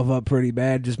myself up pretty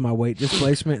bad, just my weight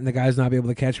displacement, and the guys not be able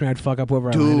to catch me. I'd fuck up whoever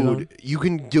I landed on. Dude, you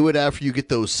can do it after you get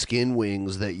those skin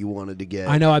wings that you wanted to get.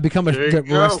 I know. I become a There you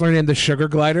go. wrestler named the Sugar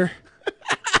Glider.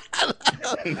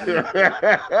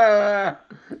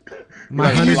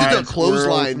 Like, you used to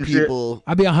clothesline people.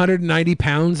 I'd be 190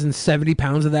 pounds, and 70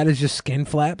 pounds of that is just skin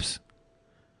flaps.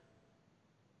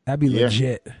 That'd be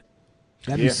legit.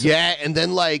 That'd be Yeah, and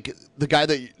then like the guy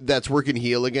that's working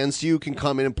heel against you can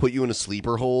come in and put you in a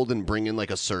sleeper hold and bring in like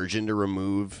a surgeon to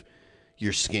remove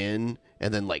your skin,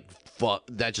 and then like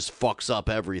that just fucks up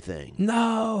everything.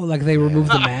 No, like they remove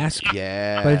the mask.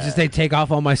 Yeah, But it's just they take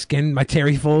off all my skin, my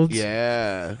Terry folds.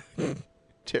 Yeah.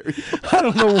 Terry. I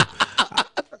don't know.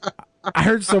 I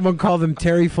heard someone call them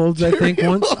Terry folds, I think,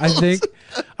 once. I think.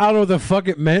 I don't know what the fuck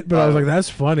it meant, but I was like, that's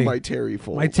funny. My Terry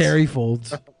folds. My Terry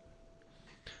folds.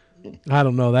 I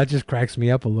don't know. That just cracks me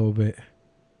up a little bit.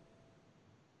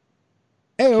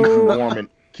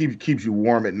 keeps you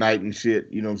warm at night and shit.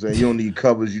 You know what I'm saying? You don't need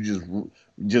covers. You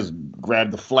just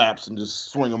grab the flaps and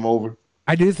just swing them over.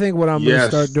 I do think what I'm going to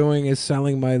start doing is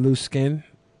selling my loose skin.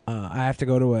 I have to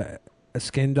go to a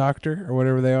skin doctor or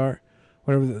whatever they are.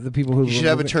 Whatever the people who You should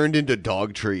have it turned into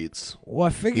dog treats. Well,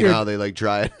 I figured You know how they like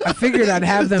dry it. I figured I'd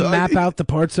have them Dog map eat. out the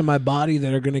parts of my body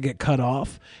that are going to get cut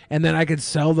off, and then I could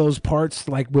sell those parts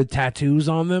like with tattoos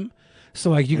on them. So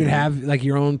like you could have like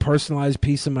your own personalized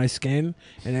piece of my skin,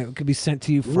 and it could be sent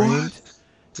to you framed.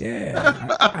 Yeah,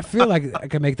 I feel like I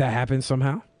could make that happen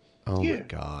somehow. Oh my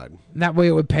god! And that way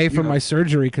it would pay for my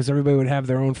surgery because everybody would have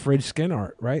their own fridge skin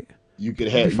art, right? You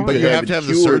could That'd be fun. But you have to have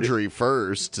the surgery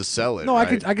first to sell it. No,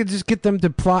 right? I could just get them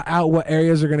to plot out what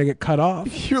areas are going to get cut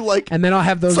off. You're like, and then I'll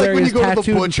have those it's like when areas you go to the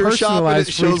tattooed and butcher shop and it personalized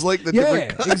for shows, each- like, the yeah, different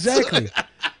cuts. exactly.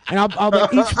 And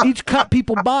I'll each cut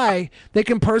people buy, they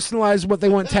can personalize what they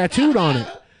want tattooed on it.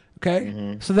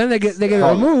 Okay, so then they get it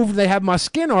removed. They have my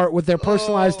skin art with their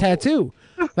personalized tattoo.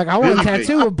 Like I want a Billy tattoo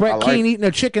Bacon. of Brett I like Keane it. eating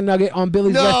a chicken nugget on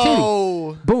Billy's left titty.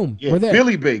 Boom, Yeah, we're there.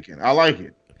 Billy Bacon. I like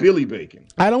it. Billy Bacon.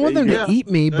 I don't want them to eat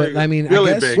me, but I mean, I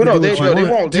guess Well, no, do they what you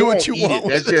won't. They won't you eat want it.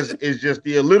 That's just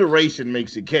the alliteration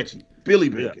makes it catchy. Billy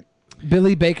Bacon.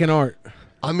 Billy Bacon art.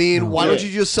 I mean, why Yeah. don't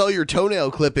you just sell your toenail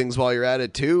clippings while you're at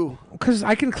it too? Because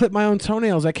I can clip my own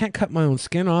toenails. I can't cut my own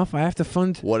skin off. I have to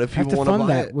fund. What if I have people to wanna fund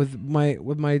buy that it?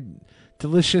 with my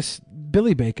delicious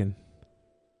Billy Bacon?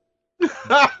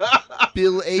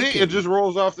 Bill See, it just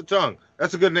rolls off the tongue.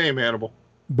 That's a good name, Hannibal.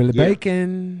 Billy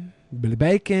Bacon. Billy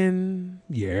Bacon.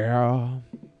 Yeah.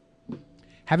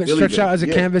 Have it Billy stretched out Bacon, as a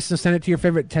yeah. canvas and send it to your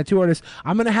favorite tattoo artist.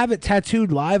 I'm going to have it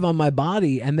tattooed live on my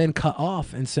body and then cut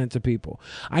off and sent to people.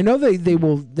 I know they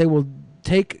will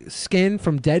take skin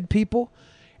from dead people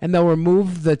and they'll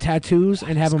remove the tattoos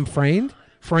and have them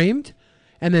framed,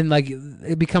 and then like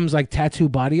it becomes like tattoo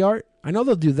body art. I know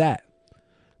they'll do that.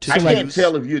 I can't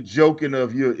tell if you're joking or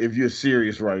if you're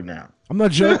serious right now. I'm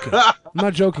not joking. I'm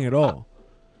not joking at all.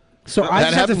 So I that just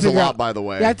have to happens a figure lot, out, by the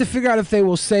way. I have to figure out if they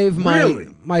will save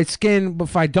my skin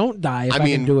if I don't die. If I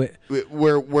can do it.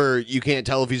 Where you can't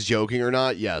tell if he's joking or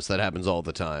not. Yes, that happens all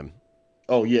the time.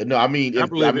 Oh yeah, no, I mean,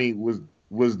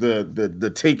 was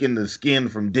the taking the skin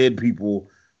from dead people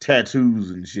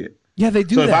tattoos and shit. Yeah, they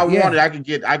do so that. if I yeah. wanted, I could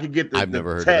get the. I've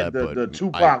never heard of that, the but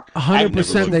Tupac.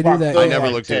 100% they do that. I never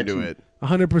looked into it.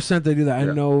 100% they do that.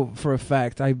 Yeah. I know for a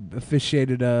fact. I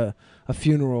officiated a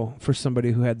funeral for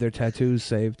somebody who had their tattoos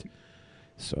saved.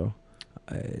 So,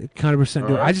 100%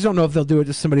 do it. I just don't know if they'll do it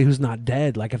to somebody who's not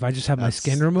dead. Like if I just have my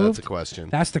skin removed. That's a question.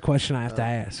 That's the question I have to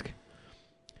ask.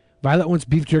 Violet wants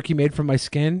beef jerky made from my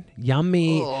skin.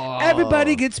 Yummy.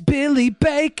 Everybody gets Billy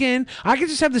Bacon. I could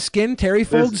just have the skin terry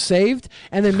fold saved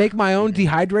and then make my own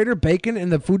dehydrator, bacon,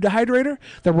 and the food dehydrator.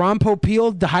 The Ron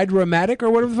Popeil Dehydramatic or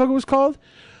whatever the fuck it was called.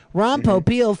 Ron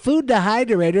Popeil food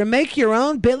dehydrator. Make your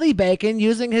own Billy Bacon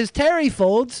using his terry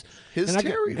folds.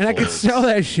 And I could sell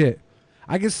that shit.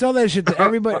 I can sell that shit to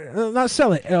everybody. Not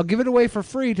sell it. I'll give it away for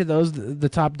free to those the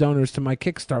top donors to my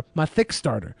Kickstarter, my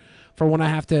Thickstarter, for when I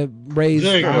have to raise.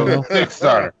 There you go.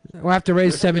 Thickstarter. I'll have to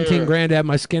raise 17 grand to have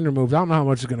my skin removed. I don't know how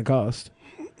much it's going to cost.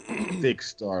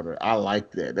 Thickstarter. I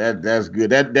like that. That's good.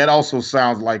 That also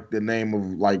sounds like the name of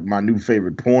like my new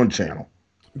favorite porn channel.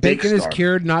 Bacon is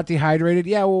cured, not dehydrated.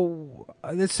 Yeah, well,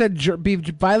 it said beef.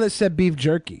 Violet said beef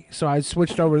jerky, so I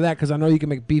switched over to that because I know you can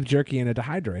make beef jerky in a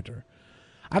dehydrator.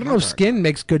 I don't know if skin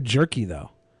makes good jerky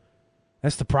though.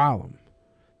 That's the problem.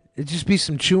 It'd just be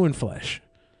some chewing flesh.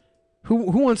 Who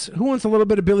wants a little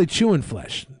bit of Billy chewing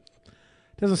flesh?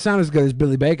 Doesn't sound as good as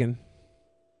Billy Bacon.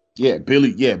 Yeah,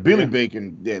 Billy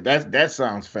Bacon. Yeah, that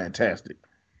sounds fantastic.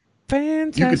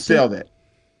 Fantastic. You could sell that.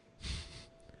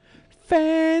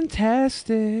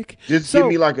 Fantastic. Just give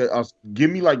me like a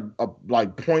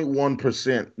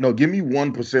 0.1%. No, give me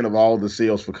 1% of all the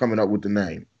sales for coming up with the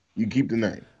name. You keep the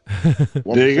name.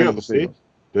 There you go. See?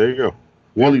 There you go.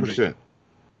 1%.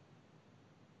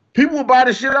 People will buy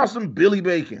the shit out some Billy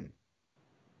Bacon.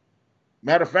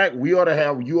 Matter of fact, you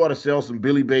ought to sell some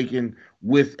Billy Bacon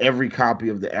with every copy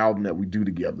of the album that we do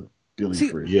together. Billy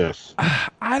Free. Yes.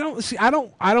 I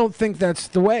don't think that's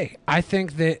the way. I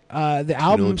think that the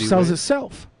album sells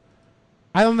itself.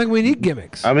 I don't think we need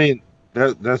gimmicks. I mean,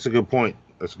 that's a good point.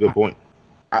 That's a good point.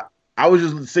 I was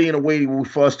just seeing a way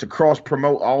for us to cross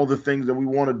promote all the things that we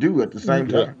want to do at the same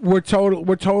time. We're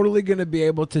totally going to be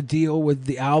able to deal with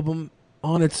the album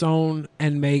on its own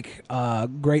and make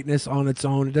greatness on its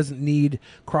own. It doesn't need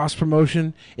cross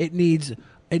promotion. It needs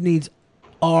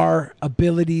our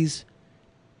abilities,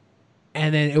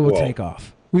 and then it will take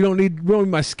off. We don't need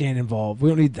my skin involved. We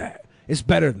don't need that. It's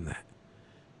better than that.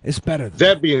 It's better than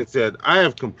that. Being said, I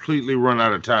have completely run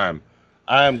out of time.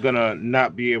 I am gonna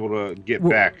not be able to get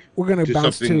back. We're gonna to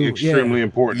bounce something extremely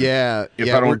important. Yeah,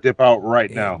 if I don't dip out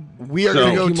right now, we are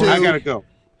gonna go too. I gotta go.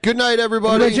 Good night,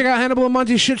 everybody. Check out Hannibal and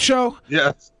Monty shit show.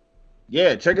 Yes.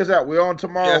 Yeah, check us out. We're on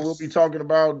tomorrow. Yes. We'll be talking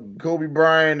about Kobe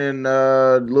Bryant and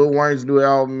Lil Wayne's new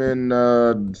album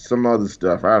and some other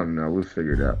stuff. I don't know. We'll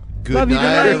figure it out. Good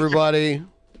night, everybody.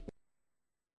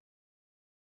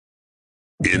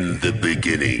 In the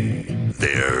beginning,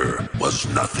 there was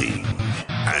nothing.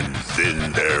 And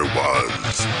then there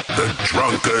was the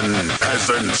Drunken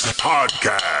Peasants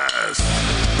Podcast.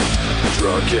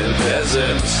 Drunken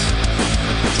Peasants.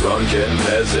 Drunken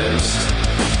Peasants.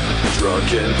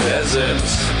 Drunken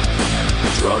Peasants.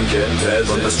 Drunken Peasants.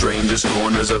 From the strangest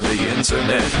corners of the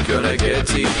internet, gonna get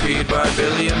TP'd by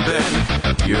Billy and Ben.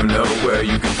 You know where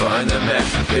you can find them at.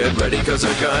 Get ready, cause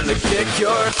they're gonna kick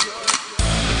your...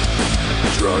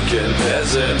 Drunken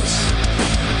Peasants.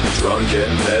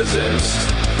 Drunken Peasants.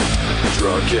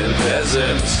 Drunken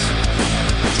Peasants.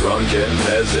 Drunken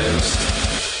Peasants.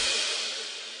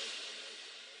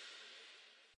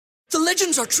 The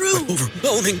legends are true.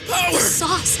 Overwhelming power. The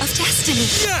sauce of destiny.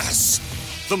 Yes.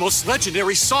 The most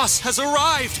legendary sauce has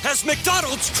arrived as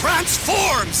McDonald's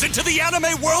transforms into the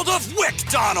anime world of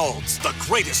WickDonald's. The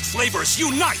greatest flavors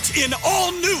unite in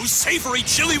all new savory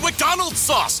chili McDonald's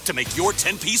sauce to make your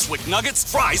 10-piece Wick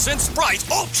Nuggets, fries, and Sprite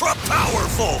ultra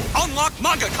powerful. Unlock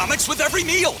manga comics with every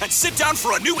meal and sit down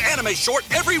for a new anime short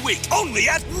every week only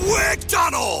at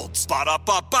WickDonald's.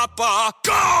 Ba-da-ba-ba-ba,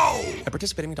 go! At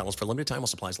participating McDonald's for a limited time while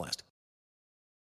supplies last.